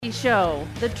Monty Show,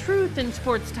 the truth in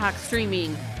sports talk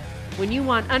streaming. When you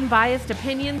want unbiased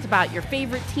opinions about your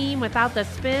favorite team without the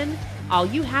spin, all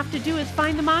you have to do is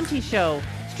find the Monty Show,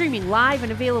 streaming live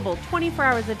and available 24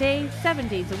 hours a day, 7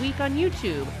 days a week on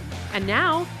YouTube. And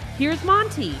now, here's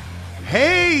Monty.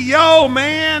 Hey, yo,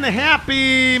 man.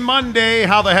 Happy Monday.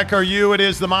 How the heck are you? It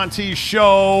is the Monty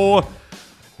Show,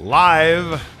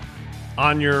 live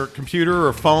on your computer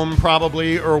or phone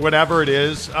probably, or whatever it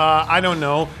is. I don't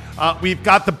know. We've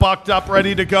got the bucked up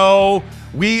ready to go.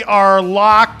 We are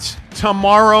locked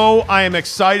tomorrow. I am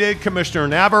excited. Commissioner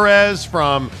Navarez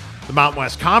from the Mountain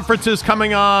West Conference is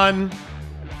coming on.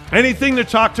 Anything to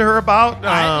talk to her about?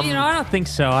 I don't think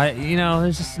so.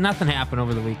 There's just nothing happened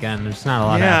over the weekend. There's not a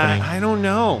lot happening. I don't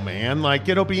know, man.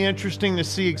 It'll be interesting to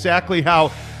see exactly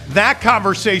how that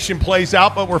conversation plays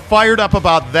out, but we're fired up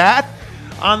about that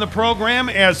on the program.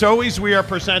 As always, we are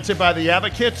presented by The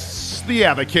Advocates,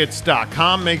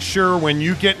 theadvocates.com. Make sure when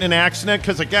you get in an accident,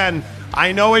 because again,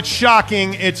 I know it's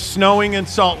shocking, it's snowing in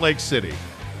Salt Lake City.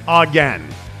 Again.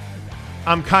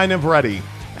 I'm kind of ready.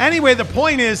 Anyway, the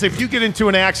point is, if you get into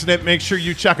an accident, make sure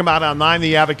you check them out online,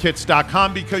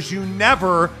 theadvocates.com, because you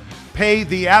never pay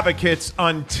the advocates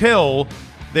until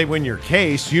they win your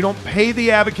case. You don't pay the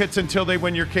advocates until they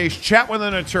win your case. Chat with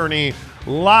an attorney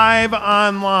live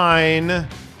online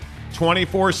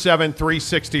 24/7,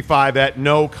 365 at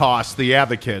no cost.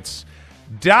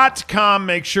 Theadvocates.com.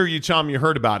 Make sure you tell them you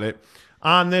heard about it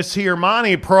on this here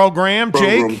Monty program.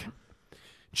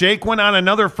 Jake went on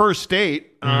another first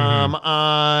date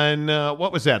on,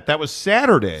 what was that? That was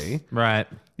Saturday. Right.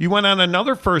 You went on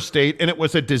another first date, and it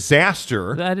was a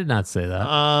disaster. I did not say that.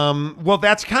 Well,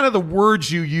 that's kind of the words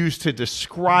you use to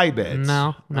describe it.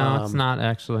 No, it's not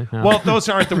actually. No. Well, those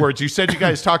aren't the words. You said you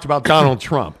guys talked about Donald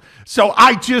Trump. So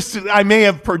I may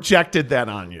have projected that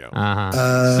on you.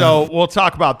 So we'll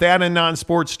talk about that in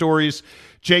non-sports stories.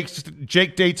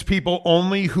 Jake dates people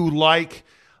only who like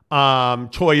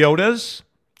Toyotas.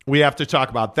 We have to talk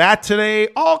about that today.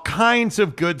 All kinds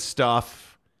of good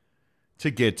stuff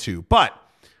to get to. But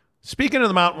speaking of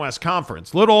the Mountain West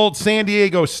Conference, little old San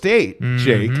Diego State,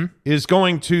 Jake, is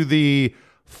going to the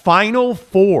Final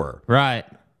Four. Right.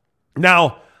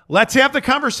 Now, let's have the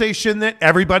conversation that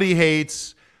everybody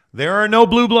hates. There are no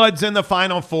blue bloods in the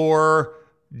Final Four.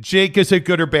 Jake, is it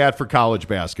good or bad for college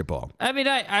basketball? I mean,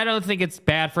 I don't think it's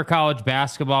bad for college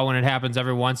basketball when it happens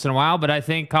every once in a while, but I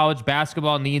think college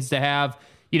basketball needs to have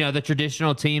the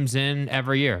traditional teams in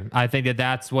every year. I think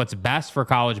that's what's best for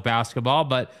college basketball.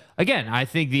 But again, I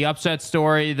think the upset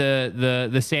story,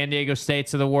 the San Diego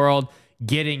States of the world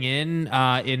getting in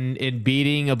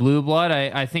beating a blue blood,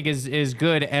 I think is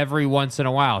good every once in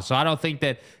a while. So I don't think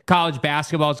that college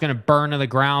basketball is going to burn to the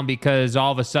ground because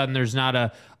all of a sudden there's not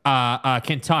a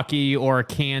Kentucky or a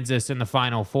Kansas in the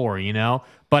Final Four,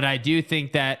 But I do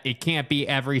think that it can't be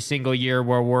every single year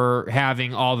where we're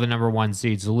having all the number one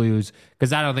seeds lose,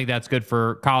 because I don't think that's good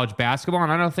for college basketball,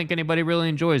 and I don't think anybody really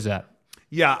enjoys that.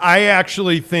 Yeah, I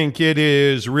actually think it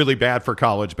is really bad for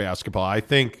college basketball. I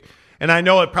think, and I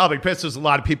know it probably pisses a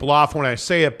lot of people off when I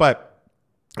say it, but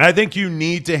I think you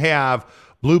need to have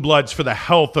blue bloods for the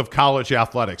health of college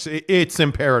athletics. It's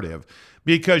imperative.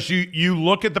 Because you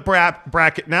look at the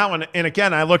bracket now, and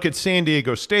again, I look at San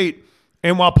Diego State,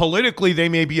 and while politically they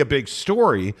may be a big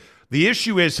story, the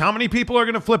issue is how many people are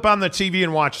going to flip on the TV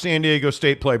and watch San Diego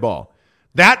State play ball?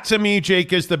 That, to me,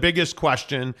 Jake, is the biggest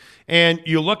question. And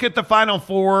you look at the Final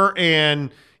Four,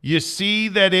 and you see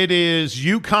that it is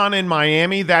UConn and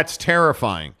Miami. That's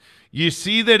terrifying. You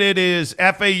see that it is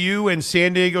FAU and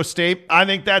San Diego State. I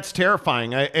think that's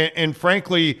terrifying. And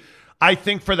frankly, I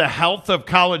think for the health of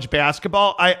college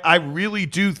basketball, I really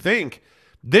do think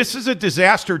this is a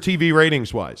disaster TV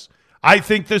ratings-wise. I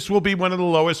think this will be one of the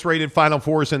lowest-rated Final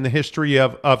Fours in the history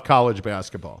of college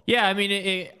basketball. Yeah, I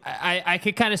mean, I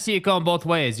could kind of see it going both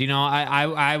ways.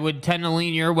 I would tend to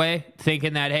lean your way,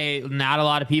 thinking that, hey, not a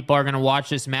lot of people are going to watch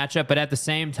this matchup. But at the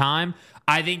same time,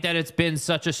 I think that it's been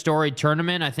such a storied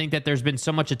tournament. I think that there's been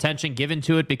so much attention given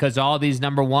to it because all these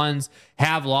number ones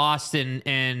have lost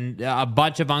and a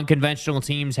bunch of unconventional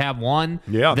teams have won.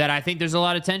 Yeah. That I think there's a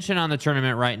lot of tension on the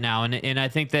tournament right now. And I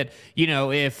think that,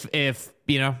 if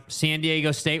San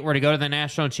Diego State were to go to the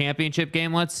national championship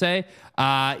game, let's say,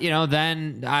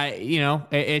 then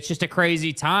it's just a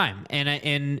crazy time.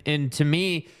 And to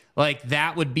me,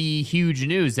 that would be huge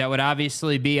news. That would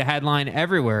obviously be a headline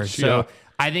everywhere. So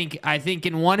I think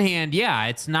in one hand, yeah,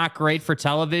 it's not great for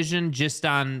television just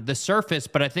on the surface,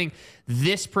 but I think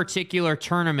this particular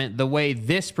tournament, the way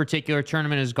this particular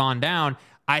tournament has gone down,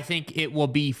 I think it will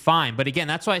be fine. But again,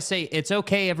 that's why I say it's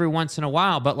okay every once in a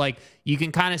while. But like, you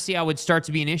can kind of see how it would start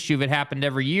to be an issue if it happened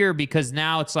every year, because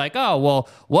now it's like, oh, well,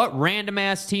 what random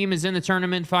ass team is in the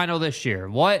tournament final this year?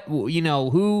 What,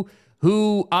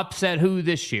 who upset who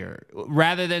this year?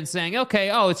 Rather than saying,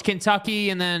 okay, oh, it's Kentucky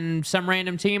and then some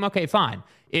random team. Okay, fine.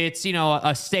 It's,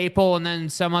 a staple and then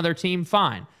some other team.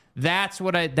 Fine. That's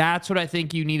what I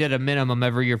think you need at a minimum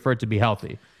every year for it to be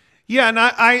healthy. Yeah, and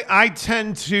I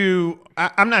tend to,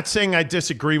 I'm not saying I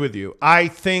disagree with you. I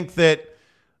think that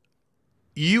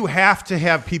you have to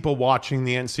have people watching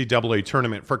the NCAA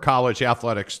tournament for college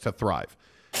athletics to thrive.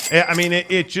 I mean,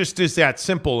 it just is that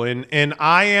simple. And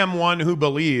I am one who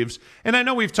believes, and I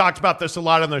know we've talked about this a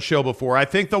lot on the show before, I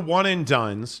think the one and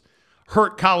dones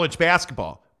hurt college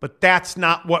basketball, but that's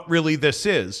not what really this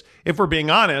is. If we're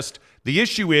being honest, the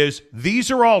issue is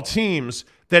these are all teams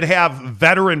that have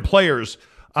veteran players.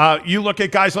 You look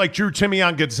at guys like Drew Timme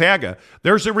on Gonzaga.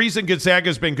 There's a reason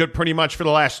Gonzaga's been good pretty much for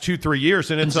the last 2-3 years,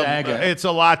 and it's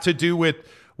a lot to do with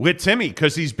Timme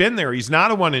because he's been there. He's not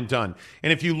a one and done.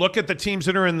 And if you look at the teams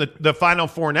that are in the Final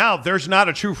Four now, there's not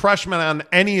a true freshman on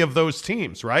any of those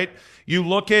teams, right? You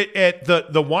look at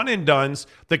the one and dones,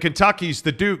 the Kentuckys,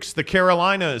 the Dukes, the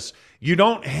Carolinas. You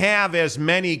don't have as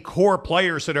many core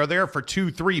players that are there for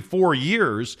 2, 3, 4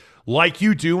 years like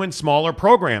you do in smaller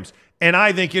programs. And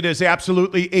I think it is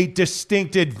absolutely a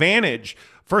distinct advantage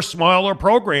for smaller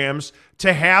programs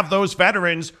to have those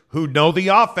veterans who know the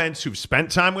offense, who've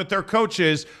spent time with their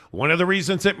coaches. One of the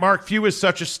reasons that Mark Few is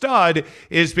such a stud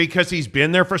is because he's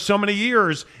been there for so many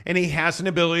years and he has an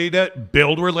ability to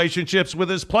build relationships with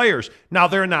his players. Now,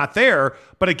 they're not there,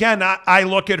 but again, I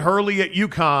look at Hurley at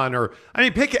UConn,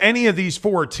 pick any of these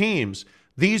 4 teams.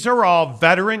 These are all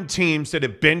veteran teams that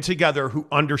have been together who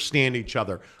understand each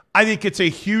other. I think it's a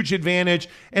huge advantage.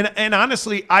 And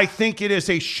honestly, I think it is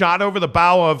a shot over the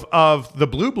bow of the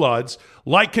Blue Bloods,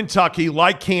 like Kentucky,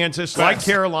 like Kansas, like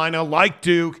Carolina, like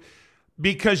Duke,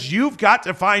 because you've got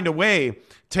to find a way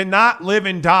to not live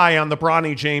and die on the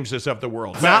Bronny Jameses of the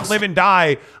world. Not live and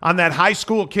die on that high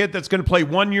school kid that's going to play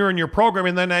 1 year in your program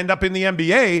and then end up in the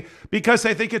NBA, because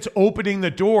I think it's opening the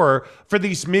door for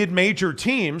these mid-major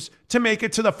teams to make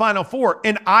it to the Final Four.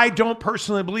 And I don't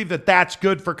personally believe that that's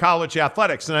good for college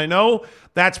athletics. And I know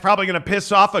that's probably going to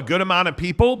piss off a good amount of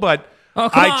people, but oh,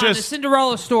 come on, the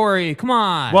Cinderella story. Come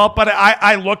on. Well, but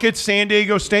I look at San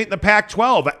Diego State and the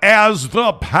Pac-12 as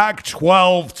the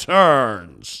Pac-12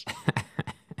 turns.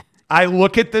 I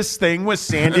look at this thing with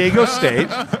San Diego State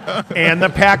and the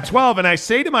Pac-12, and I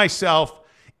say to myself,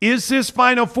 is this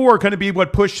Final Four going to be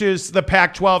what pushes the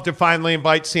Pac-12 to finally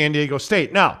invite San Diego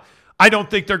State? Now, I don't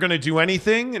think they're going to do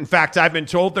anything. In fact, I've been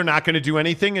told they're not going to do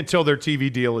anything until their TV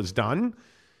deal is done.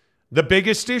 The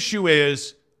biggest issue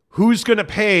is who's going to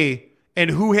pay and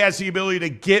who has the ability to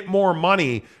get more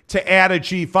money to add a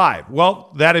G5.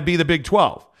 Well, that'd be the Big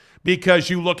 12. Because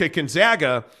you look at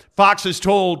Gonzaga, Fox has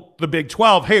told the Big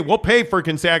 12, hey, we'll pay for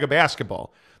Gonzaga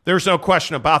basketball. There's no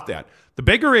question about that. The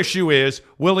bigger issue is,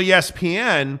 will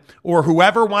ESPN or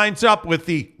whoever winds up with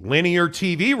the linear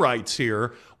TV rights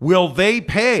here, will they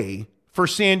pay for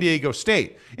San Diego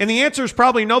State? And the answer is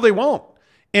probably no, they won't.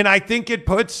 And I think it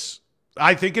puts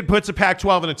a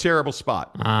Pac-12 in a terrible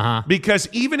spot. Because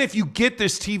even if you get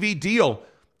this TV deal,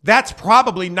 that's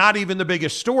probably not even the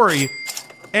biggest story.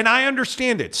 And I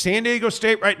understand it. San Diego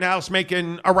State right now is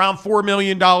making around $4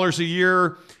 million a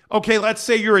year. Okay, let's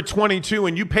say you're at 22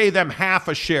 and you pay them half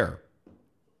a share.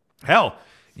 Hell,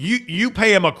 you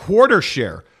pay them a quarter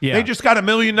share. Yeah. They just got $1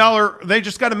 million. They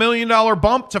just got $1 million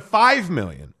bump to $5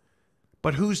 million.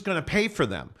 But who's going to pay for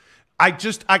them? I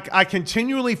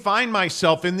continually find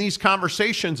myself in these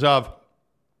conversations of,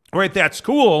 all right, that's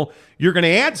cool. You're going to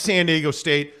add San Diego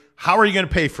State. How are you going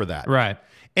to pay for that? Right.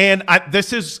 And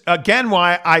this is, again,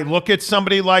 why I look at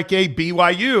somebody like a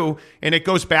BYU, and it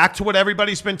goes back to what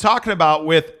everybody's been talking about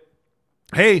with,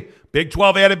 hey, Big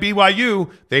 12 added BYU.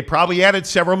 They probably added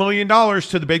several $1 million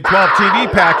to the Big 12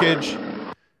 TV package.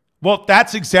 Well,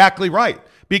 that's exactly right,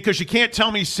 because you can't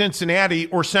tell me Cincinnati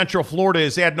or Central Florida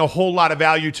is adding a whole lot of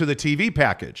value to the TV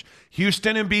package.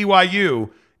 Houston and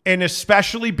BYU, and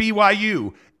especially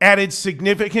BYU, added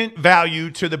significant value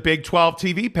to the Big 12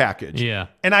 TV package. Yeah.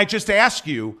 And I just ask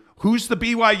you, who's the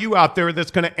BYU out there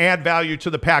that's going to add value to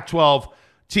the Pac-12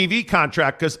 TV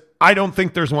contract? Because I don't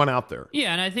think there's one out there.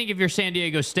 Yeah, and I think if you're San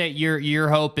Diego State, your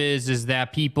hope is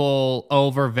that people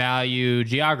overvalue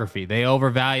geography. They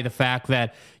overvalue the fact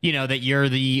that, that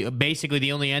you're basically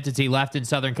the only entity left in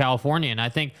Southern California. And I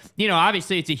think,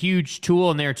 obviously it's a huge tool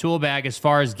in their tool bag as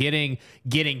far as getting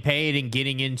paid and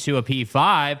getting into a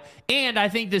P5. And I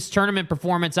think this tournament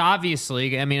performance,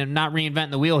 obviously, I mean, I'm not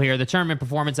reinventing the wheel here. The tournament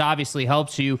performance obviously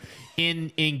helps you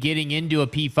in getting into a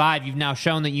P5. You've now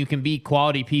shown that you can beat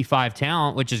quality P5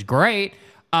 talent, which is great.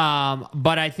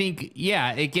 But I think,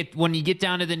 when you get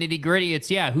down to the nitty gritty, it's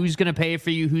who's going to pay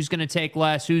for you, who's going to take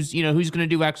less, who's going to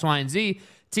do X, Y, and Z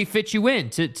to fit you in,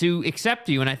 to accept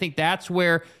you. And I think that's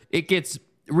where it gets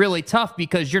really tough,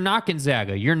 because you're not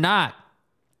Gonzaga. You're not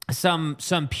some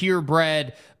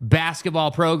purebred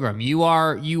basketball program. You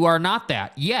are not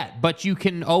that yet, but you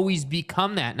can always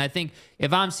become that. And I think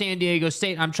if I'm San Diego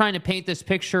State, I'm trying to paint this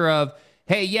picture of,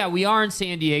 hey, yeah, we are in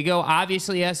San Diego.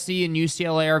 Obviously, SC and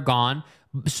UCLA are gone,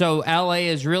 so LA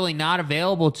is really not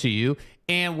available to you.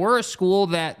 And we're a school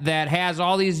that has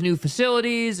all these new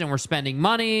facilities, and we're spending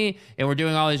money, and we're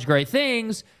doing all these great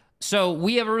things. So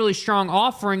we have a really strong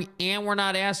offering, and we're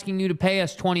not asking you to pay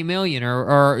us $20 million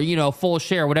or full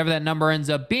share, whatever that number ends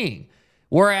up being.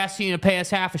 We're asking you to pay us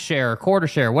half a share, a quarter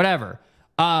share, whatever,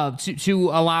 to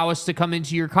allow us to come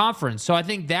into your conference. So I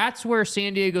think that's where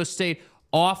San Diego State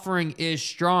offering is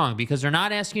strong, because they're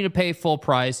not asking you to pay full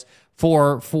price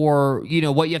for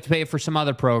what you have to pay for some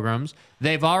other programs.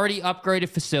 They've already upgraded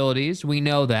facilities. We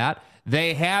know that.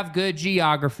 They have good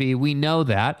geography. We know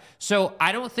that. So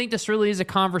I don't think this really is a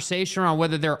conversation around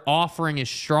whether their offering is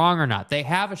strong or not. They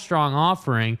have a strong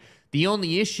offering. The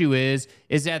only issue is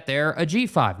that they're a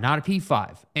G5, not a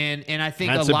P5. And I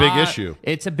think that's a big issue.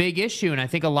 It's a big issue, and I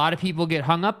think a lot of people get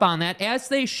hung up on that, as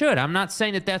they should. I'm not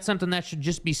saying that that's something that should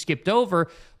just be skipped over,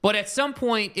 but at some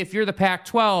point, if you're the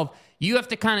Pac-12, you have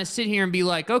to kind of sit here and be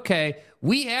like, okay,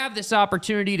 we have this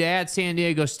opportunity to add San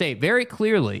Diego State very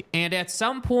clearly, and at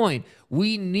some point,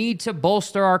 we need to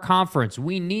bolster our conference.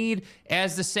 We need,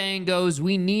 as the saying goes,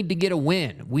 we need to get a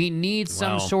win. We need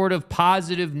some sort of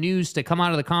positive news to come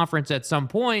out of the conference at some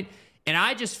point, and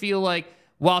I just feel like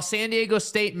while San Diego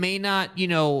State may not,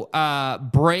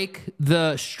 break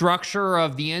the structure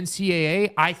of the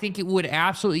NCAA, I think it would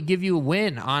absolutely give you a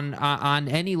win on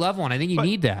any level, and I think you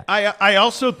need that. I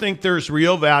also think there's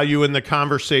real value in the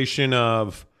conversation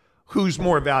of who's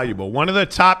more valuable, one of the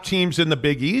top teams in the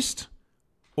Big East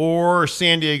or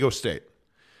San Diego State.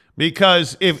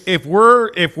 Because if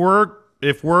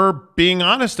we're being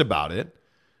honest about it,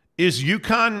 is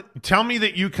UConn? Tell me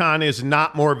that UConn is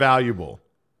not more valuable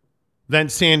than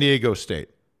San Diego State.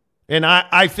 And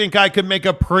I think I could make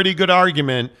a pretty good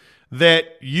argument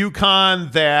that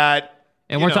UConn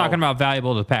and we're talking about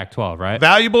valuable to the Pac-12, right?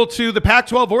 Valuable to the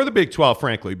Pac-12 or the Big 12,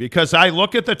 frankly, because I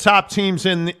look at the top teams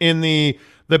in the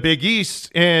Big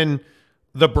East, and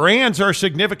the brands are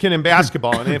significant in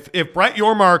basketball. And if Brett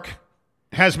Yormark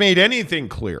has made anything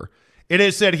clear, it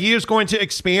is that he is going to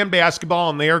expand basketball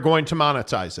and they are going to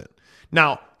monetize it.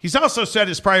 Now, he's also said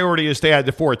his priority is to add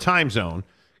the fourth time zone.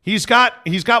 He's got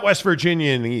West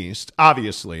Virginia in the East,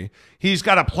 obviously. He's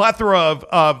got a plethora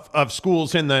of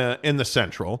schools in the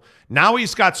Central. Now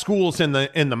he's got schools in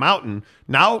the Mountain.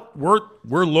 Now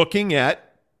we're looking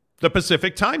at the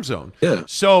Pacific time zone. Yeah.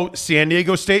 So San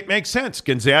Diego State makes sense.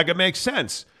 Gonzaga makes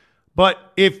sense.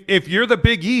 But if you're the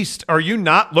Big East, are you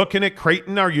not looking at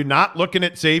Creighton? Are you not looking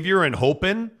at Xavier and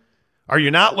hoping? Are you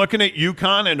not looking at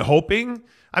UConn and hoping?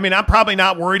 I mean, I'm probably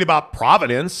not worried about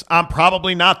Providence. I'm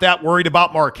probably not that worried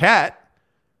about Marquette.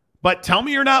 But tell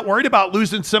me you're not worried about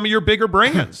losing some of your bigger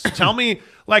brands. Tell me,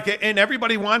 and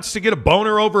everybody wants to get a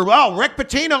boner over, Rick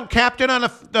Pitino, captain on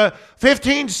the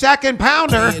 15-second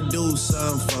pounder.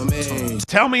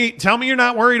 Tell me you're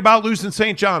not worried about losing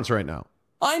St. John's right now.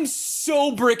 I'm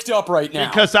so bricked up right now.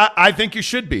 Because I think you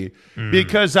should be.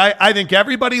 Because I think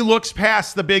everybody looks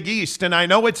past the Big East, and I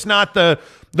know it's not the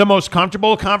most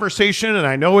comfortable conversation, and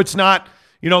I know it's not,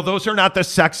 those are not the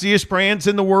sexiest brands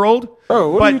in the world. Oh,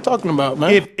 what are you talking about,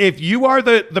 man? If you are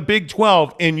the Big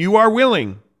 12 and you are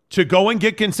willing to go and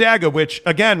get Gonzaga, which,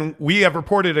 again, we have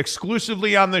reported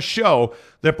exclusively on this show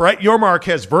that Brett Yormark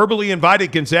has verbally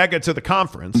invited Gonzaga to the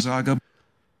conference.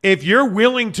 If you're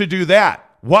willing to do that,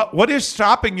 what is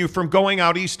stopping you from going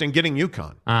out east and getting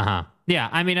UConn? Yeah,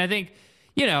 I mean, I think,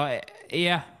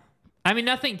 yeah. I mean,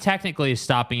 nothing technically is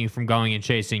stopping you from going and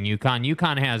chasing UConn.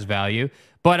 UConn has value.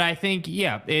 But I think,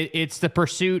 it's the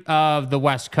pursuit of the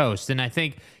West Coast. And I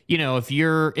think, if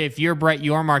you're Brett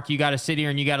Yormark, you got to sit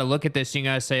here and you got to look at this and you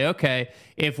got to say, okay,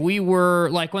 if we were,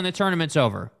 like when the tournament's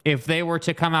over, if they were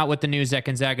to come out with the news that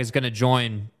Gonzaga is going to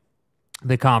join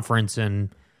the conference and,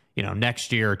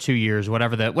 next year or 2 years,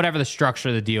 whatever the structure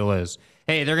of the deal is.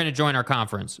 Hey, they're going to join our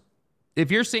conference.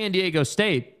 If you're San Diego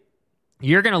State,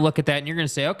 you're going to look at that and you're going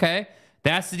to say, okay,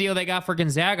 that's the deal they got for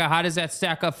Gonzaga. How does that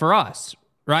stack up for us?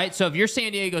 Right? So if you're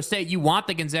San Diego State, you want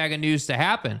the Gonzaga news to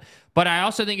happen. But I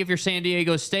also think if you're San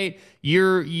Diego State,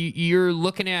 you're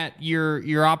looking at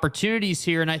your opportunities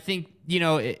here. And I think,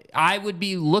 I would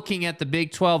be looking at the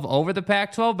Big 12 over the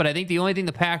Pac-12, but I think the only thing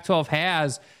the Pac-12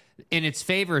 has in its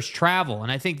favor is travel.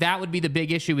 And I think that would be the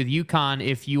big issue with UConn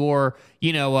if you're,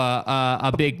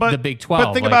 the Big 12.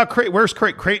 But think about where's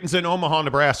Creighton? Creighton's in Omaha,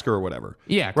 Nebraska or whatever.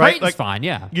 Yeah, right? Creighton's fine,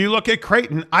 yeah. You look at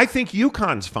Creighton, I think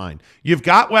UConn's fine. You've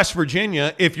got West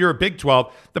Virginia if you're a Big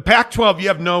 12. The Pac-12, you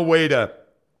have no way to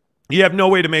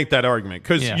make that argument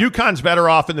because UConn's better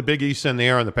off in the Big East than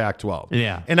they are in the Pac-12.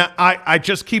 Yeah. And I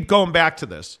just keep going back to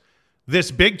this.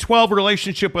 This Big 12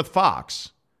 relationship with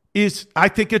Fox I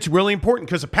think it's really important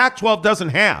because the Pac-12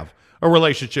 doesn't have a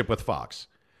relationship with Fox.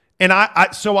 And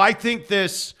so I think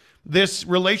this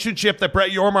relationship that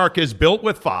Brett Yormark has built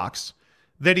with Fox,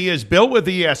 that he has built with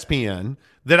ESPN,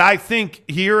 that I think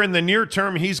here in the near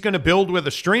term he's going to build with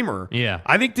a streamer. Yeah.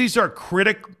 I think these are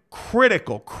critical,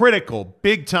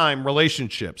 big-time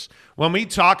relationships when we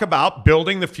talk about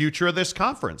building the future of this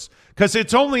conference. Because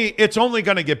it's only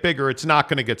going to get bigger. It's not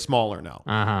going to get smaller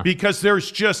now. Because there's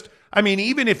just –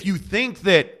 even if you think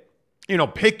that,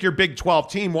 pick your Big 12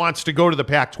 team wants to go to the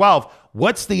Pac-12,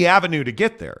 what's the avenue to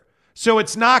get there? So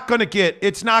it's not going to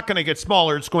get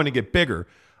smaller. It's going to get bigger.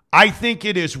 I think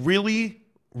it is really,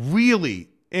 really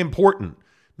important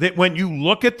that when you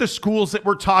look at the schools that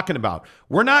we're talking about,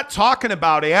 we're not talking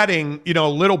about adding,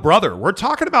 little brother. We're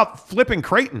talking about flipping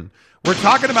Creighton. We're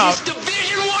talking about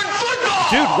Division I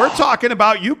football. Dude, we're talking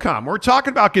about UConn. We're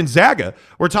talking about Gonzaga.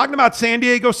 We're talking about San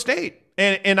Diego State.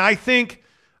 And I think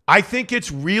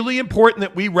it's really important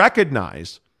that we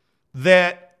recognize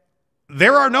that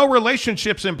there are no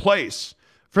relationships in place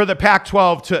for the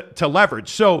Pac-12 to leverage.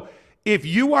 So if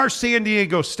you are San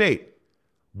Diego State,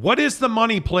 what is the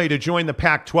money play to join the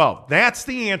Pac-12? That's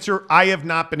the answer I have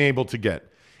not been able to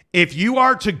get. If you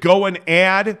are to go and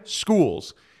add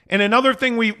schools, and another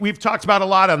thing we've talked about a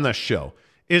lot on this show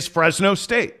is Fresno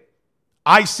State.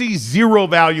 I see zero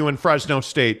value in Fresno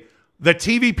State. The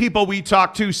TV people we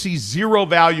talk to see zero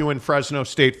value in Fresno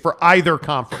State for either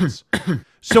conference.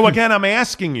 So again, I'm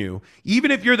asking you, even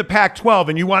if you're the Pac-12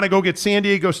 and you want to go get San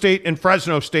Diego State and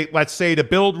Fresno State, let's say, to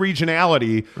build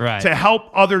regionality, to help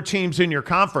other teams in your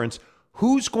conference,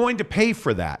 who's going to pay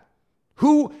for that?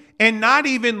 Who, and not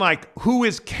even like who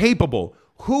is capable,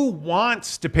 who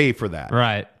wants to pay for that?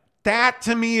 Right. That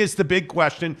to me is the big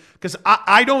question, because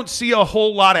I don't see a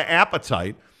whole lot of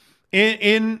appetite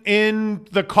in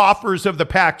the coffers of the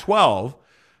Pac-12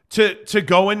 to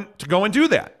go and do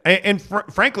that. And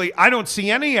frankly, I don't see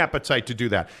any appetite to do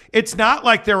that. It's not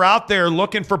like they're out there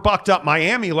looking for bucked up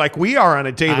Miami like we are on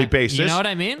a daily basis. You know what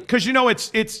I mean? Because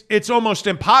it's almost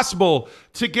impossible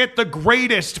to get the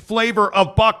greatest flavor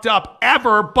of bucked up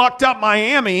ever, bucked up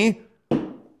Miami.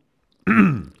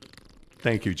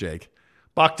 Thank you, Jake.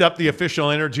 Bucked Up, the official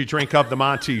energy drink of the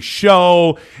Monty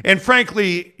Show. And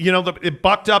frankly,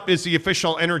 Bucked Up is the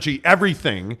official energy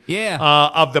everything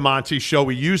of the Monty Show.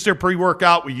 We use their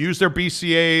pre-workout. We use their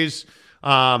BCAAs.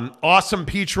 Awesome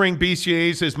Peach Ring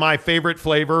BCAAs is my favorite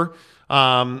flavor.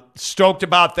 Stoked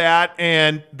about that.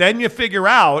 And then you figure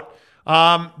out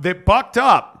that Bucked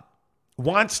Up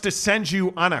wants to send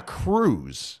you on a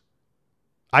cruise.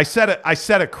 I said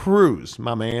a cruise,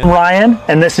 my man. Ryan,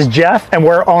 and this is Jeff, and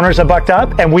we're owners of Bucked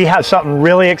Up, and we have something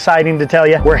really exciting to tell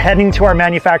you. We're heading to our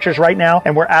manufacturers right now,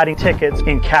 and we're adding tickets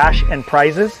in cash and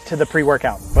prizes to the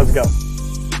pre-workout. Let's go.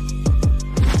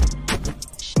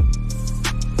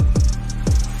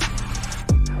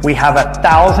 We have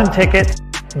 1,000 tickets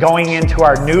going into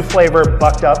our new flavor,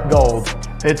 Bucked Up Gold.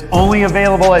 It's only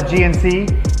available at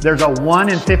GNC. There's a 1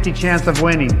 in 50 chance of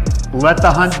winning. Let the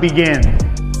hunt begin.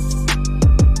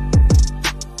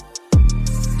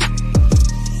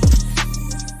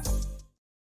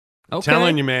 Okay.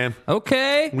 Telling you, man.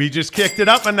 Okay. We just kicked it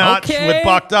up a notch with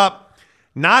Bucked Up.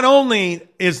 Not only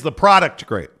is the product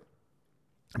great,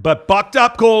 but Bucked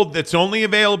Up Gold that's only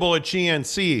available at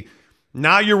GNC,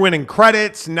 now you're winning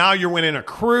credits. Now you're winning a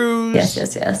cruise.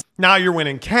 Yes. Now you're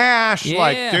winning cash. Yeah.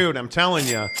 Like, dude, I'm telling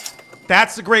you,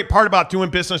 that's the great part about doing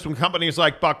business with companies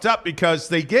like Bucked Up, because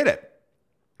they get it.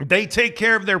 They take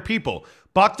care of their people.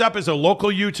 Bucked Up is a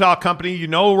local Utah company. You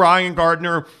know Ryan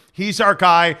Gardner. He's our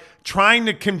guy. Trying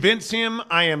to convince him.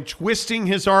 I am twisting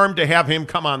his arm to have him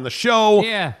come on the show.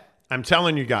 Yeah. I'm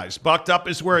telling you guys, Bucked Up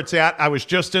is where it's at. I was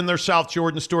just in their South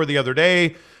Jordan store the other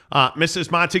day.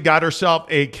 Mrs. Monty got herself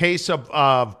a case of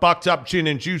Bucked Up Gin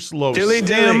and Juice Low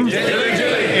Stim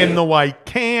in the white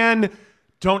can.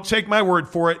 Don't take my word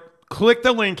for it. Click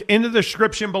the link in the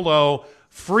description below.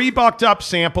 Free Bucked Up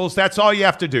samples. That's all you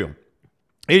have to do.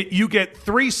 You get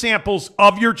 3 samples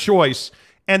of your choice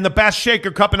and the best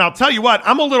shaker cup. And I'll tell you what,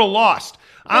 I'm a little lost.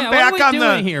 I'm back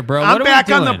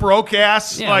on the broke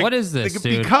ass. Yeah, what is this,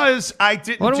 dude? Because I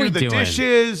didn't do the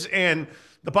dishes and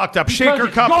the Bucked Up shaker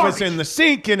cup was in the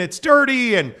sink and it's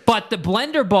dirty but the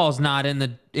blender ball's not in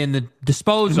the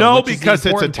disposal. No, because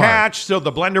it's attached. So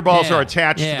the blender balls are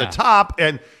attached to the top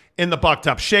and in the Bucked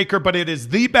Up shaker, but it is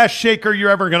the best shaker you're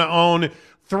ever going to own.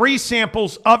 3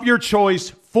 samples of your choice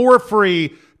for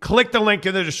free. Click the link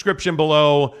in the description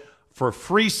below for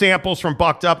free samples from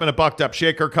Bucked Up and a Bucked Up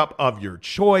shaker cup of your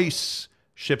choice.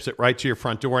 Ships it right to your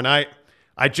front door. And I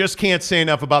just can't say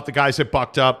enough about the guys at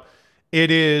Bucked Up. It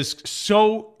is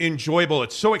so enjoyable.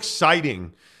 It's so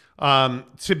exciting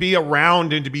to be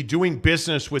around and to be doing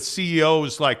business with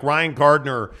CEOs like Ryan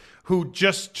Gardner, who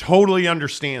just totally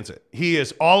understands it. He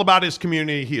is all about his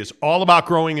community. He is all about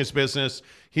growing his business.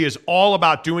 He is all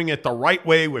about doing it the right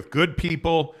way with good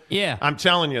people. Yeah. I'm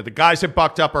telling you, the guys at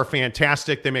Bucked Up are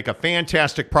fantastic. They make a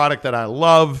fantastic product that I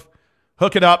love.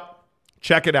 Hook it up.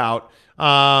 Check it out.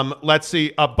 Let's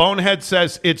see. A Bonehead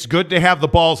says it's good to have the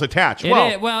balls attached. It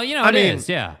is.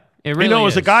 Yeah. It really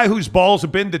is. As a guy whose balls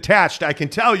have been detached, I can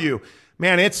tell you,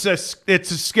 man, it's a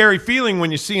scary feeling when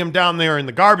you see them down there in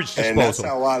the garbage disposal. And that's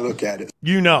how I look at it.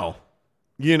 You know.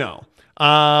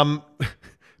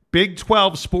 Big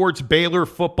 12 Sports Baylor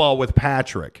football with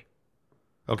Patrick.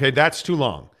 Okay, that's too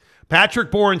long.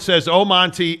 Patrick Bourne says, "Oh,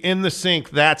 Monty, in the sink,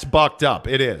 that's Bucked Up."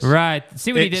 It is. Right.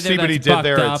 See what he did there? That's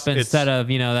bucked up instead of,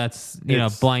 that's,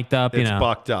 blanked up, It's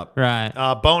Bucked Up. Right.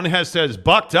 Bonehead says,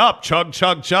 "Bucked Up, chug,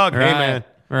 chug, chug." Right. Hey, man.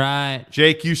 Right.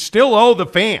 Jake, you still owe the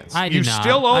fans. I do you not.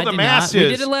 still owe the masses. We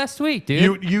did it last week,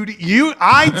 dude.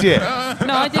 I did.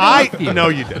 No, I did it with you. No,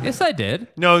 you didn't. Yes, I did.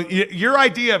 No, your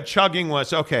idea of chugging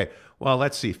was, okay, well,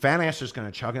 let's see. Fat ass is going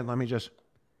to chug it. Let me just...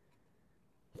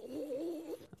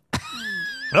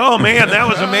 Oh, man, that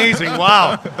was amazing.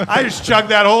 Wow. I just chugged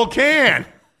that whole can.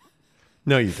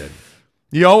 No, you didn't.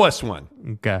 You owe us one.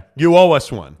 Okay. You owe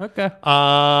us one. Okay.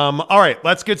 All right,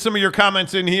 let's get some of your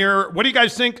comments in here. What do you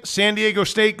guys think? San Diego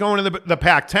State going to the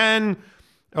Pac-10,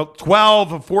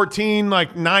 12, 14,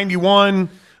 like 91.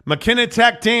 McKenna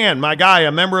Tech Dan, my guy,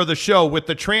 a member of the show, with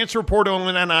the transfer portal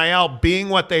and NIL being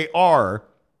what they are,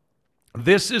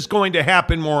 this is going to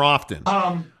happen more often.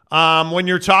 When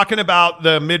you're talking about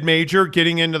the mid-major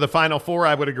getting into the Final Four,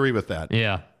 I would agree with that.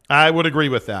 Yeah. I would agree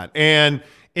with that. And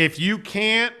if you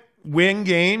can't win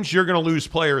games, you're going to lose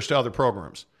players to other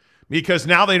programs because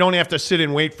now they don't have to sit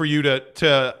and wait for you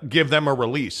to give them a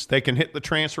release. They can hit the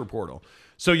transfer portal.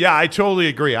 So, yeah, I totally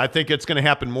agree. I think it's going to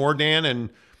happen more, Dan, and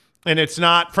it's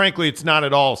not, frankly, it's not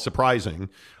at all surprising.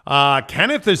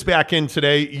 Kenneth is back in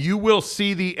today. You will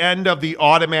see the end of the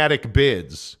automatic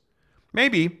bids.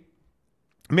 Maybe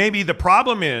the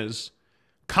problem is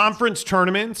conference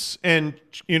tournaments and,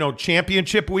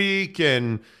 championship week.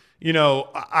 And,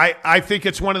 I think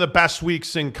it's one of the best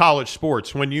weeks in college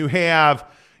sports when you have,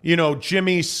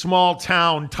 Jimmy's small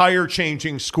town tire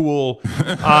changing school,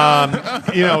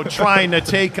 trying to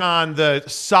take on the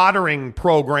soldering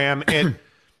program at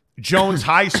Jones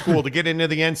High School to get into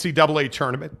the NCAA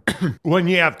tournament. When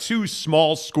you have 2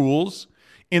 small schools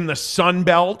in the Sun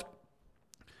Belt,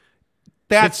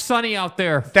 it's sunny out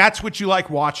there. That's what you like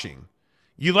watching.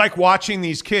 You like watching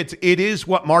these kids. It is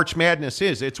what March Madness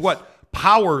is. It's what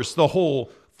powers the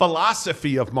whole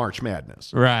philosophy of March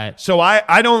Madness. Right. So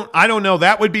I don't know.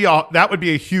 That would be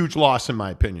a huge loss in my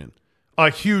opinion.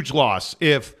 A huge loss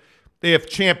if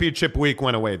championship week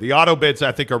went away. The auto bids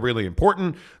I think are really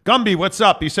important. Gumby, what's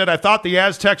up? He said, I thought the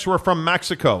Aztecs were from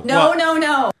Mexico.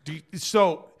 No.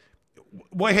 So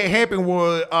what happened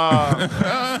was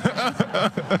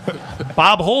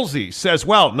Bob Holsey says,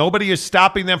 well, nobody is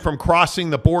stopping them from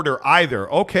crossing the border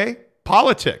either. Okay,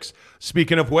 politics.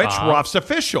 Speaking of which, Ruff's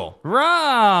official.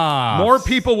 Ruff! More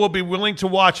people will be willing to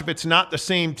watch if it's not the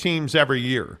same teams every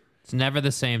year. It's never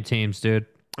the same teams, dude.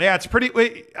 Yeah, it's pretty...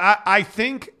 I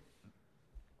think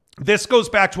this goes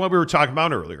back to what we were talking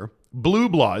about earlier. Blue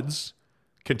Bloods,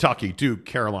 Kentucky, Duke,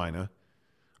 Carolina,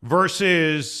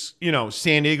 versus,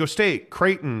 San Diego State,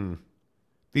 Creighton,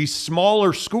 these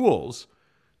smaller schools,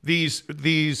 these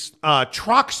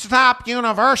truck stop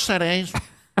universities,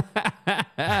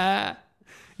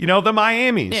 the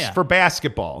Miamis for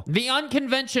basketball. The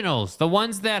unconventionals, the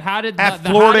ones that, Florida how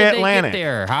did Atlantic. They get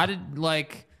there? How did,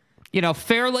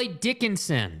 Fairleigh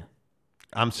Dickinson.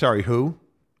 I'm sorry, who?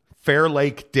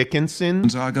 Fairleigh Dickinson?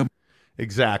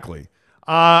 Exactly.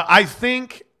 I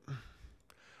think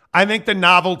the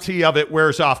novelty of it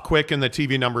wears off quick, and the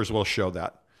TV numbers will show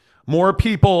that. More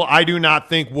people, I do not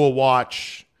think, will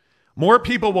watch. More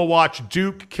people will watch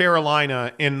Duke,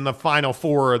 Carolina in the Final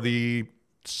Four of the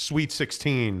Sweet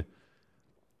 16.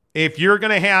 If you're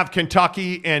going to have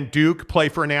Kentucky and Duke play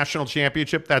for a national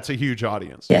championship, that's a huge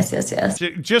audience. Yes.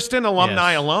 Just in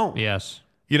alumni alone. Yes.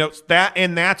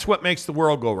 That's what makes the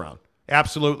world go round.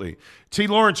 Absolutely. T.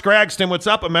 Lawrence Gragston, what's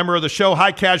up? A member of the show.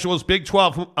 High Casuals, Big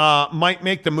 12 might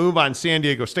make the move on San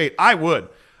Diego State. I would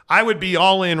be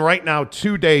all in right now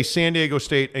today, San Diego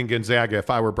State and Gonzaga, if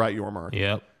I were Brett Yormark.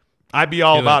 Yep. I'd be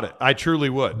all about it. I truly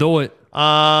would. Do it.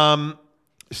 San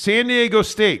Diego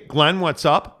State. Glenn, what's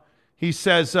up? He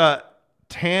says,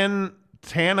 Tanagra,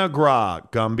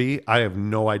 Gumby. I have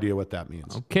no idea what that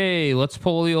means. Okay, let's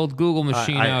pull the old Google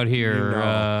machine out here.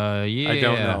 I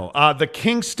don't know. The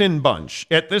Kingston Bunch.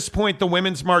 At this point, the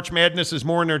women's March Madness is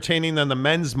more entertaining than the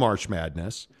men's March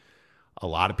Madness. A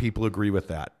lot of people agree with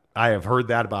that. I have heard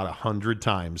that about 100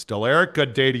 times. Delaric,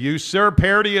 good day to you, sir.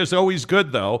 Parity is always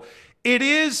good, though. It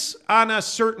is on a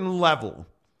certain level.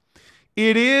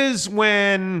 It is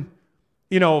when,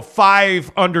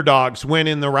 5 underdogs win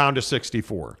in the round of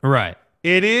 64. Right.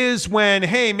 It is when,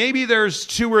 hey, maybe there's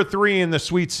 2 or 3 in the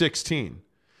Sweet 16.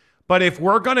 But if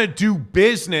we're going to do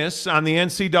business on the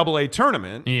NCAA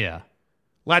tournament,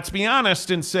 let's be honest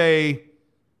and say,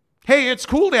 hey, it's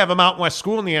cool to have a Mountain West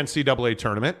school in the NCAA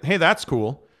tournament. Hey, that's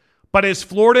cool. But is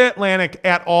Florida Atlantic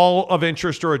at all of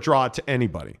interest or a draw to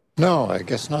anybody? No, I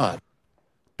guess not.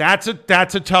 That's a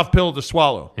tough pill to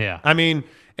swallow. Yeah. I mean,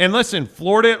 and listen,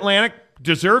 Florida Atlantic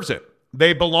deserves it.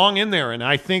 They belong in there. And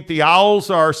I think the Owls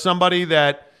are somebody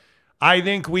that I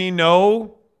think we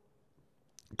know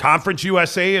Conference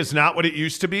USA is not what it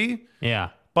used to be. Yeah.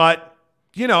 But,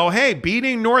 hey,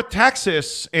 beating North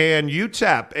Texas and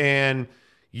UTEP and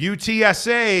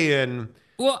UTSA and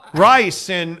Rice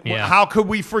and how could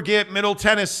we forget Middle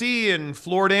Tennessee and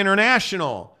Florida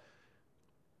International?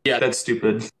 Yeah, that's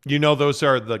stupid. Those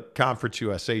are the Conference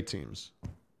USA teams.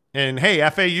 And hey,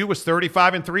 FAU was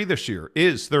 35-3 this year.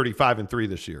 Is 35-3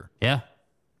 this year. Yeah.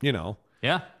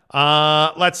 Yeah.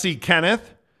 Let's see,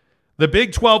 Kenneth. The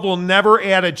Big 12 will never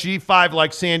add a G5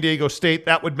 like San Diego State.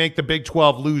 That would make the Big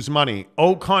 12 lose money.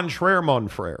 Au contraire, mon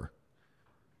frère.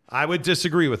 I would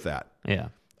disagree with that. Yeah.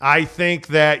 I think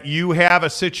that you have a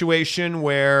situation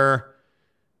where,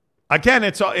 again,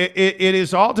 it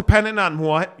is all dependent on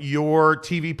what your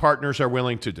TV partners are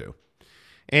willing to do.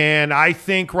 And I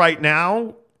think right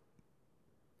now,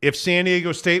 if San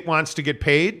Diego State wants to get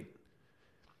paid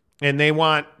and they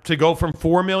want to go from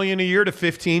 $4 million a year to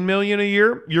 $15 million a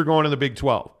year, you're going to the Big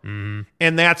 12. Mm-hmm.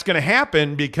 And that's going to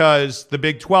happen because the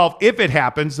Big 12, if it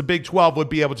happens, the Big 12 would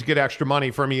be able to get extra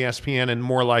money from ESPN and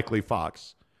more likely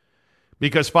Fox.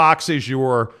 Because Fox is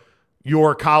your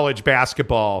college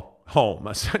basketball home,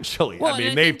 essentially. Well,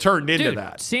 they've turned into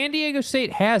that. San Diego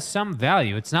State has some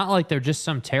value. It's not like they're just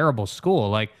some terrible school.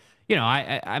 Like,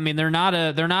 I mean, they're not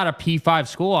a P5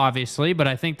 school, obviously, but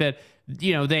I think that,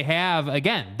 they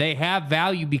have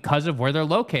value because of where they're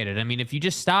located. I mean, if you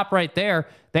just stop right there,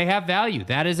 they have value.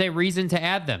 That is a reason to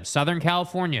add them. Southern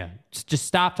California, just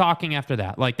stop talking after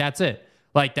that. Like, that's it.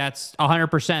 Like, that's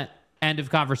 100%. End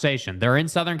of conversation. They're in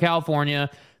Southern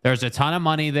California. There's a ton of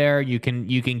money there. You can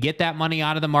get that money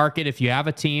out of the market if you have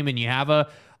a team and you have a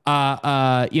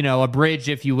bridge,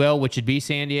 if you will, which would be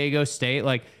San Diego State.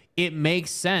 Like, it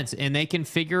makes sense, and they can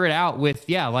figure it out with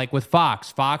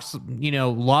Fox. Fox,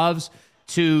 loves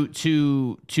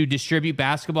to distribute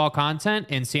basketball content,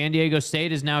 and San Diego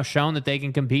State has now shown that they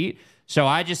can compete. So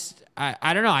I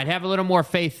don't know. I'd have a little more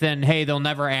faith than, hey, they'll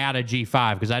never add a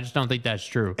G5, because I just don't think that's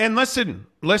true. And listen,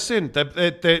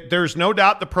 there's no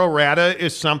doubt the pro rata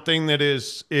is something that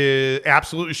is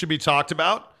absolutely should be talked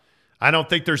about. I don't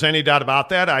think there's any doubt about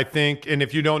that. I think, and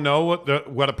if you don't know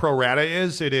what a pro rata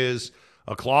is, it is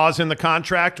a clause in the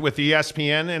contract with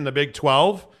ESPN and the Big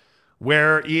 12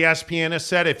 where ESPN has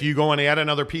said if you go and add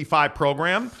another P5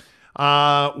 program,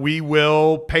 we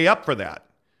will pay up for that.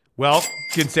 Well,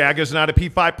 Gonzaga is not a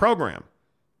P5 program,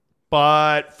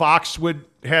 but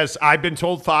I've been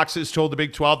told Fox has told the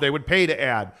Big 12 they would pay to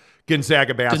add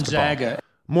Gonzaga basketball.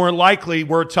 More likely,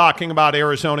 we're talking about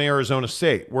Arizona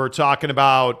State. We're talking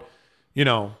about,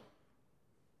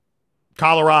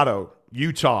 Colorado,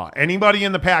 Utah, anybody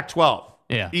in the Pac-12.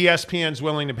 Yeah. ESPN's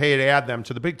willing to pay to add them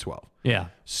to the Big 12. Yeah.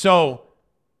 So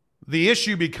the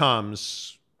issue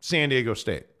becomes San Diego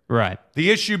State. Right.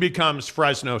 The issue becomes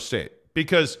Fresno State,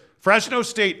 because Fresno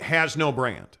State has no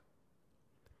brand.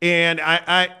 And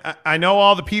I know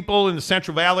all the people in the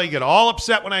Central Valley get all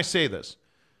upset when I say this.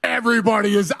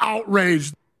 Everybody is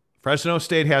outraged. Fresno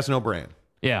State has no brand.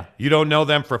 Yeah. You don't know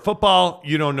them for football.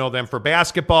 You don't know them for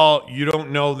basketball. You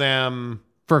don't know them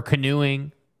for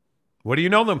canoeing. What do you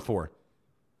know them for?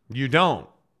 You don't.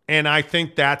 And I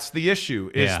think that's the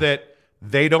issue is that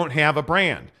they don't have a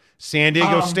brand. San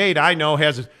Diego State, I know,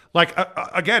 has, like,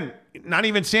 again, not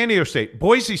even San Diego State,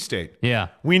 Boise State. Yeah.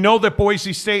 We know that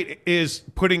Boise State is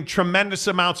putting tremendous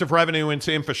amounts of revenue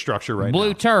into infrastructure right now.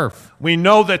 Blue turf. We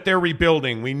know that they're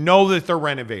rebuilding. We know that they're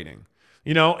renovating.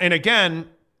 You know, and again,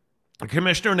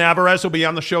 Commissioner Navarez will be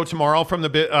on the show tomorrow from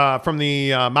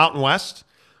the Mountain West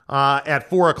at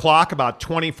 4 o'clock, about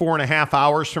 24 and a half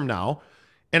hours from now.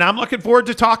 And I'm looking forward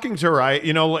to talking to her.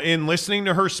 In listening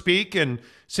to her speak and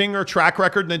seeing her track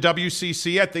record in the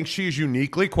WCC, I think she's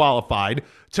uniquely qualified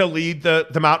to lead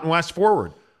the Mountain West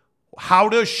forward. How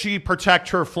does she protect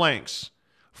her flanks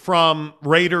from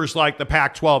raiders like the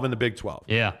Pac-12 and the Big 12?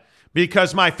 Yeah.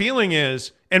 Because my feeling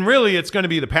is, and really it's going to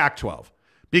be the Pac-12,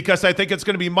 because I think it's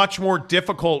going to be much more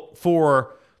difficult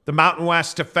for the Mountain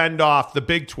West to fend off the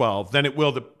Big 12 than it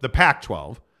will the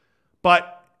Pac-12.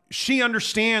 But she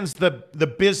understands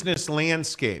the business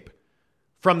landscape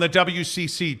from the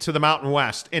WCC to the Mountain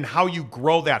West and how you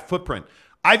grow that footprint.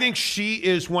 I think she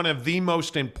is one of the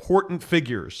most important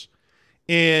figures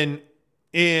in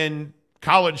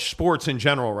college sports in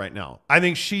general right now. I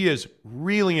think she is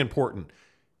really important.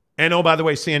 And oh, by the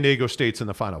way, San Diego State's in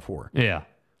the Final Four. Yeah.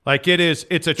 Like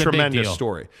it's a tremendous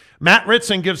story. Matt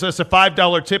Ritson gives us a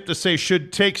 $5 tip to say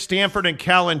should take Stanford and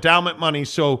Cal endowment money,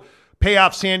 so pay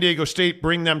off San Diego State,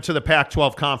 bring them to the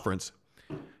Pac-12 conference.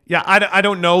 Yeah, I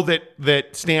don't know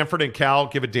that Stanford and Cal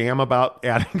give a damn about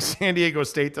adding San Diego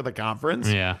State to the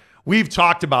conference. Yeah. We've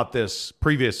talked about this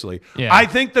previously. Yeah. I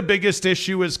think the biggest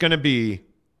issue is going to be,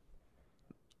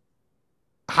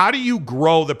 how do you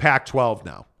grow the Pac-12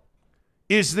 now?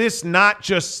 Is this not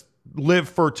just live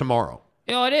for tomorrow?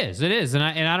 It is, and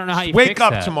I don't know how you wake fix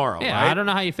up that. tomorrow. Yeah, right? I don't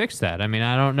know how you fix that. I mean,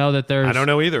 I don't know that there's. I don't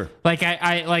know either. Like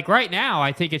I like right now,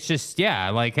 I think it's just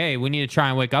like, hey, we need to try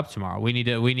and wake up tomorrow. We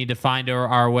need to find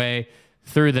our way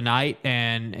through the night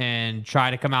and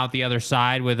try to come out the other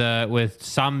side with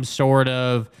some sort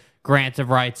of grant of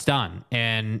rights done.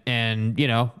 And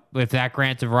if that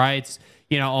grant of rights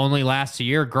only lasts a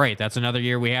year, great. That's another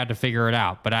year we had to figure it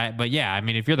out. But yeah, I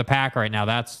mean, if you're the PAC right now,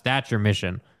 that's your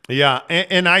mission. Yeah,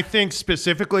 and I think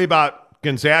specifically about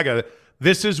Gonzaga,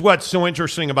 this is what's so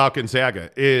interesting about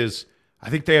Gonzaga is I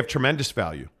think they have tremendous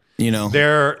value.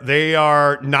 They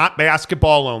are not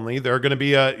basketball only. They're going to be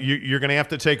you're going to have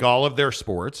to take all of their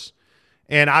sports,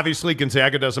 and obviously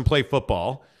Gonzaga doesn't play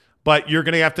football, but you're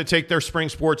going to have to take their spring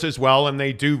sports as well, and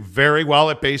they do very well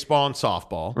at baseball and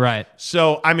softball. Right.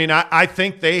 So I mean, I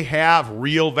think they have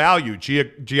real value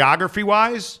geographically,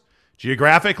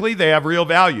 they have real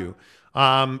value.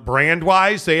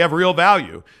 Brand-wise, they have real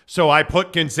value. So I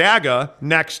put Gonzaga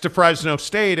next to Fresno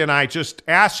State, and I just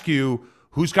ask you,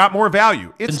 who's got more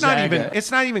value? It's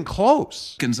not even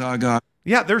close. Gonzaga.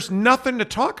 Yeah, there's nothing to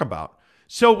talk about.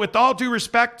 So with all due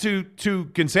respect to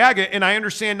Gonzaga, and I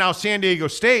understand now San Diego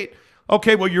State,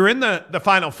 okay, well, you're in the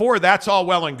Final Four. That's all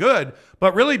well and good.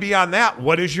 But really beyond that,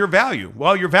 what is your value?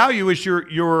 Well, your value is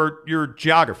your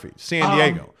geography, San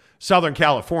Diego, Southern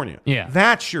California. Yeah.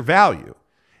 That's your value.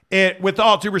 And with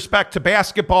all due respect to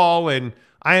basketball, and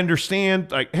I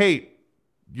understand, like, hey,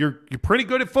 you're pretty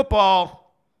good at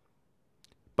football,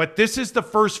 but this is the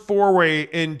first foray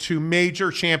into major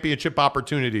championship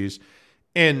opportunities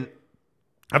in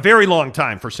a very long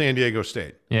time for San Diego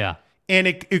State. Yeah. And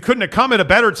it couldn't have come at a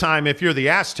better time if you're the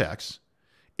Aztecs.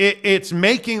 It's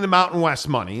making the Mountain West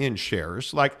money in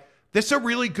shares. Like, this is a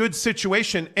really good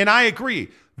situation. And I agree,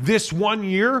 this 1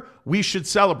 year, we should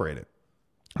celebrate it.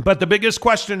 But the biggest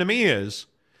question to me is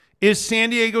San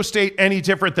Diego State any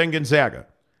different than Gonzaga?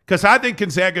 Because I think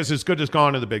Gonzaga is as good as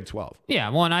gone to the Big 12. Yeah,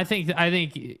 well, and I think that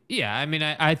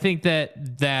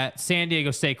San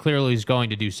Diego State clearly is going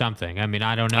to do something. I mean,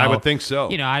 I don't know. I would think so.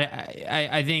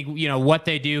 I think what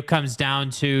they do comes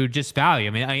down to just value. I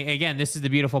mean, again, this is the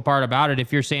beautiful part about it.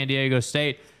 If you're San Diego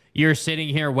State, you're sitting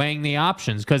here weighing the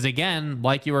options because, again,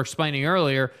 like you were explaining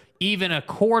earlier, even a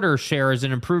quarter share is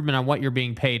an improvement on what you're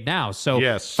being paid now. So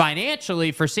yes,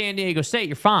 financially for San Diego State,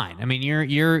 you're fine. I mean,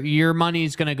 your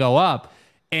money's going to go up.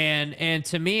 And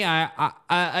to me, I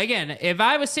again, if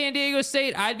I was San Diego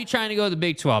State, I'd be trying to go to the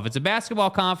Big 12. It's a basketball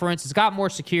conference. It's got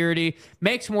more security,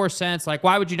 makes more sense. Like,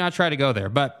 why would you not try to go there?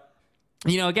 But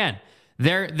again,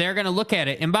 they're going to look at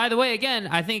it. And by the way, again,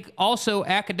 I think also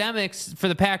academics for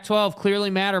the Pac-12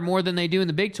 clearly matter more than they do in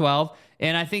the Big 12.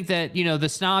 And I think that, the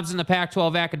snobs in the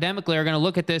Pac-12 academically are going to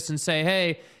look at this and say,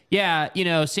 hey, yeah,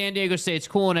 San Diego State's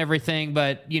cool and everything,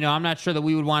 but, I'm not sure that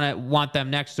we would want them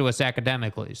next to us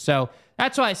academically. So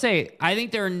that's why I say I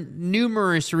think there are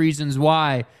numerous reasons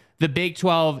why the Big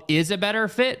 12 is a better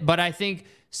fit, but I think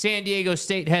San Diego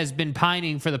State has been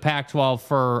pining for the Pac-12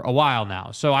 for a while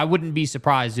now. So I wouldn't be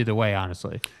surprised either way,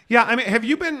 honestly. Yeah, I mean,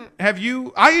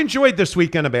 I enjoyed this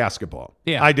weekend of basketball.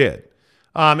 Yeah. I did.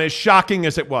 As shocking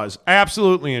as it was, I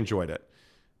absolutely enjoyed it.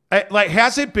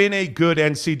 Has it been a good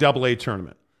NCAA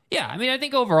tournament? Yeah, I mean, I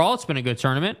think overall it's been a good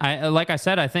tournament. Like I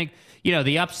said, I think,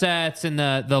 the upsets and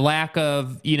the lack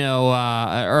of, or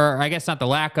I guess not the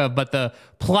lack of, but the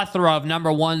plethora of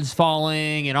number ones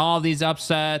falling and all these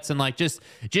upsets and just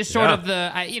sort of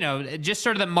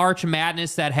the March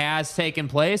Madness that has taken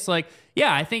place. I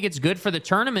think it's good for the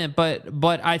tournament, but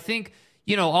I think,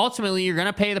 ultimately you're going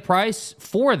to pay the price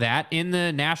for that in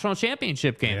the national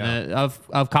championship game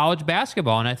of college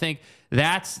basketball. And I think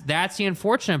that's the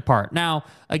unfortunate part. Now,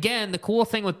 again, the cool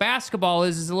thing with basketball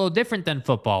is a little different than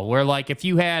football, where if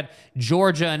you had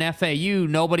Georgia and FAU,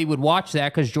 nobody would watch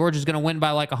that because Georgia's going to win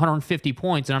by 150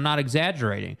 points, and I'm not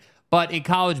exaggerating. But in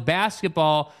college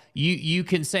basketball, you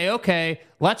can say, okay,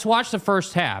 let's watch the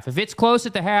first half. If it's close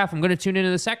at the half, I'm going to tune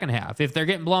into the second half. If they're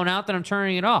getting blown out, then I'm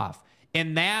turning it off.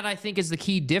 And that, I think, is the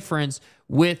key difference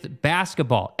with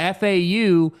basketball.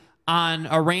 FAU on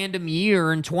a random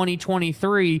year in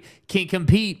 2023 can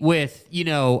compete with,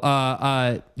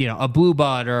 a Blue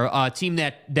Bud or a team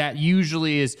that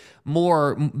usually is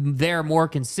more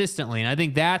consistently. And I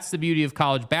think that's the beauty of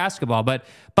college basketball. But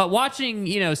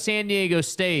watching, San Diego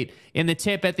State in the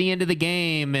tip at the end of the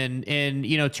game and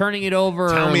turning it over.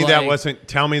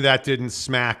 Tell me that didn't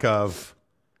smack of,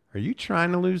 are you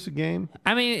trying to lose the game?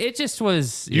 I mean, it just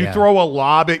was. You throw a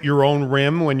lob at your own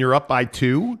rim when you're up by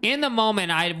 2? In the moment,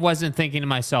 I wasn't thinking to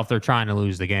myself, they're trying to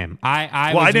lose the game.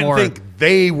 I didn't think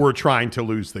they were trying to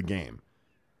lose the game.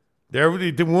 They're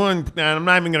the one, and I'm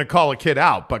not even going to call a kid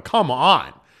out, but come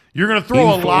on. You're going to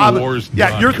throw a lob.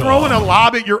 Yeah, you're throwing a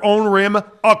lob at your own rim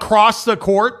across the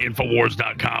court.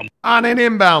 Infowars.com. On an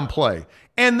inbound play.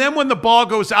 And then when the ball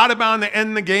goes out of bounds to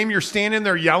end the game, you're standing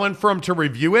there yelling for them to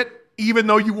review it, even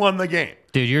though you won the game.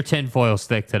 Dude, you're tinfoil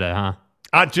stick today, huh?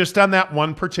 Just on that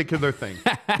one particular thing.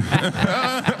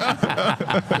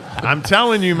 I'm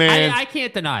telling you, man. I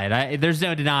can't deny it. There's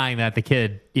no denying that the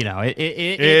kid,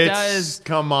 it does.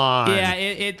 Come on. Yeah,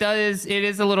 it does. It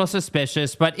is a little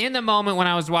suspicious. But in the moment when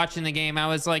I was watching the game, I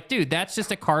was like, dude, that's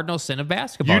just a cardinal sin of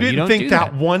basketball. You didn't think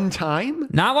that one time?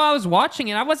 Not while I was watching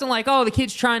it. I wasn't like, oh, the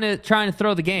kid's trying to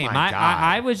throw the game.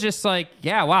 I was just like,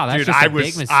 yeah, wow, that's just a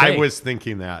big mistake. I was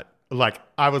thinking that.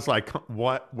 I was like,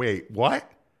 what? Wait, what?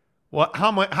 What?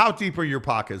 How deep are your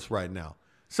pockets right now?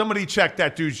 Somebody check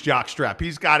that dude's jockstrap.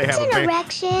 He's got to have an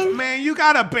erection. Man, you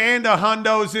got a band of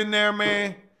hundos in there,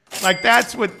 man.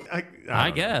 That's what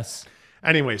I guess.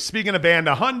 Anyway, speaking of band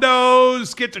of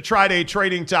hundos, get to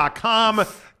TryDayTrading.com.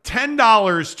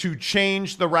 $10 to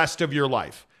change the rest of your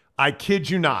life. I kid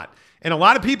you not. And a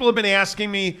lot of people have been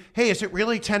asking me, hey, is it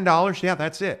really $10? Yeah,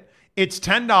 that's it. It's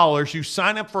 $10. You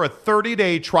sign up for a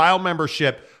 30-day trial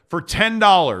membership for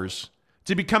 $10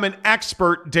 to become an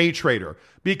expert day trader.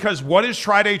 Because what does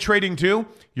Day Trading do?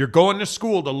 You're going to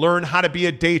school to learn how to be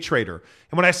a day trader.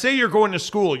 And when I say you're going to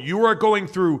school, you are going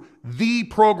through the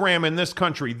program in this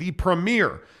country, the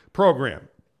premier program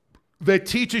that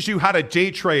teaches you how to day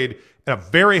trade at a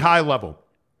very high level.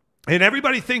 And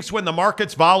everybody thinks when the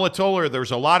market's volatile or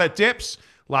there's a lot of dips,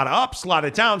 a lot of ups, a lot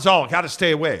of downs, got to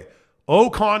stay away.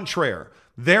 Au contraire,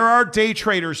 there are day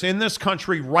traders in this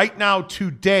country right now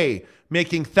today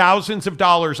making thousands of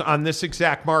dollars on this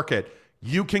exact market.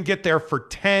 You can get there for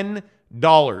 $10.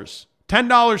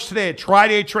 $10 today at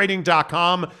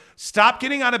TryDayTrading.com. Stop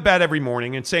getting out of bed every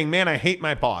morning and saying, man, I hate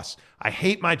my boss. I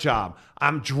hate my job.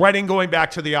 I'm dreading going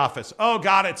back to the office. Oh,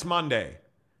 God, it's Monday.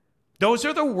 Those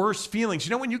are the worst feelings.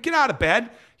 When you get out of bed,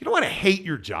 you don't want to hate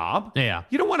your job. Yeah.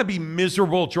 You don't want to be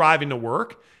miserable driving to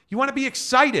work. You want to be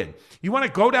excited. You want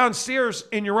to go downstairs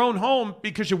in your own home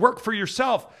because you work for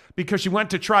yourself, because you went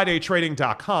to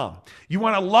TryDayTrading.com. You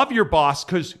want to love your boss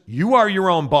because you are your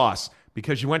own boss,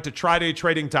 because you went to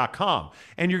TryDayTrading.com.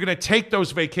 And you're going to take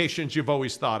those vacations you've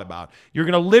always thought about. You're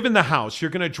going to live in the house.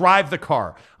 You're going to drive the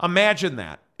car. Imagine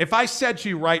that. If I said to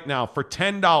you right now, for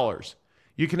 $10,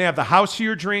 you can have the house of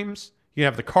your dreams. You can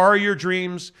have the car of your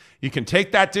dreams. You can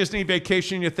take that Disney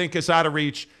vacation you think is out of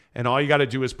reach, and all you got to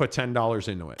do is put $10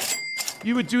 into it.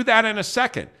 You would do that in a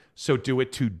second. So do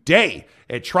it today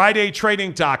at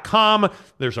TryDayTrading.com.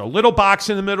 There's a little box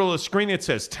in the middle of the screen. It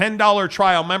says $10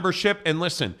 trial membership. And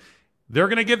listen, they're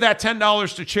going to give that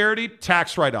 $10 to charity,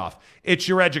 tax write-off. It's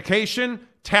your education,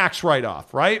 tax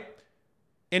write-off, right?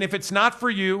 And if it's not for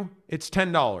you, it's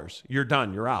 $10. You're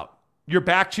done. You're out. You're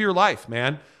back to your life,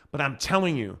 man. But I'm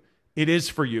telling you, it is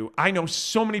for you. I know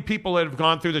so many people that have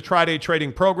gone through the Tri-Day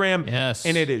trading program,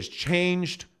 and it has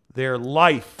changed their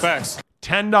life. Facts.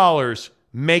 $10.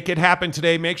 Make it happen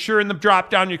today. Make sure in the drop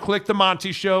down you click the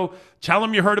Monty Show. Tell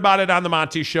them you heard about it on the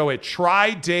Monty Show at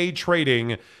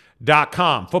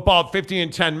TridayTrading.com. Football at 50 in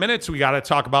 10 minutes. We got to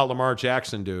talk about Lamar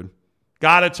Jackson, dude.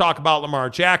 Got to talk about Lamar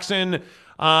Jackson.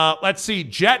 Let's see.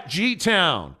 Jet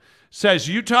G-Town says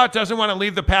Utah doesn't want to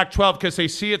leave the Pac-12 because they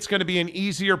see it's going to be an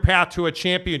easier path to a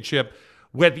championship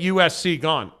with USC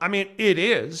gone. I mean, it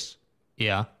is.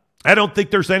 Yeah. I don't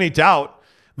think there's any doubt.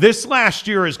 This last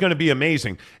year is going to be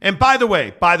amazing. And by the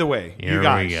way, Here you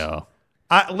guys. we go.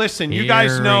 Listen, you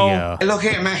guys know. Look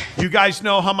here, man. You guys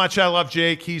know how much I love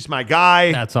Jake. He's my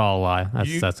guy. That's all a lie.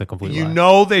 That's a complete lie. You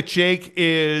know that Jake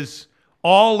is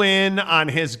all in on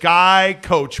his guy,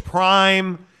 Coach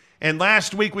Prime. And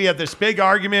last week we had this big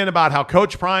argument about how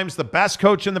Coach Prime's the best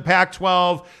coach in the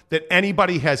Pac-12 that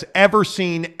anybody has ever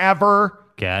seen, ever.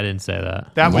 Okay, I didn't say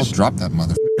that. Drop that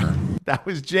motherfucker. That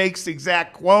was Jake's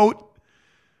exact quote.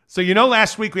 So, you know,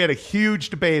 last week we had a huge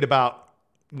debate about,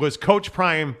 was Coach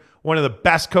Prime one of the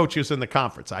best coaches in the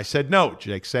conference? I said no.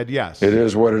 Jake said yes. It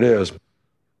is what it is.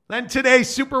 Then today,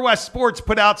 Super West Sports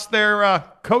put out their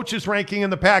coaches ranking in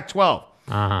the Pac-12.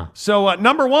 Uh-huh. So,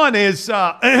 number one is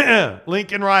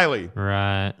Lincoln Riley.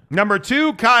 Right. Number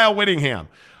two, Kyle Whittingham.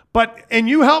 And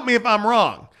you help me if I'm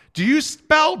wrong. Do you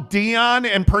spell Dion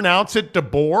and pronounce it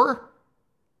DeBoer?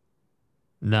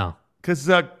 No. Because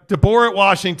DeBoer at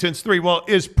Washington's 3. Well,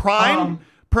 is Prime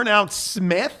pronounced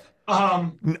Smith?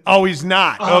 Oh, he's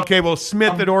not. Okay, well,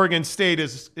 Smith at Oregon State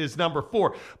is number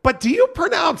 4. But do you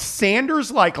pronounce Sanders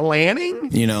like Lanning?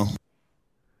 You know.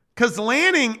 Because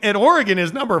Lanning at Oregon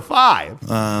is number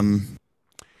 5. Um.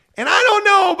 And I don't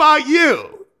know about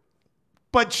you,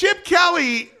 but Chip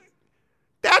Kelly,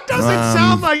 that doesn't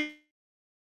sound like.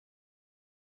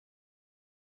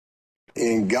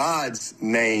 In God's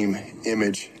name,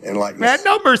 image, and likeness. That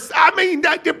number's, I mean,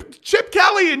 Chip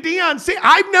Kelly and Deion,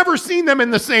 I've never seen them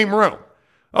in the same room.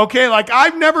 Okay, like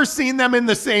I've never seen them in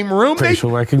the same room.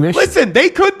 Facial recognition. Listen, they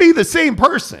could be the same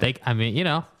person.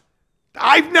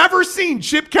 I've never seen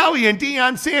Chip Kelly and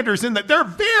Deion Sanders in that. They're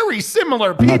very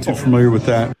similar people. I'm not too familiar with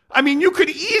that. I mean, you could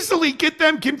easily get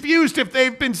them confused if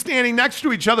they've been standing next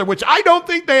to each other, which I don't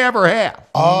think they ever have.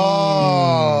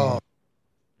 Oh.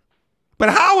 But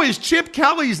how is Chip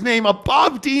Kelly's name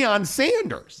above Deion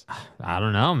Sanders? I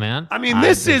don't know, man. I mean,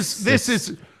 this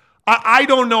is. I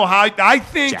don't know how. I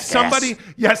think somebody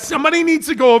needs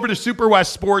to go over to Super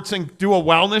West Sports and do a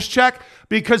wellness check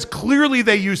because clearly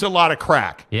they use a lot of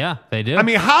crack. Yeah, they do. I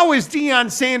mean, how is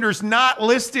Deion Sanders not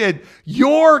listed?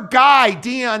 Your guy,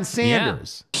 Deion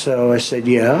Sanders. Yeah. So I said,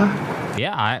 yeah.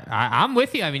 Yeah, I'm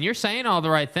with you. I mean, you're saying all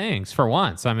the right things for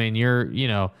once. I mean,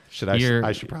 I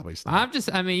should probably stop.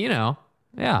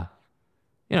 Yeah.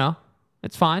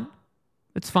 It's fine.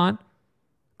 It's fine.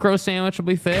 Crow sandwich will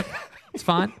be thick. It's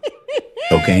fine.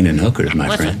 Cocaine and hookers,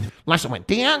 my friend. Listen, when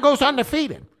Deion goes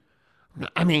undefeated,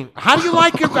 I mean, how do you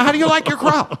like your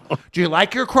crow? Do you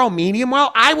like your crow medium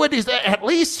well? I would at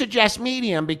least suggest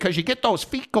medium because you get those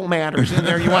fecal matters in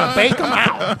there. You want to bake them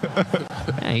out.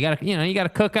 Yeah, you gotta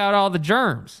cook out all the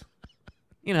germs.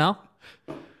 What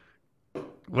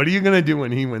are you gonna do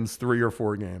when he wins 3 or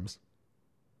 4 games?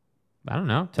 I don't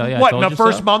know. Tell you what, I in told the you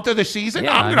first so. month of the season?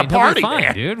 Yeah, I'm gonna he'll party, be fine,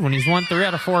 man. dude. When he's won 3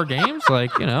 out of 4 games,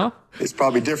 It's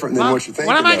probably different than what you think.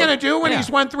 What am I going to do when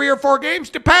he's won 3 or 4 games?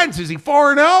 Depends. Is he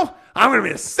 4-0? I'm going to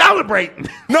be celebrating.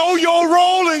 Know your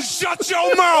role and shut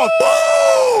your mouth.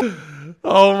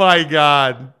 Oh, my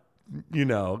God.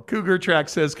 Cougar Track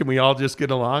says, can we all just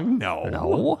get along?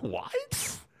 No.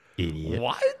 What? Idiot.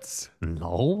 What?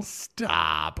 No.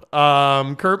 Stop.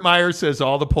 Kurt Meyer says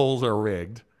all the polls are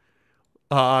rigged.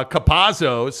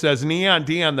 Capazzo says Neon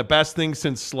Dion, the best thing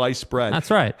since sliced bread.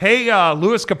 That's right. Hey,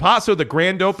 Louis Capazzo, the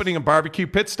grand opening of Barbecue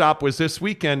Pit Stop was this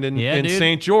weekend in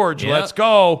St. George. Yep. Let's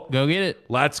go. Go get it.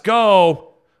 Let's go.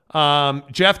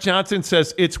 Jeff Johnson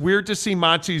says it's weird to see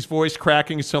Monty's voice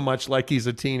cracking so much like he's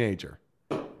a teenager.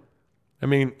 I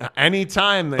mean,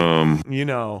 anytime that, I'm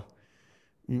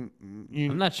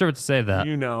not sure what to say to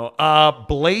that.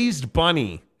 Blazed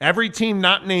Bunny. Every team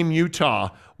not named Utah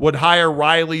would hire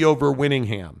Riley over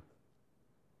Whittingham.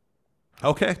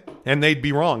 Okay. And they'd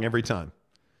be wrong every time.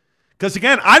 Because,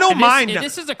 again, I don't mind.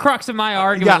 This is the crux of my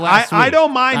argument last week. I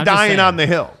don't mind dying on the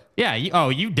hill. Yeah.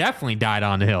 You definitely died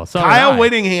on the hill. So Kyle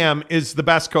Whittingham is the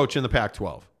best coach in the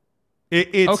Pac-12.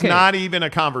 It's not even a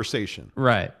conversation.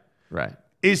 Right.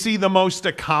 Is he the most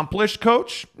accomplished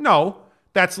coach? No.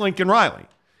 That's Lincoln Riley.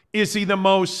 Is he the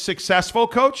most successful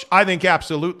coach? I think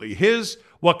absolutely.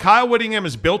 What Kyle Whittingham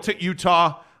has built at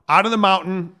Utah, out of the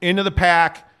mountain, into the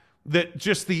PAC,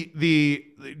 the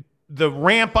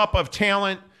ramp up of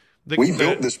talent. We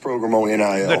built this program on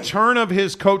NIL. The turn of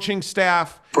his coaching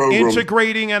staff,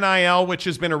 integrating NIL, which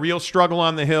has been a real struggle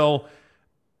on the Hill.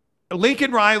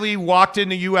 Lincoln Riley walked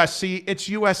into USC. It's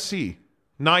USC.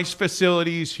 Nice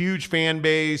facilities, huge fan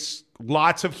base,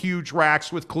 lots of huge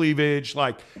racks with cleavage,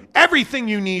 like everything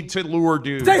you need to lure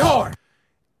dudes. Stay hard.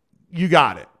 You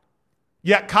got it.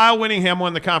 Yet Kyle Whittingham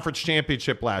won the conference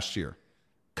championship last year.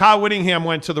 Kyle Whittingham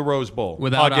went to the Rose Bowl.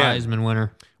 Without again. a Heisman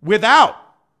winner.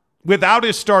 Without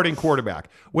his starting quarterback,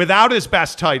 without his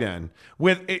best tight end,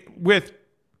 with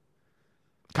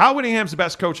Kyle Whittingham's the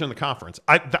best coach in the conference.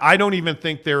 I don't even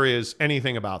think there is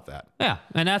anything about that. Yeah,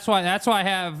 and that's why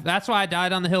I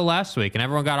died on the Hill last week, and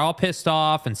everyone got all pissed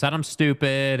off and said I'm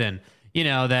stupid, and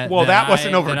that. Well, that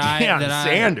wasn't over that Deion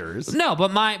Sanders. No,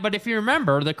 but if you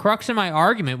remember, the crux of my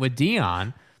argument with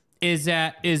Deion is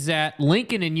that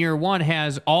Lincoln in year one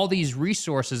has all these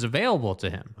resources available to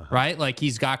him, right? Like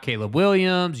he's got Caleb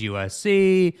Williams,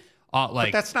 USC.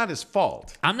 But that's not his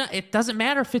fault. It doesn't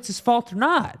matter if it's his fault or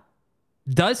not.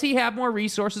 Does he have more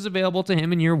resources available to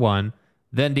him in year one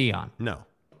than Deion? No.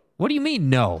 What do you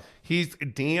mean no?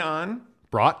 Deion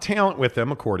brought talent with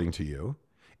him, according to you.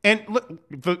 And look,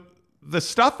 the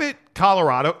stuff at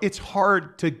Colorado, it's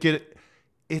hard to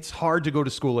go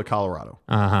to school at Colorado.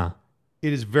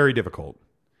 It is very difficult.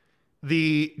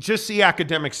 The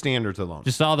academic standards alone.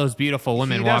 Just all those beautiful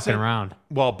women walking around.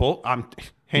 Well,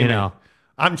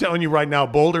 I'm telling you right now,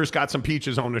 Boulder's got some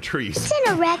peaches on the trees. It's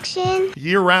an erection.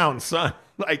 Year round, son.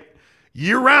 Like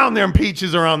year round, them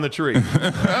peaches are on the tree.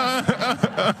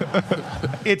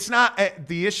 It's not.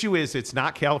 The issue is it's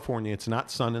not California. It's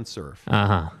not sun and surf.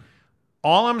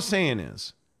 All I'm saying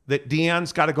is that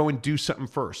Deion's got to go and do something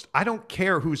first. I don't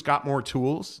care who's got more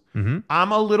tools.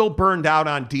 I'm a little burned out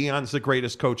on Deion's the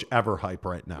greatest coach ever hype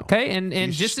right now. Okay,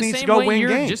 and just the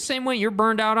same way you're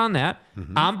burned out on that.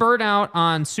 I'm burned out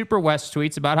on Super West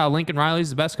tweets about how Lincoln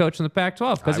Riley's the best coach in the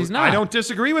Pac-12 because he's not. I don't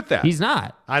disagree with that. He's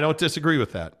not. I don't disagree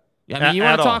with that. I mean, you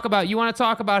want to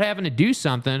talk about having to do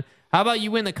something. How about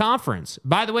you win the conference?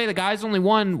 By the way, the guy's only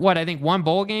won one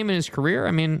bowl game in his career.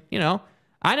 I mean,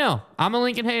 I know I'm a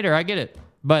Lincoln hater. I get it.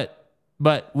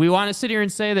 But we want to sit here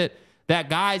and say that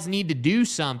guys need to do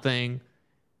something,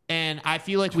 and I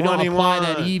feel like we don't apply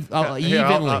that evenly. Here,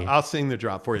 I'll sing the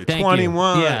drop for you. Thank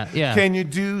 21. You. Yeah. Can you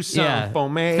do something for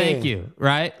me? Thank you.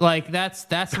 Right? Like that's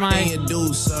my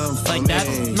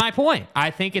that's my point. I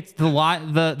think it's the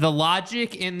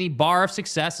logic in the bar of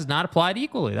success is not applied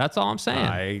equally. That's all I'm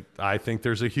saying. I think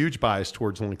there's a huge bias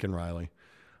towards Lincoln Riley.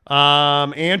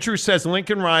 Andrew says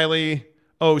Lincoln Riley.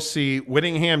 OC,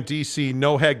 Whittingham, DC,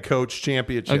 no head coach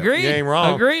championship. Agreed. You ain't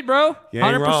wrong. Agreed, bro.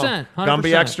 100%. Gonna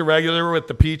be extra regular with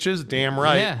the peaches. Damn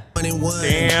right. Yeah.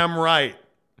 Damn right.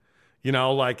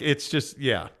 It's just,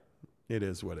 it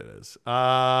is what it is.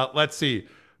 Let's see.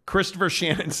 Christopher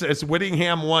Shannon says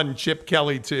Whittingham 1, Chip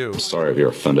Kelly 2. Sorry if you're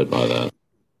offended by that.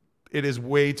 It is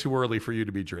way too early for you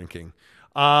to be drinking.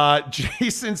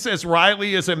 Jason says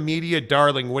Riley is a media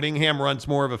darling. Whittingham runs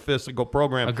more of a physical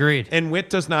program. Agreed. And Witt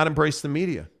does not embrace the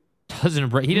media.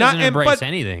 He doesn't embrace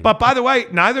anything. But by the way,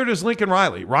 neither does Lincoln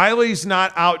Riley. Riley's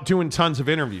not out doing tons of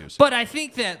interviews. But I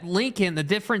think that Lincoln, the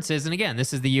difference is, and again,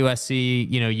 this is the USC,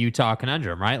 Utah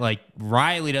conundrum, right? Like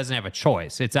Riley doesn't have a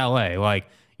choice. It's LA. Like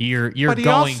you're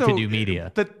going to do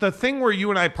media. The thing where you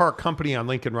and I part company on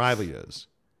Lincoln Riley is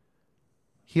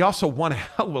he also won a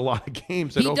hell of a lot of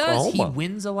games at Oklahoma. He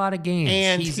wins a lot of games.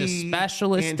 And he's a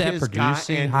specialist at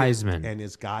producing Heisman. And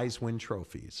his guys win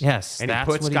trophies. Yes, and that's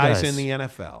he puts what guys does. in the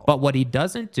NFL. But what he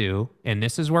doesn't do, and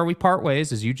this is where we part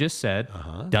ways, as you just said,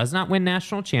 does not win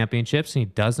national championships, and he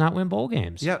does not win bowl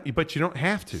games. Yeah, but you don't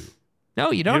have to.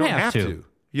 No, you don't have to.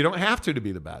 You don't have to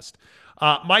be the best.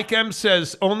 Mike M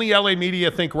says, only LA media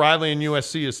think Riley and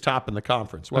USC is top in the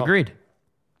conference. Well, agreed.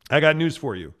 I got news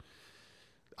for you.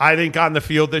 I think on the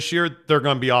field this year, they're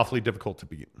going to be awfully difficult to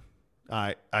beat.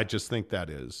 I just think that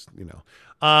is,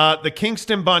 the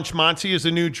Kingston bunch, Monty is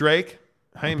a new Drake.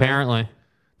 Hey, apparently. Man.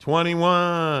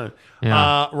 21.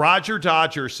 Yeah. Roger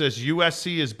Dodger says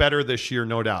USC is better this year,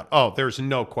 no doubt. Oh, there's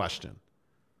no question.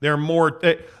 They're more.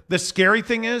 The scary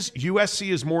thing is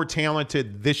USC is more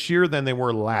talented this year than they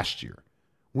were last year,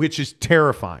 which is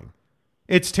terrifying.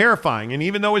 It's terrifying. And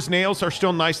even though his nails are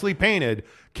still nicely painted,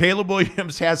 Caleb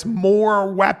Williams has more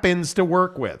weapons to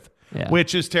work with,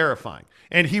 which is terrifying.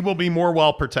 And he will be more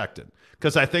well protected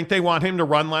because I think they want him to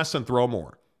run less and throw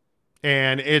more.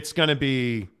 And it's going to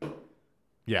be,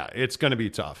 it's going to be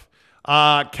tough.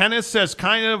 Kenneth says,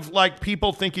 kind of like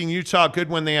people thinking Utah good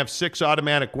when they have 6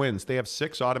 automatic wins. They have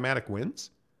 6 automatic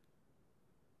wins?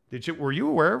 Were you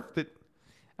aware of that?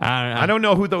 I don't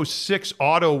know who those 6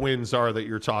 auto wins are that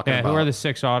you're talking about. Who are the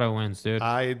 6 auto wins, dude?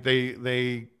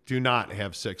 They do not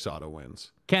have 6 auto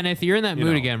wins. Kenneth, you're in that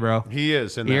mood again, bro. He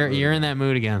is in that mood. You're in that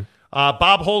mood again.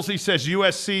 Bob Holsey says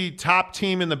USC top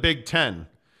team in the Big Ten.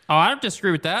 Oh, I don't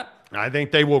disagree with that. I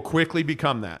think they will quickly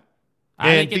become that.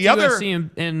 I think it's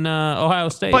USC in Ohio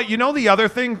State. But the other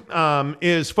thing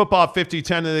is football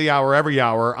 50-10 of the hour every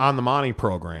hour on the Monty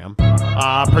program.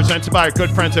 Presented by our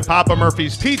good friends at Papa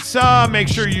Murphy's Pizza. Make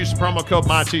sure you use promo code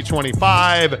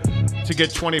Monty25 to get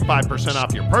 25%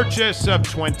 off your purchase of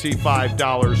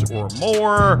 $25 or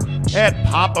more at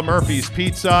Papa Murphy's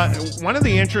Pizza. One of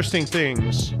the interesting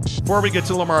things, before we get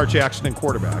to Lamar Jackson and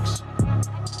quarterbacks,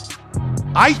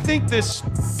 I think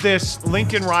this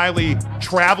Lincoln Riley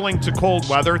traveling to cold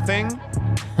weather thing,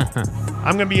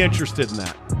 I'm going to be interested in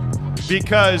that.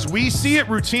 Because we see it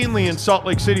routinely in Salt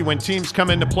Lake City when teams come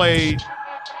in to play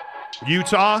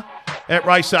Utah at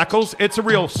Rice-Eccles. It's a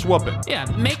real swooping. Yeah,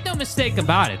 make no mistake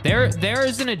about it. There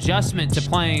is an adjustment to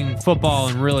playing football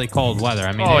in really cold weather.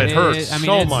 I mean, it hurts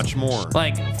so much more.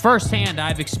 Like firsthand,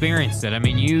 I've experienced it. I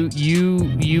mean,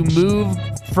 you move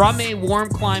from a warm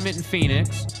climate in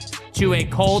Phoenix to a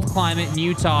cold climate in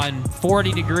Utah, and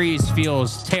 40 degrees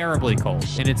feels terribly cold,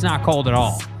 and it's not cold at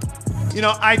all.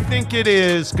 I think it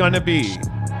is going to be.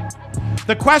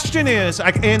 The question is,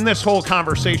 in this whole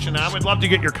conversation, I would love to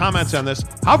get your comments on this,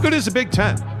 how good is the Big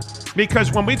Ten?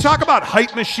 Because when we talk about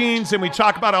hype machines and we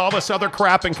talk about all this other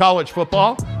crap in college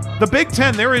football, the Big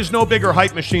Ten, there is no bigger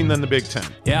hype machine than the Big Ten.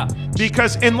 Yeah.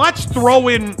 And let's throw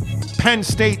in Penn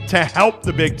State to help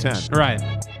the Big Ten. Right.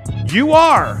 You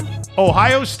are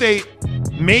Ohio State,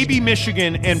 maybe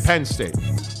Michigan, and Penn State.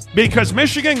 Because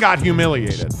Michigan got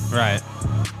humiliated. Right.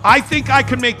 I think I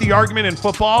could make the argument in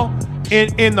football,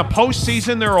 in the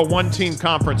postseason, they're a one-team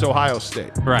conference, Ohio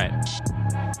State. Right.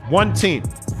 One team.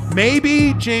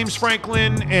 Maybe James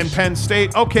Franklin and Penn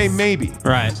State. Okay, maybe.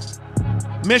 Right.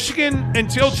 Michigan,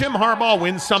 until Jim Harbaugh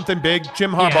wins something big,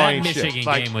 Jim Harbaugh ain't shit. That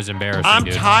Michigan game was embarrassing, I'm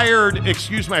dude. tired,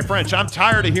 excuse my French, I'm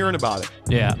tired of hearing about it.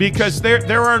 Yeah. Because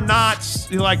there are not,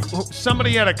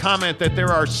 somebody had a comment that there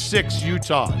are 6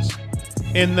 Utahs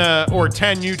or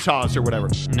 10 Utahs or whatever.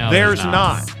 No, there's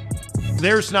not.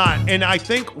 There's not. And I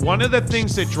think one of the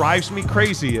things that drives me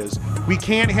crazy is we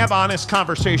can't have honest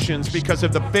conversations because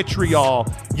of the vitriol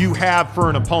you have for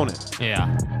an opponent.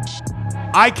 Yeah.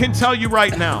 I can tell you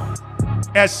right now,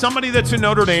 as somebody that's a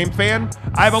Notre Dame fan,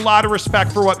 I have a lot of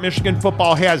respect for what Michigan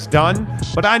football has done,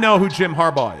 but I know who Jim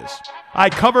Harbaugh is. I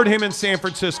covered him in San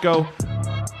Francisco.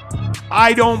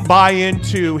 I don't buy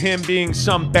into him being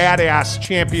some badass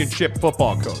championship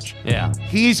football coach. Yeah.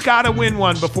 He's got to win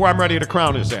one before I'm ready to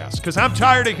crown his ass. Because I'm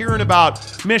tired of hearing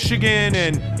about Michigan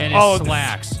and his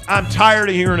slacks. I'm tired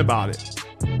of hearing about it.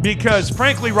 Because,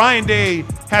 frankly, Ryan Day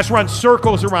has run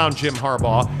circles around Jim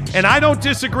Harbaugh. And I don't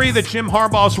disagree that Jim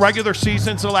Harbaugh's regular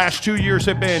seasons the last 2 years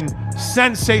have been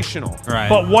sensational. Right.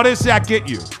 But what does that get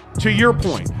you? To your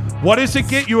point, what does it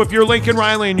get you if you're Lincoln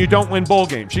Riley and you don't win bowl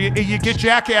games? You get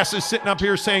jackasses sitting up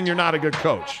here saying you're not a good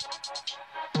coach.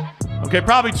 Okay,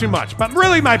 probably too much. But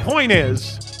really my point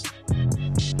is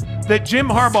that Jim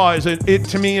Harbaugh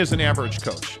to me is an average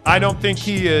coach. I don't think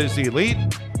he is elite.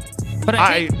 But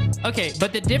okay,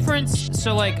 but the difference,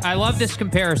 so I love this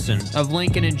comparison of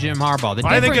Lincoln and Jim Harbaugh.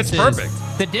 I think it's perfect.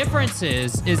 The difference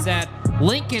is that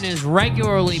Lincoln is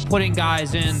regularly putting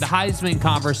guys in the Heisman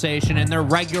conversation and they're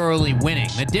regularly winning.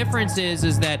 The difference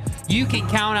is that you can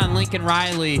count on Lincoln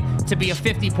Riley to be a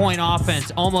 50-point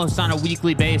offense almost on a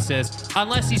weekly basis,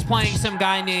 unless he's playing some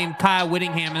guy named Kyle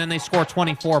Whittingham and then they score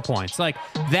 24 points.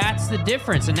 That's the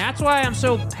difference. And that's why I'm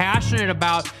so passionate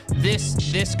about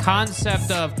this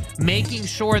concept of making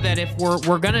sure that if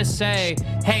we're going to say,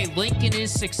 hey, Lincoln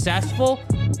is successful,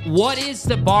 what is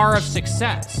the bar of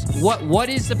success? What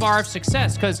is the bar of success?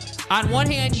 Because on one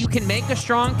hand, you can make a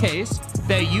strong case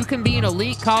that you can be an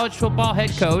elite college football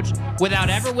head coach without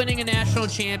ever winning a national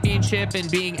championship and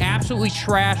being absolutely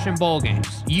trash in bowl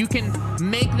games. You can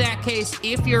make that case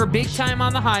if you're big time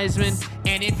on the Heisman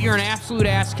and if you're an absolute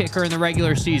ass kicker in the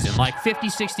regular season, 50,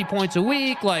 60 points a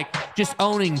week, just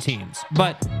owning teams.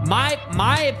 But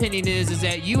my opinion is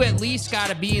that you at least got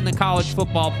to be in the college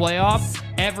football playoff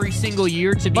every single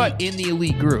year to be in the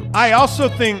elite group. I also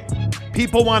think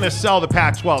people want to sell the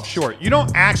Pac-12 short. You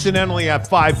don't accidentally have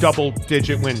 5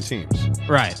 double-digit win teams.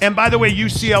 Right. And by the way,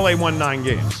 UCLA won 9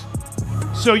 games.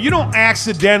 So you don't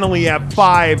accidentally have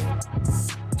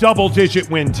 5 double-digit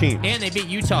win teams. And they beat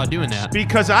Utah doing that.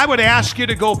 Because I would ask you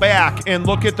to go back and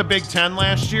look at the Big Ten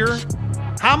last year.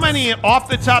 How many, off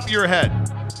the top of your head,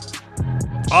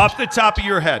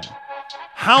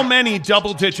 how many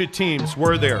double-digit teams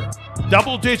were there?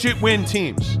 Double-digit win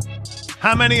teams.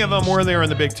 How many of them were there in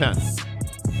the Big Ten?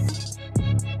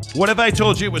 What if I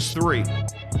told you it was 3?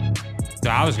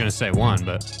 I was going to say 1,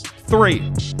 but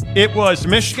 3. It was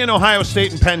Michigan, Ohio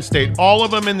State, and Penn State, all of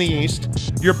them in the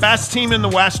East. Your best team in the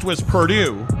West was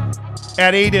Purdue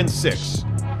at 8-6.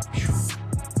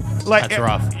 Like, that's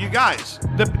rough. You guys,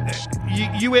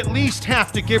 you at least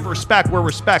have to give respect where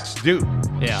respect's due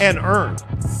and earned.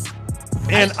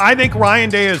 And I think Ryan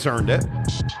Day has earned it.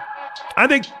 I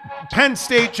think Penn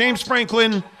State, James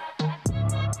Franklin,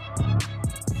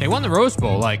 they won the Rose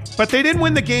Bowl, but they didn't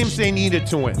win the games they needed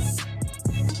to win.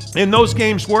 And those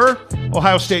games were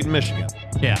Ohio State and Michigan.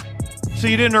 Yeah. So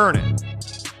you didn't earn it.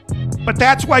 But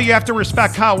that's why you have to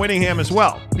respect Kyle Whittingham as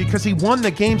well, because he won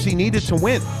the games he needed to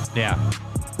win. Yeah.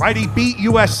 Right? He beat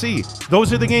USC.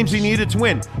 Those are the games he needed to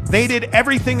win. They did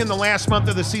everything in the last month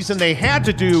of the season they had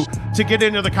to do to get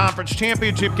into the conference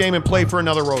championship game and play for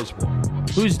another Rose Bowl.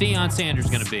 Who's Deion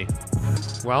Sanders going to be?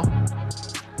 Well,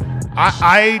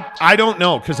 I don't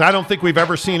know, because I don't think we've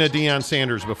ever seen a Deion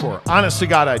Sanders before. Honest to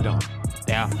God, I don't.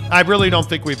 Yeah. I really don't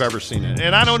think we've ever seen it.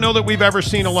 And I don't know that we've ever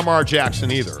seen a Lamar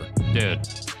Jackson either. Dude.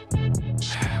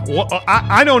 Well,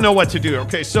 I don't know what to do.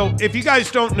 Okay, so if you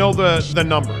guys don't know the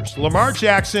numbers, Lamar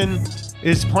Jackson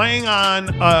is playing on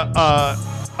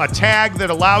a tag that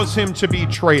allows him to be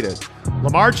traded.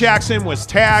 Lamar Jackson was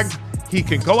tagged. He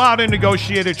can go out and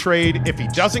negotiate a trade. If he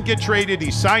doesn't get traded,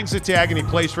 he signs the tag and he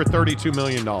plays for $32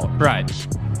 million. Right.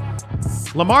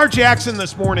 Lamar Jackson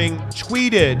this morning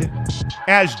tweeted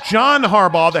as John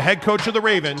Harbaugh, the head coach of the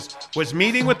Ravens, was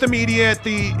meeting with the media at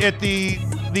the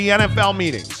NFL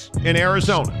meetings in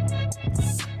Arizona.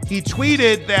 He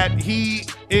tweeted that he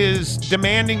is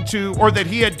demanding that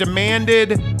he had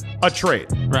demanded a trade.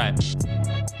 Right.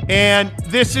 And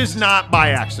this is not by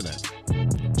accident.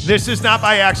 This is not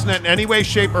by accident in any way,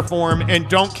 shape, or form, and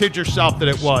don't kid yourself that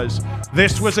it was.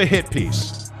 This was a hit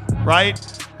piece, right?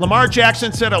 Lamar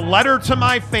Jackson said, a letter to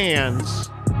my fans.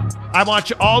 I want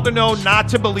you all to know not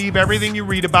to believe everything you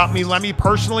read about me. Let me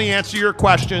personally answer your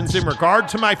questions in regard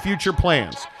to my future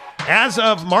plans. As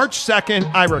of March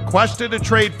 2nd, I requested a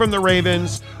trade from the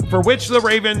Ravens, for which the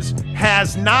Ravens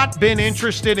has not been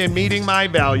interested in meeting my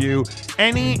value.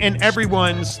 Any and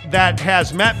everyone's that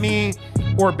has met me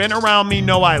or been around me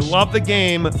know I love the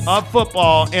game of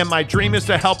football, and my dream is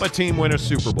to help a team win a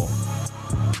Super Bowl.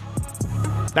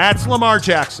 That's Lamar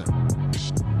Jackson.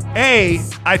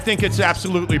 I think it's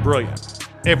absolutely brilliant.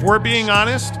 If we're being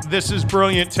honest, this is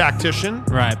brilliant tactician.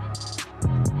 Right.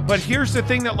 But here's the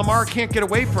thing that Lamar can't get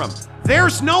away from.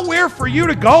 There's nowhere for you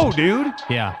to go, dude.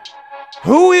 Yeah.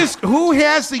 Who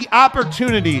has the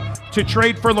opportunity to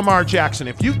trade for Lamar Jackson?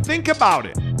 If you think about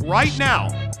it right now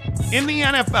in the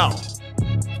NFL,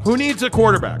 who needs a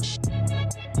quarterback?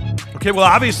 Okay, well,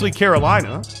 obviously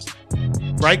Carolina,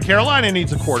 right? Carolina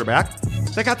needs a quarterback.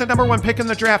 They got the number 1 pick in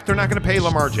the draft. They're not going to pay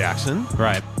Lamar Jackson.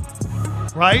 Right.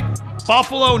 Right?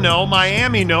 Buffalo, no.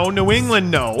 Miami, no. New England,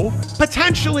 no.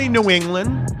 Potentially New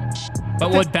England.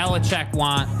 But would Belichick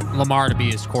want Lamar to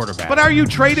be his quarterback? But are you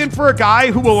trading for a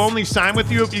guy who will only sign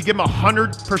with you if you give him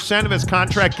 100% of his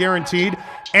contract guaranteed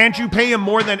and you pay him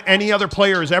more than any other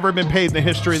player has ever been paid in the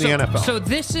history of the NFL? So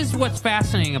this is what's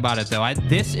fascinating about it, though.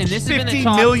 This has been the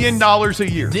 $50 million a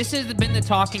year. This has been the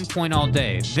talking point all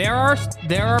day. There are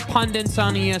pundits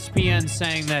on ESPN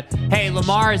saying that, hey,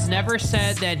 Lamar has never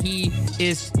said that he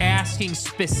is asking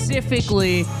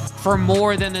specifically for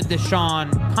more than a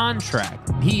Deshaun contract.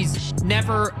 He's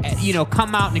never,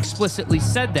 come out and explicitly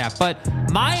said that. But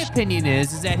my opinion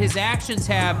is that his actions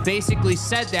have basically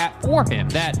said that for him.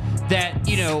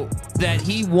 That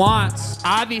he wants,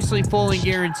 obviously fully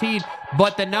guaranteed,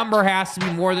 but the number has to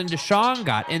be more than Deshaun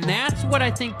got. And that's what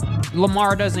I think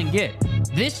Lamar doesn't get.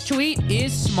 This tweet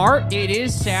is smart. It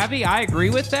is savvy. I agree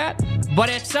with that. But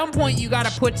at some point, you got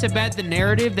to put to bed the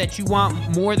narrative that you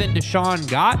want more than Deshaun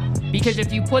got. Because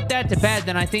if you put that to bed,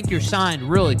 then I think you're signed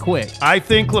really quick. I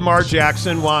think Lamar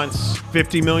Jackson wants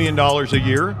 $50 million a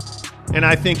year. And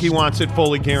I think he wants it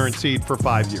fully guaranteed for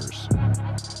 5 years.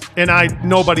 And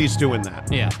nobody's doing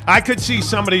that. Yeah. I could see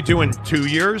somebody doing 2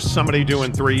 years, somebody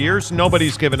doing 3 years.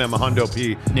 Nobody's giving him a hundo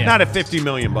P. Yeah. Not at $50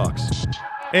 million bucks.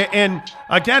 And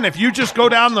again, if you just go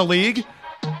down the league,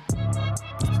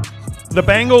 the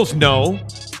Bengals no,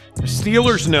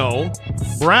 Steelers no,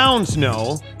 Browns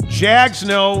no, Jags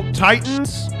no,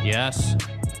 Titans. Yes.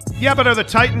 Yeah, but are the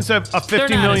Titans a $50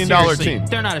 million team?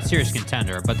 They're not a serious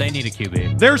contender, but they need a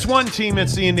QB. There's one team,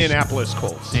 it's the Indianapolis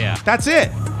Colts. Yeah. That's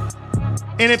it.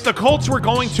 And if the Colts were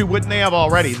going to, wouldn't they have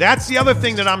already? That's the other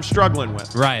thing that I'm struggling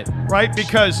with. Right. Right?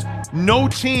 Because no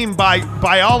team,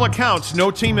 by all accounts,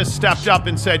 no team has stepped up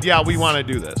and said, yeah, we want to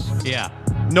do this. Yeah.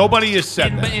 Nobody has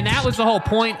said that. And that was the whole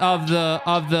point of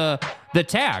the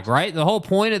tag, right? The whole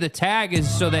point of the tag is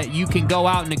so that you can go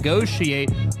out and negotiate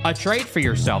a trade for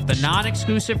yourself. The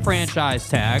non-exclusive franchise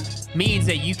tag means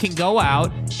that you can go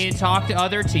out and talk to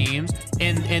other teams,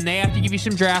 and they have to give you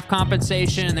some draft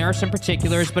compensation, and there are some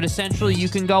particulars, but essentially you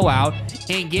can go out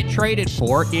and get traded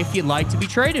for if you'd like to be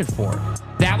traded for.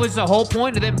 That was the whole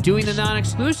point of them doing the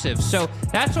non-exclusive. So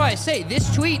that's why I say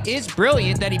this tweet is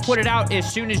brilliant that he put it out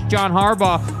as soon as John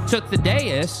Harbaugh took the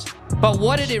dais. But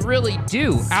what did it really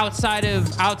do outside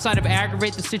of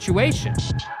aggravate the situation?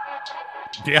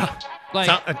 Yeah.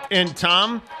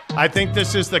 Tom, I think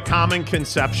this is the common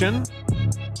conception.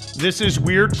 This is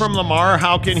weird from Lamar.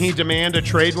 How can he demand a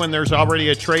trade when there's already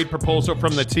a trade proposal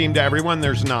from the team to everyone?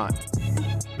 There's not.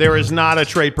 There is not a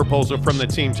trade proposal from the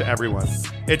team to everyone.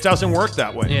 It doesn't work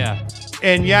that way. Yeah.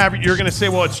 And yeah, you're going to say,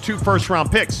 well, it's 2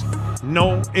 first-round picks.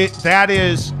 No, that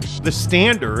is the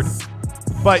standard,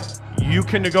 but you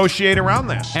can negotiate around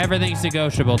that. Everything's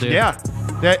negotiable, dude. Yeah.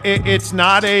 It's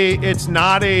not a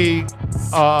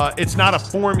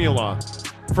formula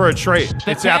for a trade.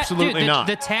 It's absolutely not.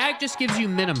 The tag just gives you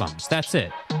minimums. That's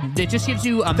it. It just gives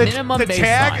you a minimum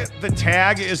baseline. The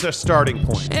tag is a starting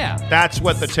point. Yeah. That's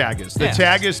what the tag is. The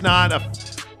tag is not a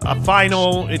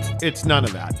final. It's none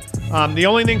of that. The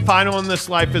only thing final in this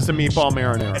life is a meatball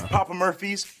marinara. At Papa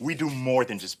Murphy's, we do more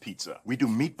than just pizza. We do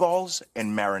meatballs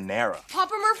and marinara.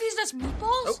 Papa Murphy's does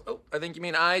meatballs? Oh, I think you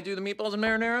mean I do the meatballs and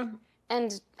marinara?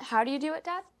 And how do you do it,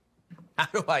 Dad? How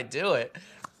do I do it?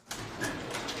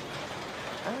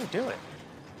 How do I do it?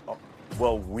 Oh,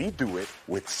 well, we do it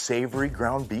with savory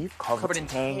ground beef covered in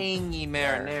tangy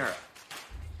marinara.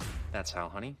 That's how,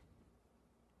 honey.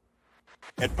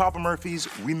 At Papa Murphy's,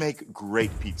 we make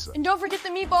great pizza. And don't forget the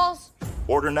meatballs.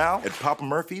 Order now at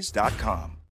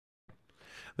papamurphys.com.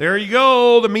 There you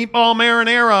go, the meatball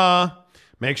marinara.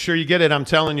 Make sure you get it. I'm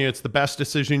telling you, it's the best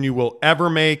decision you will ever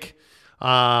make.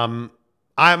 I'm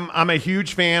a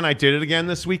huge fan. I did it again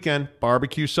this weekend.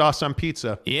 Barbecue sauce on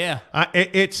pizza. Yeah.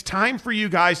 It's time for you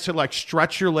guys to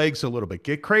stretch your legs a little bit.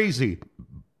 Get crazy.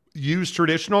 Use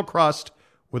traditional crust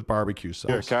with barbecue sauce.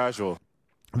 You're casual.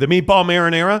 The meatball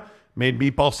marinara made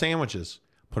meatball sandwiches.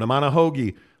 Put them on a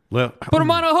hoagie. Put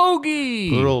them on a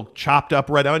hoagie. Little chopped up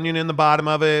red onion in the bottom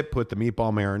of it. Put the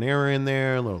meatball marinara in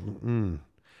there.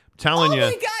 Telling you. Oh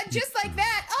my God, just like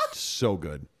that. Oh. So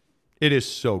good. It is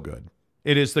so good.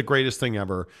 It is the greatest thing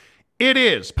ever. It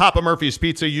is Papa Murphy's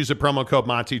Pizza. Use the promo code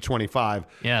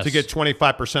Monty25 to get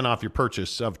 25% off your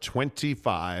purchase of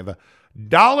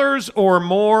 $25 or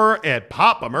more at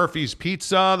Papa Murphy's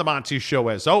Pizza. The Monty Show,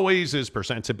 as always, is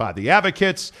presented by The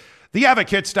Advocates.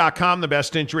 TheAdvocates.com, the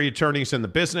best injury attorneys in the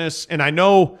business. And I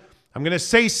know I'm going to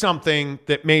say something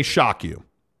that may shock you.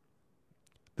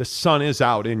 The sun is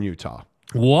out in Utah.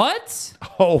 What?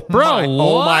 Oh, bro, my. What?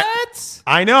 Oh, my.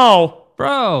 I know.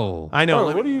 Bro. I know.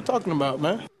 Bro, what are you talking about,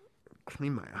 man?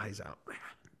 Clean my eyes out.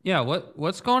 Yeah,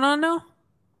 what's going on now?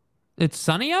 It's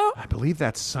sunny out? I believe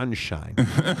that's sunshine.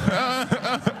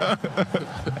 I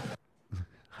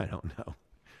don't know.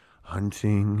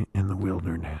 Hunting in the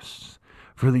wilderness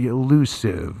for the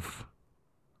elusive.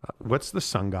 What's the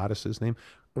sun goddess's name?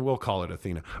 We'll call it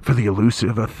Athena. For the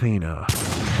elusive Athena,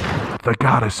 the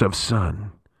goddess of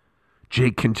sun.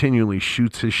 Jake continually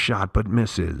shoots his shot but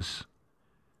misses.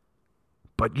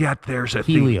 But yet there's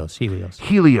Athena.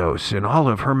 Helios in all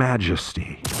of her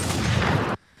majesty.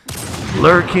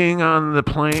 Lurking on the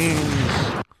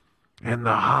plains and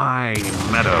the high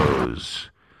meadows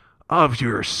of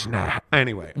your snap.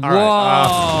 Anyway. All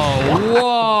right.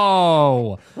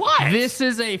 Whoa. What? This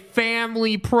is a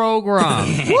family program.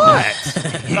 What?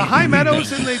 The high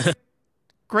meadows and the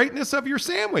greatness of your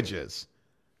sandwiches.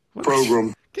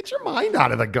 Program. Get your mind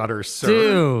out of the gutter, sir.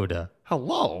 Dude.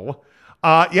 Hello.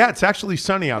 Yeah, it's actually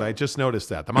sunny out. I just noticed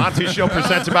that. The Monty Show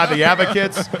presented by The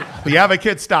Advocates.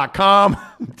 TheAdvocates.com.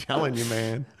 I'm telling you,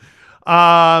 man.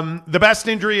 The best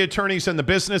injury attorneys in the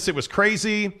business. It was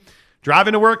crazy.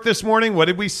 Driving to work this morning, what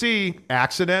did we see?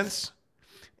 Accidents.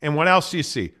 And what else do you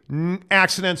see?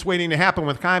 Accidents waiting to happen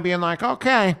with kind of being like,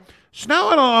 okay,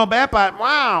 snowing a little bit, but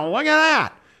wow, look at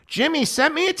that. Jimmy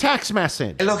sent me a text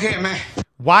message. Look here, man.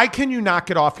 Why can you not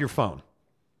get off your phone?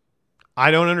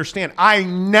 I don't understand. I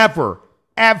never,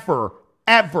 ever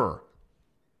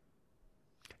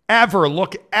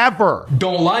look ever.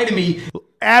 Don't lie to me.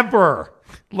 Ever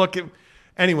look at.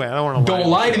 Anyway, I don't want to lie. Don't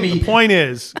lie to me. The point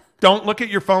is, don't look at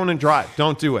your phone and drive.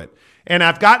 Don't do it. And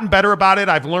I've gotten better about it.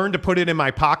 I've learned to put it in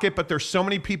my pocket, but there's so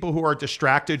many people who are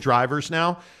distracted drivers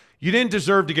now. You didn't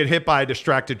deserve to get hit by a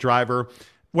distracted driver,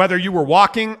 whether you were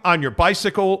walking, on your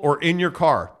bicycle, or in your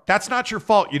car. That's not your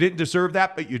fault. You didn't deserve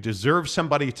that, but you deserve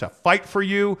somebody to fight for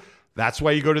you. That's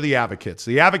why you go to the Advocates.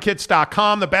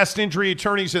 TheAdvocates.com, the best injury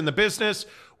attorneys in the business,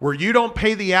 where you don't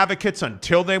pay the advocates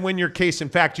until they win your case. In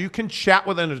fact, you can chat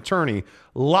with an attorney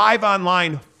live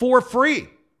online for free.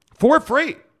 For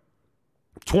free.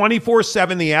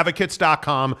 24/7,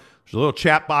 theadvocates.com. There's a little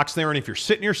chat box there. And if you're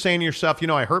sitting here saying to yourself,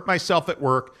 I hurt myself at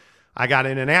work, I got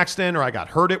in an accident, or I got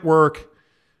hurt at work,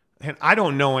 and I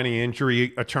don't know any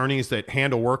injury attorneys that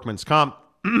handle workman's comp.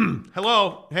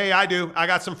 Hello. Hey, I do. I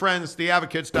got some friends.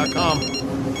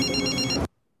 Theadvocates.com.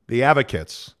 The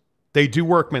Advocates. They do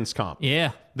workman's comp.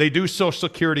 Yeah. They do Social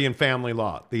Security and family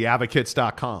law.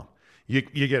 Theadvocates.com. You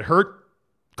get hurt,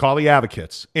 call the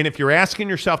Advocates. And if you're asking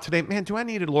yourself today, man, do I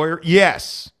need a lawyer?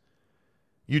 Yes,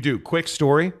 you do. Quick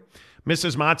story.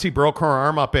 Mrs. Monty broke her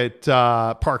arm up at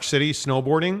Park City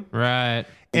snowboarding. Right.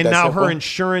 And now her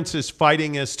insurance is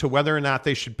fighting as to whether or not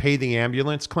they should pay the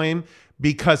ambulance claim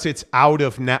because it's out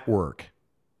of network.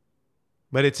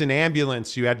 But it's an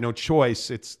ambulance. You had no choice.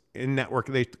 It's in network.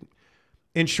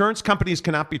 Insurance companies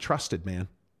cannot be trusted, man.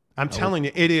 I'm telling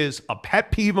you, it is a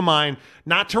pet peeve of mine,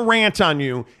 not to rant on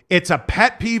you. It's a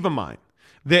pet peeve of mine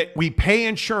that we pay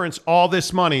insurance all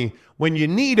this money. When you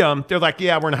need them, they're like,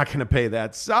 yeah, we're not going to pay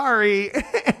that. Sorry.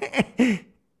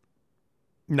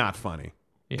 Not funny.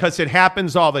 Because it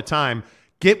happens all the time.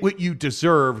 Get what you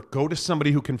deserve. Go to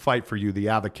somebody who can fight for you,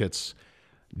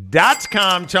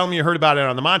 theadvocates.com. Tell them you heard about it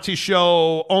on the Monty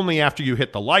Show only after you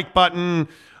hit the like button.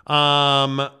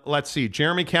 Let's see.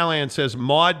 Jeremy Callahan says,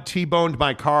 Maud T-boned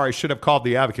my car. I should have called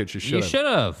the Advocates. You should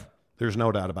have. There's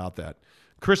no doubt about that.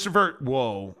 Christopher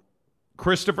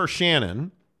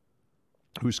Shannon,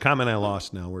 whose comment I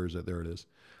lost now. Where is it? There it is.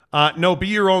 No, be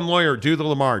your own lawyer. Do the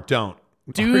Lamar. Don't.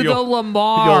 Do the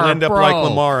Lamar, You'll end up like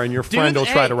Lamar, and your friend will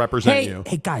try to represent you.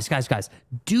 Hey, guys.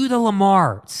 Do the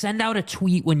Lamar. Send out a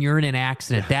tweet when you're in an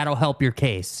accident. That'll help your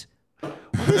case.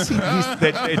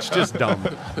 It's just dumb.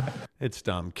 It's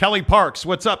dumb. Kelly Parks,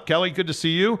 what's up, Kelly? Good to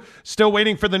see you. Still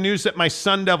waiting for the news that my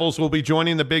Sun Devils will be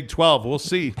joining the Big 12. We'll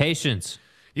see. Patience.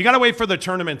 You got to wait for the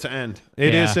tournament to end.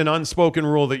 It is an unspoken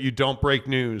rule that you don't break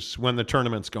news when the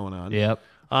tournament's going on. Yep.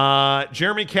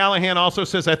 Jeremy Callahan also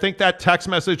says, I think that text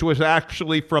message was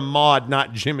actually from Maud,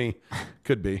 not Jimmy.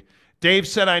 Could be. Dave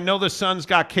said, I know the Suns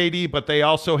got KD, but they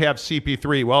also have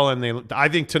CP3. Well, and I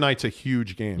think tonight's a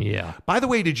huge game. Yeah. By the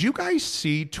way, did you guys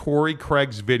see Torrey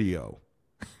Craig's video?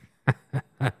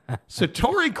 So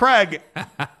Torrey Craig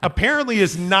apparently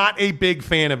is not a big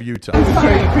fan of Utah. I'm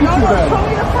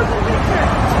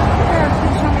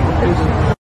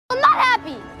not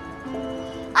happy.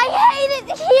 I hate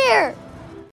it here.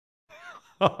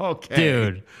 Okay.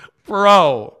 Dude.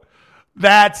 Bro.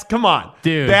 Come on.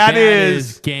 Dude, that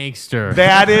is gangster.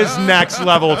 That is next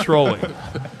level trolling.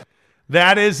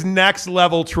 That is next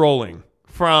level trolling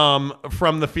from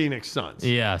the Phoenix Suns.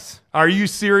 Yes. Are you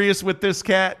serious with this,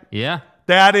 cat? Yeah.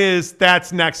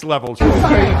 That's next level trolling.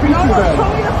 I'm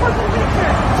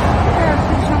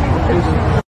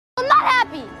not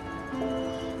happy.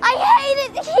 I hate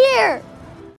it here.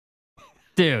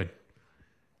 Dude.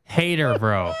 Hater,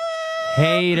 bro.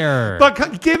 Hater.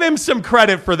 But give him some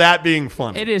credit for that being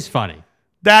funny. It is funny.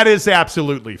 That is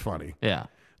absolutely funny. Yeah.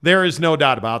 There is no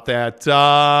doubt about that.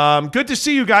 Good to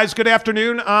see you guys. Good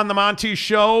afternoon on the Monty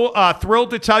Show.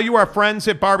 Thrilled to tell you our friends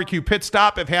at Barbecue Pit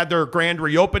Stop have had their grand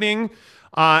reopening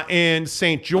in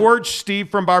St. George. Steve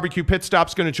from Barbecue Pit Stop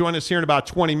is going to join us here in about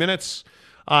 20 minutes.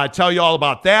 Tell you all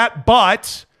about that.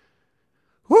 But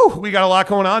we got a lot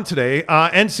going on today.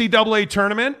 NCAA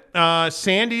tournament.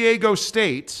 San Diego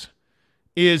State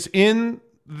is in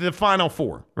the Final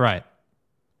Four. Right.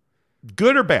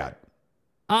 Good or bad?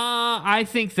 I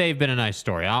think they've been a nice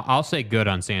story. I'll say good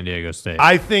on San Diego State.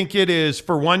 I think it is.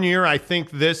 For 1 year, I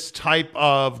think this type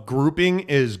of grouping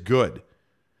is good.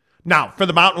 Now, for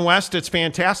the Mountain West, it's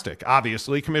fantastic.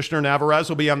 Obviously, Commissioner Navarez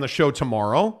will be on the show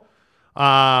tomorrow.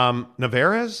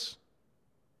 Navarez?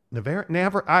 I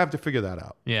have to figure that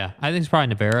out. Yeah, I think it's probably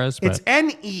Navarez. It's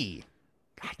N-E.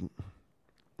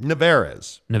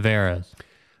 Navarez.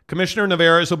 Commissioner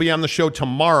Navarez will be on the show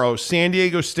tomorrow. San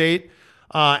Diego State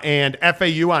and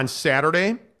FAU on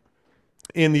Saturday.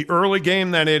 In the early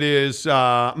game, then it is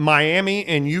Miami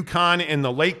and UConn in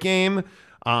the late game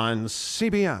on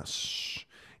CBS.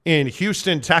 In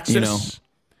Houston, Texas.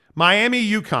 Miami,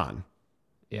 UConn.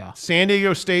 Yeah. San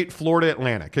Diego State, Florida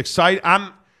Atlantic. Excited.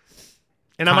 I'm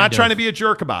not trying to be a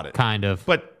jerk about it. Kind of.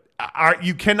 But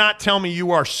you cannot tell me you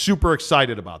are super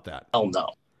excited about that. Hell no.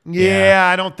 Yeah,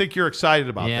 I don't think you're excited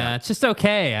about that. Yeah, it's just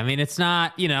okay. I mean, it's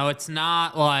not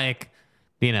like,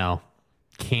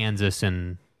 Kansas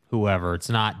and whoever. It's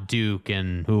not Duke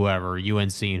and whoever,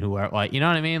 UNC and whoever. Like, you know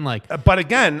what I mean? Like, but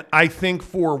again, I think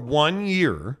for 1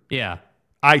 year,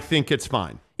 I think it's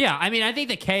fine. Yeah, I mean, I think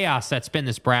the chaos that's been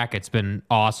this bracket's been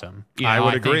awesome. I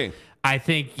would agree. I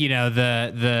think,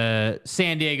 the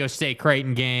San Diego State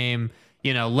Creighton game,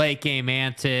 late game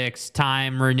antics,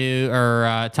 time review,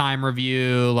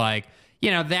 like,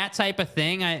 that type of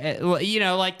thing.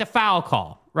 Like the foul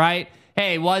call, right?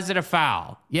 Hey, was it a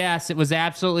foul? Yes, it was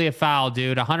absolutely a foul,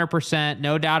 dude. 100%,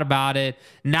 no doubt about it.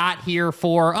 Not here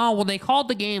for, they called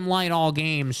the game light all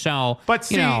game, so, but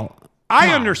see,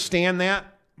 I understand that,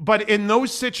 but in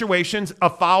those situations, a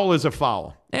foul is a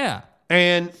foul. Yeah.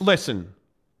 And listen,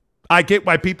 I get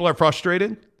why people are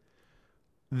frustrated.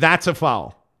 That's a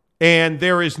foul. And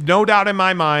there is no doubt in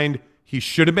my mind he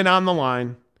should have been on the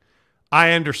line.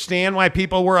 I understand why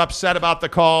people were upset about the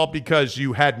call because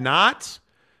you had not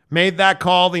made that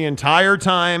call the entire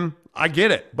time. I get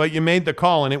it, but you made the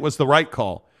call and it was the right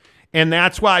call. And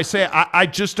that's why I say I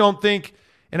just don't think,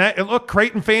 look,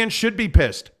 Creighton fans should be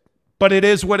pissed, but it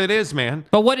is what it is, man.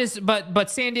 But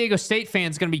San Diego State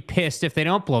fans going to be pissed if they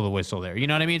don't blow the whistle there. You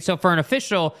know what I mean? So for an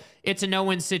official, it's a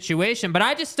no-win situation, but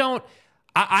I just don't,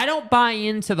 I don't buy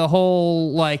into the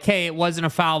whole, like, hey, it wasn't a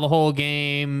foul the whole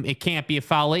game. It can't be a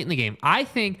foul late in the game. I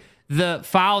think the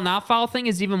foul, not foul thing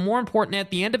is even more important at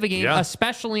the end of a game,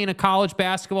 especially in a college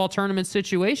basketball tournament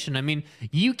situation. I mean,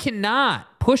 you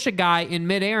cannot push a guy in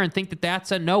midair and think that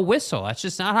that's a no whistle. That's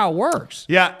just not how it works.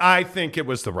 Yeah, I think it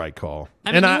was the right call.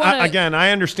 I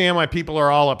understand why people are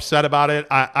all upset about it.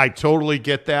 I totally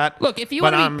get that. Look, if you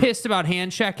want to be pissed about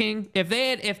hand checking, if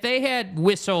they had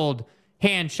whistled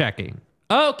hand checking,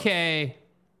 okay,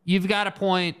 you've got a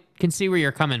point. Can see where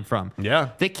you're coming from. Yeah.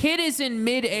 The kid is in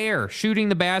midair shooting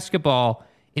the basketball,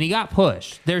 and he got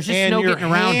pushed. There's just no getting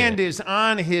around it. And your hand is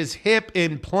on his hip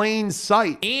in plain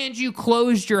sight. And you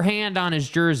closed your hand on his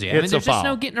jersey. There's just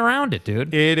no getting around it,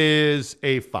 dude. It is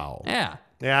a foul. Yeah.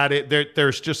 Yeah,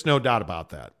 there's just no doubt about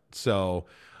that. So,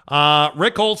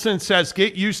 Rick Olson says,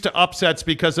 get used to upsets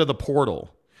because of the portal.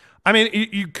 I mean,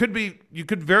 you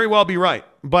could very well be right,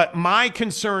 but my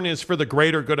concern is for the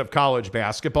greater good of college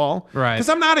basketball. Right. Because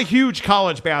I'm not a huge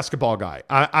college basketball guy.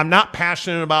 I'm not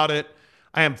passionate about it.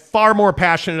 I am far more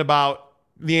passionate about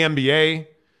the NBA.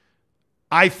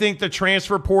 I think the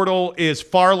transfer portal is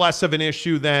far less of an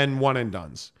issue than one and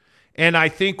dones. And I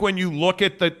think when you look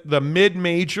at the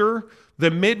mid-major, the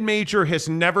mid-major has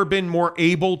never been more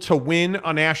able to win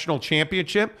a national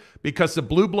championship because the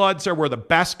Blue Bloods are where the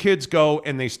best kids go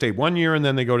and they stay 1 year and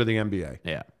then they go to the NBA.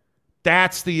 Yeah.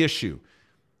 That's the issue.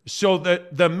 So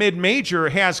the mid-major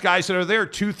has guys that are there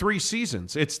 2-3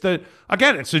 seasons. It's the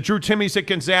Drew Timmeys at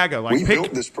Gonzaga. Like, we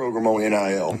built this program on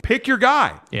NIL. Pick your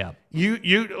guy. Yeah.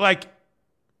 You like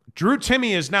Drew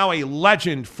Timmey is now a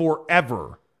legend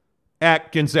forever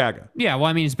at Gonzaga. Yeah, well,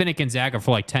 I mean, he's been at Gonzaga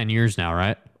for like 10 years now,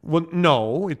 right? Well,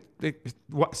 no.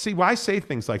 See, why say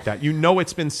things like that? You know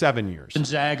it's been 7 years.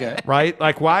 Gonzaga. Right?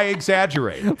 Like, why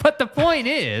exaggerate? But the point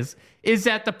is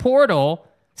that the portal,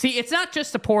 see, it's not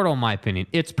just the portal, in my opinion.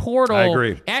 It's portal. I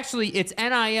agree. Actually, it's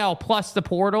NIL plus the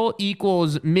portal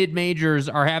equals mid-majors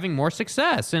are having more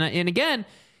success. And again,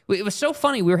 it was so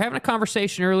funny. We were having a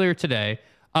conversation earlier today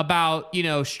about,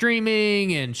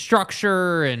 streaming and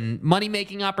structure and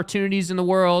money-making opportunities in the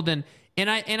world. And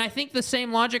I think the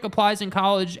same logic applies in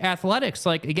college athletics.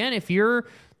 Like, again, if you're,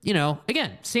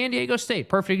 San Diego State,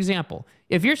 perfect example.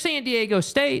 If you're San Diego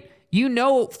State, you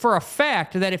know for a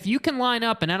fact that if you can line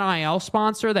up an NIL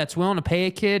sponsor that's willing to pay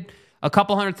a kid a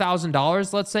couple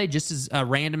 $100,000, let's say, just as a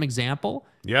random example,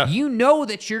 you know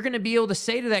that you're going to be able to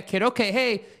say to that kid, okay,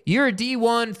 hey, you're a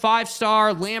D1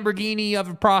 5-star Lamborghini of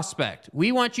a prospect.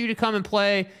 We want you to come and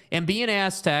play and be an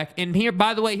Aztec. And here,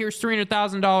 by the way, here's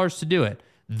 $300,000 to do it.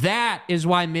 That is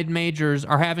why mid-majors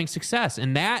are having success.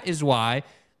 And that is why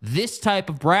this type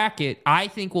of bracket, I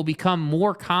think, will become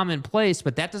more commonplace,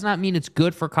 but that does not mean it's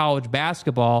good for college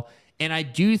basketball. And I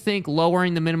do think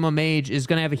lowering the minimum age is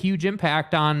going to have a huge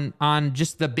impact on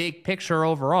just the big picture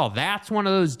overall. That's one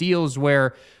of those deals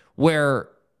where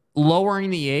lowering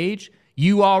the age,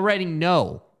 you already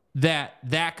know that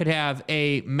could have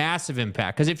a massive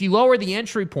impact. Because if you lower the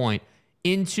entry point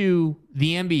into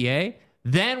the NBA,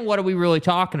 then what are we really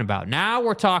talking about? Now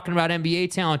we're talking about NBA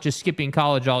talent just skipping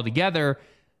college altogether.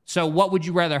 So what would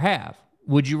you rather have?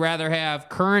 Would you rather have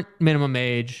current minimum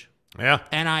age,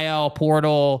 NIL,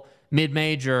 portal,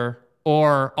 mid-major,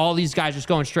 or all these guys just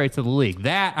going straight to the league?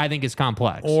 That, I think, is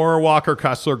complex. Or Walker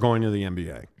Kessler going to the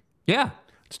NBA. Yeah.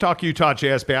 Let's talk Utah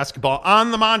Jazz basketball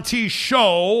on the Monty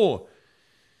Show.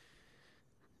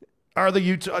 Are the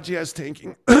Utah Jazz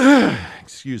tanking?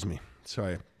 Excuse me.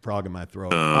 Sorry, frog in my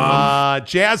throat.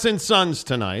 Jazz and Suns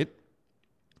tonight.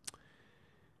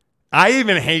 I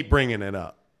even hate bringing it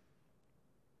up.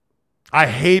 I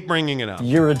hate bringing it up.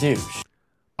 You're a douche.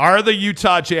 Are the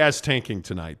Utah Jazz tanking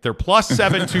tonight? They're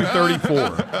 +7,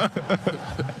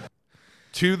 234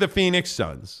 to the Phoenix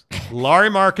Suns. Lauri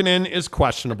Markkanen is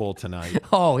questionable tonight.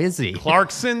 Oh, is he?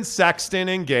 Clarkson, Sexton,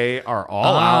 and Gay are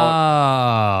all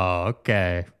out. Oh,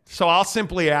 okay. So I'll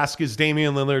simply ask, is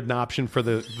Damian Lillard an option for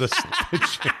the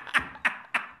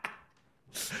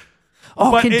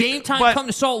Oh, can Dame time come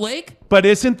to Salt Lake? But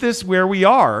isn't this where we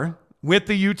are with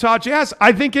the Utah Jazz?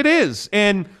 I think it is.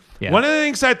 And one of the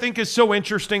things I think is so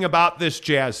interesting about this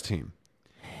Jazz team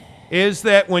is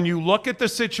that when you look at the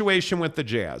situation with the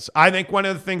Jazz, I think one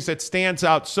of the things that stands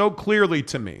out so clearly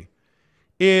to me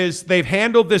is they've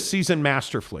handled this season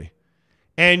masterfully.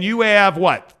 And you have,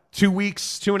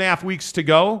 2.5 weeks to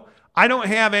go? I don't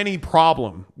have any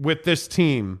problem with this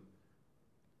team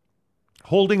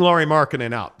holding Lauri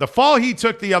Markkanen out. The fall he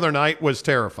took the other night was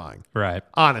terrifying. Right.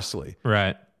 Honestly.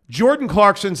 Right. Jordan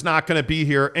Clarkson's not going to be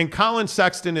here, and Colin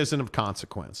Sexton isn't of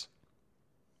consequence.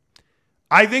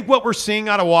 I think what we're seeing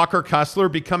out of Walker Kessler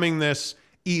becoming this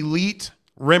elite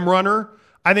rim runner,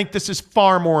 I think this is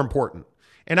far more important.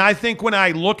 And I think when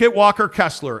I look at Walker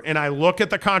Kessler and I look at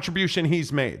the contribution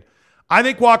he's made, I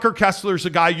think Walker Kessler's a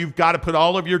guy you've got to put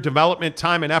all of your development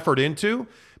time and effort into,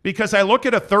 because I look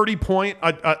at a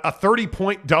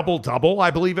 30-point double-double, I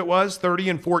believe it was, 30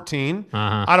 and 14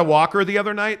 out of Walker the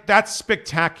other night. That's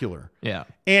spectacular. Yeah.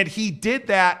 And he did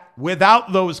that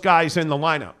without those guys in the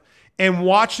lineup. And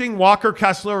watching Walker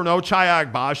Kessler and Ochai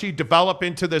Agbaji develop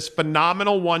into this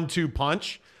phenomenal 1-2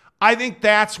 punch, I think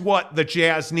that's what the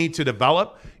Jazz need to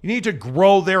develop. You need to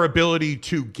grow their ability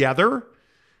together.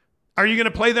 Are you going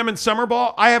to play them in summer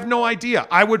ball? I have no idea.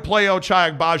 I would play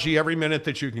Ochai Agbaji every minute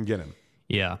that you can get him.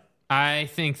 Yeah. I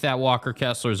think that Walker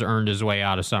Kessler's earned his way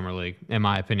out of Summer League, in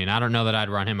my opinion. I don't know that I'd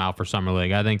run him out for Summer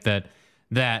League. I think that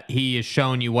he has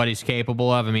shown you what he's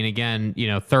capable of. I mean, again,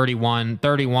 31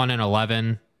 and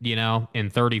 11, in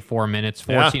 34 minutes,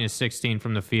 14 to 16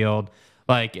 from the field.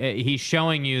 Like, he's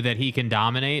showing you that he can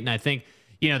dominate. And I think,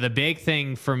 the big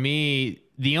thing for me,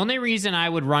 the only reason I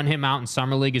would run him out in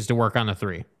Summer League is to work on the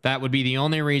three. That would be the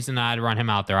only reason I'd run him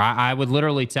out there. I would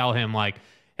literally tell him, like,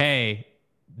 hey,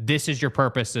 this is your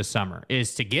purpose this summer,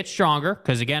 is to get stronger.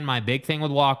 Because, again, my big thing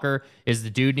with Walker is the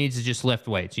dude needs to just lift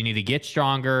weights. You need to get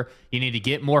stronger. You need to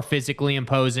get more physically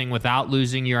imposing without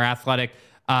losing your athletic,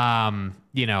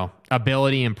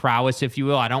 ability and prowess, if you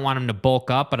will. I don't want him to bulk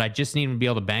up, but I just need him to be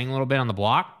able to bang a little bit on the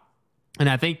block. And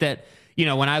I think that,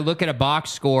 when I look at a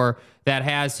box score that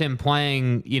has him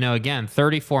playing, again,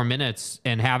 34 minutes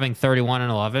and having 31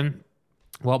 and 11,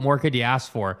 what more could you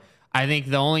ask for? I think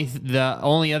the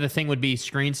only other thing would be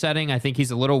screen setting. I think he's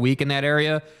a little weak in that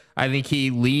area. I think he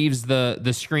leaves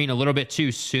the screen a little bit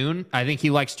too soon. I think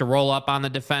he likes to roll up on the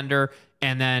defender,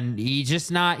 and then he's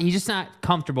just not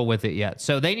comfortable with it yet.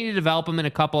 So they need to develop him in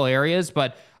a couple areas,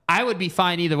 but I would be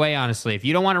fine either way, honestly. If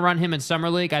you don't want to run him in Summer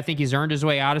League, I think he's earned his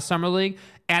way out of Summer League.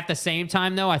 At the same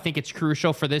time, though, I think it's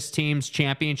crucial for this team's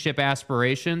championship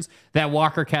aspirations that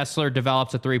Walker Kessler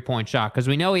develops a three-point shot, because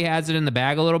we know he has it in the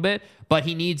bag a little bit, but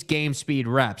he needs game speed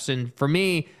reps. And for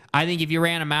me, I think if you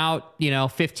ran him out,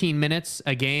 15 minutes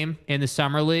a game in the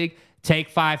Summer League, take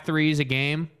 5 threes a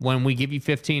game when we give you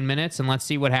 15 minutes and let's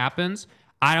see what happens.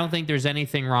 I don't think there's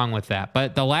anything wrong with that.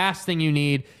 But the last thing you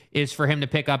need is for him to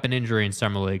pick up an injury in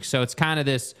Summer League. So it's kind of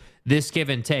this give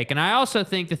and take. And I also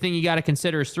think the thing you got to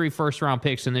consider is 3 first-round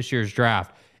picks in this year's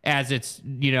draft as it's,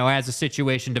 as the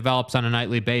situation develops on a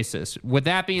nightly basis. With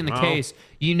that being the case,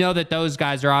 that those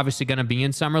guys are obviously going to be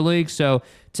in Summer League. So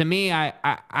to me,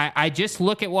 I just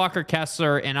look at Walker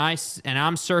Kessler and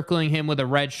I'm circling him with a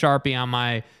red Sharpie on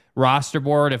my roster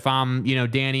board. If I'm,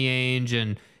 Danny Ainge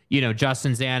and,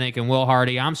 Justin Zanuck and Will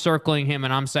Hardy, I'm circling him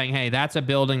and I'm saying, hey, that's a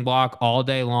building block all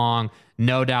day long.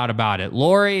 No doubt about it.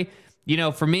 Lauri,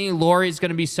 for me, Lauri's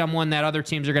going to be someone that other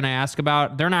teams are going to ask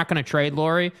about. They're not going to trade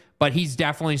Lauri, but he's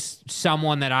definitely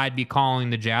someone that I'd be calling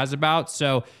the Jazz about.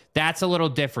 So that's a little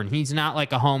different. He's not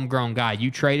like a homegrown guy. You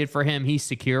traded for him. He's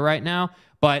secure right now.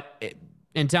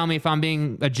 And tell me if I'm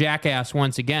being a jackass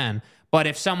once again, but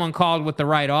if someone called with the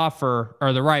right offer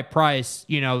or the right price,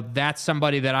 that's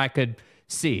somebody that I could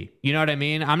see. You know what I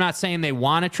mean? I'm not saying they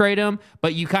want to trade him,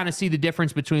 but you kind of see the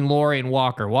difference between Lauri and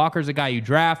Walker. Walker's a guy you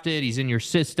drafted. He's in your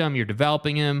system. You're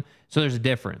developing him. So there's a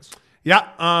difference.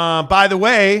 Yeah. By the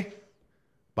way,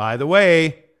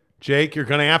 Jake, you're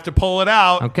going to have to pull it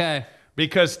out. Okay.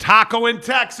 Because Taco and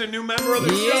Tex, a new member of the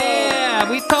show. Yeah,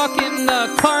 we talking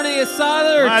carne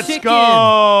asada or Let's chicken?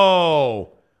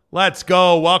 go. Let's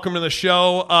go. Welcome to the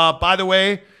show. By the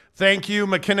way, thank you,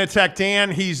 McKenna Tech Dan.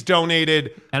 He's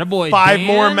donated 5 Dan.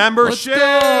 more memberships.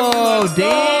 Let's go,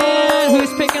 Dan.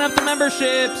 Who's picking up the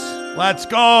memberships? Let's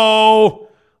go.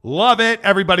 Love it.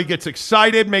 Everybody gets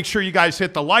excited. Make sure you guys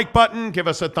hit the like button. Give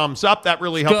us a thumbs up. That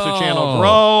really helps the channel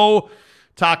grow.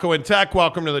 Taco and Tech,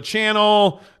 welcome to the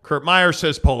channel. Kurt Meyer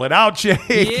says, pull it out, Jake.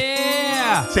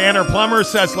 Yeah. Tanner Plummer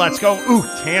says, let's go. Ooh,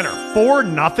 Tanner,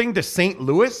 4-0 to St.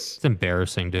 Louis. It's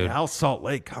embarrassing, dude. Al Salt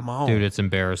Lake, come on. Dude, it's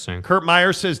embarrassing. Kurt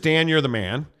Meyer says, Dan, you're the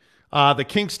man. The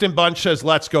Kingston Bunch says,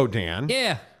 let's go, Dan.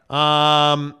 Yeah.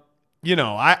 I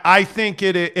think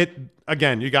it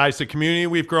again, you guys, the community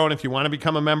we've grown, if you want to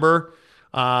become a member,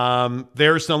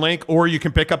 there's the link, or you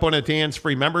can pick up one of Dan's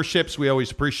free memberships. We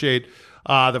always appreciate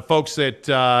the folks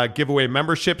that give away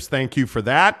memberships. Thank you for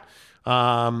that.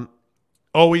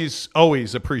 Always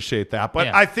appreciate that. But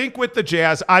yeah. I think with the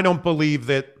Jazz, I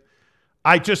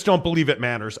just don't believe it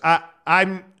matters.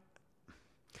 I'm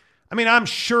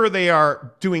sure they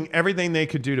are doing everything they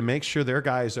could do to make sure their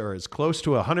guys are as close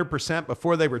to 100%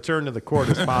 before they return to the court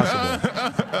as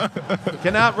possible.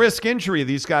 Cannot risk injury.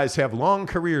 These guys have long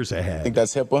careers ahead. I think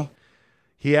that's HIPAA.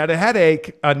 He had a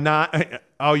headache. You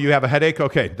have a headache?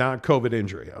 Okay, non-COVID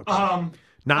injury. Okay.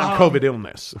 Non-COVID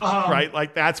illness, right?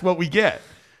 Like, that's what we get.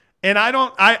 And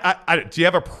do you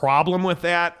have a problem with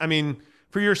that? I mean,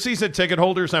 for your season ticket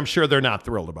holders, I'm sure they're not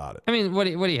thrilled about it. I mean, what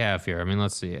do you have here? I mean,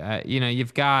 let's see.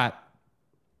 You've got...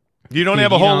 You don't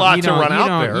have a whole lot to run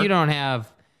out there. You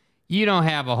don't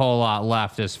have a whole lot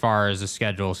left as far as the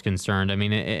schedule is concerned. I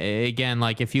mean, again,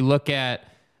 like if you look at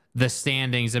the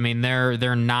standings, I mean, they're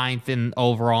 9th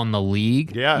overall in the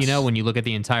league. Yes. When you look at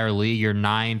the entire league, you're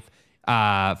 9th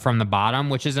from the bottom,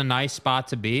 which is a nice spot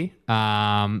to be.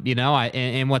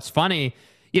 And what's funny,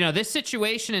 this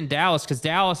situation in Dallas, because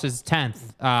Dallas is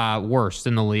 10th worst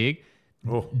in the league.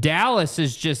 Oh. Dallas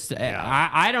is just,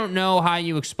 I don't know how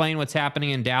you explain what's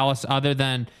happening in Dallas other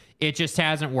than it just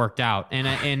hasn't worked out. And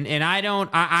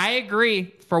I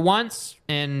agree for once,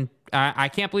 and I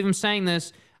can't believe I'm saying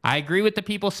this. I agree with the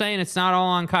people saying it's not all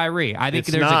on Kyrie. I think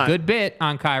there's a good bit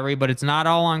on Kyrie, but it's not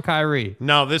all on Kyrie.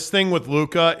 No, this thing with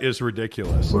Luka is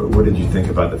ridiculous. What did you think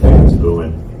about the fans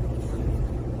booing?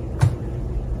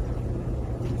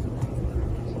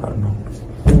 I don't know.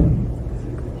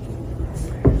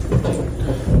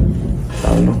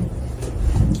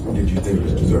 Did you think it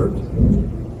was deserved?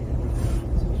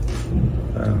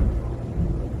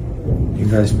 You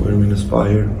guys put him in the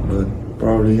spot here, but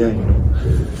probably, yeah,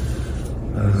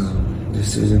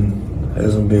 this season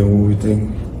hasn't been what we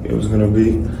think it was going to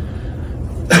be.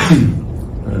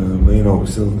 But, we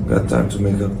still got time to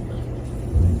make up.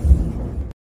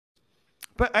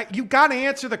 But you got to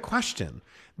answer the question.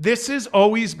 This has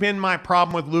always been my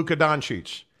problem with Luka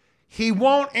Doncic. He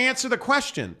won't answer the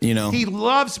question. He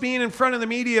loves being in front of the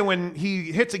media when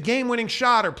he hits a game-winning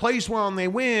shot or plays well and they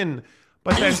win.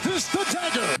 But then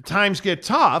times get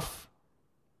tough.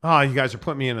 Oh, you guys are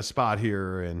putting me in a spot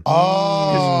here. And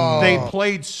they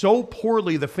played so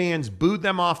poorly, the fans booed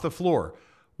them off the floor.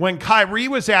 When Kyrie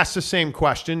was asked the same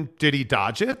question, did he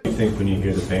dodge it? You think when you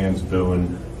hear the fans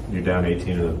booing, you're down 18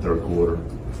 in the third quarter?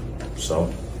 So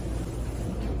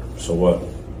what?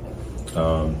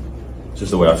 Just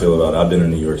the way I feel about it. I've been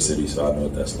in New York City, so I know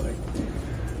what that's like.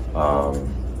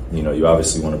 You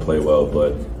obviously want to play well,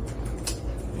 but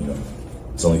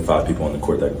it's only 5 people on the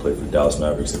court that can play for the Dallas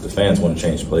Mavericks. If the fans want to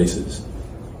change places,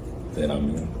 then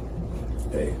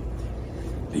hey,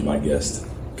 be my guest.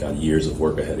 Got years of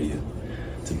work ahead of you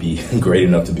to be great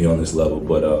enough to be on this level.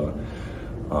 But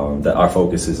that our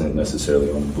focus isn't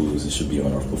necessarily on the boos. It should be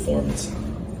on our performance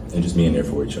and just being there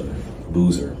for each other.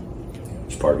 Boos are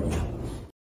just part of it.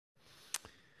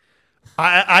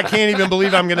 I can't even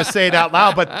believe I'm going to say it out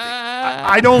loud, but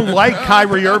I don't like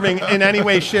Kyrie Irving in any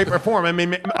way, shape, or form. I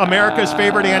mean, America's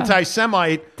favorite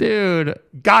anti-Semite, dude,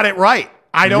 got it right.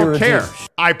 I don't care.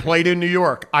 I played in New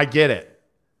York. I get it.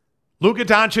 Luka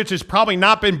Doncic has probably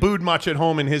not been booed much at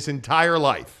home in his entire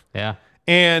life. Yeah,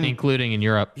 and including in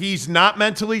Europe. He's not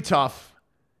mentally tough.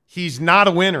 He's not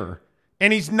a winner.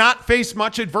 And he's not faced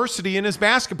much adversity in his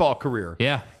basketball career.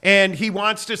 Yeah. And he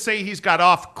wants to say he's got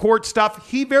off-court stuff.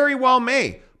 He very well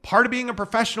may. Part of being a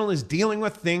professional is dealing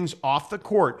with things off the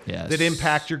court that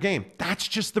impact your game. That's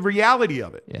just the reality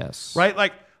of it. Yes. Right?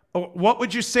 Like, what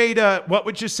would you say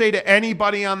to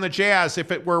anybody on the Jazz if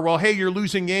it were, well, hey, you're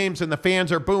losing games and the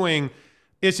fans are booing?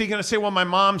 Is he going to say, well, my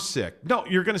mom's sick? No,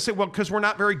 you're going to say, well, because we're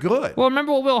not very good. Well,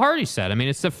 remember what Will Hardy said. I mean,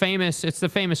 it's the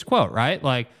famous quote, right?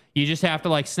 Like, you just have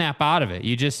to snap out of it.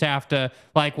 You just have to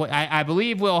I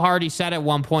believe Will Hardy said at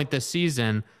one point this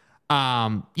season,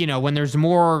 when there's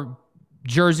more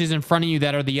jerseys in front of you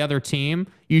that are the other team,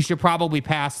 you should probably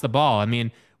pass the ball. I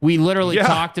mean, we literally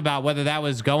talked about whether that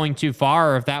was going too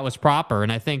far or if that was proper.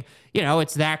 And I think,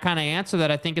 it's that kind of answer that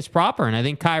I think is proper. And I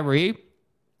think Kyrie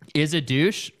is a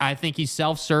douche. I think he's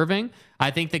self-serving.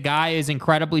 I think the guy is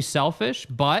incredibly selfish,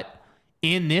 but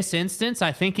in this instance,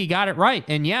 I think he got it right.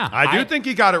 And I do think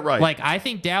he got it right. Like, I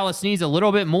think Dallas needs a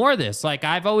little bit more of this. Like,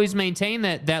 I've always maintained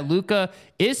that Luka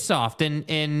is soft,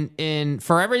 and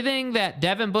for everything that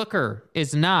Devin Booker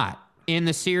is not in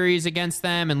the series against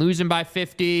them and losing by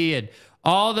 50 and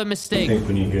all the mistakes. I think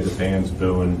when you hear the fans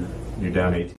booing, you're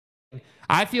down 18.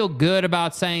 I feel good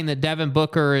about saying that Devin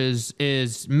Booker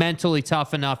is mentally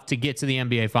tough enough to get to the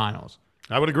NBA Finals.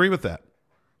 I would agree with that.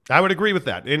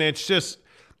 And it's just,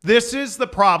 this is the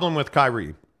problem with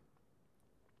Kyrie.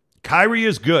 Kyrie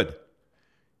is good.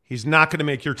 He's not going to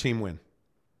make your team win.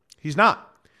 He's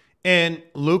not. And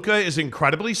Luka is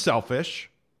incredibly selfish.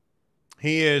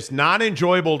 He is not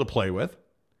enjoyable to play with.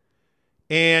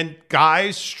 And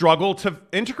guys struggle to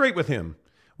integrate with him,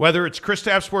 whether it's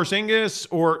Kristaps Porzingis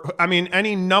or,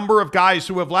 any number of guys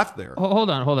who have left there. Hold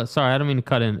on. Sorry, I don't mean to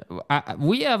cut in.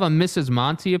 We have a Mrs.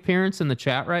 Monty appearance in the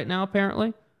chat right now,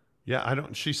 apparently. Yeah,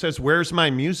 she says, "Where's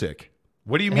my music?"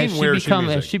 What do you mean, where's your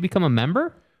music? Has she become a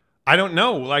member? I don't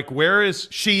know. Like, where is...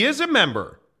 She is a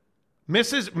member.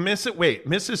 Mrs.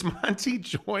 Monty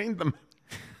joined the...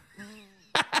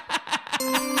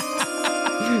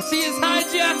 She has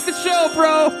hijacked the show,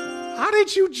 bro. How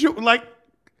did you join? Like,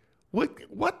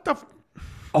 what the...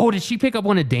 Oh, did she pick up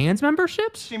one of Dan's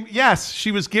memberships? Yes,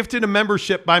 she was gifted a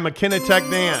membership by McKenna Tech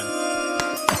Dan.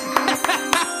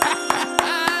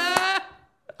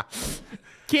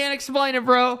 Can't explain it,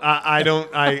 bro.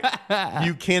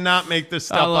 You cannot make this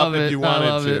stuff up if you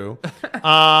wanted to.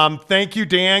 Thank you,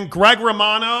 Dan. Greg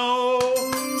Romano.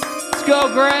 Let's go,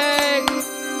 Greg.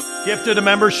 Gifted a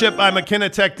membership by McKenna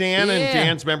Tech Dan, and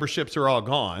Dan's memberships are all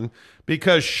gone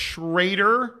because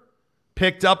Schrader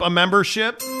picked up a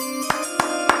membership. Let's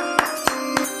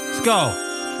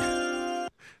go.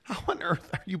 How on earth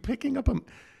are you picking up a...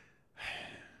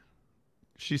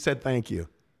 She said thank you.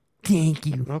 Thank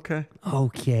you. Okay.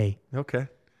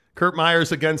 Kurt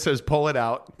Myers again says, pull it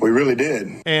out. We really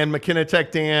did. And McKenna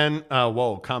Tech Dan,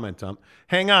 comment dump.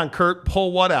 Hang on, Kurt,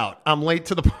 pull what out? I'm late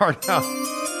to the party.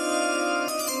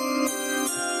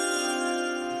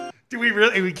 Do we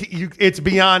really? It's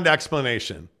beyond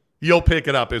explanation. You'll pick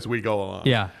it up as we go along.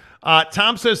 Yeah.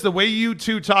 Tom says the way you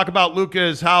two talk about Luka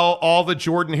is how all the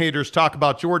Jordan haters talk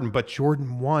about Jordan, but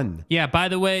Jordan won. Yeah, by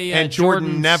the way, and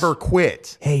Jordan never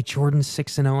quit. Hey, Jordan's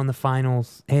 6-0 in the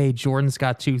finals. Hey, Jordan's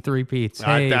got 2 3-peats.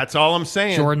 Hey, that's all I'm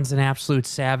saying. Jordan's an absolute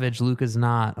savage. Luka's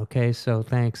not. Okay, so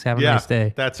thanks. Have a nice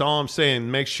day. That's all I'm saying.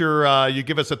 Make sure you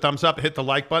give us a thumbs up, hit the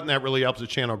like button. That really helps the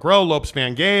channel grow. Lopes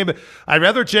fan Gabe. I'd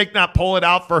rather Jake not pull it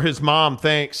out for his mom.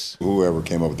 Thanks. Whoever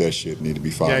came up with that shit need to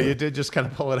be fired. Yeah, you did just kind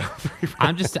of pull it out.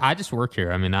 I just work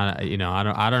here. I mean, I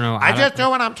don't know. I just do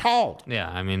what I'm told. Yeah,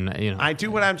 I mean, I do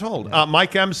what I'm told. Yeah.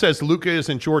 Mike M says Luka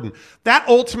isn't Jordan. That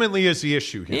ultimately is the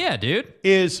issue here. Yeah, dude.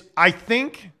 I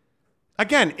think,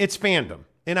 again, it's fandom.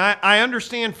 And I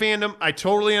understand fandom. I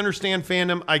totally understand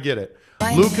fandom. I get it.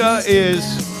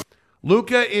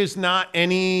 Luka is not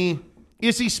any...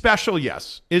 Is he special?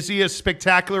 Yes. Is he a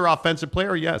spectacular offensive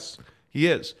player? Yes, he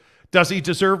is. Does he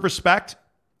deserve respect?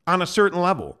 On a certain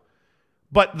level.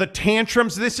 But the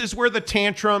tantrums, this is where the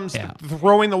tantrums, the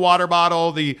throwing the water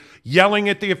bottle, the yelling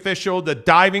at the official, the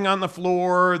diving on the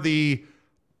floor,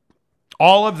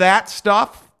 all of that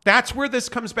stuff, that's where this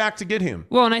comes back to get him.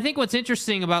 Well, and I think what's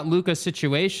interesting about Luka's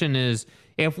situation is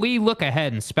if we look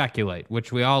ahead and speculate,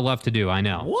 which we all love to do, I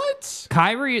know. What?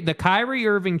 The Kyrie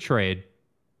Irving trade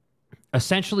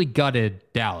essentially gutted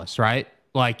Dallas, right?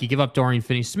 Like, you give up Dorian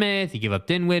Finney-Smith, you give up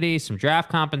Dinwiddie, some draft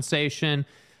compensation.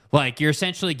 Like, you're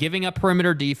essentially giving up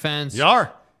perimeter defense. You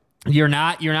are. You're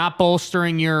not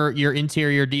bolstering your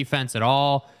interior defense at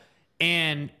all.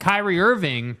 And Kyrie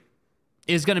Irving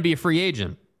is going to be a free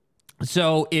agent.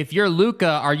 So if you're Luka,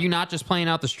 are you not just playing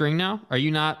out the string now? Are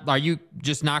you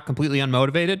just not completely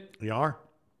unmotivated? You are.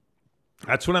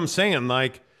 That's what I'm saying.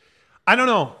 Like, I don't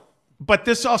know. But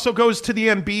this also goes to the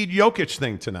Embiid Jokic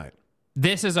thing tonight.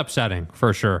 This is upsetting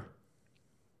for sure.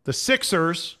 The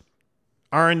Sixers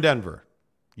are in Denver.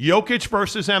 Jokic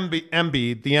versus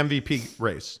Embiid, the MVP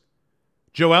race.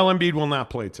 Joel Embiid will not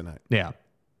play tonight. Yeah.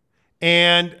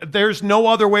 And there's no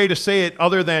other way to say it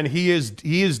other than he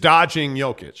is dodging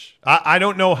Jokic. I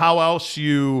don't know how else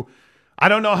you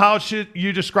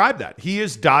describe that. He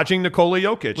is dodging Nikola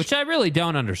Jokic. Which I really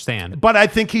don't understand. But I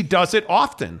think he does it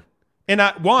often. And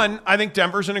I think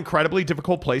Denver's an incredibly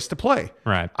difficult place to play.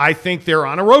 Right. I think they're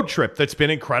on a road trip that's been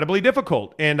incredibly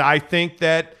difficult. And I think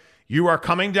that You are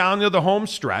coming down to the home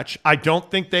stretch. I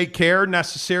don't think they care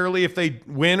necessarily if they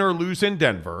win or lose in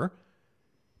Denver.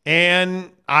 And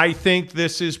I think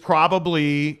this is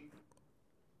probably,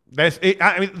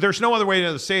 I mean, there's no other way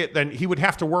to say it than he would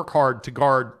have to work hard to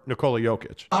guard Nikola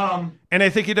Jokic. And I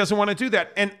think he doesn't want to do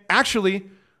that. And actually,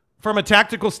 from a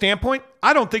tactical standpoint,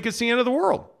 I don't think it's the end of the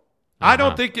world.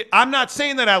 I'm not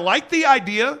saying that I like the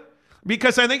idea,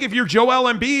 because I think if you're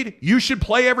Joel Embiid, you should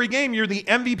play every game. You're the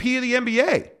MVP of the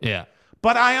NBA. Yeah.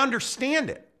 But I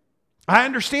understand it. I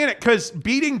understand it because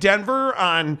beating Denver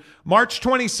on March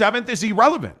 27th is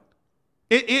irrelevant.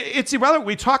 It's irrelevant.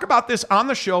 We talk about this on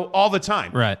the show all the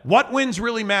time. Right. What wins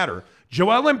really matter?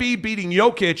 Joel Embiid beating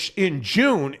Jokic in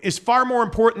June is far more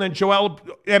important than Joel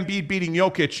Embiid beating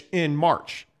Jokic in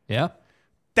March. Yeah.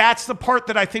 That's the part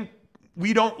that I think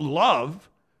we don't love,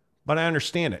 but I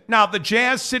understand it. Now, the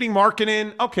Jazz sitting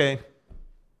marketing, okay.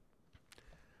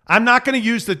 I'm not going to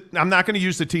use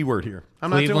the T word here.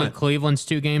 I'm not doing it. Cleveland's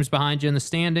 2 games behind you in the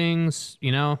standings.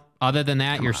 You know, other than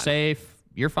that, you're safe.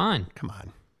 You're fine. Come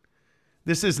on.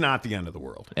 This is not the end of the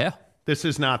world. Yeah. This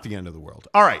is not the end of the world.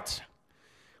 All right.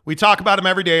 We talk about them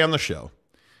every day on the show.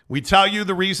 We tell you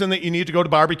the reason that you need to go to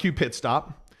Barbecue Pit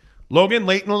Stop. Logan,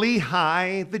 Layton,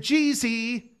 Lehigh, the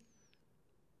Jeezy.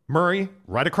 Murray,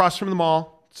 right across from the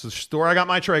mall. It's the store I got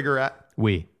my Traeger at.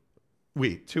 We.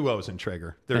 2 O's in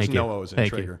Traeger. There's Thank no you. O's in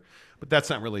Thank Traeger. you. But that's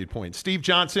not really the point. Steve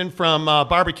Johnson from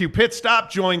Barbecue Pit Stop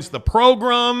joins the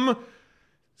program.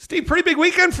 Steve, pretty big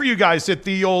weekend for you guys at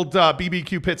the old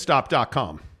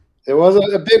bbqpitstop.com. It was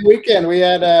a big weekend. We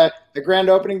had a grand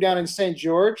opening down in St.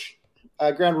 George,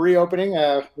 a grand reopening.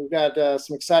 We've got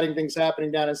some exciting things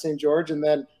happening down in St. George. And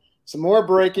then some more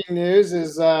breaking news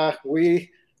is we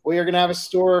are going to have a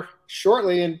store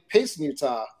shortly in Payson,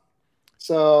 Utah.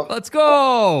 So let's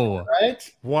go.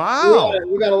 Right? Wow.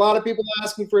 We got a lot of people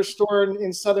asking for a store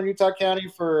in southern Utah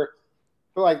County for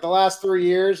like the last 3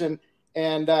 years. And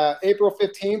April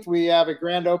 15th, we have a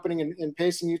grand opening in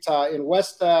Payson, Utah in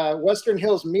Western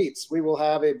Hills Meats. We will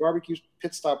have a barbecue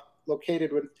pit stop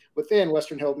located within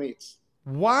Western Hill Meats.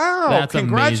 Wow. That's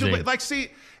Congratulations. amazing.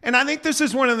 And I think this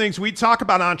is one of the things we talk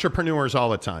about entrepreneurs all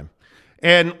the time.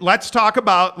 And let's talk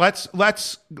about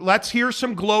let's hear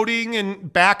some gloating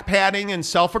and back patting and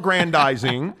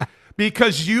self-aggrandizing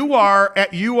because you are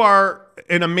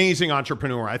an amazing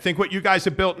entrepreneur. I think what you guys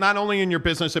have built, not only in your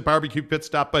business at Barbecue Pit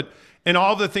Stop, but in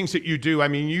all the things that you do. I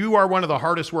mean, you are one of the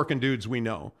hardest working dudes we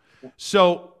know.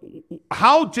 So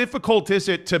how difficult is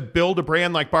it to build a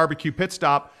brand like Barbecue Pit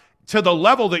Stop to the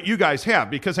level that you guys have?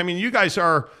 Because I mean, you guys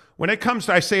are, when it comes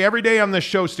to, I say every day on this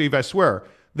show, Steve, I swear,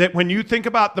 that when you think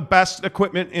about the best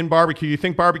equipment in barbecue, you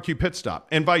think Barbecue Pit Stop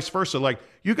and vice versa. Like,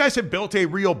 you guys have built a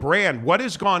real brand. What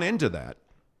has gone into that?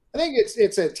 I think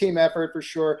it's a team effort for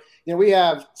sure. You know, we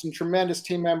have some tremendous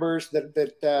team members that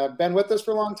been with us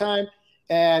for a long time,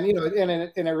 and you know, and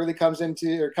it really comes down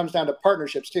to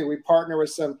partnerships too. We partner with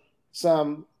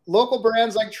some local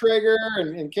brands like Traeger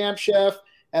and Camp Chef,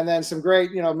 and then some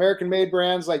great American-made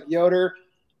brands like Yoder.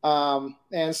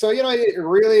 And so, it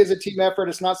really is a team effort.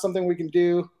 It's not something we can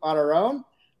do on our own.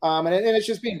 And it's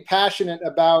just being passionate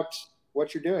about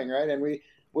what you're doing, right? And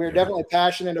we're definitely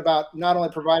passionate about not only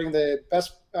providing the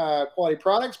best quality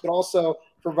products, but also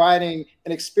providing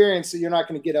an experience that you're not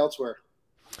going to get elsewhere.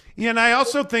 Yeah, and I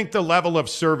also think the level of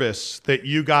service that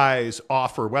you guys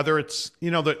offer, whether it's,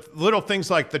 the little things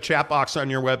like the chat box on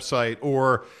your website,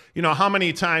 or, how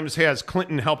many times has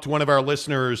Clinton helped one of our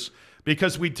listeners,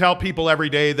 because we tell people every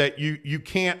day that you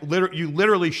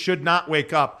literally should not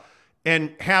wake up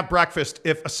and have breakfast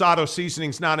if Asado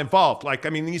seasoning's not involved. Like, I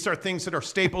mean, these are things that are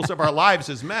staples of our lives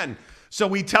as men. So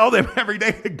we tell them every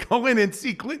day to go in and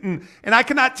see Clinton. And I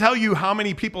cannot tell you how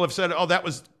many people have said, oh, that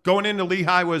was going into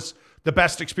Lehigh was the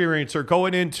best experience, or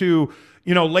going into,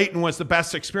 Layton was the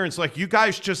best experience. Like, you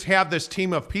guys just have this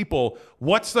team of people.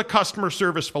 What's the customer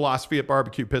service philosophy at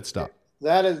Barbecue Pit Stop?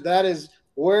 That is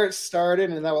where it started,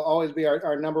 and that will always be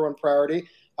our number one priority.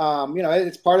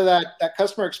 It's part of that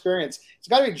customer experience. It's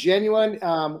got to be genuine.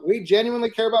 We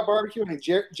genuinely care about barbecue, and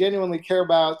we genuinely care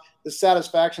about the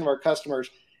satisfaction of our customers.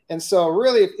 And so,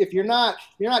 really, if you're not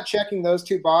checking those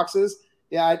two boxes,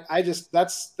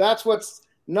 that's what's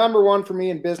number one for me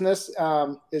in business.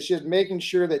 Is just making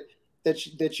sure that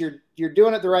you're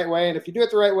doing it the right way, and if you do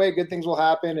it the right way, good things will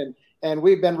happen. And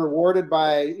we've been rewarded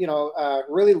by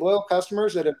really loyal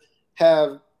customers that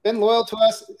have been loyal to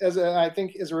us, I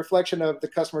think is a reflection of the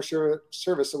customer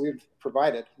service that we've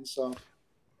provided. And so,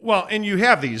 well, and you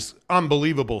have these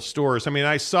unbelievable stores. I mean,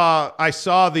 I saw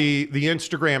the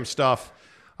Instagram stuff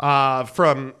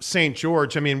from St.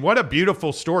 George. I mean, what a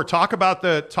beautiful store. Talk about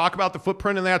the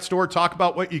footprint in that store. Talk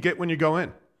about what you get when you go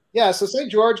in. Yeah, so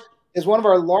St. George, is one of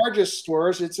our largest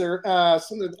stores. It's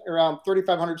something around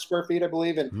 3,500 square feet, I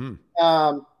believe. And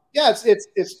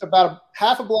it's about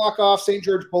half a block off St.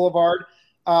 George Boulevard.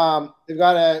 They've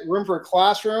got a room for a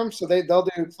classroom, so they'll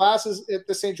do classes at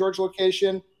the St. George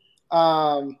location.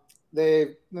 And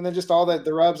then just all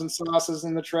the rubs and sauces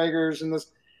and the Traegers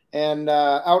and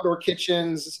outdoor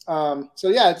kitchens.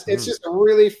 It's just a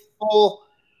really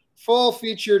full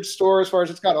featured store as far as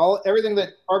it's got everything that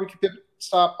Barbecue Pit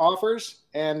Stop offers,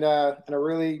 and a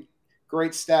really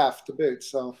great staff to boot.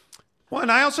 So. Well,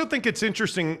 and I also think it's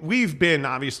interesting. We've been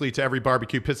obviously to every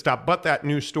Barbecue Pit Stop, but that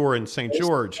new store in St.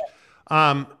 George.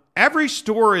 Every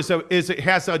store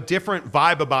has a different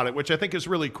vibe about it, which I think is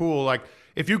really cool. Like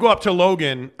if you go up to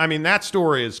Logan, I mean, that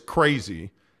store is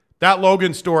crazy. That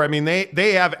Logan store, I mean,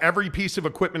 they have every piece of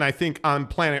equipment, I think, on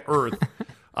planet Earth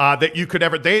that you could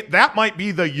ever. That might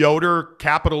be the Yoder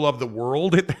capital of the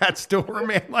world at that store,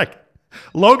 man. Like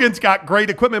Logan's got great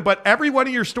equipment, but every one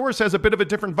of your stores has a bit of a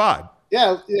different vibe.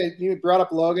 Yeah, you brought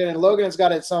up Logan, and Logan has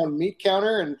got its own meat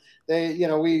counter, and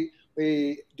we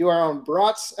do our own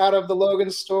brats out of the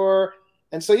Logan store.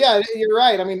 And so, yeah, you're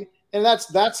right. I mean, and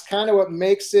that's kind of what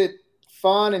makes it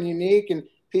fun and unique. And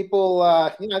people,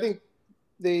 I think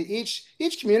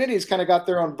each community has kind of got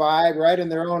their own vibe, right, and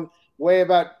their own way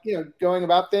about, going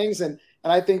about things. And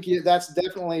I think that's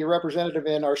definitely representative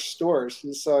in our stores.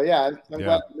 And so, yeah, I'm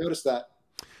glad you noticed that.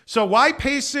 So why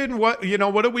Payson? What's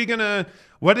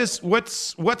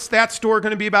that store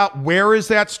going to be about? Where is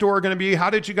that store going to be? How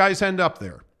did you guys end up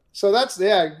there? So that's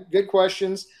good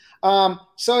questions.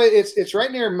 So it's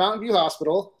right near Mountain View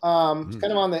Hospital. It's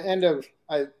kind of on the end of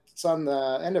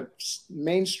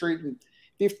Main Street. And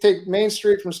if you take Main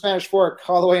Street from Spanish Fork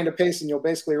all the way into Payson, you'll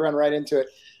basically run right into it.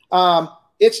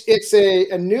 It's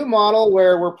a new model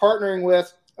where we're partnering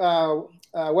with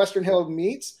Western Hill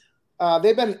Meats.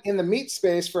 They've been in the meat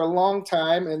space for a long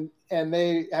time, and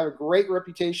they have a great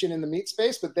reputation in the meat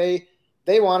space, but they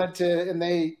wanted to, and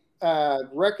they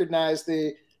recognized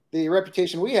the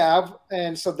reputation we have,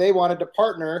 and so they wanted to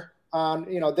partner on,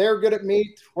 they're good at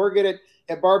meat, we're good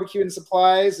at barbecue and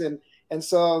supplies, and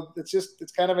so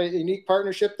it's kind of a unique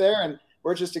partnership there, and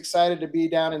we're just excited to be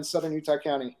down in Southern Utah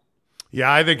County.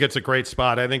 Yeah, I think it's a great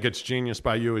spot. I think it's genius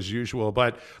by you as usual.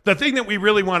 But the thing that we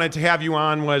really wanted to have you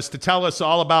on was to tell us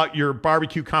all about your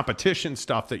barbecue competition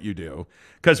stuff that you do,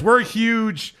 because we're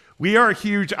huge. We are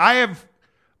huge. I'm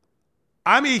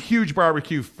a huge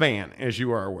barbecue fan, as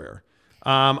you are aware.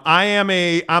 I'm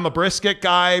a brisket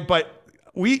guy, but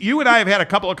you and I have had a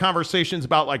couple of conversations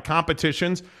about like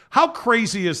competitions. How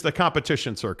crazy is the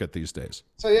competition circuit these days?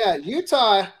 So yeah,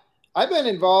 Utah. I've been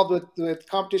involved with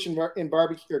competition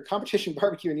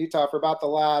barbecue in Utah for about the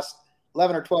last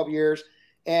 11 or 12 years.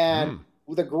 And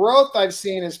the growth I've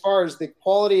seen as far as the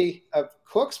quality of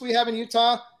cooks we have in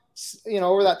Utah,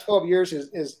 over that 12 years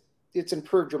it's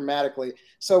improved dramatically.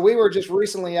 So we were just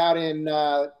recently out in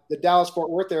the Dallas-Fort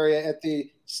Worth area at the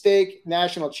Steak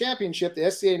National Championship, the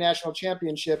SCA National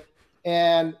Championship.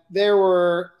 And there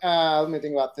were, let me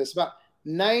think about this, about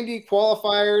 90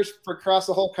 qualifiers for across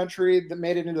the whole country that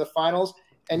made it into the finals.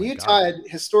 And Utah had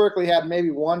historically had maybe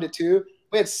 1 to 2.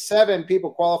 We had 7 people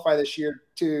qualify this year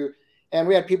and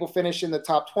we had people finish in the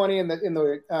top 20 in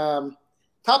the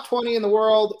top 20 in the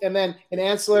world. And then in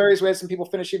ancillaries, we had some people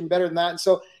finish even better than that. And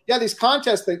so, yeah, these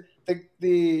contests,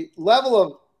 the level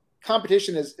of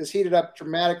competition is heated up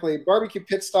dramatically. Barbecue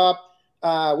Pit Stop,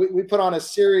 we put on a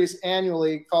series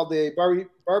annually called the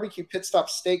Barbecue Pit Stop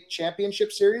Steak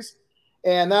Championship Series.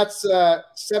 And that's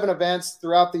 7 events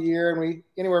throughout the year, and we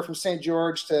anywhere from St.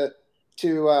 George to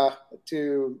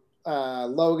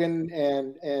Logan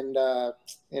and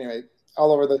anyway,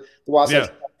 all over the Wasatch.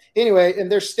 Yeah. Anyway,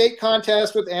 and there's steak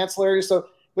contests with ancillaries. So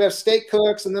we have steak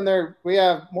cooks, and then we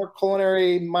have more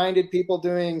culinary minded people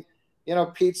doing,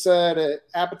 pizza to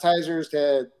appetizers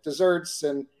to desserts,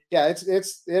 and yeah, it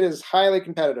is highly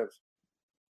competitive.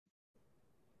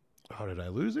 Oh, did I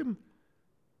lose him?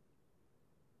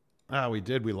 Oh, we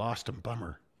did. We lost him.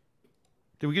 Bummer.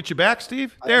 Did we get you back,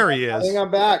 Steve? There he is. I think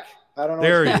I'm back. I don't know.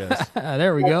 There he is.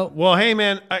 There we go. Well, hey,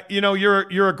 man,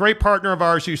 you're a great partner of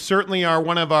ours. You certainly are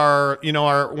one of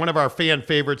our fan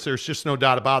favorites. There's just no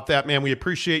doubt about that, man. We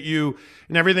appreciate you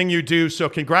and everything you do. So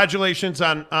congratulations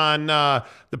on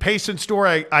the Payson store.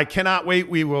 I cannot wait.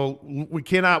 We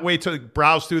cannot wait to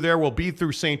browse through there. We'll be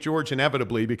through St. George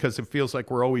inevitably because it feels like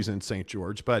we're always in St.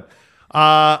 George, but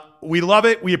we love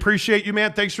it. We appreciate you,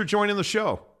 man. Thanks for joining the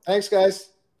show. Thanks, guys.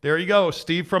 There you go.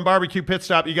 Steve from Barbecue Pit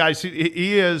Stop. You guys,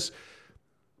 he is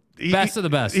best of the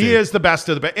best. He is the best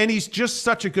of the best. And he's just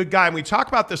such a good guy. And we talk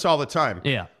about this all the time.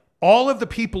 Yeah. All of the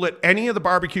people at any of the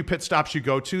barbecue pit stops you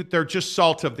go to, they're just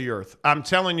salt of the earth. I'm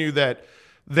telling you that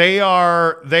they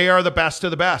are the best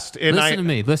of the best. And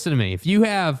listen to me. If you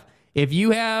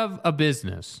have a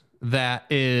business that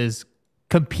is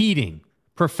competing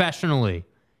professionally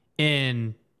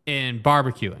in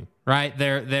barbecuing, right?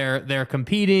 They're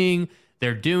competing,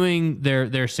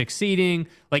 they're succeeding.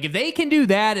 Like if they can do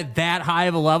that at that high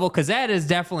of a level, because that is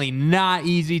definitely not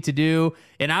easy to do.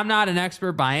 And I'm not an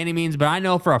expert by any means, but I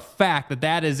know for a fact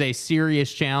that is a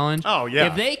serious challenge. Oh yeah.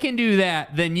 If they can do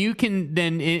that, then you can.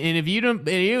 And if you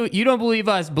don't believe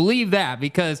us, believe that,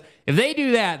 because if they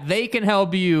do that, they can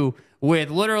help you with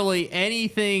literally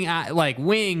anything like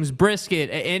wings, brisket,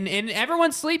 and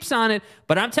everyone sleeps on it.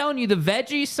 But I'm telling you, the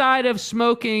veggie side of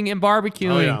smoking and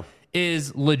barbecuing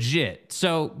is legit.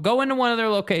 So go into one of their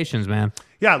locations, man.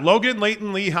 Yeah, Logan,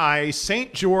 Layton, Lehigh,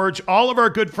 St. George, all of our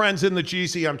good friends in the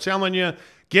GC. I'm telling you,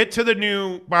 get to the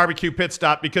new Barbecue Pit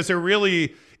Stop because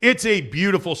it's a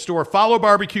beautiful store. Follow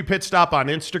Barbecue Pit Stop on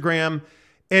Instagram.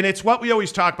 And it's what we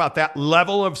always talk about, that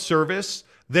level of service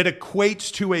that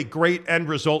equates to a great end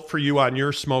result for you on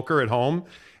your smoker at home.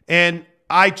 And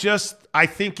I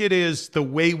think it is the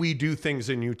way we do things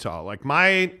in Utah. Like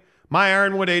my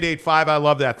Ironwood 885, I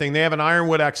love that thing. They have an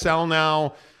Ironwood XL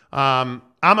now.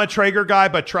 I'm a Traeger guy,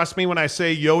 but trust me when I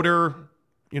say Yoder,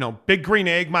 Big Green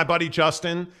Egg, my buddy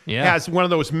Justin has one of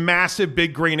those massive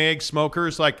Big Green Egg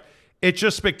smokers. Like, it's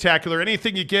just spectacular.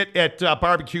 Anything you get at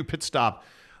Barbecue Pit Stop,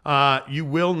 you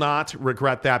will not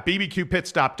regret that.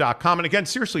 bbqpitstop.com. And again,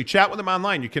 seriously, chat with them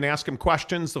online. You can ask them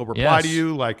questions. They'll reply to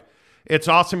you. Like, it's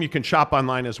awesome. You can shop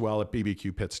online as well at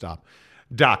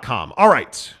bbqpitstop.com. All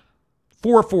right.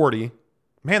 4:40.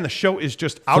 Man, the show is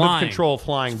just out of control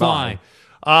flying by.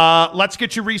 Let's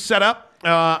get you reset up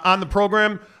on the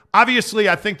program. Obviously,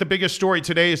 I think the biggest story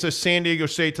today is this San Diego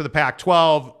State to the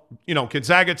Pac-12,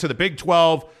 Gonzaga to the Big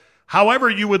 12. However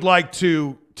you would like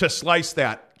to slice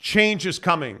that, change is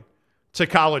coming to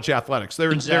college athletics.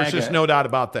 There's just no doubt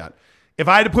about that. If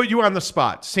I had to put you on the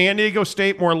spot, San Diego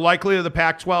State more likely to the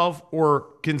Pac-12 or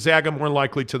Gonzaga more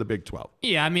likely to the Big 12?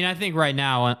 Yeah, I mean, I think right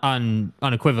now,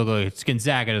 unequivocally, it's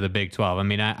Gonzaga to the Big 12. I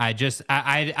mean,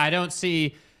 I don't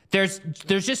see there's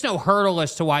just no hurdle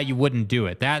as to why you wouldn't do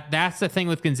it. That's the thing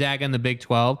with Gonzaga and the Big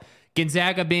 12.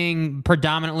 Gonzaga being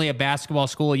predominantly a basketball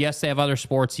school, yes, they have other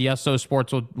sports. Yes, those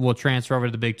sports will transfer over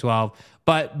to the Big 12.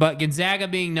 But Gonzaga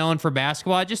being known for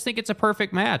basketball, I just think it's a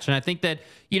perfect match. And I think that,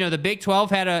 the Big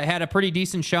 12 had a pretty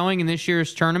decent showing in this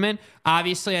year's tournament.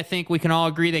 Obviously, I think we can all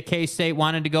agree that K-State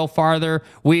wanted to go farther.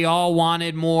 We all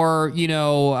wanted more,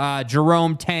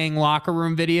 Jerome Tang locker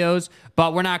room videos,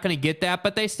 but we're not going to get that.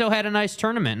 But they still had a nice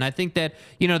tournament. And I think that,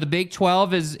 the Big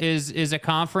 12 is a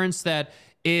conference that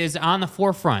is on the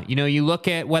forefront. You look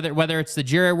at whether it's the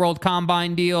Jerry World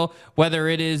Combine deal, whether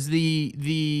it is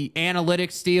the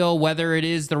analytics deal, whether it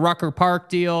is the Rucker Park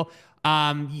deal.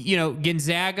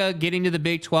 Gonzaga getting to the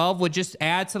Big 12 would just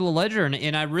add to the ledger.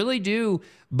 And I really do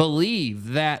believe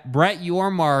that Brett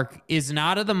Yormark is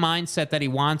not of the mindset that he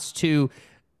wants to,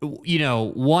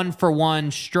 one for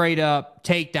one straight up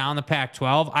take down the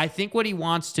Pac-12. I think what he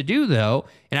wants to do, though,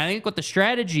 and I think what the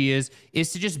strategy is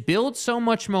to just build so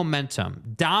much momentum,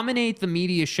 dominate the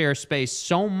media share space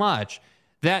so much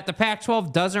that the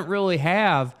Pac-12 doesn't really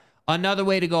have another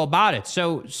way to go about it.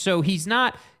 So he's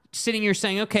not sitting here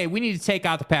saying, okay, we need to take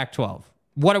out the Pac-12.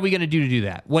 What are we going to do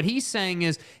that? What he's saying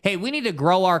is, hey, we need to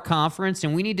grow our conference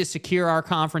and we need to secure our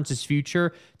conference's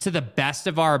future to the best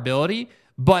of our ability.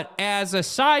 But as a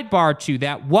sidebar to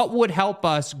that, what would help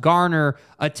us garner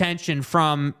attention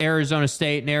from Arizona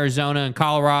State and Arizona and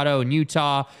Colorado and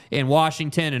Utah and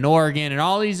Washington and Oregon and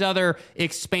all these other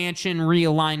expansion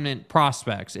realignment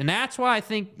prospects? And that's why I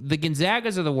think the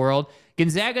Gonzagas of the world,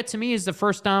 Gonzaga to me is the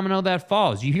first domino that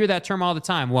falls. You hear that term all the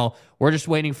time. Well, we're just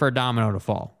waiting for a domino to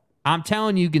fall. I'm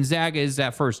telling you, Gonzaga is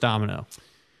that first domino.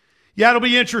 Yeah, it'll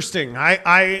be interesting.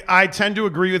 I tend to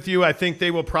agree with you. I think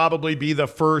they will probably be the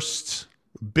first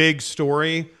big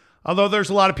story, although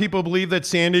there's a lot of people who believe that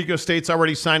San Diego State's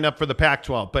already signed up for the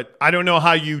Pac-12, but I don't know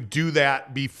how you do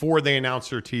that before they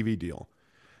announce their TV deal.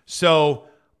 So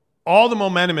all the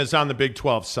momentum is on the Big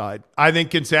 12 side. I think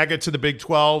Gonzaga to the Big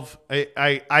 12,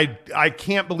 I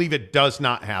can't believe it does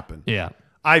not happen. Yeah.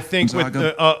 I think with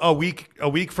a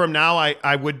week from now,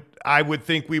 I would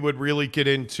think we would really get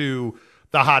into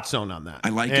the hot zone on that. I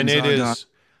like and Gonzaga. It is.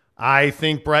 I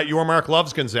think Brett Yormark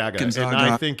loves Gonzaga. And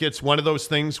I think it's one of those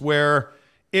things where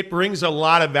it brings a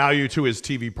lot of value to his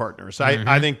TV partners.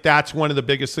 I think that's one of the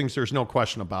biggest things. There's no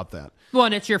question about that. Well,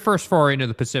 and it's your first foray into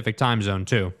the Pacific time zone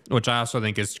too, which I also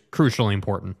think is crucially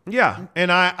important. Yeah,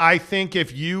 and I think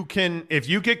if you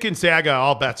get Gonzaga,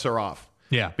 all bets are off.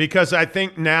 Yeah. Because I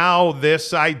think now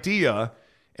this idea,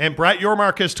 and Brett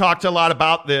Yormark has talked a lot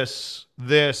about this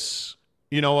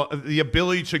the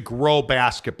ability to grow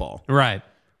basketball. Right.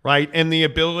 Right. And the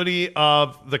ability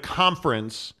of the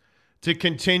conference to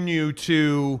continue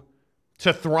to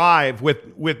thrive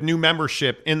with new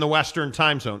membership in the Western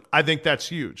time zone. I think that's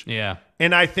huge. Yeah.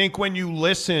 And I think when you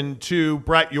listen to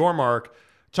Brett Yormark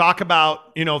talk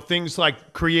about, things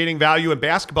like creating value in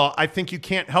basketball, I think you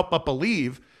can't help but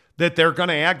believe that they're going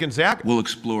to add Gonzaga. We'll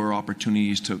explore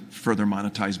opportunities to further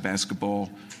monetize basketball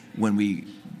when we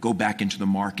go back into the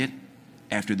market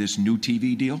after this new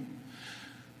TV deal.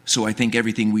 So I think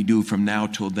everything we do from now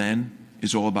till then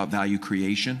is all about value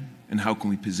creation and how can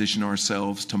we position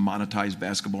ourselves to monetize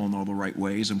basketball in all the right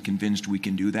ways. I'm convinced we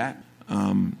can do that.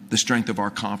 The strength of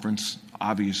our conference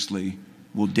obviously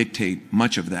will dictate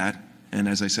much of that. And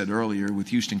as I said earlier, with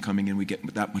Houston coming in, we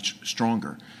get that much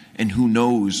stronger. And who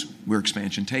knows where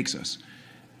expansion takes us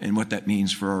and what that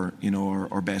means for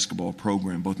our basketball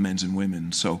program, both men's and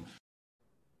women's. So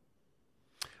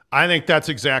I think that's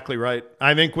exactly right.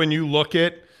 I think when you look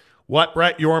at what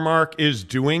Brett Yormark is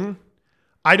doing,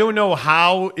 I don't know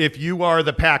how, if you are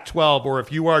the Pac-12 or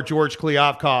if you are George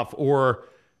Kliavkoff or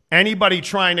anybody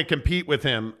trying to compete with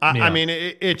him, I mean,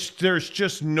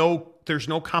 there's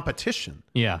no competition.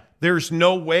 Yeah. There's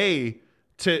no way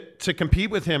to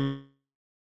compete with him.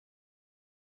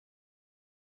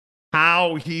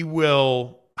 How he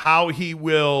will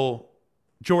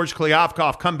George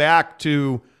Kliavkoff come back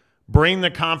to bring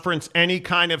the conference any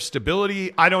kind of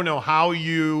stability. I don't know how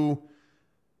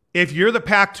if you're the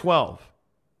Pac-12,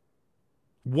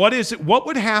 what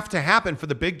would have to happen for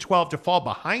the Big 12 to fall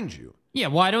behind you? Yeah,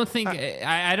 well, I don't think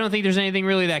there's anything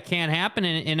really that can happen.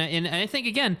 And I think,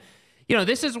 again,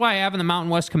 this is why having the Mountain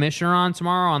West Commissioner on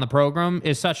tomorrow on the program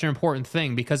is such an important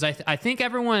thing, because I think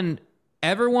everyone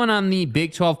on the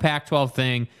Big 12, Pac-12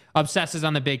 thing obsesses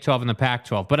on the Big 12 and the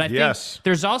Pac-12. But I think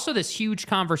there's also this huge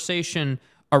conversation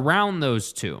around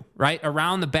those two, right?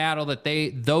 Around the battle that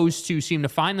those two seem to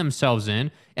find themselves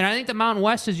in. And I think the Mountain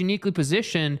West is uniquely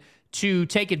positioned to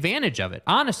take advantage of it.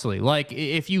 Honestly, like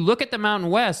if you look at the Mountain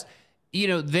West,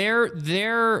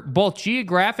 they're both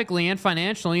geographically and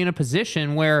financially in a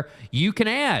position where you can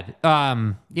add,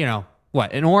 an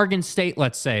Oregon State,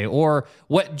 let's say, or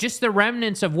just the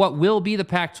remnants of what will be the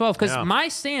Pac-12. Because my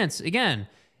stance, again,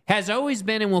 has always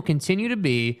been and will continue to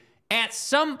be, at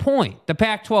some point, the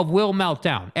Pac-12 will melt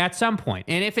down. At some point.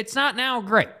 And if it's not now,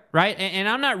 great, right? And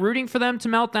I'm not rooting for them to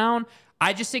melt down.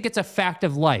 I just think it's a fact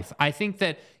of life. I think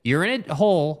that you're in a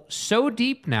hole so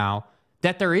deep now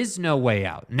that there is no way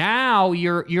out. Now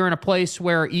you're in a place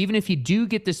where even if you do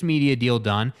get this media deal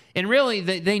done, and really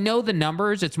they know the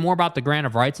numbers, it's more about the grant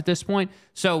of rights at this point.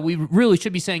 So we really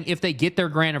should be saying if they get their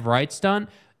grant of rights done,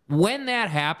 when that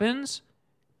happens,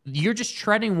 you're just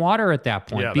treading water at that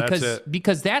point,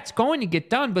 because that's going to get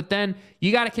done. But then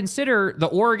you got to consider the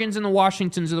Oregons and the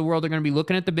Washingtons of the world are going to be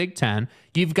looking at the Big Ten.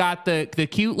 You've got the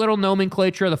cute little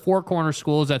nomenclature of the Four Corner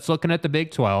schools that's looking at the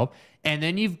Big 12, and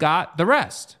then you've got the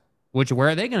rest. Where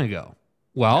are they going to go?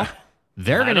 Well,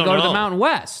 they're going to go to the Mountain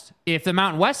West if the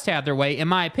Mountain West had their way, in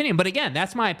my opinion. But again,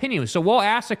 that's my opinion. So we'll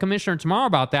ask the commissioner tomorrow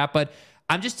about that. But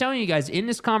I'm just telling you guys, in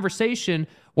this conversation,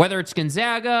 whether it's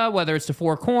Gonzaga, whether it's the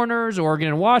Four Corners, Oregon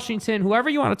and Washington, whoever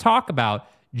you want to talk about,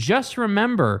 just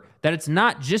remember that it's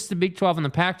not just the Big 12 and the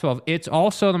Pac-12. It's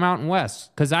also the Mountain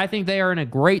West, because I think they are in a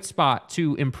great spot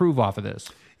to improve off of this.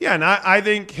 Yeah, and I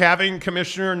think having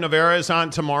Commissioner Navarez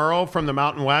on tomorrow from the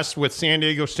Mountain West with San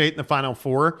Diego State in the Final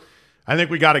Four, I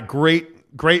think we got a great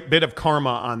bit of karma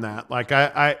on that. Like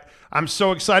I'm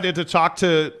so excited to talk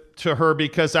to her,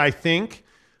 because I think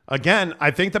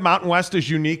the Mountain West is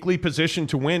uniquely positioned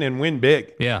to win and win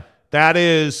big. Yeah.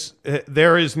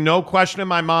 There is no question in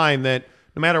my mind that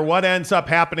no matter what ends up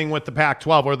happening with the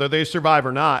Pac-12, whether they survive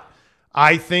or not,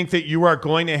 I think that you are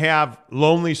going to have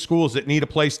lonely schools that need a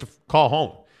place to call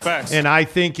home. Facts. And I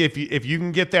think if you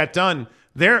can get that done,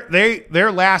 their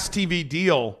last TV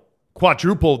deal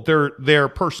quadrupled their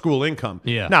per school income.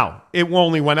 Yeah. Now, it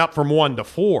only went up from 1 to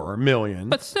 4 million.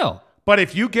 But still. But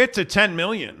if you get to 10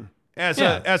 million as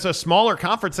a smaller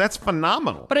conference, that's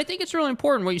phenomenal. But I think it's really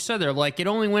important what you said there. Like, it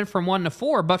only went from 1 to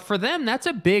 4, but for them, that's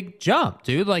a big jump,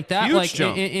 dude. Like that. Huge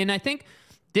jump. And I think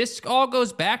this all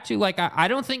goes back to, like, I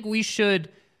don't think we should.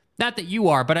 Not that you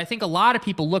are, but I think a lot of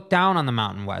people look down on the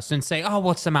Mountain West and say, oh,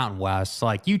 what's the Mountain West?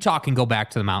 Like, Utah can go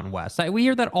back to the Mountain West. We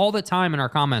hear that all the time in our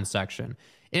comments section.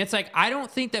 And it's like, I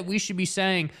don't think that we should be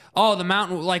saying, oh, the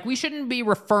Mountain, like, we shouldn't be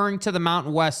referring to the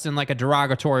Mountain West in like a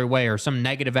derogatory way or some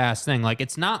negative ass thing. Like,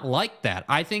 it's not like that.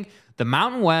 I think the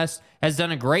Mountain West has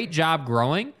done a great job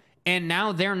growing, and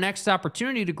now their next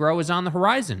opportunity to grow is on the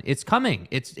horizon. It's coming.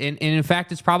 And in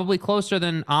fact, it's probably closer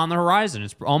than on the horizon.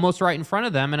 It's almost right in front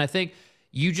of them. And I think,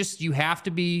 You have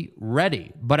to be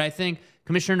ready. But I think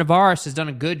Commissioner Navarez has done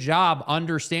a good job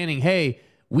understanding, hey,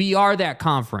 we are that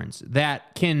conference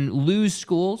that can lose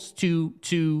schools to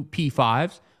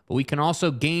P5s, but we can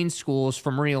also gain schools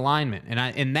from realignment.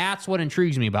 And that's what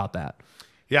intrigues me about that.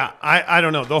 Yeah, I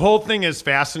don't know. The whole thing is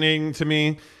fascinating to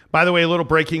me. By the way, a little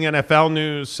breaking NFL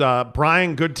news.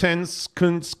 Brian Gutekunst,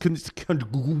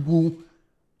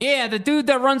 yeah, the dude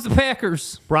that runs the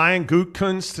Packers. Brian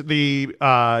Gutekunst, the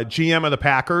GM of the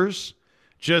Packers,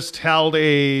 just held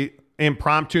a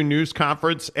impromptu news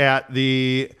conference at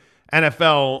the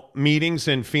NFL meetings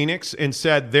in Phoenix and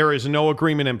said there is no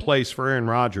agreement in place for Aaron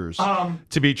Rodgers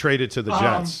to be traded to the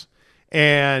Jets.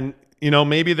 And,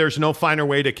 maybe there's no finer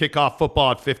way to kick off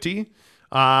football at 50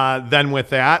 than with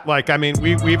that.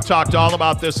 We've talked all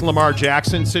about this Lamar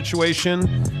Jackson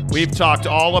situation. We've talked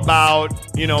all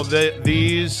about,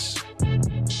 these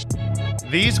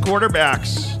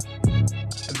quarterbacks.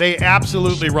 They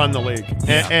absolutely run the league.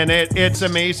 Yeah. And it's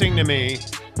amazing to me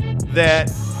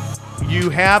that you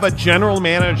have a general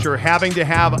manager having to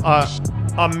have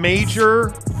a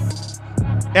major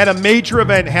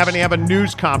event, having to have a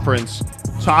news conference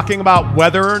talking about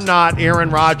whether or not Aaron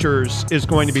Rodgers is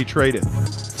going to be traded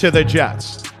to the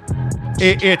Jets.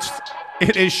 It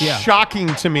is shocking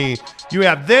to me. You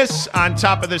have this on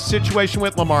top of the situation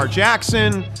with Lamar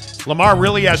Jackson. Lamar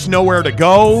really has nowhere to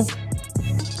go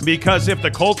because if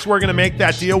the Colts were going to make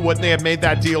that deal, wouldn't they have made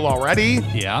that deal already?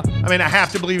 Yeah. I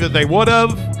have to believe that they would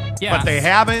have, but they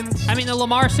haven't. The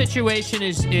Lamar situation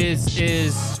is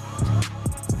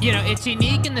it's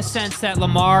unique in the sense that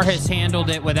Lamar has handled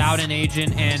it without an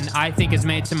agent and I think has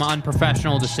made some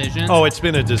unprofessional decisions. Oh, it's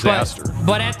been a disaster.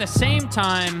 But at the same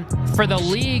time, for the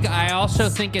league, I also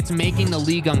think it's making the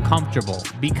league uncomfortable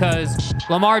because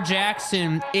Lamar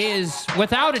Jackson is,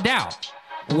 without a doubt,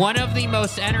 one of the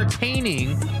most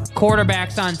entertaining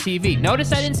quarterbacks on TV.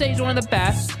 Notice I didn't say he's one of the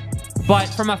best, but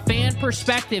from a fan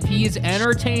perspective, he is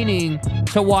entertaining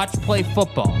to watch play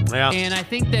football. Yeah. And I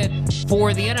think that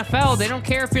for the NFL, they don't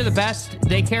care if you're the best.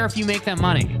 They care if you make them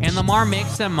money. And Lamar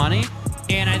makes them money.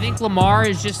 And I think Lamar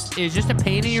is just a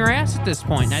pain in your ass at this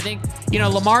point. And I think,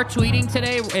 Lamar tweeting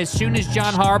today, as soon as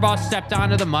John Harbaugh stepped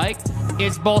onto the mic,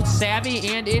 is both savvy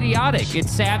and idiotic.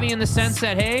 It's savvy in the sense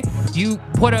that, hey, you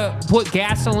put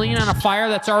gasoline on a fire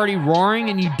that's already roaring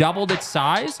and you doubled its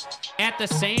size. At the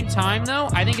same time, though,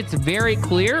 I think it's very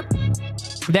clear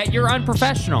that you're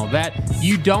unprofessional, that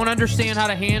you don't understand how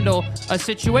to handle a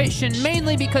situation,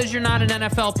 mainly because you're not an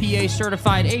NFLPA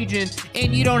certified agent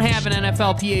and you don't have an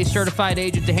NFLPA certified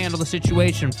agent to handle the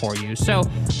situation for you. So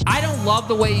I don't love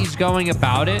the way he's going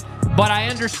about it, but I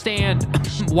understand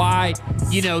why,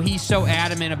 he's so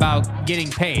adamant about getting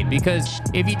paid, because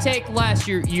if you take less,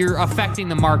 you're affecting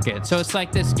the market. So it's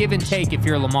like this give and take if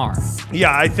you're Lamar.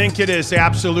 Yeah, I think it is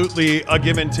absolutely a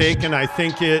give and take, and I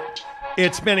think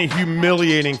it's been a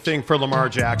humiliating thing for Lamar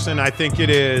Jackson. I think it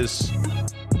is.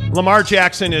 Lamar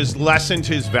Jackson has lessened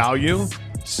his value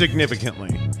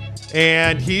significantly.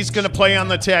 And he's going to play on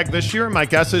the tag this year. My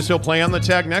guess is he'll play on the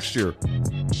tag next year.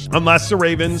 Unless the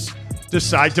Ravens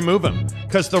decide to move him.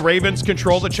 Because the Ravens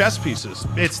control the chess pieces.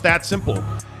 It's that simple.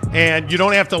 And you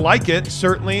don't have to like it,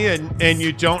 certainly. And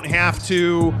you don't have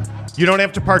to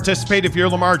participate if you're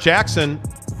Lamar Jackson.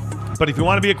 But if you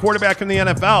want to be a quarterback in the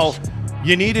NFL,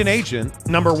 you need an agent.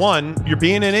 Number one, you're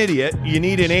being an idiot. You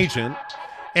need an agent.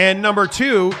 And number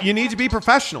two, you need to be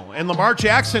professional. And Lamar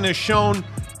Jackson has shown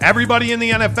everybody in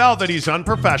the NFL that he's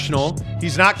unprofessional.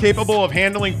 He's not capable of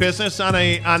handling business on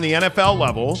the NFL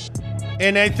level.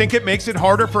 And I think it makes it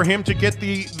harder for him to get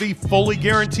the fully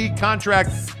guaranteed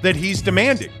contract that he's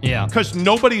demanding. Yeah. Because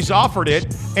nobody's offered it,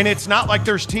 and it's not like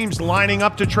there's teams lining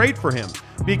up to trade for him.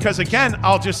 Because, again,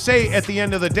 I'll just say at the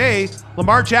end of the day,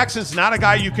 Lamar Jackson's not a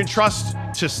guy you can trust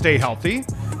to stay healthy.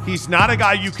 He's not a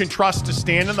guy you can trust to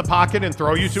stand in the pocket and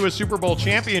throw you to a Super Bowl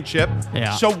championship.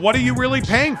 Yeah. So what are you really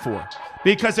paying for?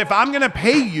 Because if I'm going to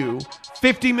pay you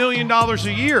 $50 million a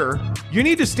year, you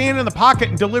need to stand in the pocket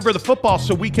and deliver the football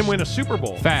so we can win a Super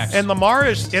Bowl. Facts. And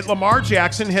Lamar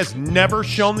Jackson has never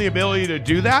shown the ability to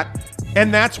do that.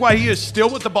 And that's why he is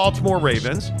still with the Baltimore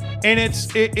Ravens. And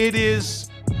it is,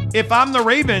 if I'm the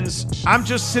Ravens, I'm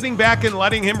just sitting back and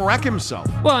letting him wreck himself.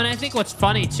 Well, and I think what's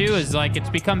funny, too, is it's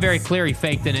become very clear he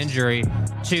faked an injury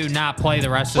to not play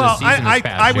the rest of the season this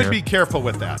past I year. would be careful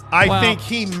with that. I think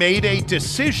he made a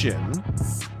decision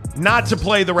not to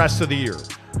play the rest of the year.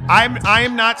 I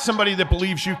am not somebody that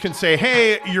believes you can say,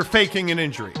 hey, you're faking an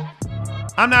injury.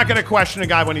 I'm not going to question a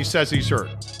guy when he says he's hurt.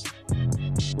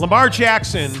 Lamar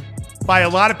Jackson, by a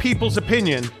lot of people's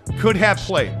opinion, could have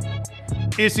played.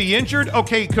 Is he injured?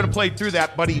 Okay, he could have played through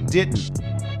that, but he didn't.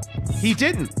 He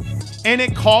didn't. And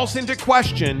it calls into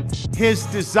question his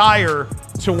desire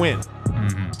to win.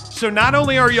 Mm-hmm. So not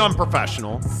only are you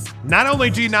unprofessional, not only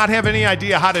do you not have any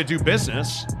idea how to do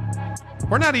business,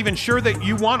 we're not even sure that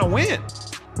you want to win.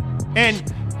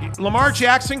 And Lamar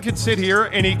Jackson can sit here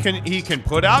and he can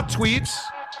put out tweets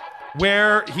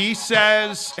where he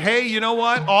says, hey, you know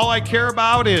what? All I care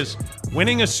about is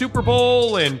winning a Super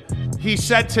Bowl. And he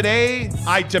said today,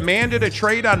 I demanded a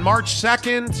trade on March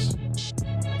 2nd.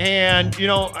 And, you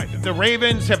know, the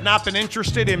Ravens have not been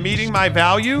interested in meeting my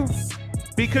value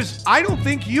because I don't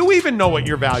think you even know what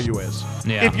your value is.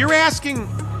 Yeah. If you're asking,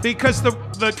 because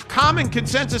the common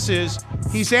consensus is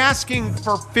he's asking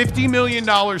for $50 million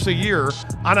a year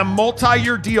on a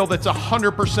multi-year deal that's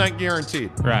 100%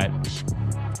 guaranteed. Right.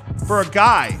 For a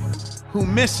guy who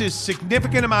misses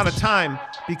significant amount of time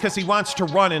because he wants to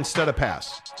run instead of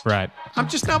pass. Right. I'm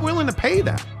just not willing to pay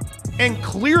that. And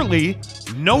clearly,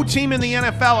 no team in the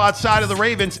NFL outside of the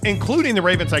Ravens, including the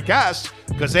Ravens, I guess,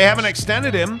 because they haven't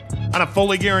extended him on a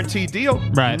fully guaranteed deal.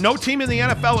 Right. No team in the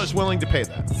NFL is willing to pay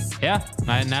that. Yeah,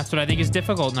 and that's what I think is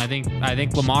difficult. And I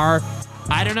think Lamar,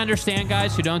 I don't understand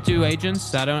guys who don't do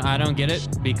agents. I don't get it,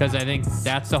 because I think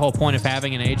that's the whole point of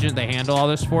having an agent. They handle all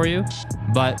this for you,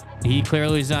 but he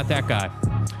clearly is not that guy.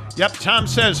 Yep, Tom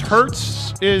says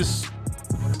Hurts is,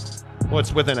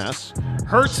 what's with an S?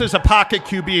 Hurts is a pocket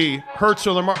QB. Hurts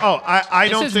or Lamar. Oh, I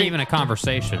don't think. This isn't even a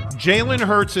conversation. Jalen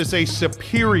Hurts is a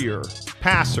superior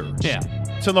passer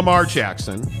to Lamar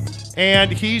Jackson.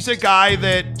 And he's a guy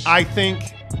that I think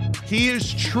he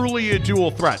is truly a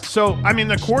dual threat. So, I mean,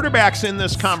 the quarterbacks in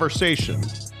this conversation,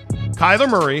 Kyler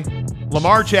Murray,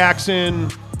 Lamar Jackson,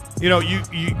 you know, you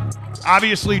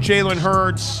obviously Jalen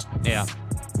Hurts. Yeah.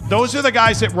 Those are the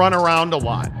guys that run around a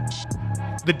lot.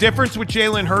 The difference with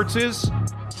Jalen Hurts is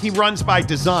he runs by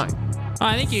design.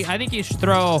 I think you should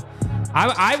throw.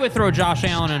 I would throw Josh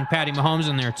Allen and Patty Mahomes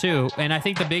in there too. And I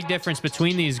think the big difference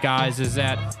between these guys is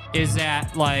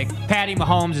that like Patty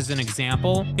Mahomes is an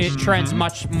example. It trends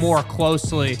much more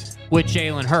closely with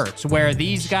Jalen Hurts, where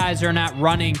these guys are not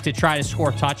running to try to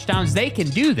score touchdowns. They can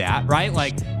do that, right?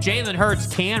 Like Jalen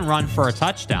Hurts can run for a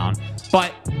touchdown,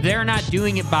 but they're not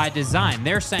doing it by design.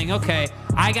 They're saying, okay,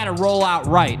 I got to roll out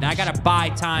right, and I got to buy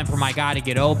time for my guy to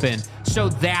get open. So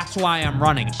that's why I'm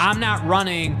running. I'm not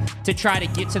running to try to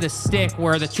get to the stick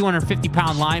where the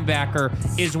 250-pound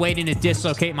linebacker is waiting to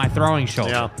dislocate my throwing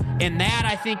shoulder. Yeah. And that,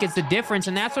 I think, is the difference,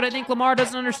 and that's what I think Lamar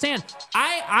doesn't understand.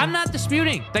 I'm not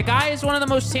disputing. The guy is one of the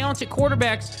most talented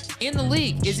quarterbacks in the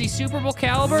league. Is he Super Bowl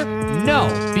caliber?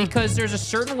 No, because there's a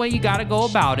certain way you got to go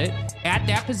about it at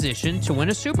that position to win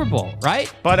a Super Bowl,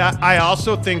 right? But I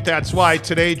also think that's why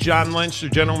today John Lynch, the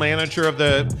general manager of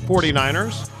the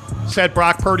 49ers, said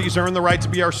Brock Purdy's earned the right to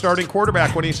be our starting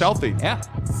quarterback when he's healthy. Yeah.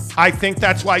 I think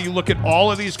that's why you look at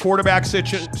all of these quarterback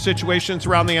situations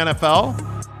around the NFL.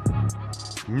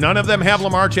 None of them have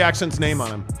Lamar Jackson's name on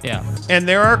them. Yeah. And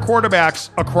there are quarterbacks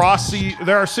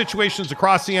there are situations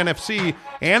across the NFC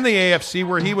and the AFC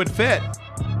where he would fit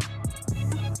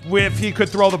if he could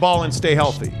throw the ball and stay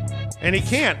healthy. And he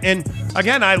can't. And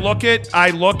again, I look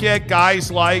at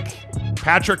guys like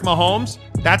Patrick Mahomes.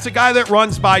 That's a guy that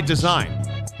runs by design.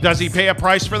 Does he pay a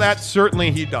price for that?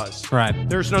 Certainly he does. Right.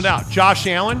 There's no doubt. Josh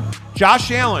Allen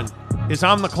is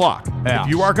on the clock. Yeah.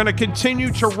 If you are going to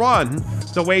continue to run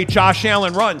the way Josh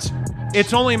Allen runs,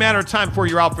 it's only a matter of time before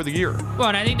you're out for the year. Well,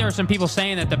 and I think there are some people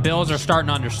saying that the Bills are starting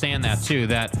to understand that too,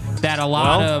 that a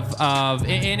lot of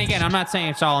and again, I'm not saying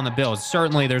it's all on the Bills.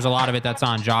 Certainly there's a lot of it that's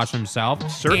on Josh himself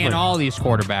and all these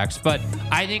quarterbacks. But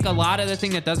I think a lot of the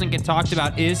thing that doesn't get talked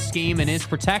about is scheme and is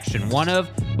protection. One of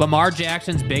Lamar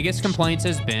Jackson's biggest complaints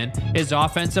has been his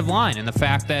offensive line and the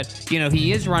fact that, you know,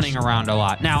 he is running around a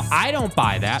lot. Now, I don't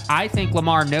buy that. I think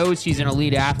Lamar knows he's an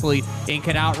elite athlete and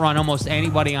can outrun almost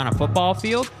anybody on a football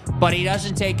field, but he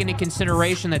doesn't take into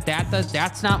consideration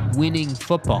that's not winning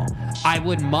football. I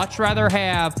would much rather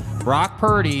have Brock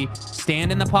Purdy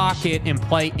stand in the pocket and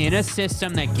play in a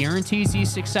system that guarantees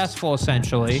he's successful,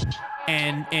 essentially,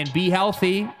 and be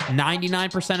healthy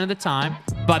 99% of the time,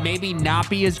 but maybe not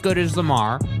be as good as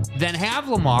Lamar, than have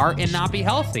Lamar and not be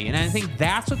healthy. And I think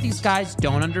that's what these guys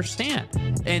don't understand.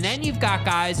 And then you've got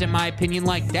guys, in my opinion,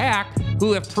 like Dak,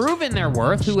 who have proven their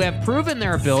worth, who have proven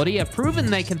their ability, have proven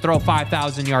they can throw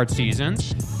 5,000-yard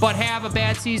seasons, but have a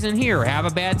bad season here, have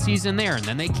a bad season there, and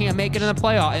then they can't make it in the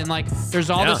playoff. And, like, there's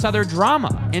all this other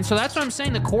drama. And so that's what I'm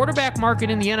saying. The quarterback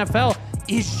market in the NFL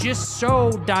is just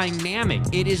so dynamic.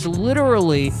 It is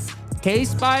literally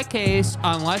case by case,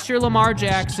 unless you're Lamar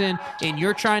Jackson and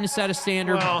you're trying to set a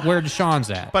standard where Deshaun's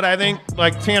at. But I think,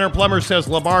 like Tanner Plummer says,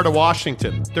 Lamar to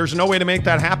Washington. There's no way to make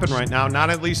that happen right now, not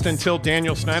at least until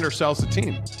Daniel Snyder sells the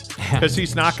team. Because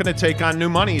he's not going to take on new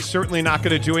money. He's certainly not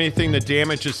going to do anything to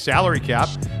damage his salary cap.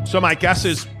 So my guess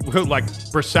is,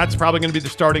 Brissett's probably going to be the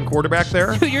starting quarterback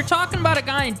there? Dude, you're talking about a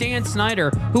guy in Dan Snyder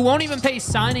who won't even pay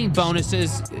signing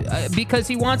bonuses because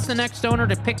he wants the next owner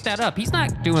to pick that up. He's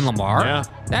not doing Lamar. Yeah.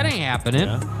 That ain't happening.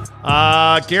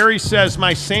 Yeah. Gary says,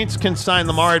 my Saints can sign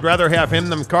Lamar. I'd rather have him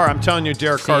than Carr. I'm telling you,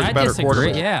 Derek Carr's a better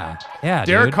quarterback. Yeah,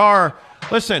 Derek Carr,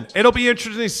 listen, it'll be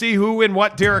interesting to see who and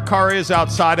what Derek Carr is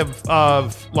outside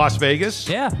of Las Vegas.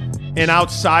 Yeah. And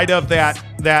outside of that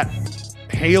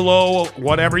halo,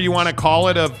 whatever you want to call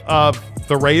it, of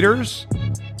the Raiders.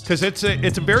 Because it's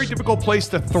a very difficult place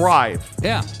to thrive.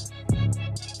 Yeah.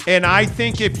 And I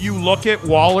think if you look at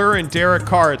Waller and Derek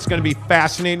Carr, it's going to be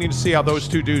fascinating to see how those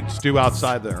two dudes do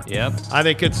outside there. Yep. I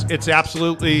think it's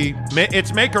absolutely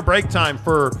it's make or break time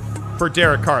for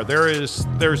Derek Carr.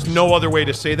 There's no other way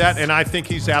to say that, and I think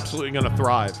he's absolutely going to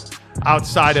thrive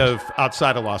outside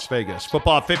of Las Vegas.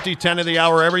 Football 50-10 of the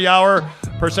hour every hour,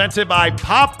 presented by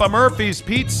Papa Murphy's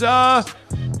Pizza.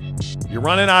 You're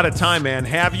running out of time, man.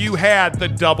 Have you had the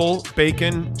double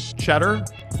bacon cheddar?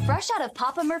 Fresh out of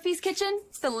Papa Murphy's kitchen,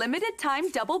 the limited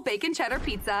time double bacon cheddar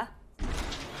pizza.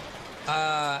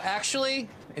 Actually,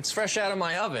 it's fresh out of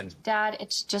my oven. Dad,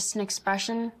 it's just an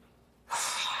expression.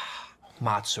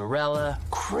 Mozzarella,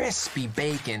 crispy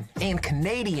bacon, and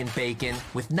Canadian bacon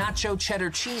with nacho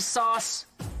cheddar cheese sauce.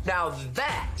 Now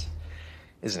that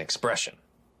is an expression.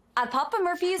 At Papa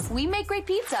Murphy's, we make great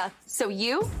pizza, so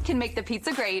you can make the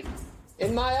pizza great.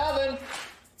 In my oven.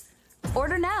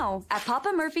 Order now at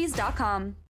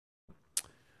papamurphys.com.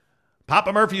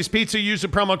 Papa Murphy's Pizza. Use the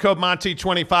promo code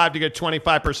Monty25 to get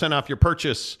 25% off your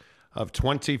purchase of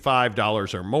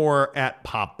 $25 or more at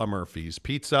Papa Murphy's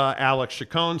Pizza. Alex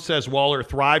Chacon says Waller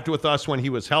thrived with us when he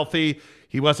was healthy.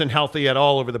 He wasn't healthy at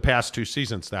all over the past 2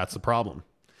 seasons. That's the problem.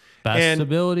 Best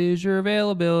ability is your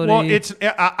availability.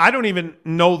 Well, I don't even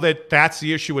know that that's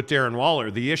the issue with Darren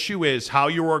Waller. The issue is how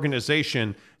your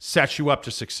organization sets you up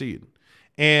to succeed.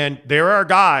 And there are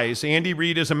guys, Andy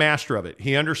Reid is a master of it.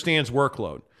 He understands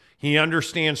workload. He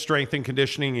understands strength and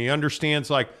conditioning. He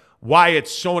understands why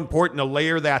it's so important to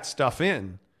layer that stuff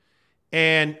in.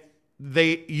 And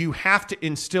you have to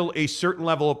instill a certain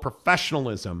level of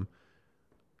professionalism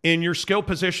in your skill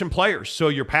position players. So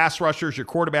your pass rushers, your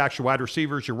quarterbacks, your wide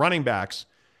receivers, your running backs,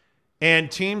 and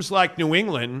teams like New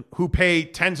England who pay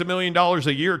tens of millions of dollars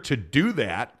a year to do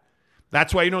that.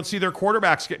 That's why you don't see their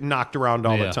quarterbacks getting knocked around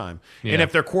all the time. Yeah. And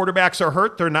if their quarterbacks are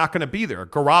hurt, they're not going to be there.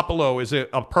 Garoppolo is a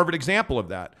perfect example of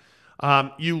that.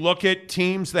 You look at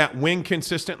teams that win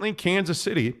consistently. Kansas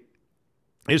City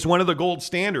is one of the gold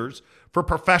standards for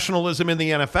professionalism in the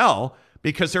NFL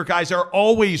because their guys are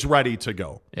always ready to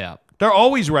go. Yeah. They're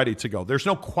always ready to go. There's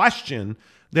no question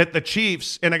that the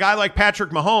Chiefs and a guy like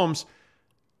Patrick Mahomes,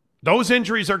 those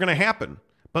injuries are going to happen.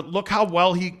 But look how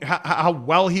well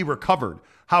he recovered,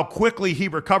 how quickly he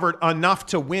recovered enough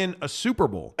to win a Super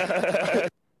Bowl.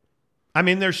 I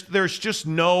mean, there's just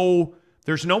no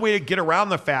way to get around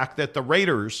the fact that the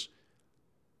Raiders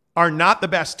are not the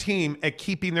best team at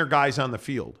keeping their guys on the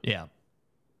field. Yeah.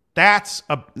 That's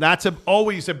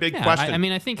always a big question. I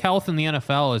mean, I think health in the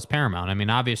NFL is paramount. I mean,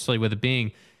 obviously with it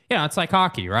being, it's like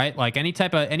hockey, right? Like any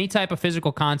type of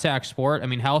physical contact sport. I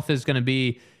mean, health is going to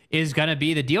be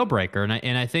the deal breaker.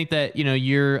 And I think that,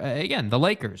 you're again, the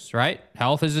Lakers, right?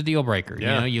 Health is a deal breaker.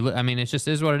 Yeah. It just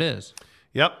is what it is.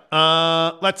 Yep.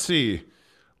 Let's see.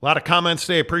 A lot of comments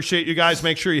today. Appreciate you guys.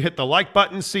 Make sure you hit the like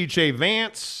button. CJ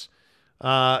Vance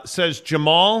says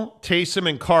Jamal, Taysom,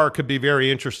 and Carr could be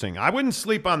very interesting. I wouldn't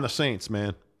sleep on the Saints,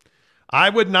 man. I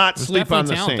would not sleep on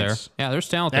the Saints. There. Yeah, there's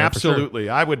talent there. Absolutely. For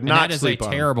sure. I would not sleep that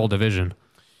on is a terrible division.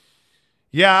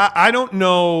 Yeah, I don't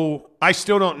know. I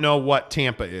still don't know what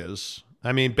Tampa is.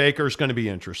 I mean, Baker's going to be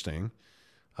interesting.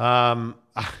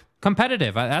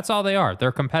 Competitive. That's all they are.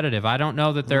 They're competitive. I don't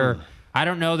know that they're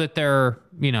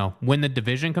win the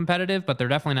division competitive, but they're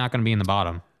definitely not going to be in the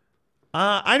bottom.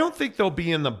 I don't think they'll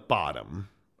be in the bottom.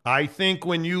 I think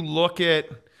when you look at,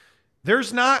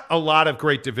 there's not a lot of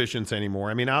great divisions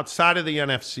anymore. I mean, outside of the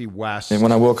NFC West. And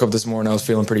when I woke up this morning, I was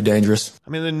feeling pretty dangerous. I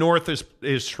mean, the North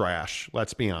is trash.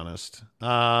 Let's be honest.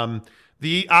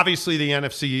 Obviously the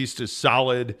NFC East is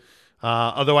solid.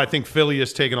 Although I think Philly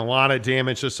has taken a lot of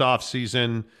damage this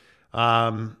offseason.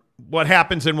 What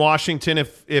happens in Washington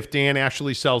if Dan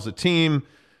actually sells a team?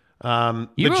 The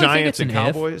really Giants and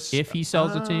Cowboys. If he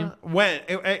sells a team,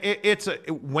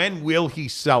 when will he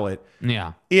sell it?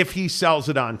 Yeah. If he sells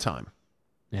it on time,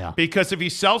 Yeah. Because if he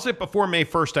sells it before May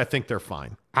 1st, I think they're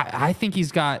fine. I think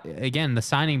he's got, again, the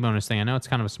signing bonus thing. I know it's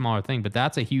kind of a smaller thing, but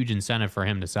that's a huge incentive for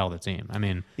him to sell the team. I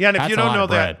mean, yeah, and if you don't know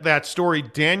that that story,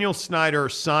 Daniel Snyder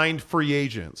signed free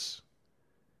agents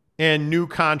and new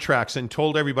contracts and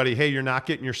told everybody, hey, you're not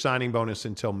getting your signing bonus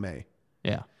until May.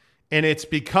 Yeah. And it's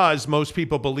because most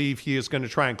people believe he is going to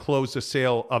try and close the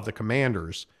sale of the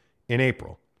Commanders in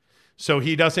April. So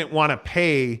he doesn't want to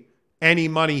pay any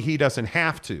money he doesn't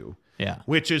have to. Yeah.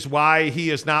 Which is why he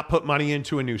has not put money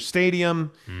into a new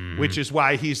stadium, which is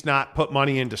why he's not put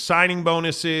money into signing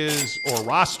bonuses or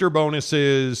roster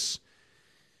bonuses.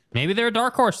 Maybe they're a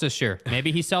dark horse this year.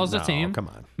 Maybe he sells the team. Come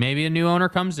on. Maybe a new owner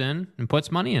comes in and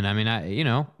puts money in. I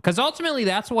mean, because ultimately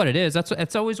that's what it is.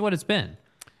 That's always what it's been.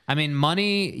 I mean,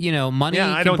 money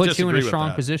can put you in a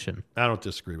strong position. I don't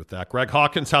disagree with that. Greg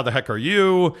Hawkins, how the heck are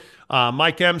you?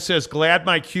 Mike M says, glad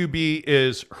my QB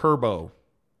is Herbo.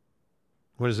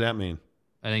 What does that mean?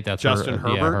 I think that's Justin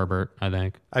Herbert. Yeah, Herbert, I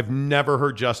think. I've never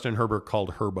heard Justin Herbert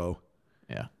called Herbo.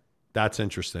 Yeah. That's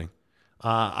interesting.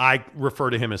 I refer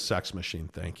to him as Sex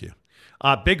Machine. Thank you.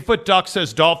 Bigfoot Duck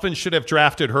says Dolphins should have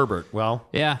drafted Herbert. Well,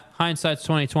 yeah, hindsight's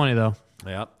 20/20 though.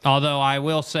 Yeah. Although I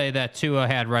will say that Tua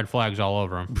had red flags all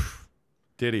over him.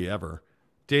 Did he ever?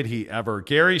 Did he ever?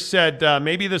 Gary said,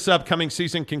 maybe this upcoming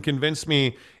season can convince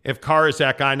me if Carr is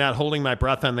that guy. Not holding my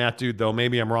breath on that dude, though.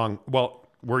 Maybe I'm wrong. Well,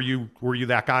 were you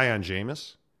that guy on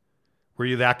Jameis? Were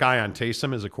you that guy on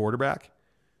Taysom as a quarterback?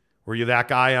 Were you that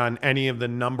guy on any of the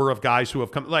number of guys who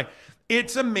have come? Like,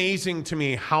 it's amazing to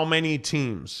me how many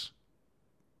teams,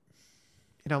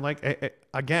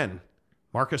 again,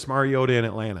 Marcus Mariota in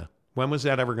Atlanta. When was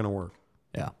that ever going to work?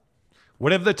 Yeah.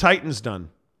 What have the Titans done?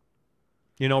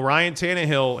 Ryan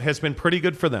Tannehill has been pretty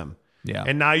good for them. Yeah.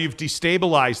 And now you've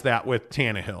destabilized that with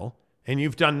Tannehill, and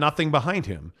you've done nothing behind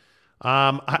him.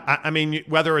 I mean,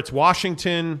 whether it's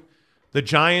Washington, the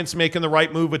Giants making the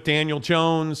right move with Daniel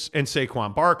Jones and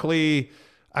Saquon Barkley.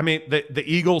 I mean, the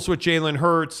Eagles with Jalen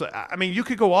Hurts. I mean, you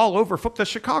could go all over. The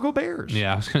Chicago Bears.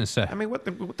 Yeah, I was going to say. I mean, what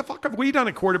the fuck have we done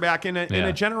at quarterback in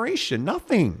a generation?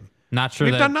 Nothing. Not sure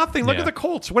We've done nothing. Look at the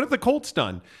Colts. What have the Colts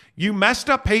done? You messed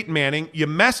up Peyton Manning. You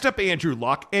messed up Andrew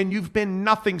Luck, and you've been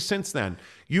nothing since then.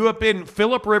 You have been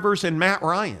Phillip Rivers and Matt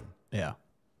Ryan. Yeah.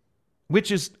 Which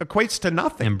equates to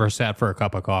nothing. And Brissett for a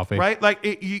cup of coffee. Right? Like,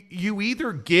 you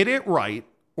either get it right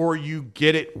or you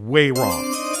get it way wrong.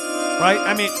 Right?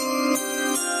 I mean,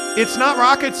 it's not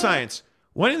rocket science.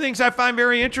 One of the things I find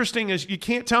very interesting is you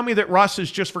can't tell me that Russ has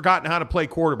just forgotten how to play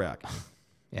quarterback.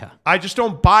 Yeah. I just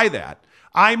don't buy that.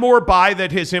 I more buy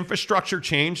that his infrastructure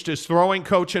changed. His throwing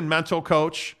coach and mental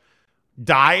coach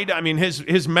died. I mean,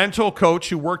 his mental coach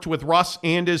who worked with Russ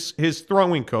and his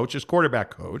throwing coach, his quarterback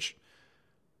coach,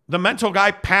 the mental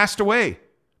guy passed away.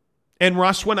 And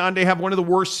Russ went on to have one of the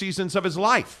worst seasons of his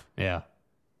life. Yeah.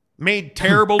 Made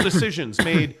terrible decisions,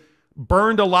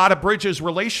 burned a lot of bridges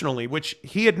relationally, which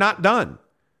he had not done.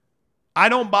 I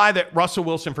don't buy that Russell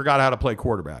Wilson forgot how to play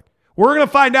quarterback. We're going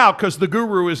to find out because the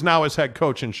guru is now his head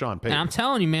coach in Sean Payton. And I'm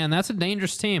telling you, man, that's a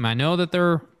dangerous team. I know that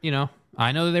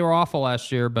I know that they were awful last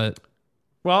year, but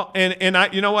well, and I,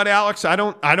 you know what, Alex, I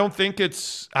don't think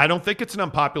it's an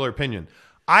unpopular opinion.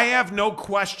 I have no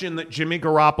question that Jimmy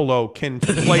Garoppolo can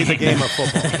play the game of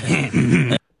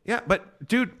football. Yeah, but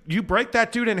dude, you break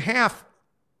that dude in half,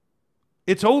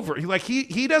 it's over.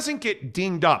 He doesn't get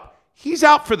dinged up. He's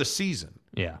out for the season.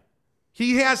 Yeah.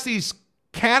 He has these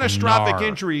catastrophic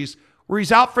injuries where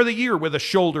he's out for the year with a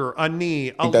shoulder, a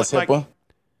knee.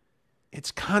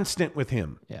 It's constant with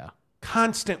him. Yeah.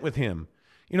 Constant with him.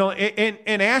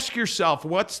 And ask yourself,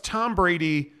 what's Tom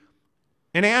Brady?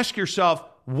 And ask yourself,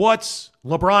 what's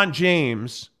LeBron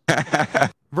James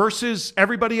versus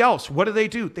everybody else? What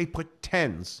do? They put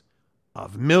tens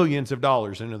of millions of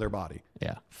dollars into their body.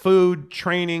 Yeah. Food,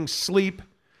 training, sleep.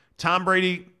 Tom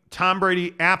Brady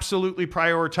absolutely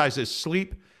prioritizes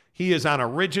sleep. He is on a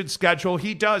rigid schedule.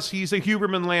 He's a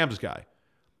Huberman Lambs guy.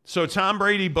 So Tom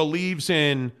Brady believes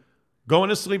in going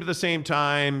to sleep at the same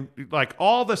time, like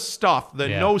all the stuff,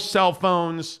 no cell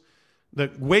phones,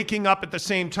 the waking up at the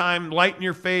same time, light in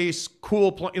your face,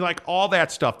 like all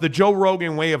that stuff, the Joe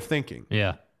Rogan way of thinking.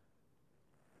 Yeah.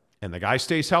 And the guy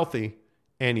stays healthy,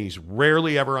 and he's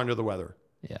rarely ever under the weather.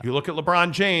 Yeah. You look at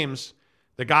LeBron James,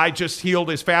 the guy just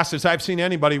healed as fast as I've seen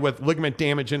anybody with ligament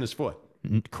damage in his foot.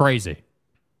 Crazy.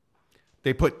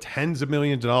 They put tens of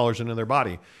millions of dollars into their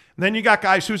body. And then you got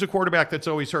guys, who's a quarterback that's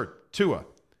always hurt? Tua.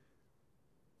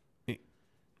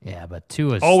 Yeah, but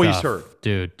Tua's always stuff, hurt.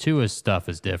 Dude, Tua's stuff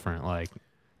is different. Like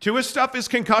Tua's stuff is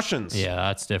concussions. Yeah,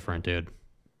 that's different, dude.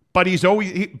 But he's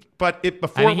always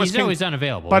he's always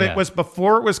unavailable. But it was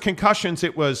before it was concussions,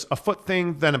 it was a foot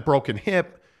thing, then a broken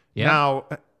hip, Yeah. Now,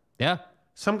 yeah,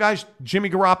 some guys, Jimmy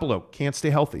Garoppolo, can't stay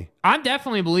healthy. I'm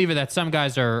definitely a believer that some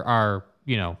guys are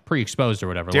pre-exposed or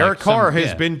whatever. Derek Carr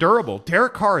has been durable.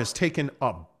 Derek Carr has taken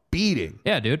a beating.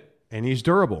 Yeah, dude. And he's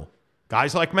durable.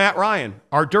 Guys like Matt Ryan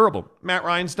are durable. Matt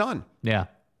Ryan's done. Yeah.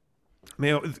 I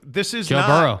mean, this is Joe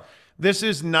Burrow. This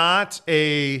is not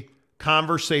a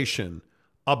conversation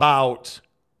about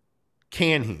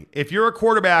can he. If you're a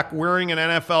quarterback wearing an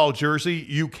NFL jersey,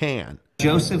 you can.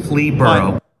 Joseph Lee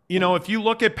Burrow. But, if you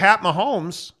look at Pat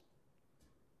Mahomes,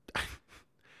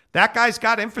 that guy's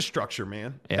got infrastructure,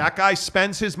 man. Yeah. That guy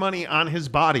spends his money on his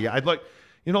body. I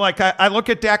look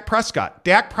at Dak Prescott.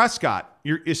 Dak Prescott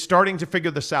is starting to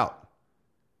figure this out.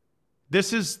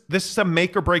 This is a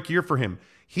make or break year for him.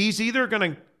 He's either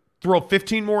going to throw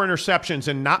 15 more interceptions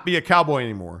and not be a Cowboy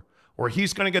anymore, or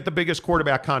he's going to get the biggest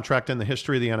quarterback contract in the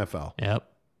history of the NFL. Yep.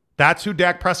 That's who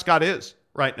Dak Prescott is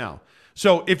right now.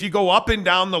 So if you go up and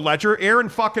down the ledger, Aaron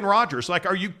fucking Rodgers. Like,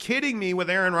 are you kidding me with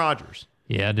Aaron Rodgers?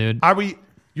 Yeah, dude.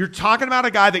 You're talking about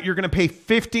a guy that you're going to pay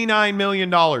 $59 million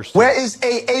to. Where is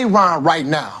Aaron right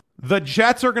now? The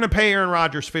Jets are going to pay Aaron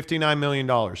Rodgers $59 million,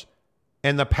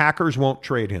 and the Packers won't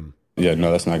trade him. Yeah,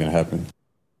 no, that's not going to happen.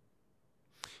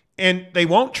 And they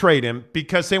won't trade him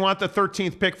because they want the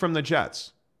 13th pick from the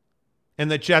Jets. And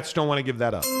the Jets don't want to give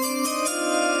that up.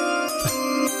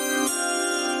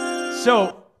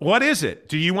 So what is it?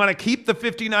 Do you want to keep the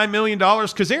 $59 million?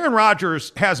 Because Aaron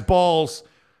Rodgers has balls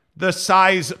the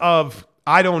size of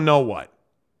I don't know what.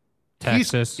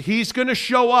 Texas. He's going to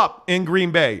show up in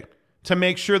Green Bay to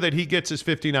make sure that he gets his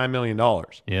 $59 million.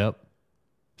 Yep.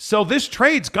 So this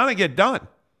trade's going to get done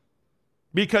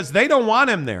because they don't want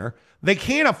him there. They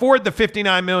can't afford the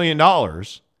 $59 million.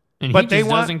 And but he they just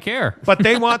doesn't care. But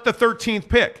they want the 13th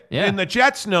pick. Yeah. And the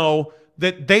Jets know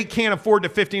that they can't afford the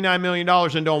 $59 million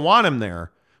and don't want him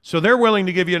there. So they're willing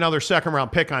to give you another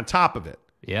second-round pick on top of it.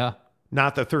 Yeah.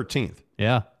 Not the 13th.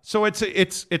 Yeah. So it's a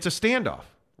standoff,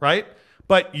 right?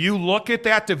 But you look at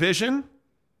that division.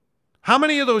 How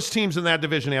many of those teams in that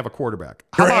division have a quarterback?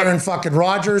 How about Aaron fucking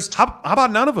Rodgers? How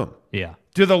about none of them? Yeah.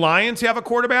 Do the Lions have a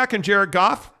quarterback and Jared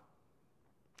Goff?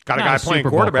 Got a guy playing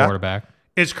quarterback.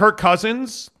 Is Kirk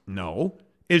Cousins? No.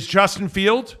 Is Justin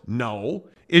Fields? No.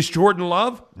 Is Jordan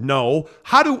Love? No.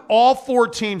 How do all four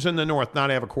teams in the North not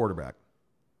have a quarterback?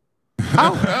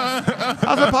 How?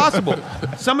 How's that possible?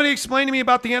 Somebody explain to me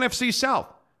about the NFC South.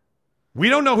 We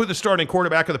don't know who the starting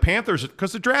quarterback of the Panthers is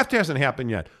because the draft hasn't happened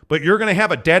yet. But you're going to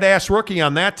have a dead-ass rookie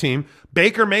on that team.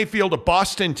 Baker Mayfield of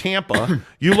Boston, Tampa.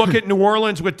 You look at New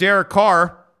Orleans with Derek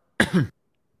Carr.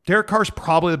 Derek Carr's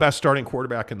probably the best starting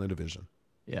quarterback in the division.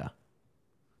 Yeah.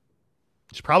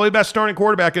 He's probably the best starting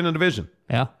quarterback in the division.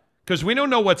 Yeah. Because we don't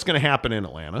know what's going to happen in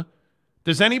Atlanta.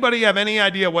 Does anybody have any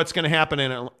idea what's going to happen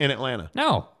in Atlanta?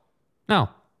 No. No.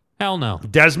 Hell no.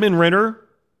 Desmond Ridder?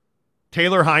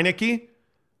 Taylor Heineke?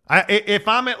 If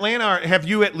I'm Atlanta, have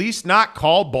you at least not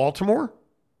called Baltimore?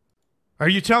 Are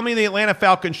you telling me the Atlanta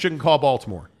Falcons shouldn't call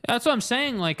Baltimore? That's what I'm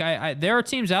saying. Like, there are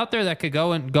teams out there that could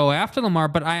go after Lamar,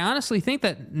 but I honestly think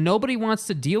that nobody wants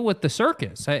to deal with the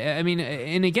circus. I mean,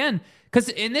 and again,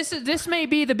 this may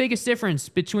be the biggest difference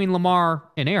between Lamar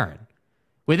and Aaron.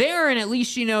 With Aaron, at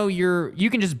least you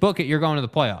can just book it. You're going to the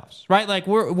playoffs, right? Like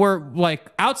we're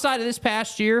like outside of this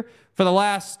past year, for the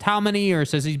last how many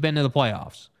years has he been to the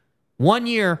playoffs? 1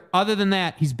 year. Other than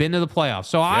that, he's been to the playoffs.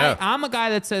 So yeah. I'm a guy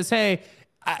that says, hey.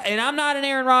 And I'm not an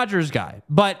Aaron Rodgers guy,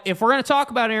 but if we're going to talk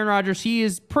about Aaron Rodgers, he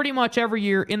is pretty much every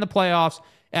year in the playoffs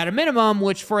at a minimum,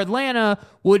 which for Atlanta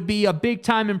would be a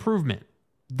big-time improvement.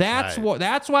 That's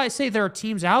why I say there are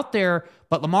teams out there,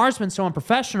 but Lamar's been so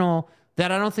unprofessional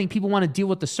that I don't think people want to deal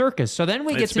with the circus. So then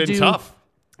we get tough.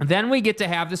 Then we get to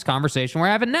have this conversation we're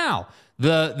having now.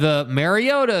 The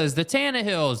Mariotas, the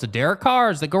Tannehills, the Derek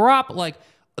Carrs, the Garoppolo, like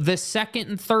the second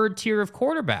and third tier of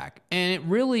quarterback. And it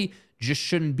really just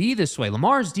shouldn't be this way.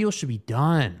 Lamar's deal should be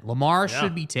done. Lamar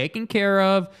should be taken care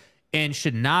of and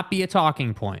should not be a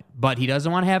talking point. But he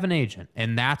doesn't want to have an agent,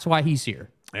 and that's why he's here.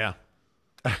 Yeah.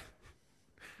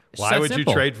 Why would you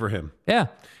trade for him? Yeah.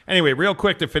 Anyway, real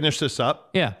quick to finish this up.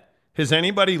 Yeah. Has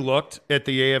anybody looked at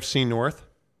the AFC North?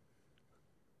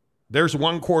 There's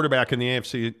one quarterback in the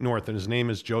AFC North, and his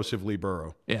name is Joseph Lee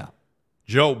Burrow. Yeah.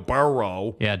 Joe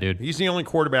Burrow. Yeah, dude. He's the only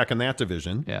quarterback in that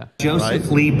division. Yeah.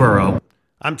 Joseph Lee Burrow.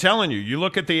 I'm telling you, you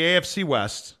look at the AFC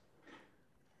West,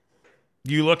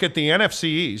 you look at the NFC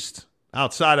East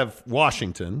outside of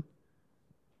Washington,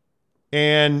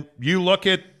 and you look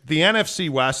at the NFC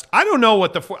West. I don't know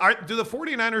what do the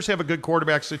 49ers have a good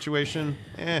quarterback situation?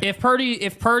 If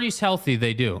Purdy's healthy,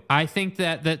 they do. I think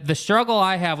that the struggle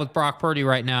I have with Brock Purdy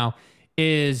right now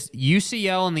is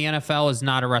UCL in the NFL is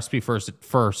not a recipe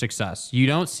for success. You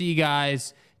don't see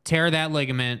guys tear that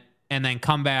ligament, and then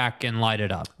come back and light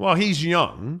it up. Well, he's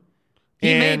young.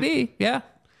 He may be, yeah.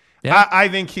 I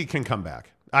think he can come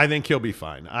back. I think he'll be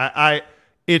fine.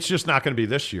 It's just not going to be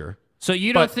this year. So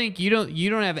you don't think you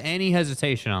don't have any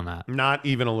hesitation on that? Not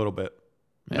even a little bit.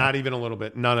 Yeah. Not even a little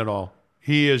bit. None at all.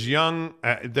 He is young.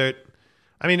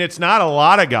 It's not a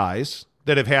lot of guys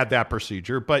that have had that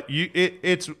procedure, but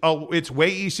it's way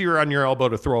easier on your elbow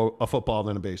to throw a football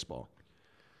than a baseball.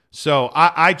 So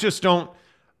I just don't.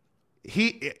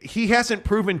 He hasn't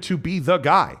proven to be the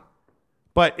guy.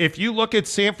 But if you look at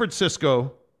San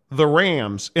Francisco, the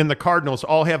Rams, and the Cardinals,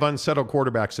 all have unsettled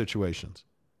quarterback situations.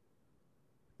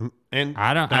 And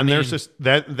there's this.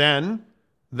 Then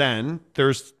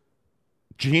there's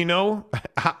Geno.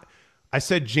 I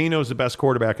said Geno's the best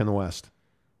quarterback in the West.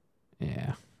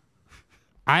 Yeah.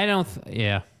 I don't.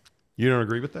 Yeah. You don't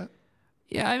agree with that?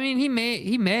 Yeah, I mean, he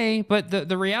may, but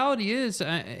the reality is,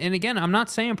 and again, I'm not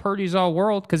saying Purdy's all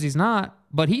world because he's not,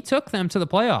 but he took them to the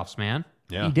playoffs, man.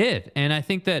 Yeah. He did. And I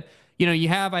think that, you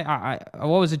have, what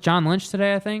was it, John Lynch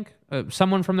today, I think?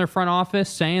 Someone from their front office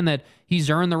saying that he's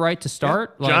earned the right to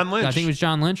start. Yeah, John Lynch. I think it was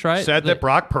John Lynch, right? Said that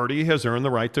Brock Purdy has earned the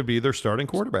right to be their starting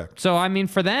quarterback. So, I mean,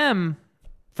 for them,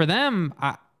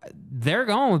 they're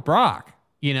going with Brock,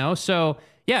 So,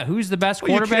 yeah, who's the best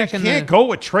quarterback? You can't go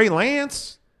with Trey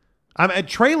Lance.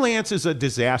 Trey Lance is a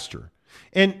disaster.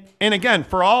 And again,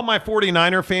 for all my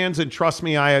 49er fans, and trust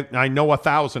me, I know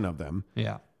 1,000 of them.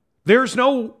 Yeah. There's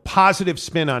no positive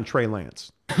spin on Trey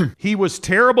Lance. He was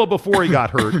terrible before he got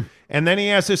hurt, and then he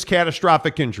has this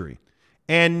catastrophic injury.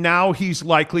 And now he's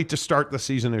likely to start the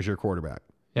season as your quarterback.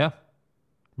 Yeah.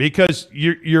 Because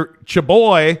your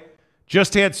Chaboy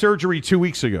just had surgery 2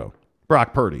 weeks ago,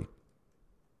 Brock Purdy.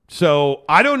 So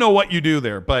I don't know what you do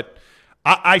there, but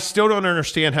I still don't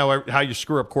understand how you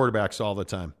screw up quarterbacks all the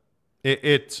time.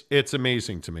 It's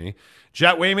amazing to me.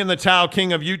 Jet Wayman, the Towel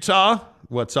King of Utah.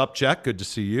 What's up, Jet? Good to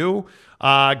see you.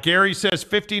 Gary says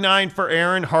 59 for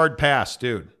Aaron. Hard pass,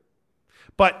 dude.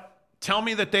 But tell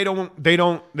me that they don't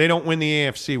win the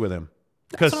AFC with him.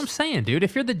 That's what I'm saying, dude.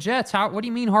 If you're the Jets, what do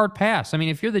you mean hard pass? I mean,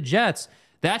 if you're the Jets,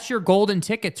 that's your golden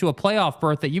ticket to a playoff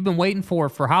berth that you've been waiting for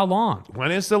how long?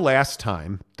 When is the last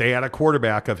time they had a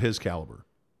quarterback of his caliber?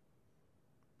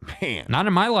 Man. Not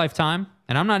in my lifetime,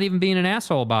 and I'm not even being an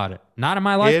asshole about it. Not in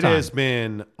my lifetime. It has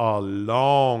been a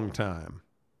long time.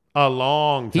 A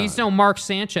long time. He's no Mark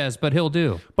Sanchez, but he'll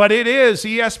do. But it is.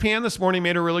 ESPN this morning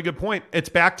made a really good point. It's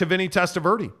back to Vinny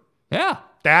Testaverde. Yeah.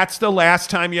 That's the last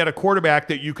time you had a quarterback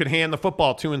that you could hand the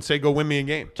football to and say, go win me a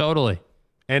game. Totally.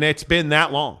 And it's been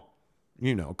that long.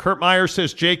 Kurt Meyer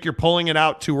says, Jake, you're pulling it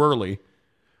out too early.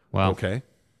 Well. Okay.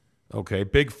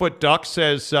 Bigfoot Duck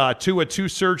says, two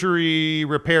surgery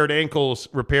repaired ankles,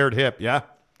 repaired hip. Yeah.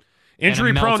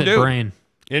 Injury prone dude. Brain.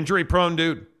 Injury prone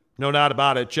dude. No doubt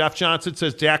about it. Jeff Johnson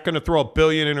says Dak going to throw 1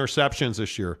 billion interceptions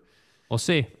this year. We'll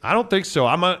see. I don't think so.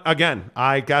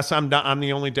 I guess I'm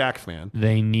the only Dak fan.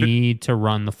 They need to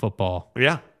run the football.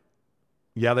 Yeah.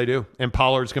 Yeah, they do. And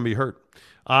Pollard's going to be hurt.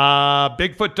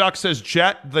 Bigfoot Duck says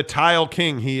Jet, the Tile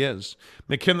King. He is.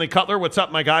 McKinley Cutler, what's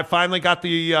up, my guy? Finally got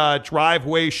the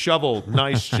driveway shoveled.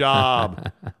 Nice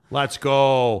job. Let's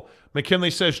go. McKinley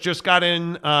says just got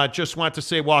in. Just want to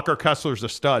say Walker Kessler's a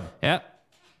stud.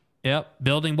 Yep.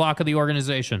 Building block of the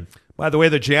organization. By the way,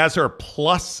 the Jazz are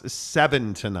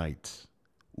 +7 tonight.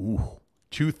 Ooh,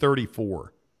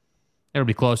 234. It'll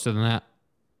be closer than that.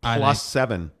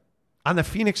 +7 on the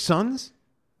Phoenix Suns.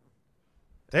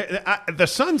 The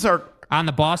Suns are on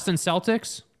the Boston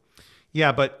Celtics.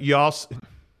 Yeah, but you also,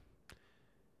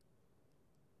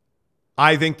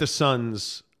 I think the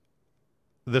Suns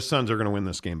are going to win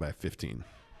this game by 15.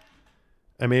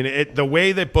 I mean, the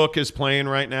way that Book is playing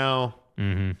right now.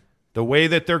 Mm-hmm. The way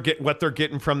that they're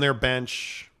getting from their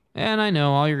bench. And I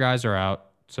know all your guys are out.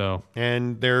 So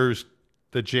and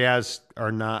the Jazz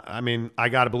are not. I mean, I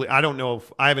gotta believe. I don't know if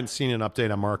I haven't seen an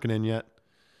update on Markkanen yet.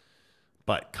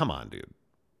 But come on, dude.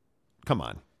 Come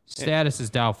on. Status is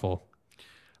doubtful.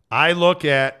 I look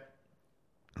at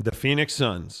the Phoenix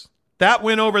Suns. That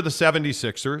win over the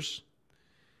 76ers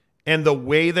and the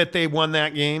way that they won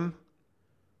that game.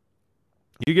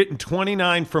 You're getting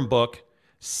 29 from Book.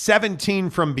 17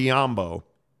 from Biyombo,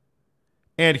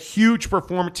 and huge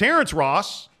performance. Terrence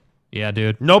Ross. Yeah,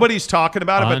 dude. Nobody's talking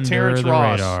about it, but Under Terrence the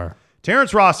Ross. Radar.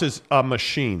 Terrence Ross is a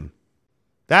machine.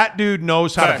 That dude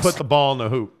knows how to put the ball in the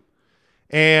hoop.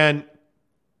 And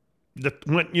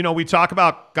when we talk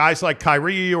about guys like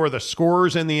Kyrie or the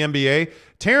scorers in the NBA,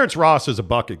 Terrence Ross is a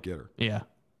bucket getter. Yeah.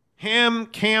 Him,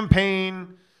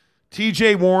 Campaign,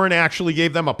 TJ Warren actually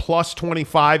gave them a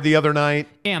 +25 the other night.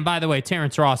 And by the way,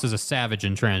 Terrence Ross is a savage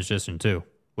in transition too,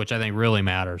 which I think really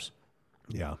matters.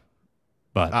 Yeah.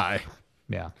 But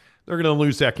they're going to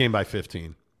lose that game by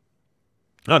 15.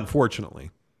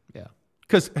 Unfortunately. Yeah.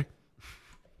 Because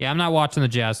I'm not watching the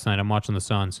Jazz tonight. I'm watching the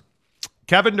Suns.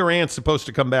 Kevin Durant's supposed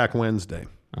to come back Wednesday.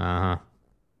 Uh-huh.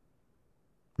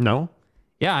 No?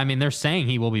 Yeah, I mean, they're saying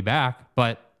he will be back,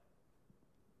 but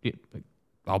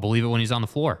I'll believe it when he's on the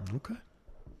floor. Okay.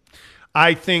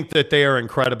 I think that they are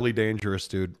incredibly dangerous,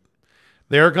 dude.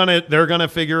 They're gonna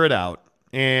figure it out.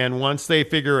 And once they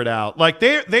figure it out, like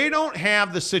they don't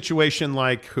have the situation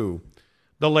like who?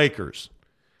 The Lakers.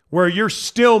 Where you're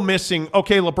still missing,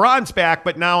 okay, LeBron's back,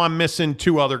 but now I'm missing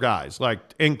 2 other guys, like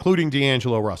including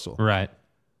D'Angelo Russell. Right.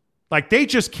 Like they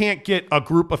just can't get a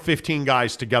group of 15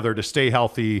 guys together to stay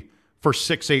healthy for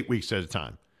 6-8 weeks at a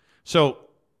time. So,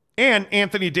 and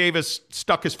Anthony Davis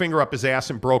stuck his finger up his ass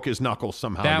and broke his knuckles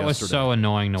somehow. That was so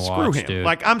annoying to watch. Screw him. Dude.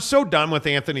 Like I'm so done with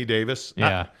Anthony Davis.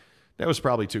 Yeah. That was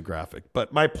probably too graphic.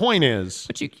 But my point is...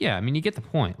 But you get the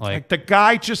point. Like the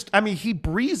guy just... I mean, he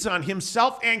breathes on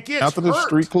himself and gets After the hurt.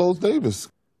 street closed Davis.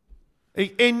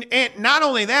 And not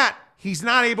only that, he's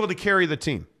not able to carry the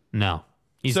team. No.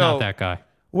 He's not that guy.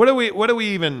 What do we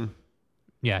even...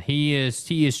 Yeah, he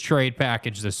is trade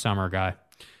package this summer, guy.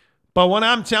 But what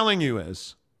I'm telling you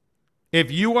is,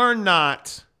 if you are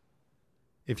not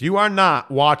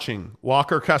watching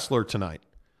Walker Kessler tonight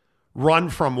run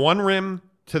from one rim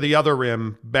to the other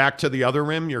rim, back to the other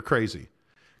rim, you're crazy.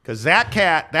 Because that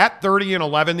 30 and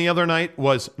 11 the other night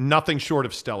was nothing short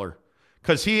of stellar.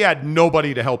 Because he had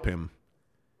nobody to help him.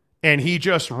 And he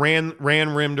just ran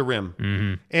rim to rim.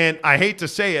 Mm-hmm. And I hate to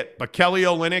say it, but Kelly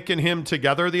Olynyk and him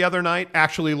together the other night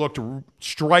actually looked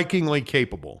strikingly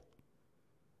capable.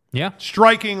 Yeah.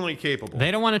 Strikingly capable.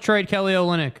 They don't want to trade Kelly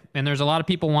Olynyk, and there's a lot of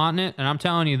people wanting it, and I'm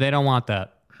telling you, they don't want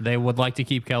that. They would like to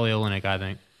keep Kelly Olynyk, I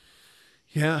think.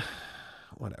 Yeah,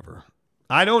 whatever.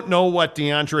 I don't know what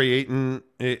DeAndre Ayton,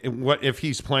 if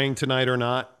he's playing tonight or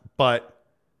not, but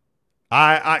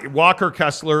Walker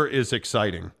Kessler is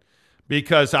exciting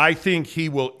because I think he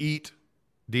will eat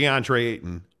DeAndre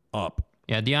Ayton up.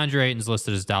 Yeah, DeAndre Ayton's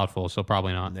listed as doubtful, so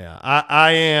probably not. Yeah,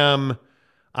 I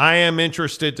am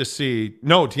interested to see.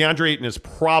 No, DeAndre Ayton is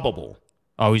probable.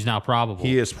 Oh, he's not probable.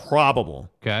 He is probable.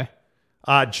 Okay.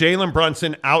 Jalen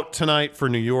Brunson out tonight for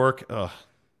New York. Ugh.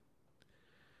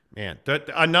 Man,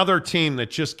 another team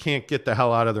that just can't get the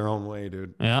hell out of their own way,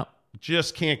 dude. Yeah.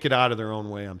 Just can't get out of their own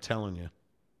way, I'm telling you.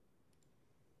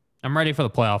 I'm ready for the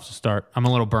playoffs to start. I'm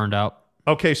a little burned out.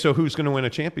 Okay, so who's going to win a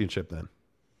championship then?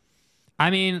 I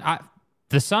mean,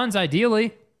 the Suns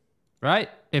ideally, right?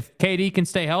 If KD can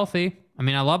stay healthy. I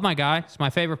mean, I love my guy. He's my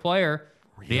favorite player.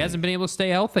 Really? He hasn't been able to stay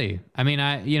healthy. I mean,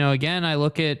 again, I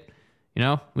look at,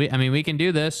 we can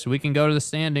do this. We can go to the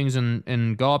standings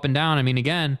and go up and down. I mean,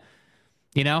 again,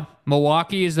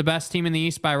 Milwaukee is the best team in the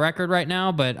East by record right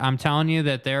now, but I'm telling you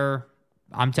they're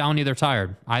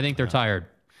tired. I think they're tired.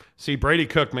 See, Brady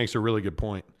Cook makes a really good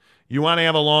point. You want to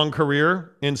have a long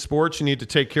career in sports, you need to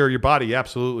take care of your body. You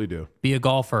absolutely do. Be a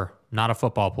golfer, not a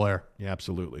football player. You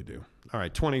absolutely do. All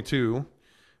right, 22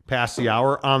 past the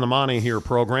hour on the Monty here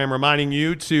program, reminding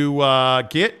you to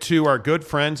get to our good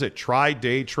friends at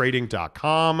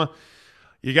TryDayTrading.com.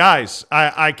 You guys,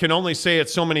 I can only say it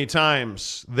so many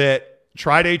times that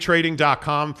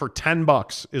TryDayTrading.com for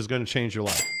 $10 is going to change your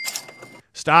life.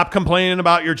 Stop complaining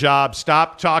about your job.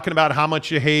 Stop talking about how much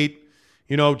you hate,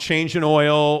 changing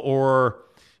oil, or,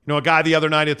 a guy the other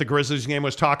night at the Grizzlies game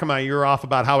was talking my ear off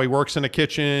about how he works in the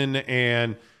kitchen.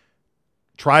 And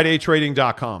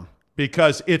TryDayTrading.com,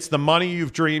 because it's the money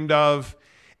you've dreamed of.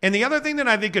 And the other thing that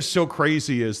I think is so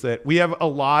crazy is that we have a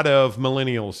lot of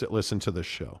millennials that listen to this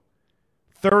show.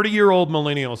 30-year-old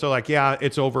millennials are like, yeah,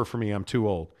 it's over for me. I'm too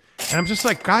old. And I'm just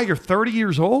like, guy, you're 30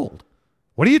 years old.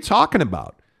 What are you talking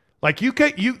about? Like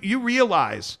you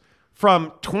realize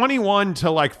from 21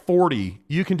 to like 40,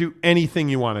 you can do anything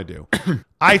you want to do.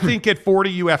 I think at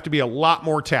 40, you have to be a lot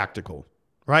more tactical,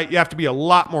 right? You have to be a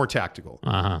lot more tactical.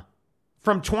 Uh-huh.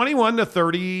 From 21 to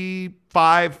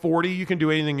 35, 40, you can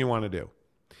do anything you want to do.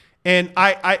 And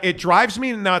it drives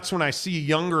me nuts when I see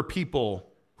younger people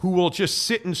who will just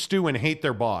sit and stew and hate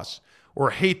their boss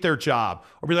or hate their job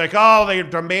or be like, oh, they're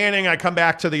demanding I come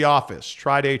back to the office.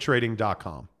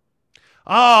 TryDayTrading.com.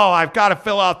 Oh, I've got to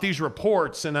fill out these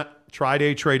reports, and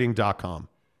TryDayTrading.com.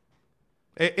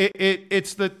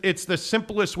 It's the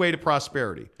simplest way to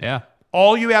prosperity. Yeah.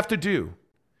 All you have to do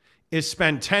is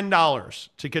spend $10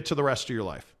 to get to the rest of your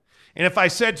life. And if I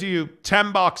said to you,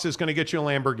 $10 is going to get you a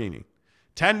Lamborghini,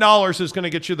 $10 is going to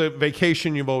get you the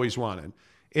vacation you've always wanted.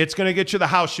 It's going to get you the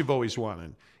house you've always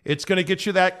wanted. It's going to get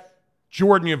you that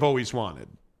Jordan you've always wanted.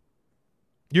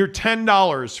 You're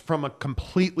 $10 from a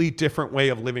completely different way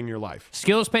of living your life.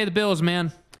 Skills pay the bills,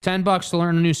 man. $10 to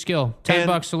learn a new skill.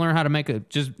 $10 to learn how to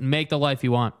just make the life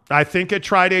you want. I think at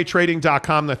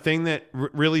TryDayTrading.com, the thing that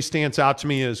really stands out to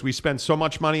me is we spend so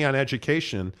much money on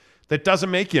education that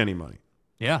doesn't make you any money.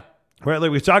 Yeah. Right?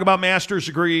 Like we talk about master's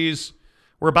degrees.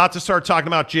 We're about to start talking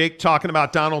about Jake talking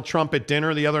about Donald Trump at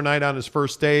dinner the other night on his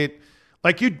first date.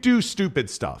 Like you do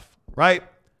stupid stuff, right?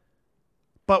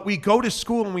 But we go to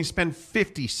school and we spend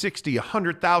 $50, $60,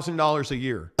 $100,000 a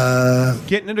year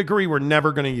getting a degree we're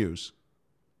never going to use.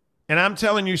 And I'm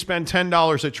telling you, spend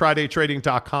 $10 at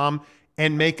TryDayTrading.com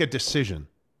and make a decision.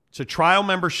 It's a trial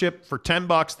membership for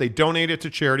 $10. They donate it to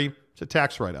charity. It's a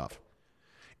tax write-off.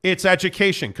 It's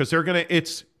education because they're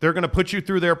gonna put you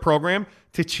through their program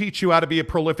to teach you how to be a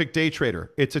prolific day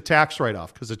trader. It's a tax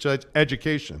write-off because it's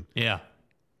education. Yeah.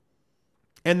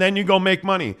 And then you go make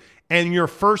money. And your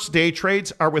first day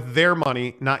trades are with their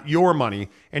money, not your money.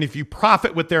 And if you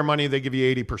profit with their money, they give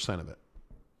you 80% of it.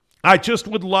 I just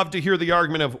would love to hear the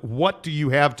argument of what do you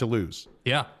have to lose?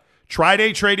 Yeah.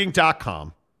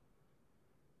 TryDayTrading.com.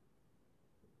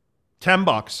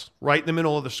 $10 right in the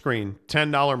middle of the screen.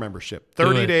 $10 membership.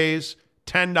 30 days,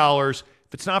 $10.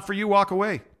 If it's not for you, walk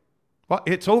away. Well,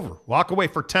 it's over. Walk away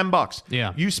for $10.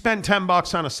 Yeah. You spend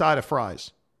 $10 on a side of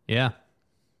fries. Yeah.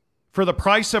 For the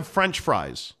price of French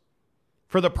fries.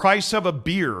 For the price of a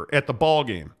beer at the ball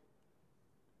game.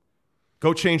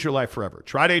 Go change your life forever.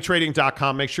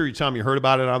 TryDayTrading.com. Make sure you tell them you heard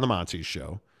about it on the Monty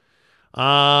Show.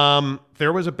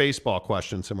 There was a baseball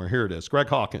question somewhere. Here it is. Greg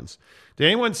Hawkins. Did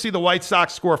anyone see the White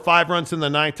Sox score 5 runs in the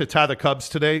ninth to tie the Cubs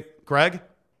today? Greg?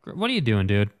 What are you doing,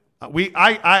 dude?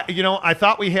 I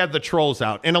thought we had the trolls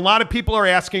out. And a lot of people are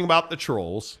asking about the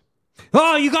trolls.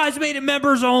 Oh, you guys made it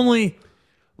members only.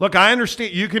 Look, I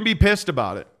understand you can be pissed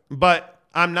about it, but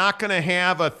I'm not going to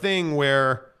have a thing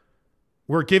where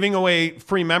we're giving away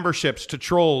free memberships to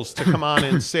trolls to come on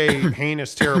and say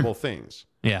heinous, terrible things.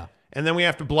 Yeah. And then we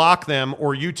have to block them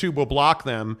or YouTube will block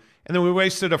them. And then we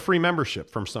wasted a free membership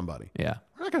from somebody. Yeah.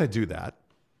 We're not going to do that.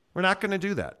 We're not going to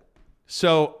do that.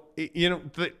 So,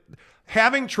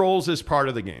 having trolls is part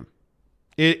of the game.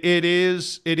 It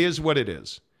is what it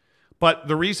is. But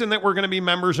the reason that we're going to be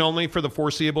members only for the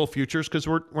foreseeable future is because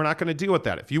we're not going to deal with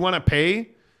that. If you want to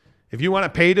pay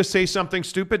to say something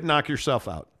stupid, knock yourself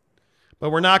out. But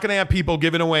we're not going to have people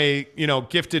giving away,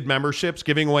 gifted memberships,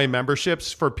 giving away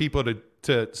memberships for people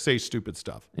to say stupid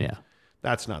stuff. Yeah.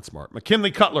 That's not smart.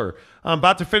 McKinley Cutler, I'm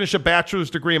about to finish a bachelor's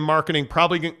degree in marketing,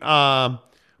 probably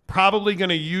going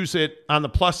to use it. On the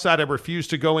plus side, I refuse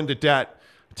to go into debt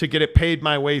to get it paid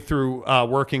my way through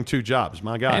working 2 jobs.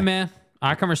 My guy. Hey, man,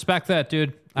 I can respect that,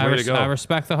 dude. I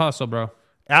respect the hustle, bro.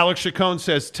 Alex Chacon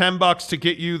says $10 to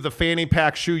get you the fanny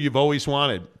pack shoe you've always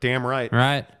wanted. Damn right.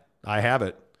 Right. I have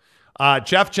it.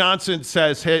 Jeff Johnson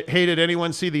says, hey, did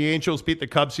anyone see the Angels beat the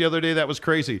Cubs the other day? That was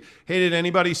crazy. Hey, did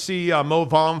anybody see Mo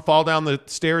Vaughn fall down the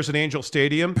stairs at Angel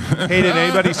Stadium? Hey, did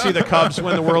anybody see the Cubs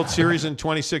win the World Series in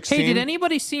 2016? Hey, did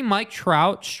anybody see Mike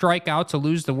Trout strike out to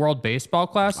lose the World Baseball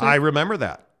Classic? I remember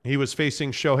that. He was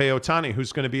facing Shohei Ohtani,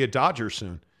 who's going to be a Dodger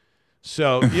soon.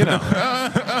 So,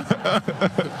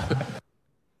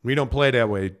 we don't play that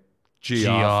way. G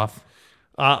off.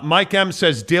 Mike M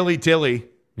says, dilly, dilly.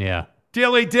 Yeah.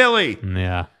 Dilly, dilly.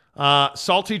 Yeah.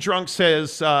 Salty Drunk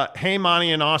says, hey,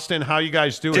 Monty and Austin, how you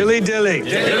guys doing? Dilly, dilly.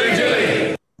 Dilly,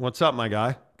 dilly. What's up, my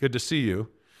guy? Good to see you.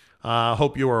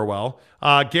 Hope you are well.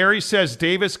 Gary says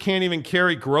Davis can't even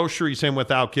carry groceries in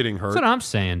without getting hurt. That's what I'm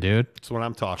saying, dude. That's what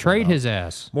I'm talking about. Trade his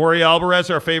ass. Maury Alvarez,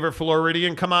 our favorite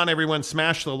Floridian. Come on, everyone,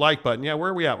 smash the like button. Yeah, where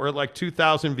are we at? We're at like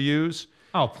 2,000 views.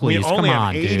 Oh, please, we only come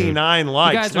on, have 89 dude.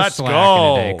 likes. You guys are Let's slacking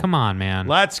go. today. Come on, man.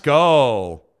 Let's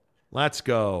go. Let's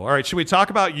go. All right, should we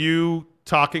talk about you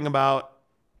talking about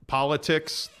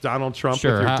politics, Donald Trump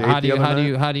sure. with your date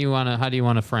How do you want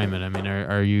to frame it? I mean,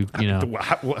 are you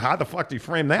how the fuck do you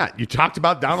frame that? You talked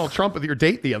about Donald Trump with your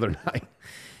date the other night.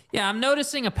 Yeah, I'm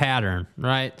noticing a pattern,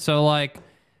 right? So like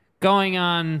going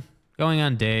on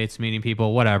dates, meeting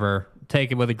people, whatever.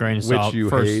 Take it with a grain of salt. Which you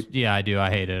hate. Yeah, I do. I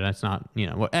hate it. That's not,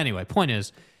 anyway, point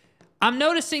is, I'm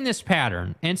noticing this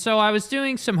pattern. And so I was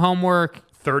doing some homework.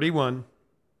 31.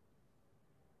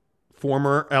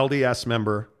 Former LDS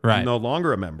member. Right. No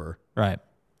longer a member. Right.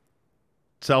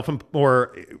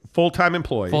 Or full-time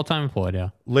employee. Full-time employed,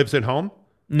 yeah. Lives at home?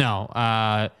 No.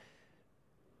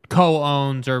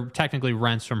 Co-owns or technically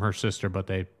rents from her sister, but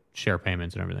they share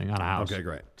payments and everything on a house. Okay,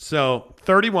 great. So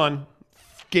 31,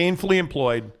 gainfully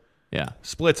employed. Yeah.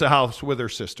 Splits a house with her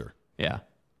sister. Yeah.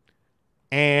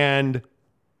 And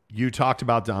you talked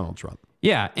about Donald Trump.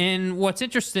 Yeah. And what's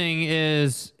interesting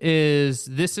is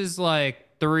this is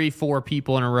like 3-4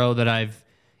 people in a row that I've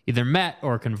either met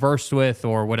or conversed with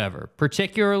or whatever,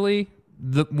 particularly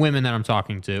the women that I'm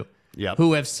talking to.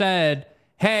 who have said,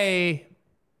 hey,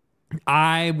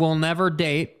 I will never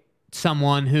date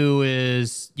someone who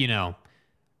is,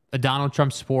 a Donald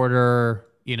Trump supporter,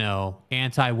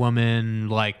 anti-woman,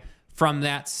 like from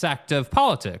that sect of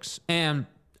politics. And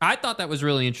I thought that was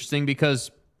really interesting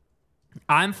because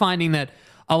I'm finding that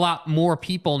a lot more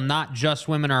people, not just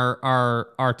women,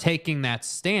 are taking that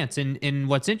stance. And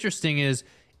what's interesting is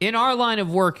in our line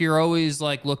of work, you're always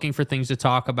like looking for things to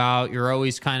talk about. You're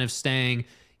always kind of staying,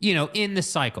 in the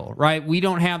cycle, right? We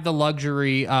don't have the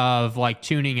luxury of like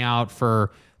tuning out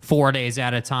for 4 days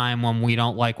at a time when we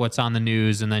don't like what's on the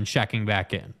news and then checking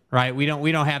back in, right? We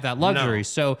don't have that luxury.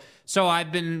 No. So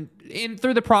I've been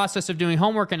through the process of doing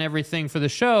homework and everything for the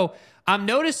show. I'm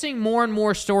noticing more and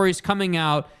more stories coming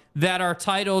out that are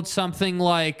titled something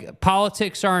like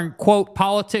politics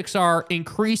are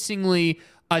increasingly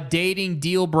a dating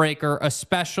deal breaker,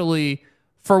 especially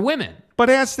for women. But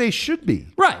as they should be.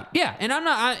 Right. Yeah.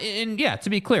 And to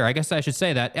be clear, I guess I should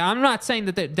say that. I'm not saying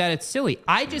that it's silly.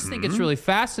 I just think it's really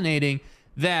fascinating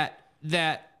that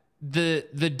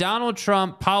the Donald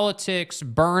Trump politics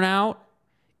burnout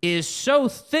is so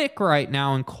thick right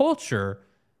now in culture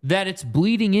that it's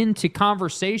bleeding into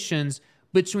conversations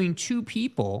between two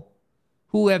people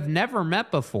who have never met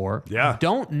before,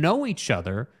 don't know each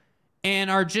other,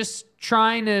 and are just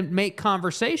trying to make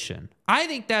conversation. I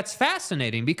think that's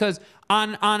fascinating because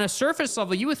on a surface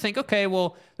level, you would think, okay,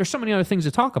 well, there's so many other things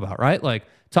to talk about, right? Like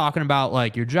talking about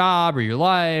like your job or your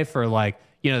life or like,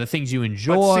 the things you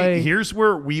enjoy. But see, here's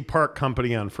where we part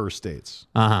company on first dates.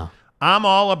 I'm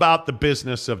all about the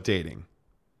business of dating,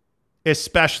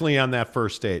 especially on that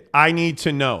first date. I need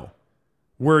to know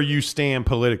where you stand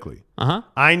politically.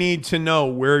 I need to know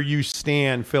where you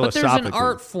stand philosophically. But there's an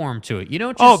art form to it. You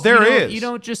don't just, you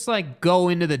don't just like go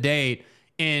into the date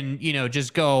and,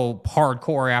 just go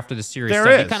hardcore after the serious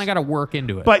stuff. You kind of got to work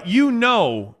into it. But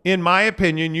in my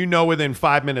opinion, within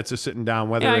 5 minutes of sitting down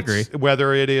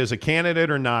whether it is a candidate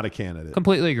or not a candidate.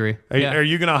 Completely agree. Are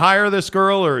you going to hire this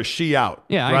girl or is she out?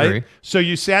 Yeah, I agree. So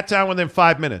you sat down within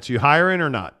 5 minutes. You hiring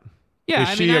or not? Yeah,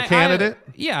 is she a candidate?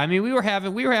 We were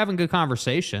having good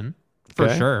conversation for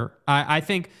sure. I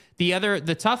think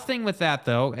the tough thing with that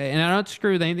though, and I don't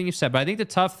screw with anything you said, but I think the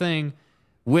tough thing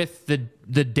with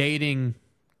the dating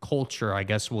culture, I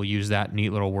guess we'll use that neat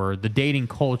little word, the dating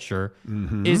culture,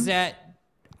 is that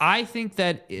I think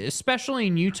that especially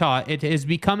in Utah, it has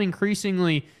become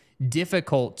increasingly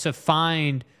difficult to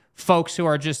find folks who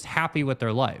are just happy with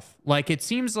their life. Like it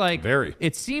seems like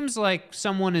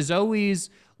someone is always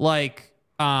like,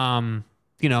 and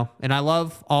I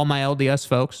love all my LDS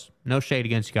folks. No shade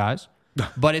against you guys.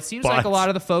 But it seems like a lot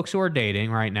of the folks who are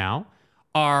dating right now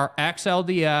are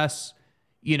ex-LDS,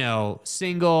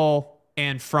 single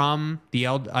and from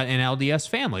an LDS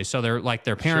family. So they're like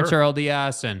their parents are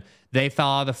LDS and they fell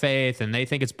out of the faith and they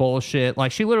think it's bullshit.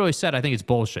 Like she literally said, I think it's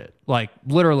bullshit. Like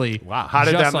literally. Wow. How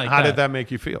did that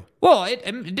make you feel? Well, it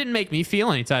didn't make me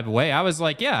feel any type of way. I was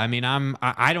like,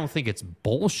 I don't think it's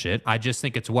bullshit. I just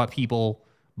think it's what people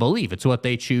believe. It's what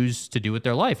they choose to do with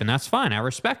their life. And that's fine. I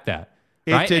respect that.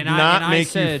 It did not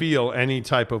make you feel any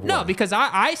type of way. No, because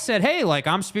I said, hey, like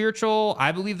I'm spiritual.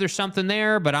 I believe there's something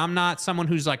there, but I'm not someone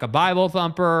who's like a Bible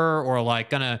thumper or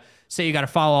like going to say you got to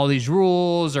follow all these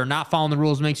rules or not following the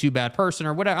rules makes you a bad person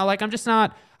or whatever. Like I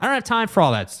don't have time for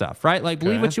all that stuff, right? Like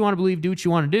believe what you want to believe, do what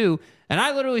you want to do. And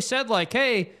I literally said like,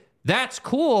 hey, that's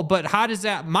cool, but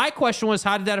my question was,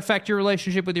 how did that affect your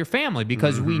relationship with your family?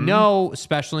 Because we know,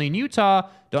 especially in Utah,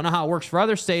 don't know how it works for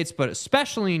other states, but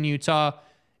especially in Utah,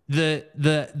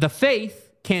 the faith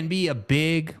can be a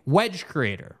big wedge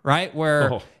creator, right?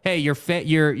 Where hey, your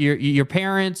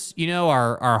parents,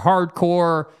 are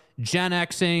hardcore Gen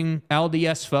Xing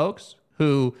LDS folks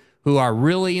who are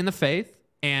really in the faith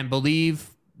and believe,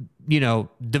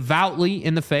 devoutly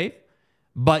in the faith,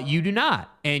 but you do not,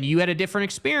 and you had a different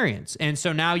experience, and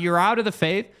so now you're out of the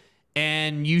faith.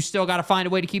 And you still got to find a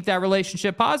way to keep that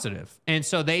relationship positive. And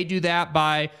so they do that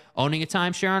by owning a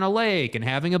timeshare on a lake and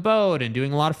having a boat and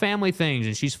doing a lot of family things.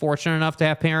 And she's fortunate enough to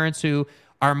have parents who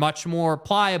are much more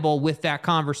pliable with that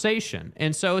conversation.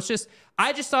 And so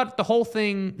I just thought the whole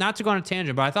thing, not to go on a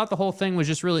tangent, but I thought the whole thing was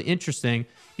just really interesting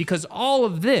because all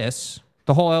of this,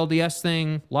 the whole LDS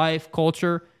thing, life,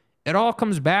 culture, it all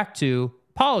comes back to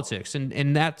politics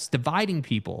and that's dividing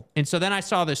people. And so then I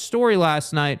saw this story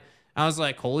last night. I was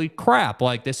like, holy crap,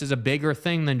 like this is a bigger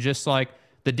thing than just like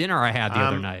the dinner I had the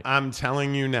other night. I'm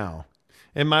telling you now.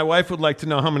 And my wife would like to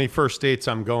know how many first dates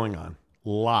I'm going on.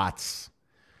 Lots.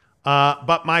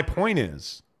 But my point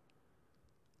is,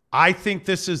 I think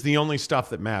this is the only stuff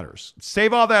that matters.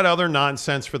 Save all that other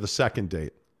nonsense for the second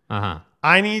date.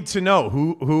 I need to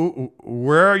know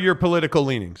where are your political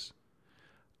leanings?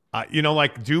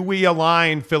 Like, do we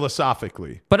align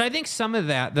philosophically? But I think some of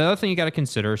that, the other thing you got to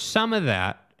consider, some of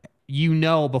that,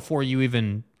 before you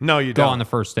even go on the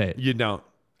first date. You don't.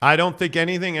 I don't think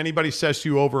anything anybody says to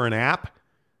you over an app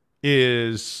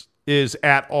is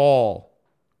at all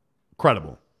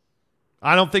credible.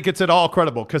 I don't think it's at all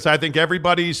credible because I think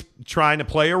everybody's trying to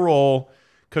play a role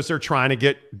because they're trying to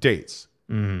get dates.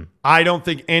 Mm-hmm. I don't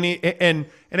think and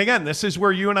again, this is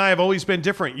where you and I have always been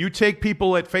different. You take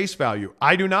people at face value.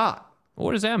 I do not.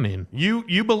 What does that mean?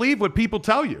 You believe what people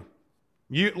tell you.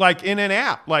 You like in an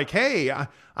app, like, hey,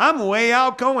 I'm way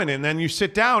outgoing, and then you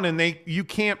sit down and you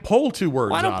can't pull two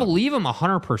words. Well, I don't believe them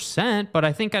 100%, but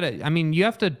I think you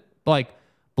have to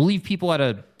believe people at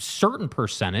a certain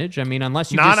percentage. I mean,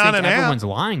 unless you not just on think an everyone's app.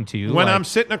 Lying to you. When I'm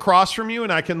sitting across from you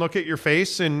and I can look at your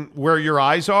face and where your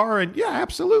eyes are, and yeah,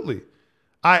 absolutely.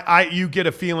 You get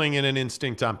a feeling and an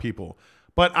instinct on people.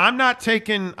 But I am not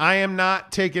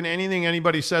taking anything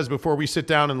anybody says before we sit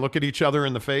down and look at each other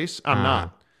in the face. I'm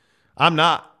not.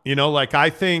 I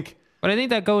think. But I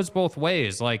think that goes both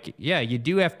ways. Like, yeah, you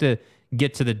do have to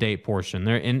get to the date portion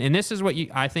there. And this is what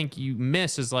I think you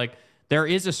miss is like, there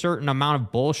is a certain amount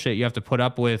of bullshit you have to put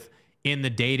up with in the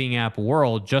dating app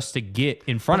world just to get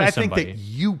in front of somebody. I think that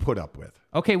you put up with.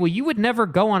 Okay, well, you would never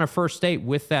go on a first date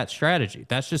with that strategy.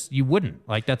 That's just, you wouldn't.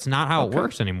 Like, that's not how it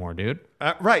works anymore, dude.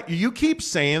 Right. You keep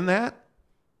saying that,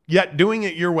 yet doing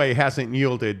it your way hasn't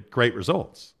yielded great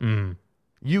results. Mm.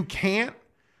 You can't.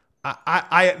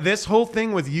 This whole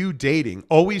thing with you dating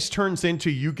always turns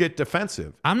into you get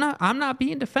defensive. I'm not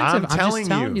being defensive. I'm just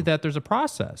telling you that there's a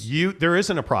process. There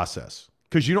isn't a process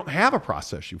because you don't have a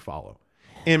process you follow.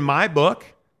 In my book,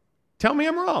 tell me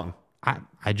I'm wrong.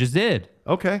 I just did.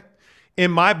 Okay. In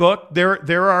my book,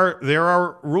 there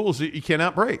are rules that you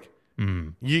cannot break.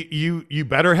 Mm. You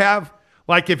better have,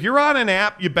 like, if you're on an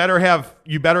app, you better have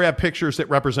pictures that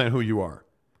represent who you are.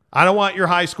 I don't want your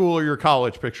high school or your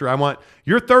college picture.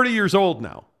 You're 30 years old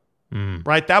now,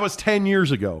 right? That was 10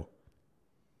 years ago,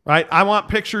 right? I want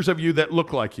pictures of you that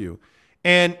look like you.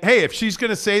 And hey, if she's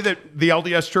going to say that the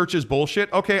LDS church is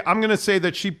bullshit, okay, I'm going to say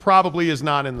that she probably is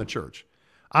not in the church.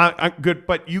 I'm good,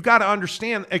 but you got to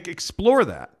understand, explore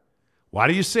that. Why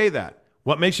do you say that?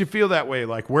 What makes you feel that way?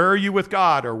 Like, where are you with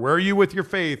God, or where are you with your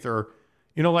faith? Or,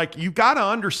 you got to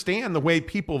understand the way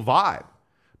people vibe.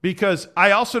 Because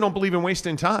I also don't believe in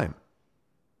wasting time.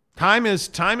 Time is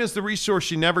the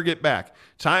resource you never get back.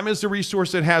 Time is the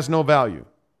resource that has no value.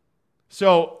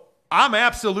 So I'm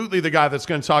absolutely the guy that's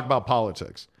going to talk about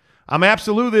politics. I'm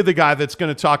absolutely the guy that's going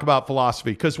to talk about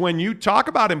philosophy. Because when you talk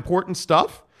about important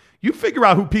stuff, you figure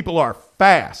out who people are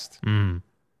fast.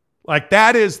 Like,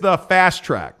 that is the fast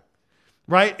track.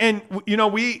 Right. And,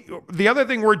 the other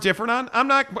thing we're different on, I'm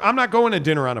not going to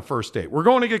dinner on a first date. We're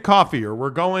going to get coffee, or we're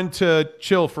going to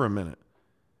chill for a minute.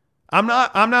 I'm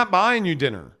not buying you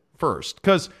dinner first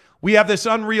because we have this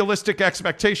unrealistic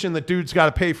expectation that dudes got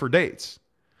to pay for dates.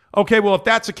 Okay. Well, if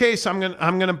that's the case, I'm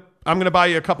going to buy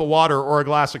you a cup of water or a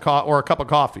glass of or a cup of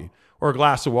coffee or a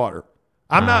glass of water.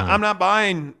 I'm not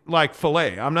buying like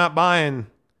filet. I'm not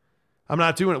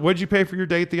doing it. What'd you pay for your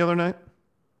date the other night?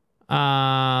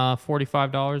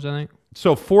 $45, I think.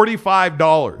 So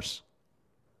 $45.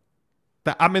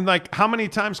 How many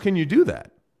times can you do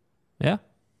that? Yeah.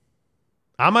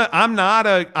 I'm not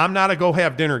a go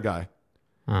have dinner guy.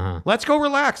 Uh-huh. Let's go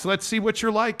relax. Let's see what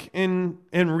you're like in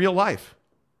real life.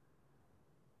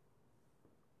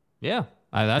 Yeah.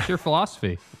 That's your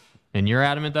philosophy. And you're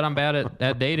adamant that I'm bad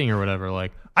at dating or whatever.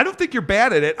 Like, I don't think you're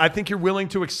bad at it. I think you're willing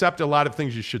to accept a lot of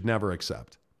things you should never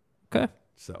accept. Okay.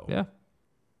 So, yeah.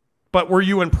 But were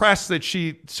you impressed that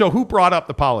so who brought up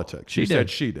the politics? She said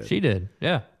she did. She did,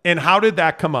 yeah. And how did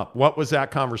that come up? What was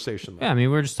that conversation like? Yeah, we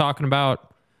were just talking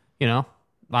about, I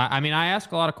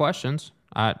ask a lot of questions.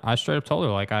 I straight up told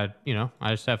her, like, I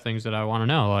just have things that I want to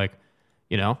know. Like,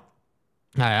 I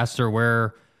asked her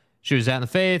where she was at in the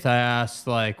faith. I asked,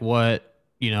 like, what,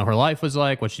 her life was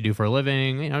like, what she do for a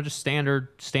living, just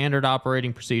standard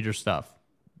operating procedure stuff.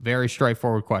 Very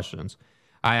straightforward questions.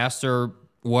 I asked her,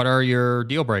 what are your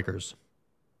deal breakers?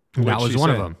 That was one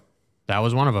of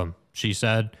them. She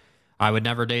said, I would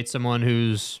never date someone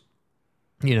who's,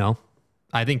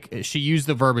 I think she used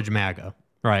the verbiage MAGA,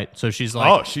 right? So she's like,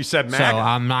 oh, she said MAGA. So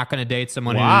I'm not going to date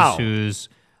someone who's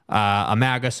a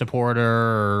MAGA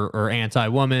supporter or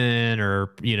anti-woman or,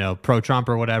 pro-Trump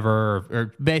or whatever,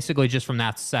 or basically just from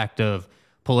that sect of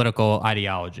political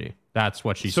ideology. That's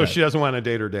what she said. So she doesn't want to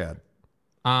date her dad?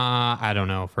 I don't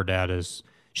know if her dad is...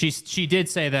 She did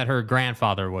say that her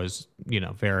grandfather was,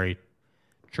 very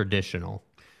traditional.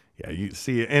 Yeah, you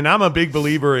see, and I'm a big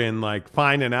believer in like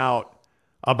finding out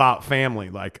about family,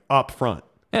 like up front.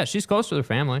 Yeah, she's close to her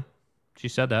family. She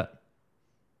said that.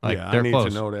 Like, yeah, they're I need close.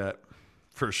 to know that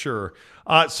for sure.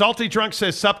 Salty Drunk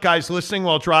says, "Sup guys, listening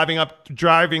while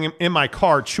driving in my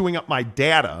car, chewing up my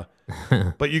data."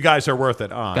 But you guys are worth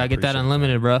it. Gotta get that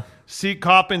unlimited, bro. C.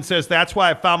 Coffin says, "That's why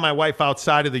I found my wife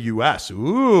outside of the U.S."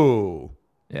 Ooh.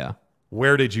 Yeah.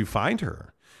 Where did you find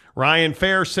her? Ryan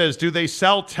Fair says, "Do they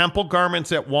sell temple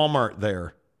garments at Walmart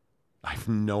there?" I have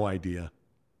no idea.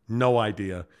 No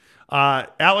idea.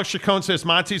 Alex Chacon says,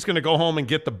 "Monty's going to go home and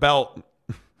get the belt."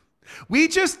 We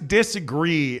just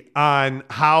disagree on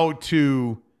how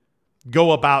to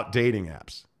go about dating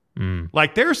apps.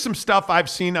 Like, there's some stuff I've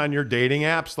seen on your dating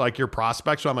apps, like your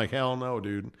prospects, where I'm like, hell no,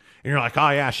 dude. And you're like,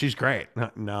 oh, yeah, she's great.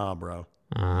 No, bro.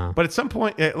 But at some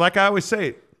point, like I always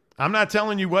say, I'm not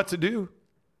telling you what to do.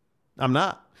 I'm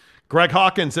not. Greg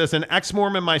Hawkins says, "An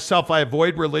ex-Mormon myself, I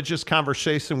avoid religious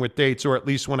conversation with dates, or at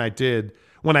least when I dated,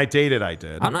 I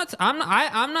did." I'm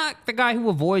not the guy who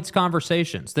avoids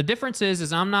conversations. The difference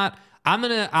is I'm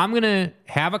gonna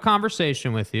have a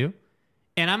conversation with you,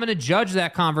 and I'm gonna judge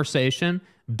that conversation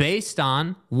based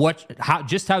on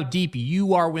how deep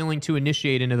you are willing to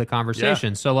initiate into the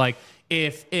conversation. Yeah. So, like,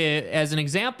 if as an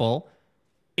example,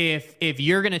 if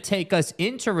you're gonna take us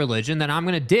into religion, then I'm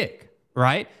gonna dig,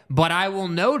 right? But I will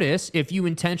notice if you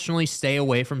intentionally stay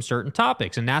away from certain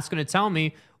topics, and that's gonna tell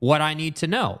me what I need to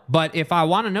know. But if I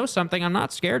want to know something, I'm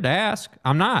not scared to ask.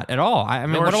 I'm not at all. I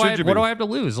mean, what do I have to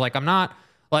lose? Like, I'm not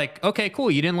like, okay, cool,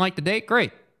 you didn't like the date,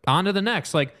 great, on to the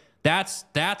next. Like, that's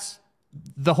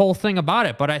the whole thing about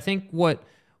it. But I think what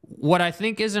I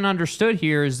think isn't understood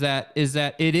here is that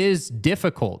it is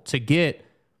difficult to get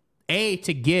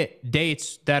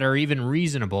dates that are even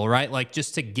reasonable, right? Like,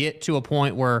 just to get to a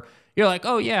point where you're like,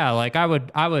 oh yeah, like I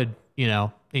would,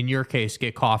 in your case,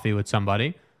 get coffee with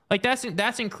somebody. Like,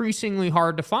 that's increasingly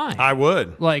hard to find. I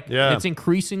would. Like, yeah. It's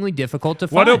increasingly difficult to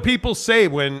find. What do people say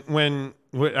do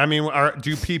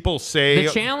people say?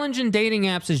 The challenge in dating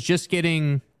apps is just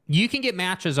you can get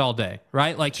matches all day,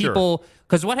 right? Like, people,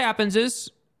 because what happens is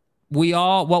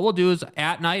what we'll do is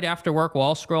at night after work, we'll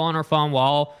all scroll on our phone, we'll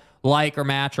all like or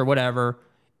match or whatever.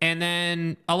 And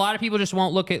then a lot of people just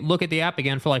won't look at the app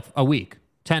again for like a week,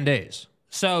 10 days.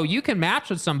 So you can match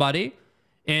with somebody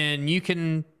and you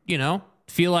can,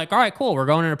 feel like, all right, cool, we're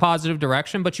going in a positive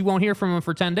direction, but you won't hear from them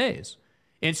for 10 days.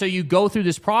 And so you go through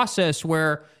this process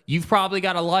where you've probably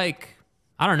got to, like,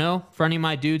 I don't know, for any of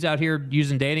my dudes out here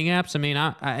using dating apps, I mean,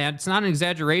 it's not an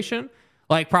exaggeration,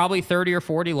 like probably 30 or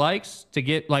 40 likes to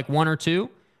get like 1 or 2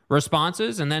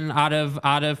 responses. And then out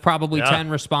of probably 10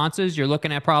 responses, you're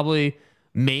looking at probably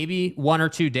maybe 1 or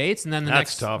 2 dates. And then the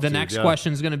next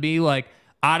question is going to be like,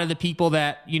 out of the people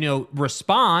that,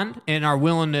 respond and are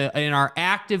willing to and are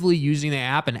actively using the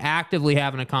app and actively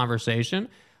having a conversation,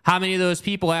 how many of those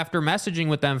people, after messaging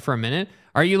with them for a minute,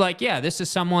 are you like, yeah, this is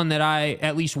someone that I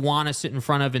at least want to sit in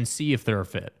front of and see if they're a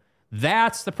fit?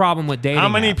 That's the problem with dating apps. How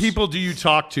many people do you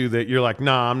talk to that you're like,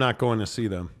 nah, I'm not going to see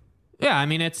them? Yeah, I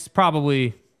mean, it's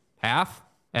probably half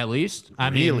at least.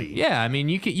 Really? Yeah, I mean,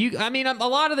 a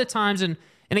lot of the times, and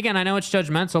again, I know it's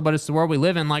judgmental, but it's the world we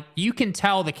live in. Like, you can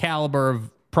tell the caliber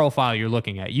of profile you're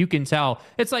looking at. You can tell.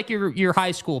 It's like your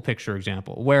high school picture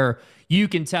example, where you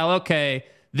can tell, okay,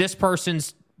 this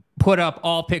person's put up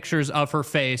all pictures of her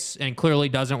face and clearly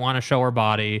doesn't want to show her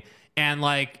body. And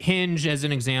like Hinge, as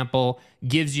an example,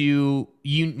 gives you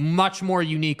much more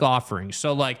unique offerings.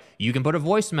 So like, you can put a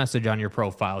voice message on your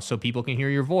profile so people can hear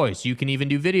your voice. You can even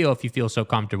do video if you feel so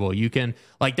comfortable. You can,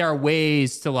 like, there are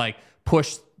ways to like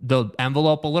push the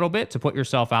envelope a little bit to put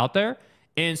yourself out there.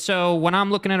 And so when I'm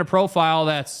looking at a profile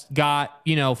that's got,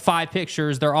 5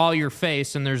 pictures, they're all your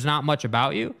face and there's not much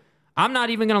about you, I'm not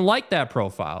even going to like that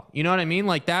profile. You know what I mean?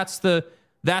 Like, that's the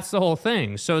whole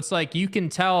thing. So it's like, you can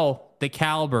tell the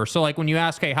caliber. So like, when you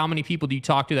ask, hey, how many people do you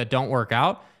talk to that don't work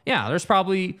out? Yeah, there's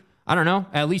probably, I don't know,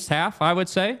 at least half, I would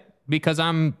say, because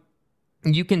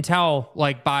you can tell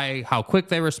like by how quick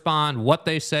they respond, what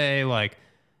they say, like,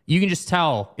 you can just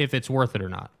tell if it's worth it or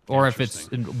not, or if it's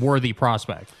a worthy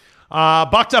prospect.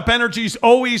 Bucked Up Energy's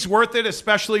always worth it,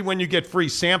 especially when you get free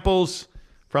samples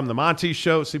from the Monty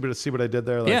show. See what I did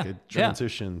there? Like a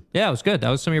transition. Yeah, it was good. That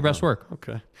was some of your best work.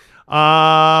 Okay.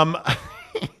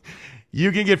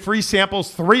 You can get free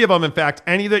samples, 3 of them, in fact,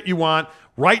 any that you want.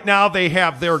 Right now, they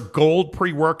have their gold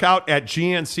pre-workout at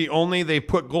GNC only. They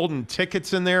put golden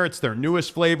tickets in there. It's their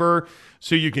newest flavor.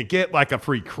 So you can get like a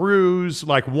free cruise.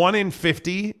 Like 1 in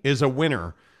 50 is a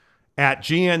winner at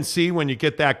GNC when you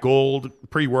get that gold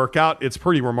pre-workout. It's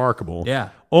pretty remarkable. Yeah.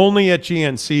 Only at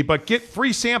GNC, but get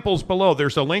free samples below.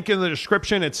 There's a link in the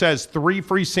description. It says 3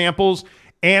 free samples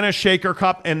and a shaker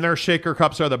cup, and their shaker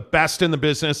cups are the best in the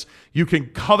business. You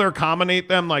can color combinate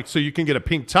them, like, so you can get a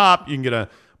pink top, you can get a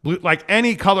blue, like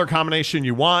any color combination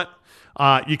you want.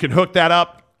 You can hook that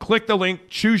up. Click the link,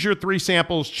 choose your 3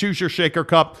 samples, choose your shaker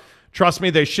cup. Trust me,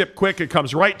 they ship quick. It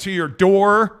comes right to your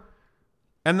door.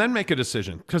 And then make a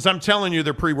decision, because I'm telling you,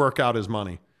 their pre-workout is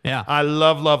money. Yeah. I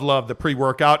love the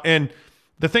pre-workout. And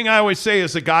the thing I always say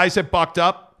is the guys that bucked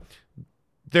up,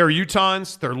 they're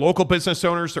Utahns, they're local business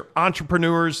owners, they're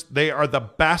entrepreneurs. They are the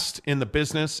best in the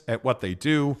business at what they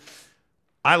do.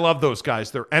 I love those guys.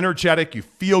 They're energetic. You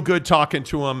feel good talking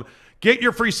to them. Get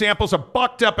your free samples of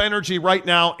Bucked Up Energy right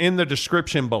now in the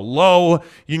description below.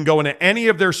 You can go into any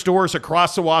of their stores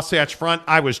across the Wasatch Front.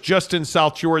 I was just in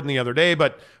South Jordan the other day,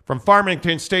 but from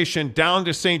Farmington Station down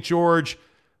to St. George,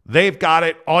 they've got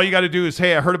it. All you got to do is,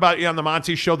 hey, I heard about you on the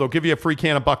Monty Show. They'll give you a free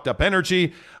can of Bucked Up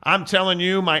Energy. I'm telling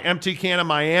you, my empty can of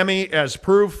Miami as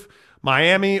proof.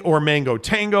 Miami or Mango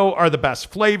Tango are the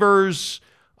best flavors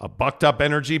of Bucked Up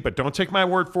Energy, but don't take my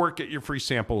word for it. Get your free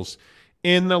samples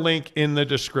in the link in the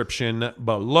description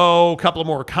below. A couple of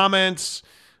more comments.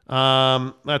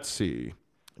 Let's see.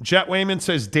 Jet Wayman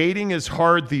says, dating is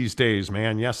hard these days,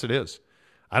 man. Yes, it is.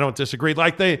 I don't disagree.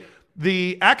 Like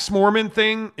the ex-Mormon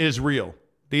thing is real.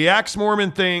 The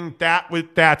ex-Mormon thing,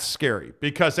 that's scary,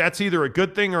 because that's either a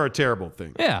good thing or a terrible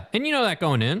thing. Yeah, and you know that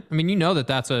going in. I mean, you know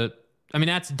that's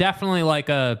that's definitely like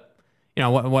a, you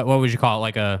know, what would you call it?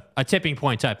 Like a tipping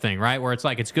point type thing, right? Where it's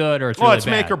like it's good or it's really it's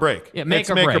bad. make or break. Yeah, make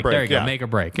or break. There you go, make or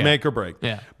break. Yeah. Make or break.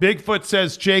 Yeah. Bigfoot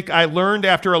says, Jake, I learned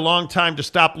after a long time to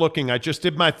stop looking. I just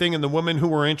did my thing, and the women who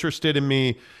were interested in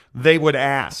me, they would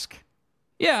ask.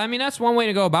 Yeah, I mean, that's one way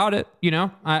to go about it, you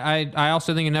know. I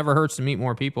also think it never hurts to meet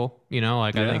more people, you know.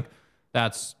 Like, I think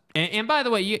that's... And by the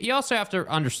way, you also have to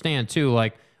understand, too,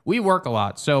 like, we work a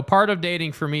lot. So part of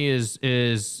dating for me is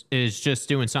just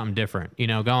doing something different, you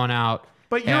know, going out.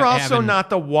 But you're also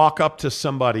not the walk up to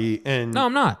somebody and no,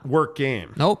 I'm not. Work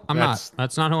game. Nope, I'm not.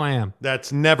 That's not who I am.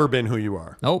 That's never been who you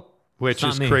are. Nope. Which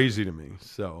is crazy to me.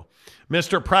 So,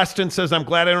 Mr. Preston says, I'm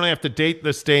glad I don't have to date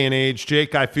this day and age.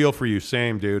 Jake, I feel for you.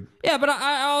 Same, dude. Yeah, but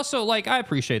I also, like, I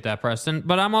appreciate that, Preston.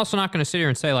 But I'm also not going to sit here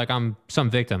and say, like, I'm some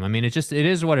victim. I mean, it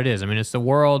is what it is. I mean, it's the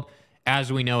world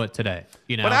as we know it today,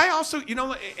 you know? But I also, you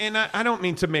know, and I don't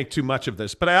mean to make too much of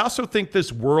this, but I also think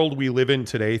this world we live in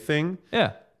today thing.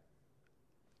 Yeah.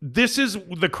 This is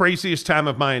the craziest time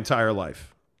of my entire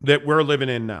life that we're living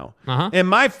in now. Uh-huh. And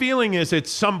my feeling is at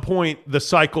some point the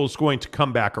cycle's going to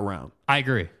come back around. I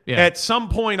agree. Yeah. At some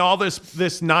point, all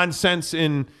this nonsense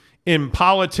in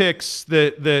politics,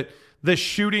 the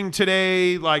shooting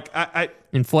today, like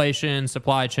inflation,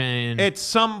 supply chain. At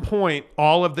some point,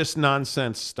 all of this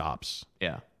nonsense stops.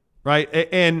 Yeah. Right?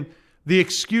 And the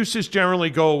excuses generally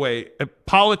go away.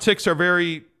 Politics are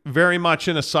very, very much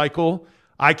in a cycle.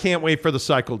 I can't wait for the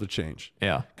cycle to change.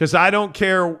 Yeah. Because I don't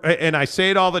care, and I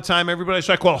say it all the time, everybody's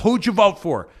like, well, who'd you vote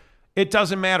for? It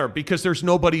doesn't matter, because there's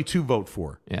nobody to vote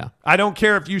for. Yeah. I don't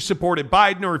care if you supported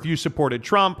Biden or if you supported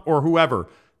Trump or whoever.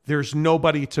 There's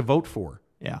nobody to vote for.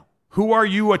 Yeah. Who are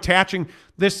you attaching?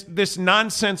 This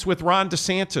nonsense with Ron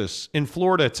DeSantis in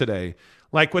Florida today,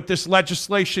 like with this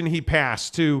legislation he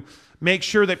passed to make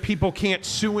sure that people can't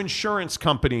sue insurance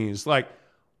companies, like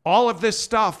all of this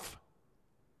stuff.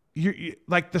 You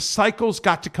like the cycle's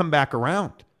got to come back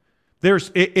around.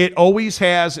 It always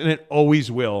has, and it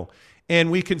always will. And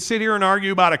we can sit here and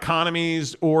argue about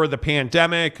economies or the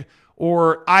pandemic,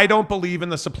 or I don't believe in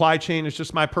the supply chain. It's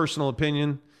just my personal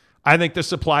opinion. I think the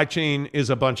supply chain is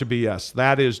a bunch of BS.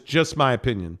 That is just my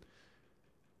opinion.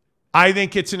 I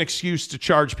think it's an excuse to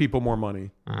charge people more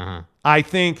money. Uh-huh. I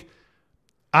think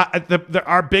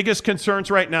our biggest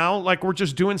concerns right now, like we're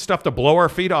just doing stuff to blow our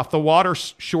feet off the water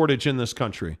shortage in this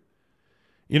country.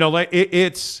 You know, like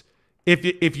it's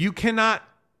if you cannot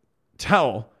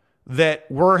tell that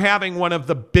we're having one of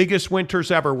the biggest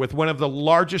winters ever with one of the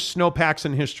largest snowpacks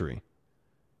in history,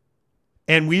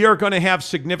 and we are going to have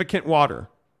significant water,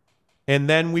 and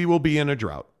then we will be in a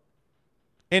drought.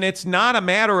 And it's not a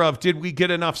matter of did we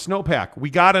get enough snowpack? We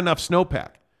got enough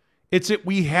snowpack. It's that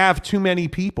we have too many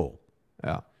people.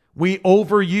 Yeah. We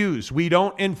overuse. We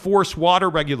don't enforce water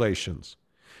regulations.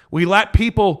 We let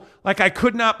people, like I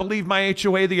could not believe my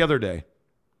HOA the other day.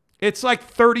 It's like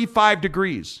 35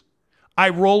 degrees. I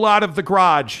roll out of the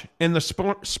garage and the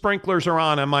sprinklers are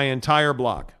on my entire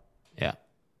block. Yeah.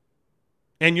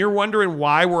 And you're wondering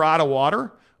why we're out of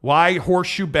water? Why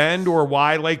Horseshoe Bend or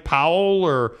why Lake Powell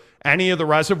or any of the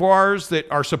reservoirs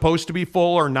that are supposed to be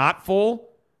full or not full?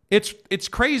 It's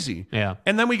crazy. Yeah.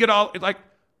 And then we get all like,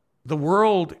 the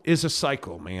world is a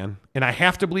cycle, man. And I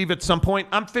have to believe at some point,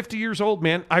 I'm 50 years old,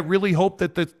 man. I really hope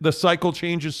that the cycle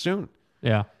changes soon.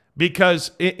 Yeah. Because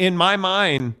in my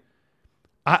mind,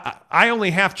 I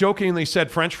only half jokingly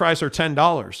said French fries are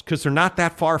 $10 because they're not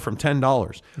that far from $10.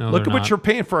 No, Look at not. what you're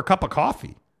paying for a cup of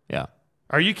coffee. Yeah.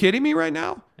 Are you kidding me right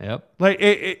now? Yep.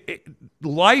 Like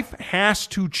life has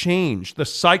to change. The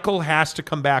cycle has to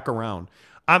come back around.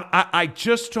 I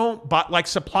just don't. But like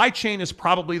supply chain is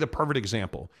probably the perfect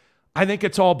example. I think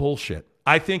it's all bullshit.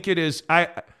 I think it is.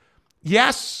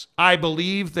 Yes, I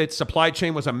believe that supply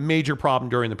chain was a major problem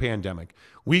during the pandemic.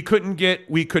 We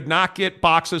could not get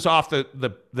boxes off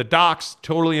the docks.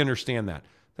 Totally understand that.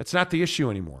 That's not the issue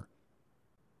anymore.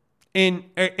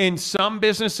 In some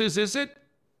businesses, is it?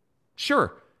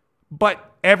 Sure.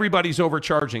 But everybody's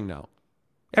overcharging now.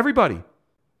 Everybody.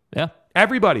 Yeah.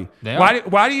 Everybody. They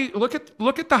Why do you look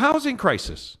at the housing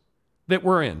crisis that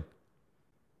we're in?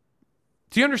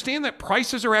 Do you understand that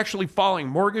prices are actually falling?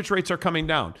 Mortgage rates are coming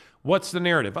down. What's the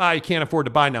narrative? You can't afford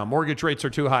to buy now. Mortgage rates are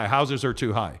too high. Houses are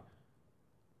too high.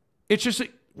 It's just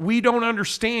we don't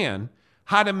understand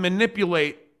how to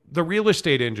manipulate the real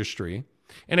estate industry.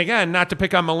 And again, not to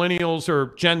pick on millennials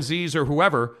or Gen Zs or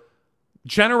whoever,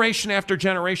 generation after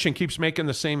generation keeps making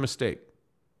the same mistake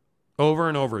over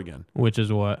and over again. Which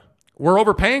is what? We're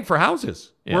overpaying for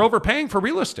houses. Yeah. We're overpaying for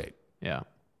real estate. Yeah.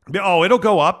 Oh, it'll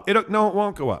go up. No, it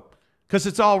won't go up because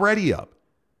it's already up.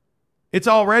 It's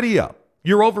already up.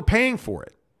 You're overpaying for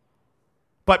it.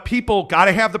 But people got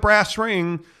to have the brass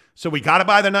ring, so we got to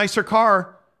buy the nicer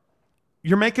car.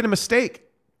 You're making a mistake.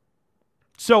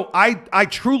 So I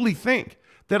truly think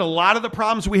that a lot of the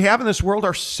problems we have in this world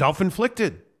are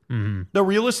self-inflicted. Mm-hmm. The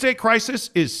real estate crisis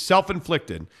is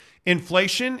self-inflicted.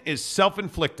 Inflation is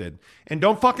self-inflicted. And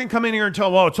don't fucking come in here and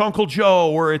tell, it's Uncle Joe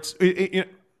or it's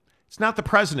not the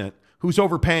president who's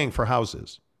overpaying for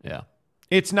houses. Yeah.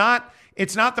 It's not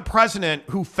the president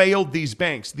who failed these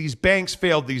banks. These banks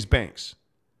failed these banks.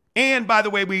 And by the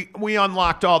way, we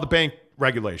unlocked all the bank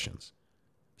regulations.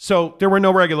 So there were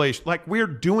no regulations. Like we're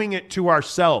doing it to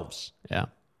ourselves. Yeah.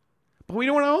 But we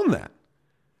don't want to own that.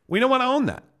 We don't want to own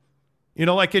that.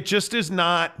 Like it just is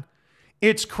not,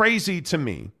 it's crazy to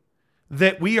me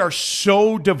that we are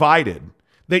so divided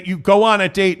that you go on a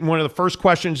date and one of the first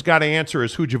questions you got to answer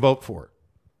is who'd you vote for?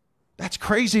 That's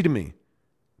crazy to me.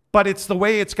 But it's the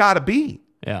way it's got to be.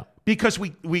 Yeah. Because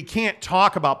we can't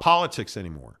talk about politics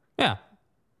anymore. Yeah.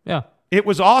 Yeah. It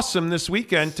was awesome this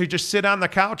weekend to just sit on the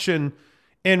couch and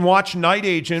watch Night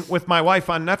Agent with my wife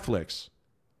on Netflix.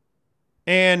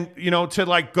 And, to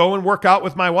like go and work out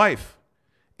with my wife.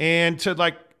 And to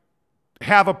like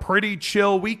have a pretty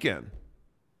chill weekend.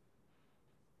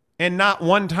 And not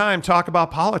one time talk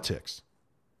about politics.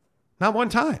 Not one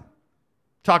time.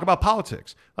 Talk about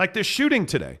politics. Like this shooting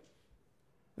today.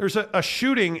 There's a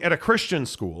shooting at a Christian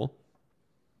school.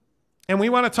 And we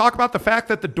want to talk about the fact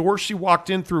that the door she walked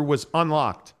in through was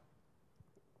unlocked.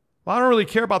 Well, I don't really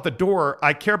care about the door.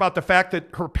 I care about the fact that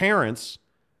her parents,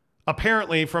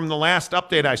 apparently from the last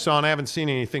update I saw, and I haven't seen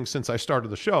anything since I started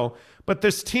the show, but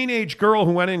this teenage girl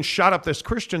who went in and shot up this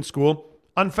Christian school,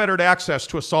 unfettered access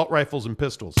to assault rifles and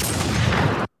pistols.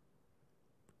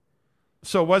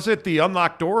 So was it the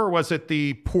unlocked door or was it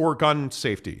the poor gun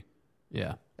safety?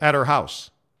 Yeah. At her house.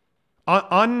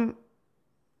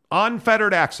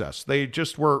 Unfettered access. They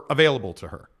just were available to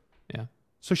her. Yeah.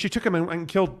 So she took him and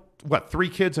killed, 3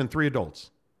 kids and 3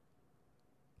 adults.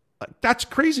 That's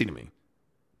crazy to me.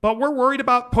 But we're worried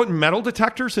about putting metal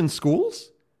detectors in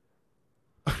schools?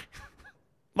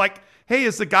 Like, hey,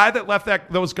 is the guy that left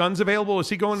those guns available, is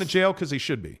he going to jail? Because he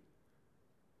should be.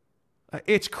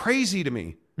 It's crazy to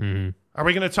me. Mm-hmm. Are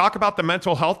we going to talk about the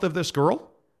mental health of this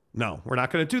girl? No, we're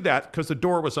not going to do that because the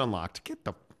door was unlocked. Get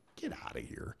out of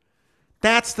here.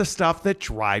 That's the stuff that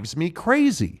drives me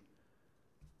crazy.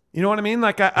 You know what I mean?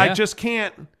 Like I just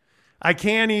can't. I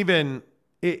can't even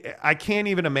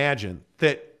imagine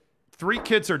that 3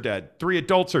 kids are dead, 3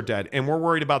 adults are dead, and we're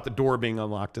worried about the door being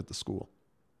unlocked at the school.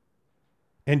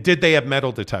 And did they have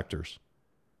metal detectors?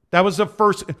 That was the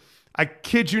first. I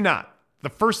kid you not. The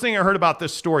first thing I heard about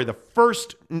this story, the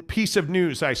first piece of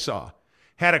news I saw,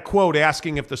 had a quote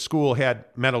asking if the school had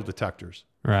metal detectors.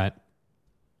 Right.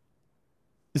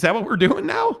 Is that what we're doing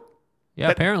now? Yeah,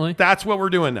 apparently. That's what we're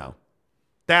doing now.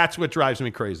 That's what drives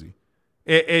me crazy.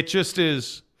 It just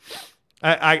is.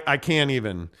 I can't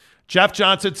even. Jeff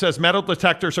Johnson says metal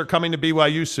detectors are coming to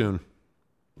BYU soon.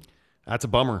 That's a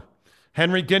bummer.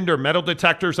 Henry Ginder, metal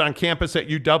detectors on campus at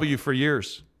UW for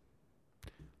years.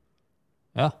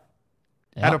 Yeah.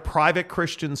 At a private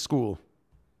Christian school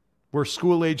where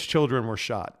school-age children were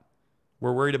shot.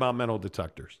 We're worried about metal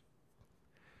detectors.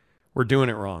 We're doing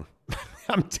it wrong.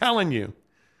 I'm telling you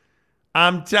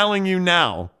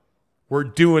now, we're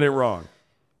doing it wrong.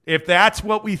 If that's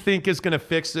what we think is going to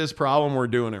fix this problem, we're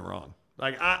doing it wrong.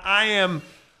 Like I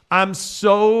I'm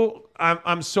so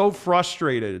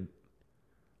frustrated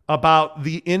about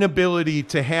the inability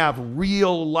to have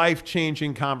real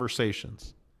life-changing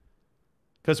conversations.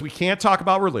 Because we can't talk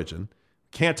about religion,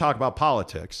 can't talk about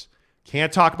politics,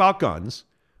 can't talk about guns,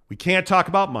 we can't talk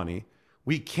about money,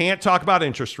 we can't talk about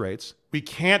interest rates, we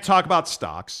can't talk about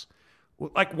stocks.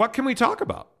 Like, what can we talk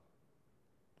about?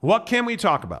 What can we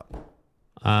talk about?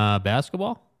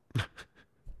 Basketball?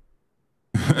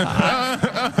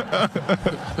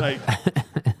 Like,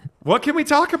 what can we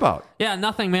talk about? Yeah,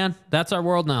 nothing, man. That's our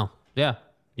world now. Yeah.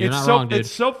 You're not so, wrong, dude.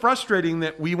 It's so frustrating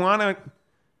that we want to,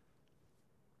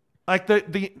 like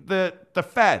the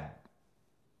Fed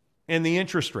and the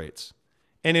interest rates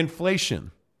and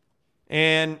inflation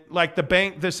and like the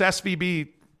bank, this SVB,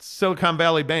 Silicon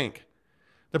Valley Bank.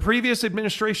 The previous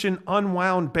administration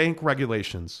unwound bank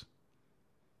regulations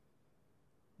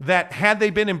that had they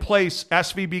been in place,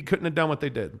 SVB couldn't have done what they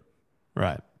did.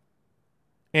 Right.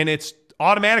 And it's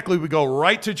automatically we go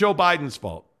right to Joe Biden's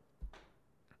fault.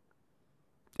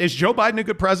 Is Joe Biden a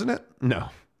good president? No.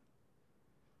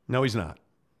 No, he's not.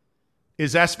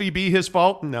 Is SVB his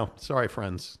fault? No. Sorry,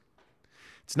 friends.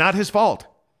 It's not his fault.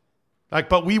 Like,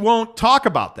 but we won't talk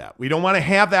about that. We don't want to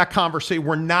have that conversation.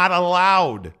 We're not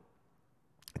allowed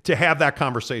to have that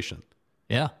conversation.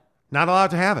 Yeah. Not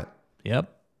allowed to have it.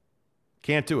 Yep.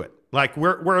 Can't do it. Like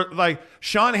we're like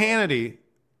Sean Hannity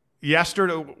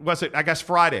yesterday, was it, I guess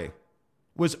Friday,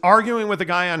 was arguing with a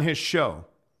guy on his show.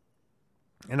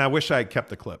 And I wish I had kept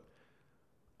the clip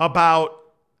about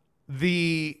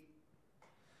the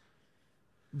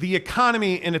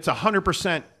economy, and it's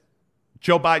 100%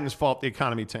 Joe Biden's fault the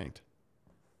economy tanked.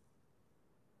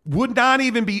 Would not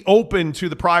even be open to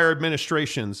the prior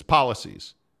administration's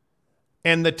policies.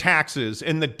 And the taxes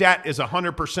and the debt is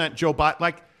 100% Joe Biden.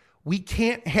 Like, we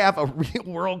can't have a real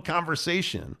world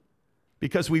conversation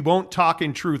because we won't talk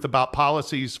in truth about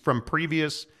policies from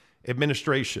previous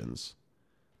administrations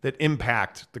that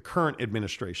impact the current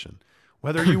administration.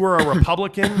 Whether you were a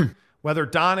Republican, whether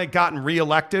Don had gotten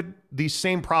reelected, these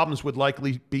same problems would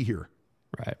likely be here.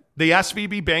 Right. The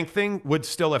SVB bank thing would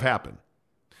still have happened.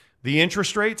 The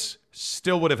interest rates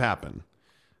still would have happened.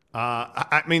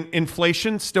 I mean,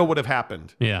 inflation still would have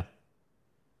happened. Yeah.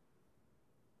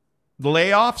 The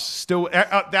layoffs still.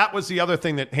 That was the other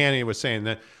thing that Hannity was saying,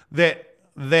 that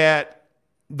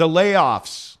the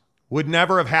layoffs would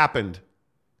never have happened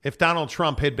if Donald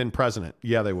Trump had been president.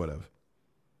 Yeah, they would have.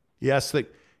 Yes,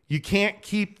 you can't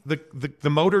keep the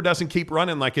motor doesn't keep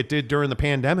running like it did during the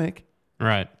pandemic.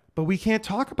 Right. But we can't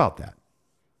talk about that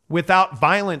without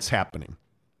violence happening.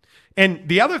 And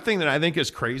the other thing that I think is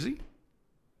crazy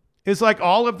is like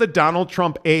all of the Donald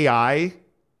Trump AI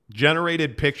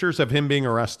generated pictures of him being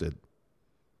arrested.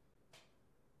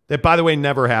 That, by the way,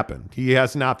 never happened. He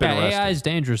has not been arrested. AI is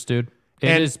dangerous, dude.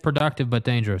 It is productive, but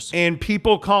dangerous. And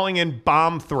people calling in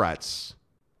bomb threats.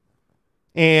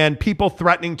 And people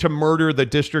threatening to murder the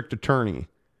district attorney.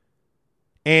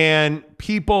 And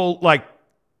people like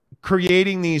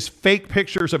creating these fake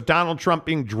pictures of Donald Trump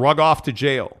being drug off to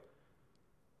jail.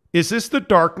 Is this the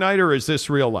Dark Knight or is this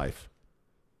real life?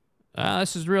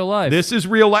 This is real life. This is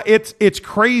real life. It's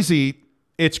crazy.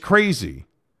 It's crazy.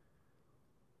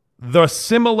 The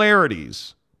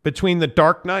similarities between the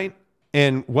Dark Knight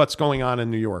and what's going on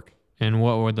in New York. And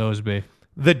what would those be?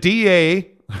 The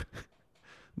DA,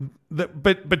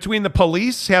 but between the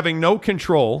police having no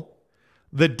control,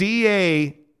 the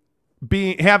DA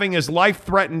having his life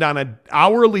threatened on an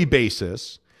hourly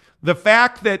basis, the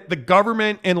fact that the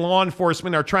government and law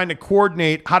enforcement are trying to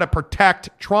coordinate how to protect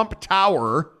Trump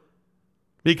Tower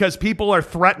because people are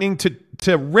threatening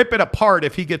to rip it apart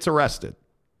if he gets arrested.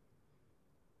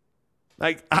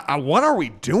 Like, what are we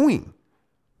doing?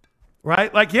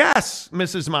 Right? Like, yes,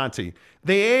 Mrs. Monty,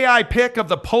 the AI pic of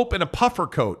the Pope in a puffer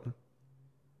coat.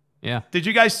 Yeah. Did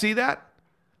you guys see that?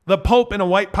 The Pope in a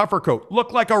white puffer coat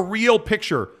looked like a real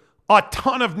picture. A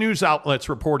ton of news outlets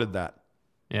reported that.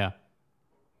 Yeah.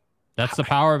 That's the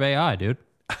power of AI, dude.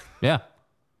 Yeah.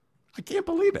 I can't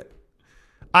believe it.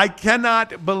 I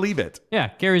cannot believe it.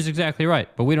 Yeah, Gary's exactly right.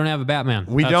 But we don't have a Batman.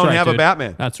 We don't have a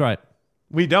Batman. That's right.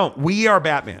 We don't. We are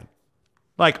Batman.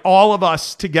 Like all of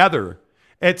us together.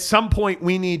 At some point,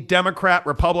 we need Democrat,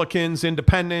 Republicans,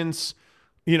 independents,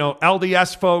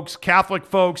 LDS folks, Catholic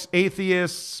folks,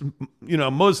 atheists,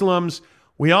 Muslims.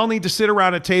 We all need to sit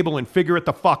around a table and figure it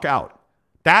the fuck out.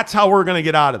 That's how we're going to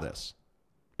get out of this.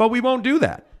 But we won't do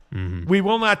that. Mm-hmm. We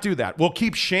will not do that. We'll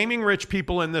keep shaming rich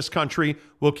people in this country.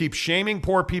 We'll keep shaming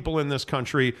poor people in this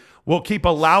country. We'll keep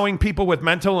allowing people with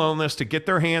mental illness to get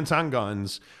their hands on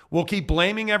guns. We'll keep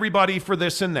blaming everybody for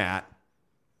this and that.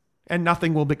 And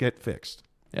nothing will get fixed.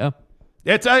 Yeah.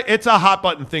 It's a hot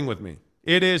button thing with me.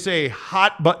 It is a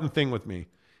hot button thing with me.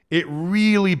 It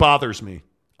really bothers me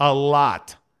a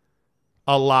lot.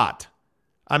 A lot.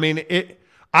 I mean,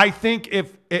 I think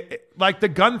like the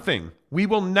gun thing, we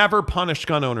will never punish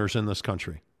gun owners in this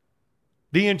country.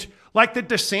 Like the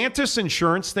DeSantis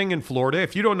insurance thing in Florida,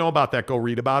 if you don't know about that, go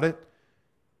read about it.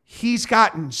 He's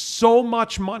gotten so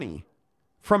much money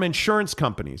from insurance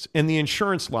companies in the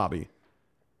insurance lobby,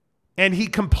 and he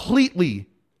completely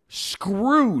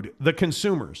screwed the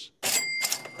consumers.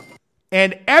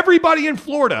 And everybody in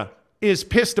Florida is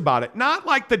pissed about it. Not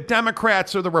like the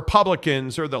Democrats or the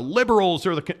Republicans or the liberals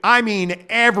I mean,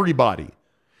 everybody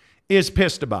is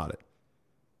pissed about it.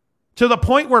 To the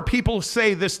point where people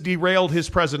say this derailed his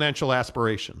presidential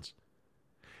aspirations.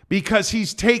 Because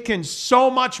he's taken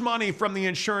so much money from the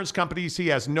insurance companies, he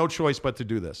has no choice but to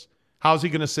do this. How's he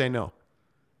going to say no?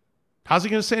 How's he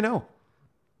going to say no?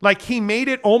 Like, he made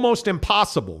it almost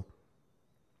impossible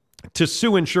to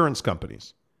sue insurance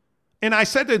companies. And I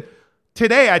said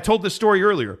today, I told this story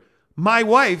earlier, my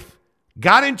wife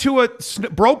got into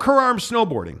broke her arm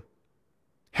snowboarding,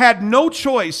 had no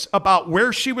choice about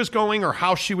where she was going or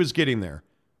how she was getting there.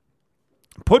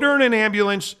 Put her in an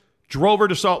ambulance, drove her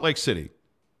to Salt Lake City,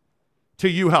 to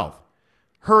UHealth.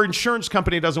 Her insurance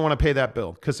company doesn't want to pay that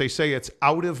bill because they say it's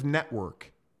out of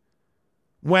network.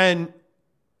 When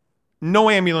no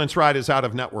ambulance ride is out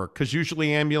of network, because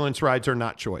usually ambulance rides are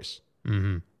not choice.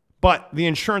 Mm-hmm. But the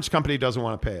insurance company doesn't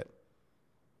want to pay it.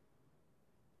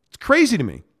 It's crazy to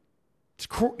me. It's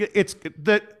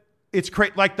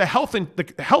crazy. Like the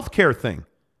healthcare thing.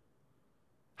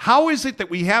 How is it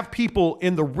that we have people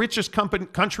in the richest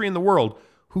country in the world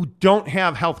who don't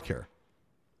have healthcare,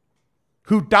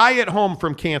 who die at home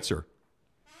from cancer?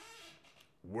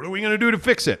 What are we going to do to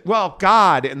fix it? Well,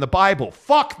 God and the Bible.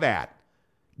 Fuck that.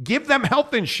 Give them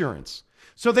health insurance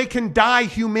so they can die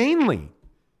humanely.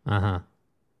 Uh-huh.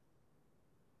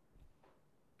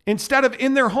 Instead of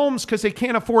in their homes because they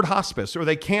can't afford hospice or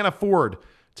they can't afford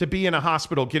to be in a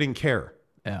hospital getting care.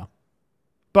 Yeah.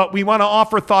 But we want to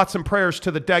offer thoughts and prayers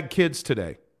to the dead kids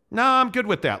today. No, I'm good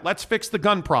with that. Let's fix the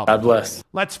gun problem. God bless.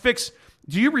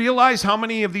 Do you realize how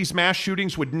many of these mass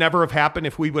shootings would never have happened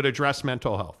if we would address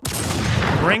mental health?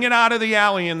 Bring it out of the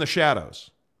alley in the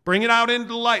shadows. Bring it out into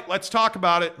the light. Let's talk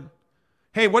about it.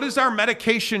 Hey, what is our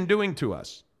medication doing to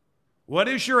us? What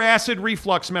is your acid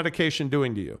reflux medication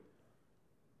doing to you?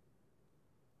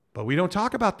 But we don't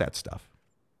talk about that stuff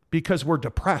because we're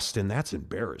depressed and that's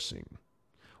embarrassing.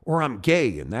 Or I'm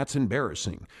gay and that's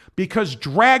embarrassing. Because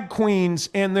drag queens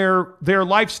and their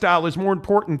lifestyle is more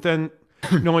important than,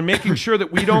 and making sure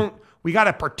that we got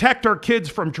to protect our kids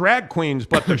from drag queens,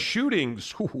 but the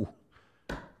shootings,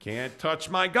 can't touch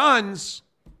my guns.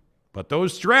 But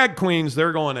those drag queens,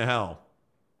 they're going to hell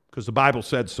because the Bible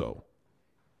said so.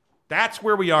 That's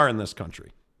where we are in this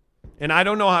country. And I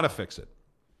don't know how to fix it.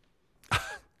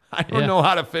 I don't know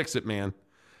how to fix it, man.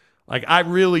 Like, I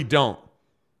really don't.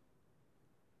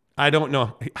 I don't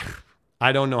know.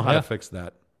 I don't know how to fix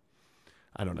that.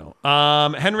 I don't know.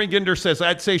 Henry Ginder says,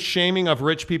 I'd say shaming of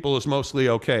rich people is mostly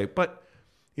okay. But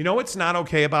you know what's not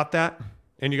okay about that?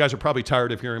 And you guys are probably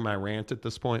tired of hearing my rant at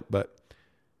this point. But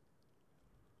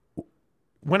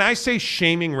when I say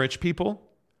shaming rich people,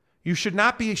 you should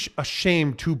not be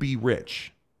ashamed to be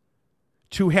rich,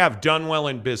 to have done well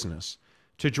in business,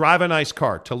 to drive a nice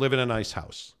car, to live in a nice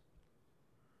house.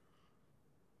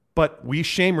 But we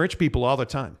shame rich people all the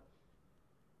time.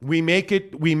 We make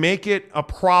it a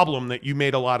problem that you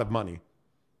made a lot of money.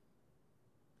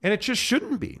 And it just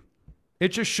shouldn't be. It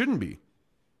just shouldn't be.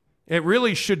 It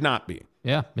really should not be.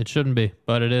 Yeah, it shouldn't be,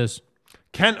 but it is.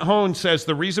 Kent Hone says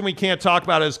the reason we can't talk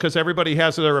about it is because everybody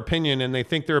has their opinion and they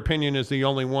think their opinion is the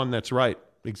only one that's right.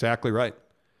 Exactly right.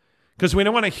 Because we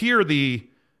don't want to hear the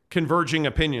converging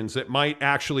opinions that might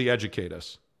actually educate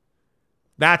us.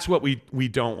 That's what we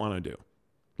don't want to do.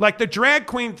 Like the drag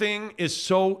queen thing is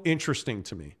so interesting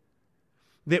to me.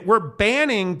 That we're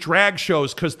banning drag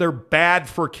shows because they're bad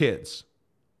for kids.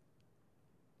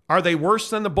 Are they worse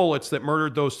than the bullets that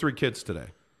murdered those 3 kids today?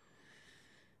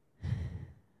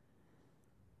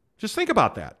 Just think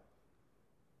about that.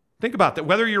 Think about that.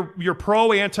 Whether you're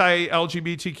pro,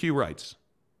 anti-LGBTQ rights,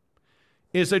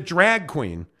 is a drag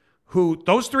queen who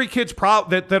those 3 kids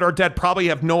that are dead probably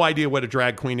have no idea what a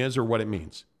drag queen is or what it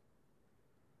means.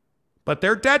 But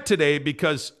they're dead today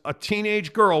because a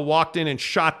teenage girl walked in and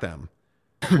shot them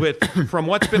with, from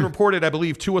what's been reported, I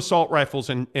believe, 2 assault rifles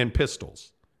and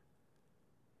pistols.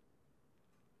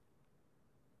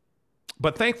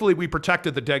 But thankfully, we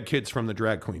protected the dead kids from the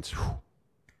drag queens. Whew.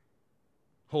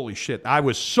 Holy shit. I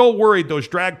was so worried those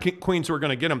drag queens were going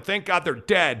to get them. Thank God they're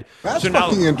dead. That's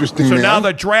fucking interesting, So man. now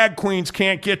the drag queens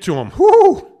can't get to them.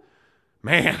 Whew.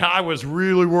 Man, I was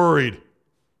really worried.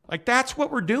 Like, that's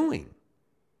what we're doing.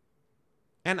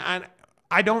 And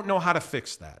I don't know how to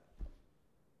fix that.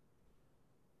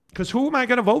 Because who am I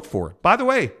going to vote for? By the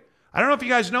way, I don't know if you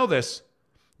guys know this.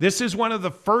 This is one of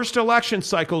the first election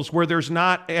cycles where there's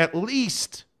not at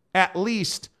least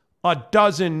a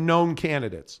dozen known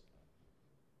candidates.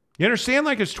 You understand?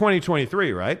 Like, it's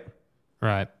 2023, right?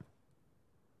 Right.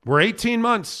 We're 18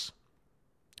 months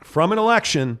from an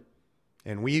election,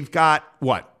 and we've got,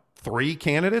 what, 3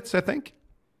 candidates, I think?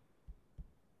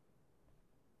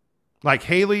 Like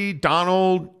Haley,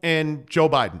 Donald, and Joe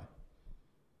Biden.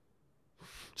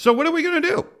 So what are we going to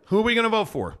do? Who are we going to vote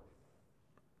for?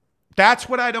 That's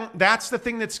the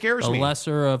thing that scares me. The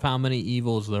lesser of how many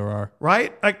evils there are.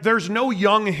 Right? Like, there's no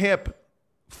young, hip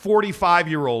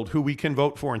 45-year-old who we can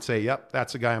vote for and say, yep,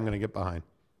 that's the guy I'm going to get behind.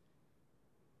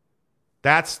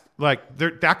 That's like,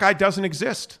 that guy doesn't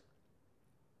exist.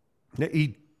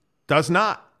 He does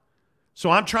not. So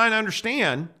I'm trying to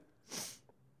understand,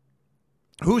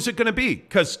 who's it going to be?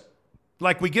 Because,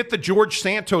 like, we get the George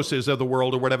Santoses of the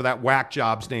world, or whatever that whack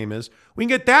job's name is. We can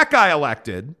get that guy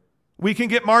elected. We can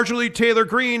get Marjorie Taylor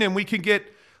Greene, and we can get,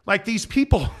 like, these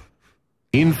people.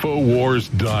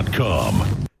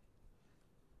 Infowars.com.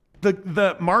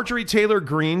 The Marjorie Taylor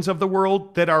Greenes of the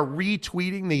world that are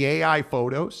retweeting the AI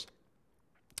photos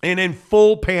and in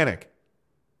full panic.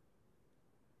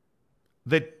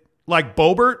 That, like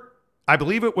Boebert, I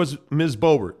believe it was Ms.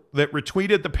 Boebert that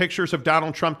retweeted the pictures of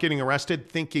Donald Trump getting arrested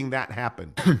thinking that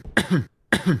happened.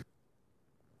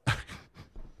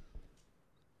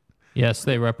 Yes,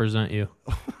 they represent you.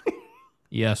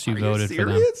 Yes, you voted for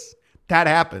them. That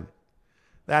happened.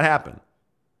 That happened.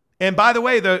 And by the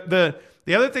way, the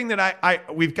other thing that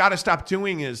we've got to stop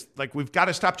doing is, like, we've got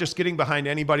to stop just getting behind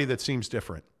anybody that seems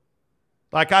different.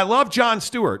 Like, I love Jon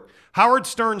Stewart. Howard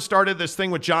Stern started this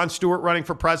thing with Jon Stewart running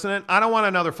for president. I don't want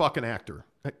another fucking actor.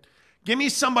 Give me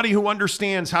somebody who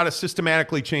understands how to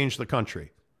systematically change the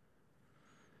country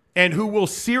and who will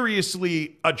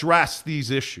seriously address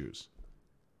these issues.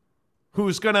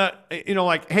 Who's going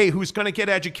to, who's going to get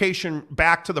education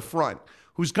back to the front?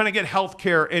 Who's going to get health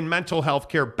care and mental health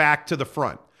care back to the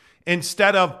front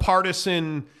instead of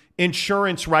partisan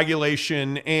insurance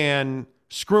regulation and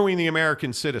screwing the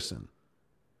American citizen?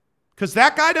 Because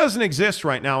that guy doesn't exist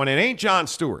right now, and it ain't Jon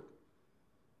Stewart.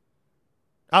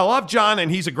 I love Jon, and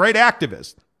he's a great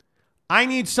activist. I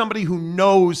need somebody who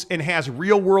knows and has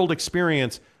real-world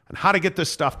experience on how to get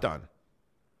this stuff done.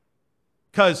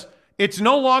 Because it's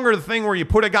no longer the thing where you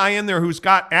put a guy in there who's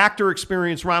got actor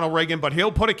experience, Ronald Reagan, but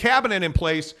he'll put a cabinet in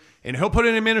place, and he'll put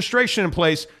an administration in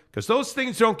place, because those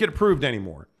things don't get approved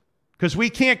anymore. Because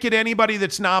we can't get anybody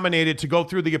that's nominated to go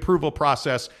through the approval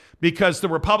process because the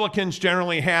Republicans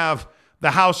generally have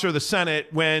the House or the Senate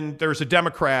when there's a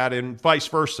Democrat and vice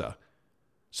versa.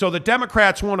 So the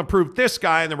Democrats won't approve this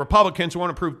guy and the Republicans won't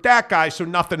approve that guy, so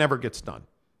nothing ever gets done.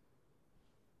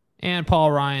 And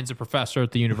Paul Ryan's a professor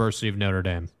at the University of Notre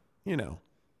Dame. You know.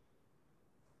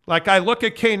 Like, I look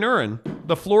at Kay Nurin,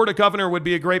 the Florida governor would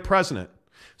be a great president.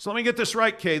 So let me get this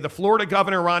right, Kay. The Florida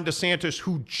governor, Ron DeSantis,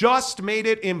 who just made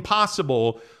it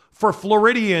impossible for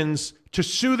Floridians to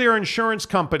sue their insurance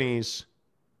companies.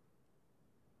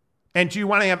 And do you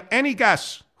want to have any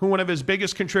guess who one of his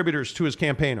biggest contributors to his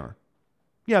campaign are?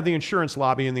 Yeah, the insurance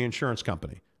lobby and the insurance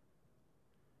company.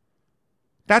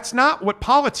 That's not what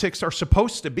politics are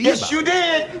supposed to be about. Yes, you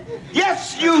did.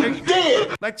 Yes, you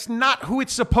did. That's not who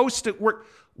it's supposed to work.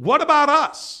 What about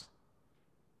us?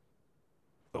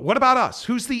 What about us?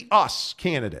 Who's the us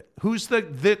candidate? Who's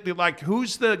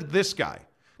this guy?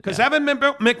 Because Evan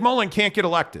McMullen can't get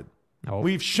elected. No.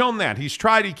 We've shown that. He's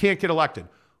tried, he can't get elected.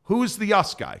 Who's the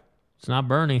us guy? It's not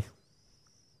Bernie.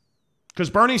 Because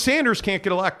Bernie Sanders can't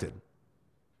get elected.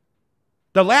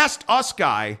 The last us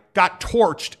guy got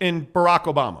torched in Barack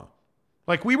Obama.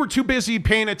 Like, we were too busy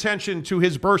paying attention to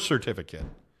his birth certificate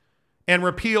and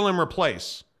repeal and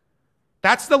replace.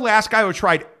 That's the last guy who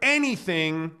tried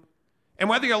anything. And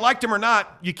whether you liked him or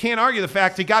not, you can't argue the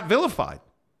fact he got vilified.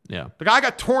 Yeah. The guy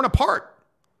got torn apart.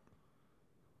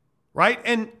 Right?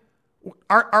 And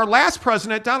our last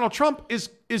president, Donald Trump, is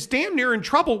damn near in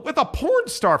trouble with a porn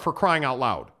star, for crying out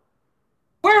loud.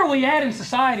 Where are we at in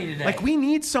society today? Like, we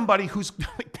need somebody who's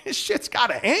like, this shit's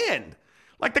got to end.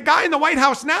 Like, the guy in the White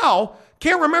House now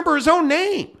can't remember his own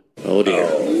name. Oh, dear.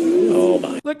 Oh,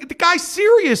 my. Like, the guy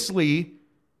seriously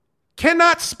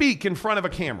cannot speak in front of a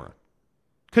camera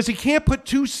because he can't put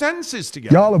two sentences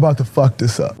together. Y'all about to fuck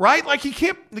this up. Right? Like, he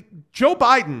can't. Like, Joe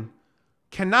Biden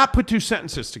cannot put two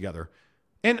sentences together.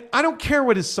 And I don't care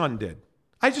what his son did.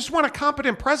 I just want a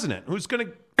competent president who's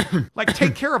going to, like,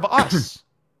 take care of us.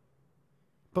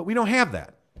 But we don't have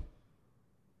that.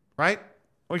 right?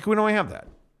 Like, we don't have that.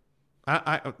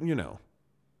 I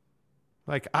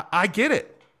get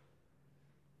it.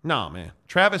 No, man.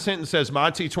 Travis Hinton says,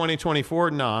 Monty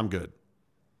 2024. No, I'm good.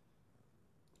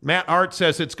 Matt Art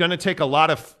says it's going to take a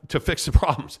lot to fix the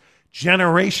problems.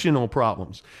 Generational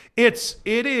problems. It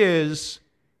is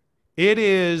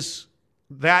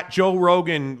that Joe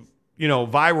Rogan,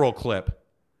 viral clip.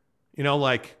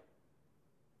 Like,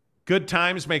 good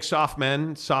times make soft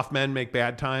men make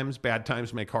bad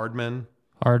times make hard men.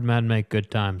 Hard men make good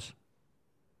times.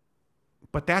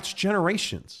 But that's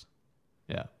generations.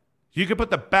 Yeah. You could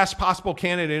put the best possible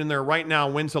candidate in there right now,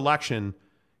 wins election.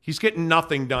 He's getting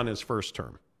nothing done his first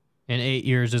term. And 8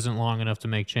 years isn't long enough to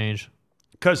make change.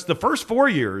 Because the first 4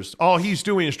 years, all he's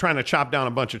doing is trying to chop down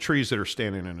a bunch of trees that are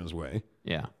standing in his way.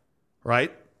 Yeah.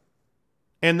 Right?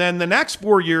 And then the next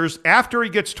 4 years, after he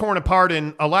gets torn apart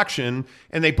in election,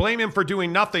 and they blame him for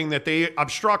doing nothing that they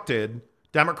obstructed,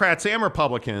 Democrats and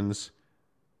Republicans,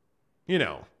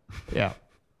 Yeah.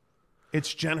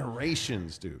 It's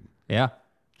generations, dude. Yeah.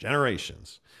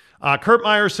 Generations. Kurt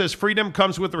Meyer says, freedom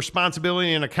comes with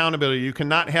responsibility and accountability. You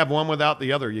cannot have one without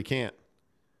the other. You can't.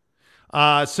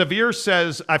 Severe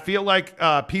says, I feel like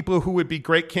people who would be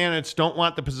great candidates don't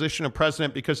want the position of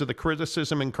president because of the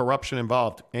criticism and corruption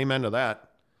involved. Amen to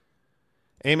that.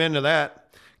 Amen to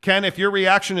that. Ken, if your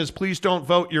reaction is please don't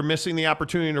vote, you're missing the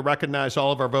opportunity to recognize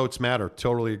all of our votes matter.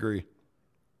 Totally agree.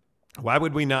 Why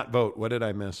would we not vote? What did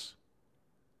I miss?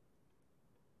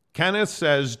 Kenneth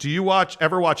says, do you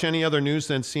ever watch any other news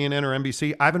than CNN or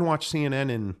NBC? I haven't watched CNN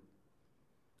in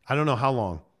I don't know how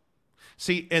long.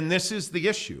 See, and this is the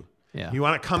issue. Yeah. You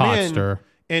want to come in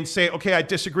and say, okay, I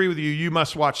disagree with you. You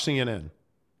must watch CNN.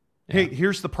 Yeah. Hey,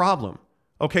 here's the problem.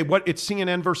 Okay, it's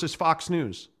CNN versus Fox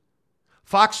News.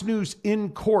 Fox News in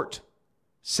court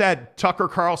said Tucker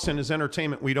Carlson is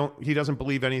entertainment. He doesn't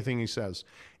believe anything he says.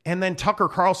 And then Tucker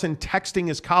Carlson texting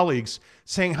his colleagues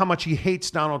saying how much he hates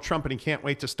Donald Trump and he can't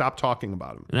wait to stop talking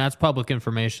about him. And that's public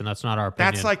information. That's not our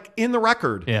opinion. That's like in the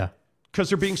record. Yeah. Because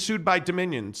they're being sued by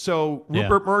Dominion. So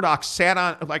Rupert Murdoch sat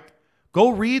on, go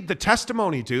read the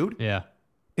testimony, dude. Yeah.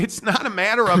 It's not a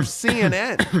matter of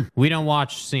CNN. We don't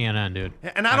watch CNN, dude.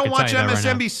 And I don't watch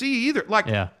MSNBC either.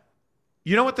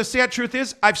 You know what the sad truth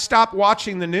is? I've stopped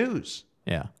watching the news.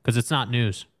 Yeah, because it's not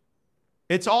news.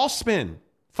 It's all spin.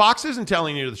 Fox isn't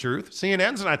telling you the truth.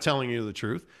 CNN's not telling you the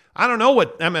truth. I don't know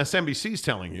what MSNBC's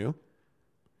telling you.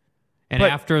 And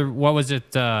after, what was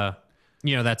it,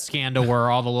 that scandal where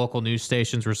all the local news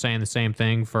stations were saying the same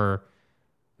thing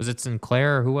was it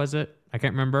Sinclair or who was it? I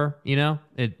can't remember.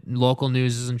 Local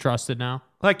news isn't trusted now.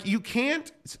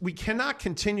 We cannot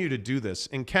continue to do this.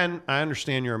 And Ken, I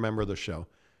understand you're a member of the show.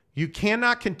 You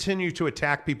cannot continue to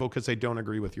attack people because they don't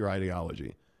agree with your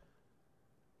ideology.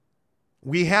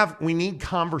 We need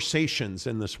conversations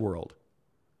in this world.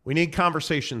 We need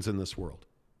conversations in this world.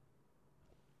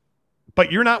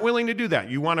 But you're not willing to do that.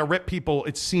 You want to rip people.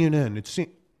 It's CNN. It's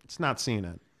not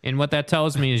CNN. And what that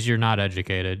tells me is you're not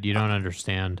educated. You don't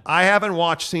understand. I haven't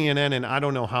watched CNN in I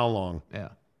don't know how long. Yeah.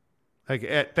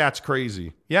 That's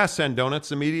crazy. Yes, and donuts.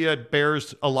 The media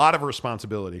bears a lot of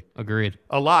responsibility. Agreed.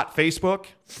 A lot. Facebook,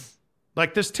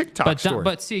 like this TikTok story.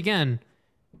 But see, again,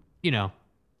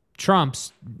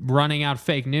 Trump's running out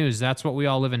fake news. That's what we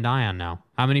all live and die on now.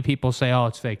 How many people say, "Oh,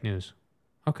 it's fake news"?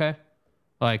 Okay,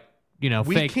 we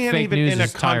fake can't fake even news in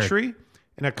is tired.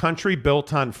 In a country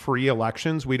built on free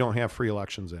elections. We don't have free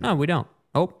elections anymore. No, we don't.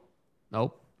 Nope.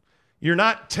 You're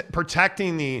not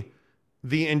protecting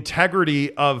the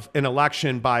integrity of an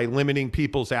election by limiting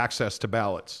people's access to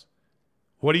ballots.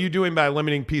 What are you doing by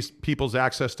limiting people's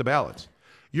access to ballots?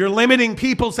 You're limiting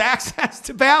people's access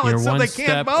to ballots so they can't vote.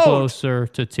 You're one step closer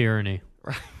to tyranny.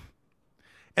 Right.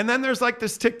 And then there's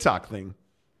this TikTok thing.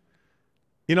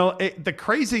 The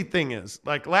crazy thing is,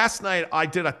 last night I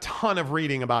did a ton of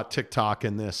reading about TikTok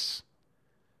and this.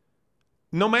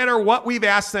 No matter what we've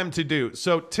asked them to do.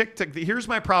 So TikTok, here's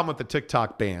my problem with the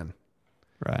TikTok ban.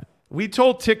 Right. We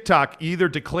told TikTok either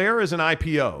declare as an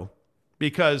IPO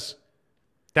because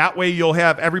that way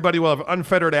everybody will have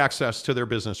unfettered access to their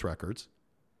business records.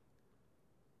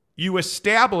 You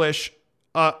establish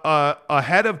a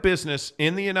head of business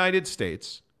in the United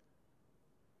States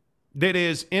that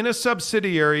is in a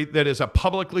subsidiary that is a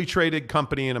publicly traded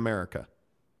company in America.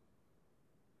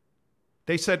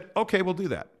 They said, okay, we'll do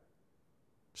that.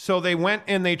 So they went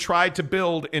and they tried to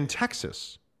build in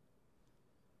Texas.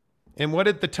 And what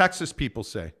did the Texas people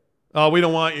say? Oh, we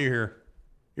don't want you here.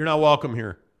 You're not welcome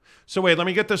here. So wait, let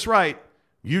me get this right.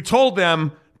 You told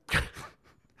them,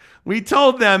 we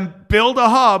told them, build a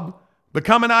hub,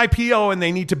 become an IPO and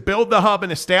they need to build the hub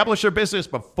and establish their business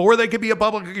before they could be a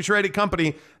publicly traded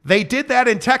company. They did that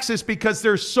in Texas because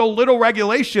there's so little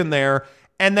regulation there.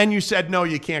 And then you said, no,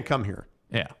 you can't come here.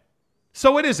 Yeah.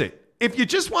 So what is it? If you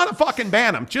just want to fucking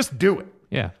ban them, just do it.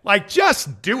 Yeah. Like,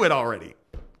 just do it already.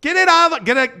 Get it out.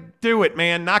 Do it,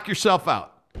 man. Knock yourself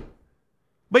out.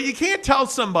 But you can't tell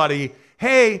somebody,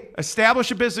 hey, establish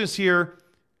a business here,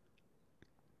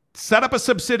 set up a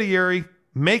subsidiary,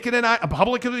 make it a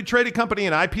publicly traded company,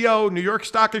 an IPO, New York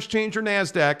Stock Exchange or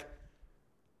NASDAQ,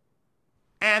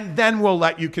 and then we'll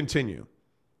let you continue.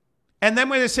 And then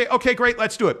when they say, okay, great,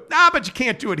 let's do it. But you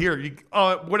can't do it here.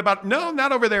 What about, no,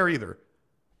 not over there either.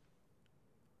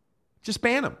 Just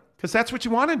ban them, because that's what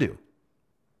you want to do.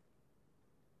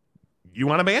 You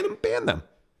want to ban them? Ban them.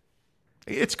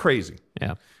 It's crazy.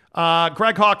 Yeah.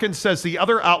 Greg Hawkins says the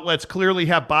other outlets clearly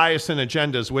have bias and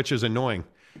agendas, which is annoying.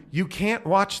 You can't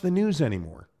watch the news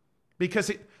anymore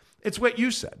because it's what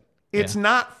you said. It's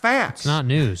not facts. It's not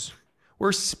news.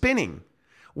 We're spinning.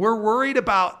 We're worried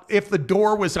about if the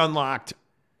door was unlocked.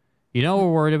 You know what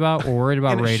we're worried about? We're worried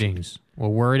about ratings. We're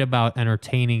worried about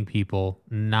entertaining people,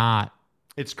 not...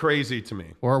 It's crazy to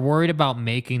me. We're worried about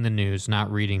making the news, not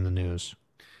reading the news.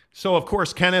 So, of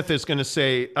course, Kenneth is going to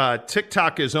say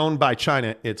TikTok is owned by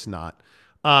China. It's not.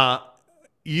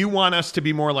 You want us to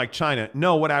be more like China.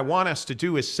 No, what I want us to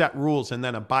do is set rules and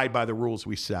then abide by the rules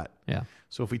we set. Yeah.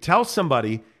 So if we tell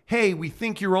somebody, hey, we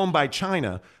think you're owned by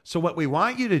China, so what we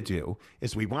want you to do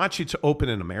is we want you to open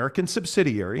an American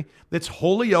subsidiary that's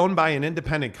wholly owned by an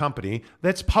independent company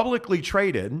that's publicly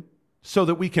traded so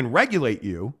that we can regulate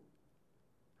you,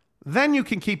 then you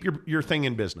can keep your thing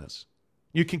in business.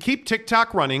 You can keep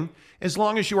TikTok running as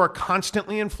long as you are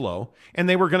constantly in flow, and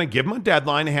they were going to give them a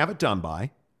deadline to have it done by.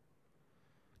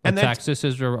 And Texas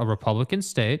is a Republican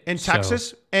state. And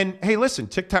Texas, and hey, listen,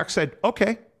 TikTok said,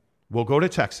 okay, we'll go to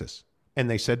Texas. And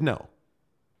they said no.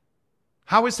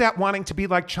 How is that wanting to be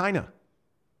like China?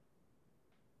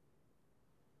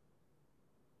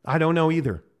 I don't know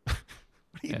either. What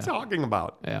are you talking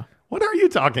about? Yeah. What are you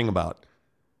talking about?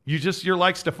 You're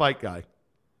likes to fight guy.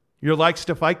 You're likes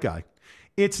to fight guy.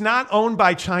 It's not owned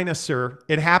by China, sir.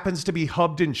 It happens to be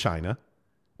hubbed in China.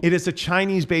 It is a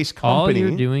Chinese-based company. All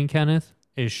you're doing, Kenneth,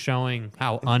 is showing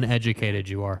how uneducated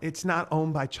you are. It's not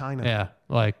owned by China. Yeah,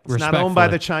 like it's not owned by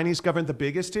the Chinese government. The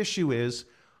biggest issue is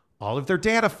all of their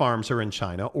data farms are in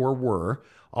China, or were.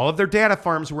 All of their data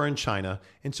farms were in China,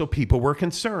 and so people were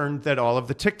concerned that all of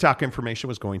the TikTok information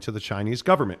was going to the Chinese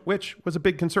government, which was a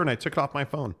big concern. I took it off my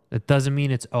phone. It doesn't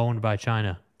mean it's owned by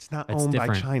China. It's not owned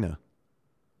by China.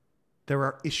 There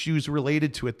are issues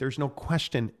related to it. There's no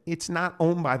question. It's not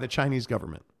owned by the Chinese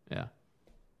government. Yeah.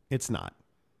 It's not.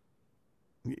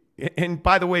 And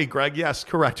by the way, Greg, yes,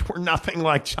 correct. We're nothing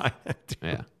like China. Dude.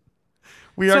 Yeah.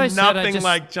 We are nothing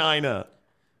like China.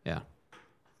 Yeah.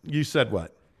 You said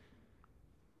what?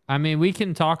 I mean, we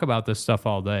can talk about this stuff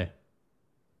all day,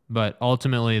 but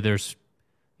ultimately there's,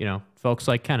 folks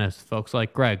like Kenneth, folks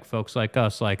like Greg, folks like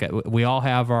us, like we all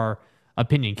have our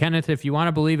opinion. Kenneth, if you want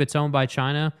to believe it's owned by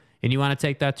China and you want to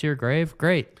take that to your grave,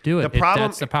 great, do it.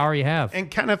 That's the power you have.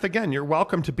 And Kenneth, again, you're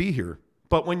welcome to be here.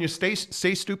 But when you say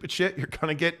stupid shit, you're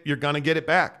gonna get it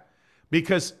back,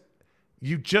 because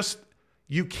you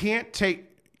can't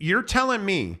take. You're telling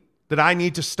me that I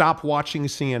need to stop watching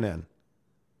CNN.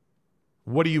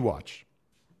 What do you watch?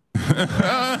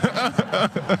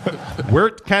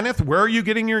 Kenneth? Where are you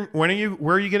getting your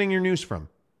news from?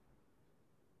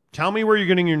 Tell me where you're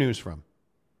getting your news from.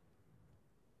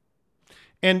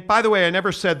 And by the way, I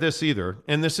never said this either,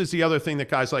 and this is the other thing that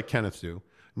guys like Kenneth do: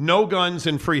 no guns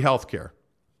and free healthcare.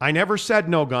 I never said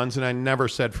no guns, and I never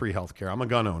said free healthcare. I'm a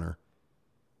gun owner.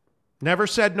 Never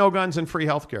said no guns and free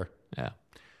healthcare. Yeah.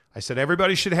 I said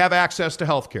everybody should have access to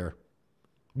healthcare.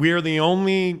 We are the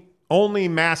only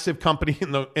massive company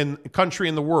in the country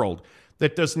in the world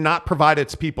that does not provide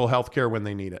its people healthcare when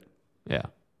they need it. Yeah.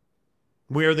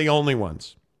 We are the only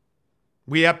ones.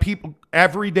 We have people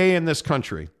every day in this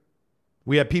country.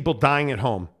 We have people dying at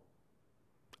home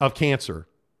of cancer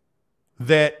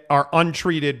that are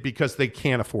untreated because they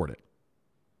can't afford it.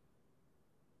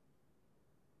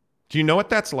 Do you know what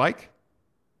that's like?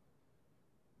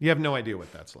 You have no idea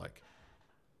what that's like.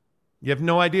 You have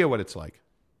no idea what it's like.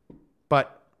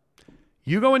 But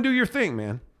you go and do your thing,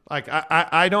 man. Like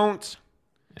I don't.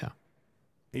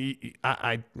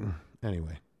 Yeah.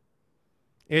 Anyway.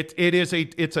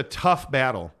 It's a tough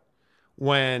battle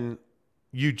when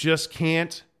you just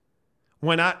can't.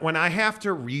 When I have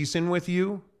to reason with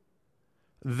you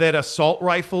that assault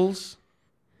rifles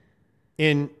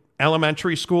in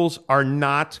elementary schools are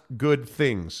not good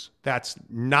things. That's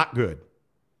not good.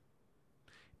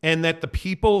 and that the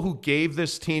people who gave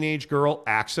this teenage girl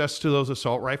access to those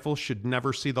assault rifles should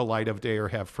never see the light of day or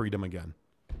have freedom again.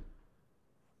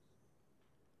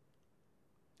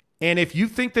 And if you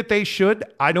think that they should,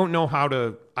 I don't know how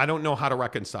to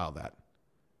reconcile that.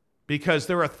 Because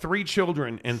there are 3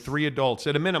 children and 3 adults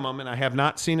at a minimum, and I have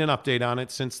not seen an update on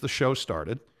it since the show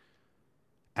started.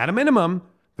 At a minimum,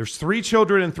 there's 3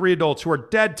 children and 3 adults who are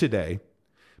dead today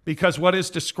because what is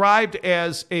described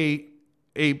as a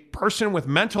person with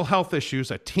mental health issues,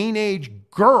 a teenage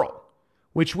girl,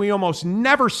 which we almost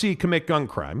never see commit gun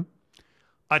crime,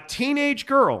 a teenage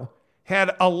girl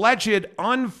had alleged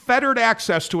unfettered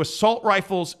access to assault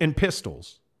rifles and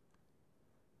pistols,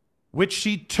 which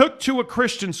she took to a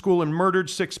Christian school and murdered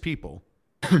 6 people.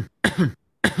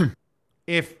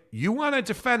 If you want to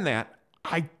defend that,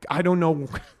 I don't know.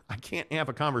 I can't have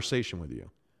a conversation with you.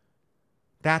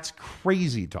 That's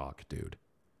crazy talk, dude.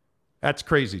 That's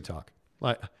crazy talk.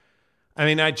 Like, I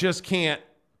mean, I just can't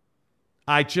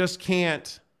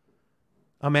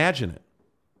imagine it.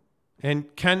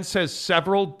 And Ken says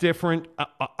several different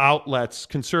outlets,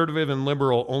 conservative and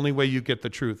liberal, only way you get the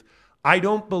truth. I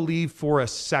don't believe for a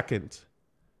second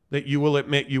that you will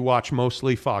admit you watch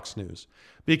mostly Fox News.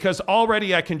 Because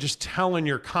already I can just tell in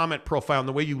your comment profile and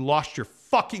the way you lost your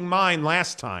fucking mind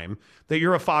last time that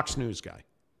you're a Fox News guy.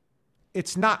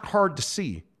 It's not hard to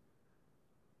see.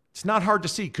 It's not hard to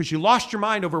see because you lost your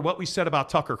mind over what we said about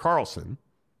Tucker Carlson,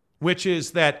 which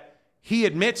is that he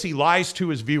admits he lies to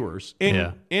his viewers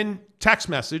in text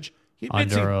message. He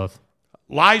admits under oath.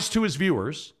 Lies to his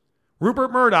viewers.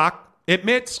 Rupert Murdoch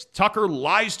admits Tucker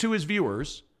lies to his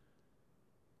viewers.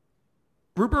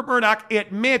 Rupert Murdoch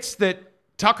admits that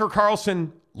Tucker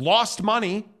Carlson lost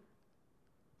money,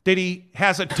 that he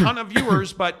has a ton of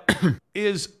viewers, but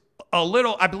is a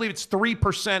little, I believe it's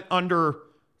 3% under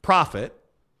profit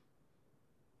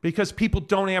because people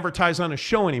don't advertise on a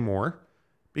show anymore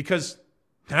because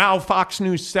now Fox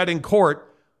News said in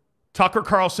court, Tucker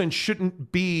Carlson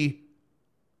shouldn't be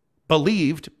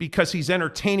believed because he's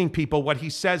entertaining people. What he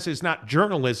says is not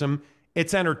journalism,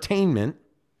 it's entertainment.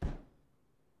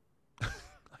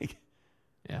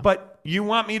 But you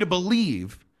want me to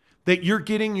believe that you're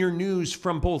getting your news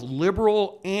from both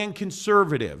liberal and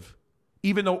conservative,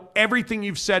 even though everything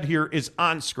you've said here is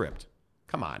on script.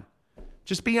 Come on.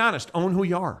 Just be honest. Own who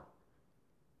you are.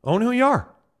 Own who you are.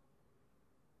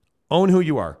 Own who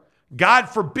you are. God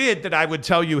forbid that I would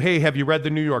tell you, hey, have you read the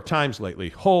New York Times lately?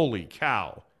 Holy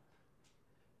cow.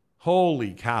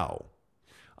 Holy cow.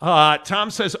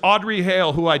 Tom says, Audrey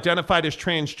Hale, who identified as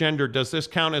transgender, does this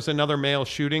count as another male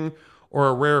shooting or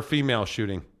a rare female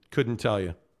shooting? Couldn't tell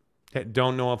you.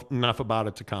 Don't know enough about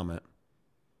it to comment.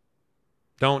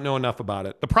 Don't know enough about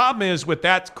it. The problem is with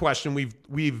that question,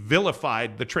 we've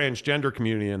vilified the transgender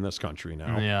community in this country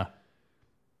now. Yeah.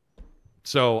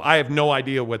 So I have no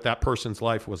idea what that person's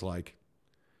life was like.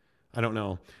 I don't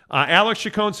know. Alex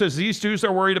Chacon says, these dudes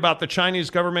are worried about the Chinese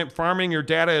government farming your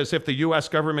data as if the U.S.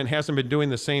 government hasn't been doing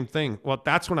the same thing. Well,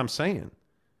 that's what I'm saying.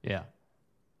 Yeah.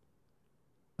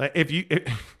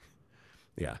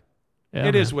 Yeah.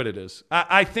 It is what it is.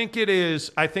 I think it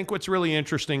is. I think what's really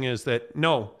interesting is that,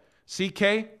 no,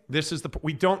 CK,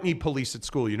 we don't need police at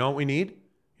school. You know what we need?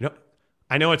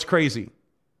 I know it's crazy.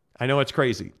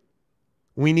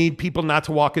 We need people not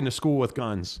to walk into school with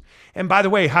guns. And by the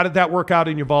way, how did that work out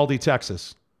in Uvalde,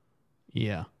 Texas?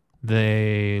 Yeah.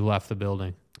 They left the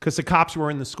building. Because the cops were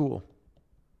in the school.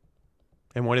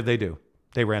 And what did they do?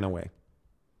 They ran away.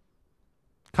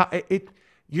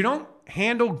 You don't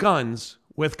handle guns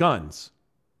with guns.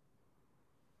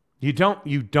 You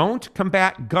don't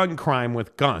combat gun crime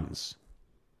with guns.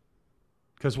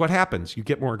 Because what happens? You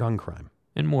get more gun crime.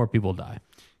 And more people die.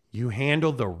 You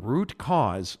handle the root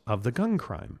cause of the gun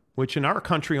crime, which in our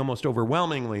country almost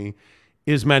overwhelmingly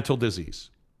is mental disease.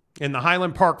 In the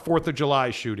Highland Park 4th of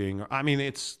July shooting, I mean,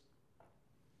 just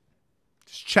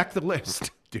check the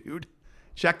list, dude.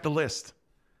 Check the list.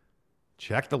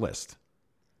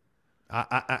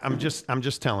 I'm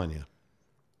just telling you.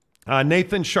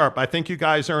 Nathan Sharp, I think you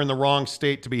guys are in the wrong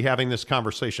state to be having this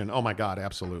conversation. Oh my God,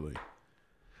 absolutely.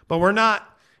 But we're not.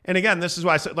 And again, this is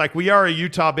why I said, like, we are a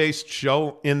Utah-based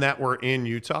show in that we're in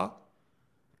Utah,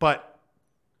 but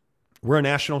we're a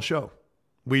national show.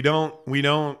 We don't.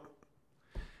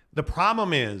 The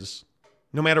problem is,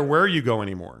 no matter where you go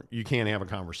anymore, you can't have a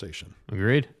conversation.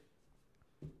 Agreed.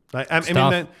 I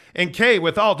mean, and Kay,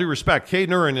 with all due respect, Kay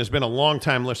Nurin has been a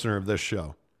longtime listener of this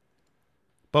show.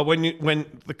 But when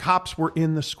the cops were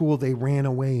in the school, they ran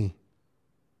away.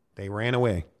 They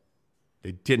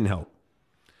didn't help.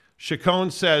 Chacon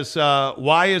says,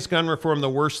 why is gun reform the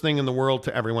worst thing in the world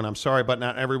to everyone? I'm sorry, but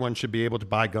not everyone should be able to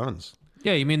buy guns.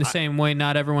 Yeah, you mean the same way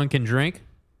not everyone can drink?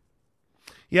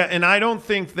 Yeah, and I don't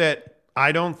think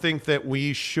that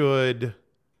we should.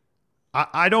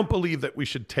 I don't believe that we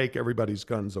should take everybody's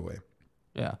guns away.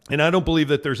 Yeah, and I don't believe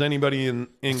that there's anybody in.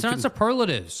 It's not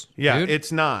superlatives. Yeah, dude.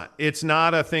 it's not. It's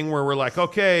not a thing where we're like,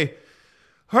 okay,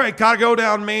 all right, gotta go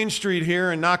down Main Street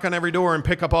here and knock on every door and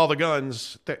pick up all the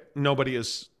guns. That nobody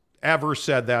has ever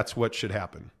said that's what should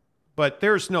happen. But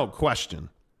there's no question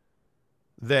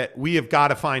that we have got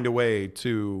to find a way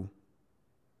to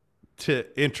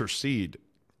intercede.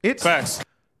 It's Facts.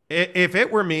 If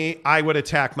it were me, I would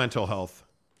attack mental health.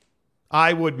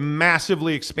 I would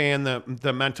massively expand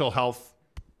the mental health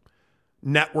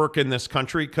network in this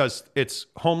country because it's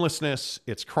homelessness,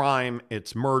 it's crime,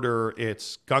 it's murder,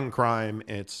 it's gun crime,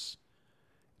 it's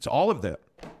all of that.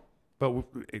 But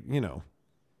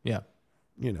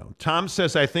Tom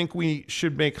says, I think we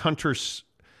should make hunters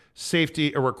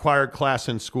safety a required class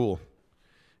in school.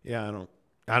 Yeah,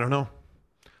 I don't know.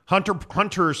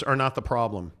 Hunters are not the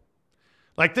problem.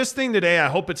 Like this thing today, I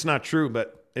hope it's not true,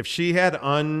 but if she had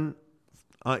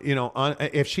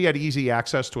if she had easy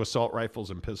access to assault rifles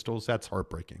and pistols, that's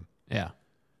heartbreaking. Yeah.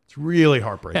 It's really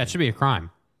heartbreaking. Yeah, it should be a crime.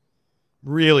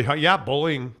 Really hard. Yeah,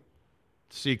 bullying.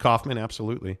 C. Kaufman,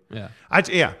 absolutely. Yeah.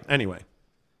 Anyway.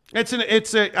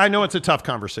 I know it's a tough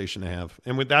conversation to have.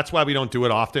 And that's why we don't do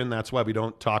it often. That's why we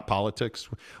don't talk politics.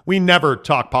 We never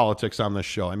talk politics on this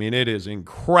show. I mean, it is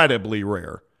incredibly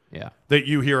rare that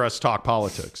you hear us talk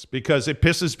politics because it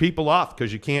pisses people off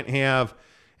because you can't have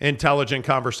intelligent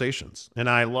conversations. And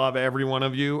I love every one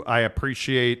of you. I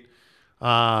appreciate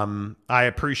so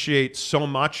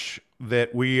much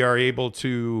that we are able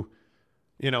to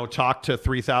talk to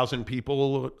 3,000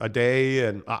 people a day.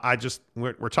 And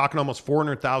we're talking almost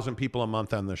 400,000 people a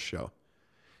month on this show.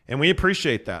 And we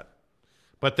appreciate that.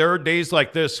 But there are days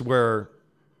like this where,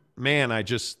 man, I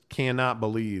just cannot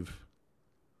believe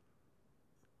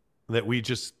that we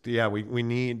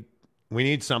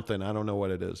need something. I don't know what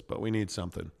it is, but we need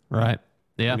something. Right.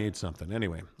 Yeah. We need something.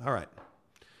 Anyway. All right.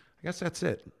 I guess that's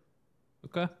it.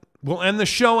 Okay. We'll end the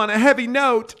show on a heavy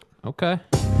note. Okay.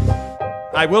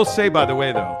 I will say, by the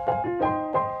way,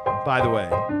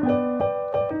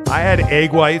 I had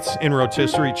egg whites in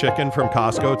rotisserie chicken from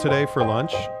Costco today for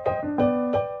lunch,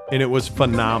 and it was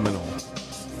phenomenal.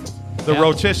 The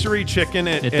rotisserie chicken,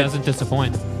 it doesn't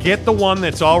disappoint. Get the one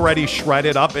that's already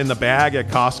shredded up in the bag at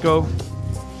Costco.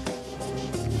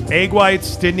 Egg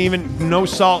whites, no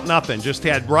salt, nothing. Just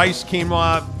had rice,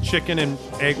 quinoa, chicken, and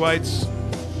egg whites.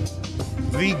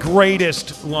 The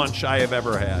greatest lunch I have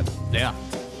ever had. Yeah.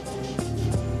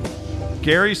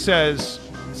 Gary says,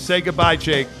 say goodbye,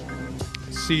 Jake.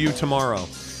 See you tomorrow.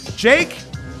 Jake,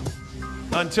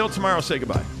 until tomorrow, say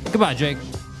goodbye. Goodbye, Jake.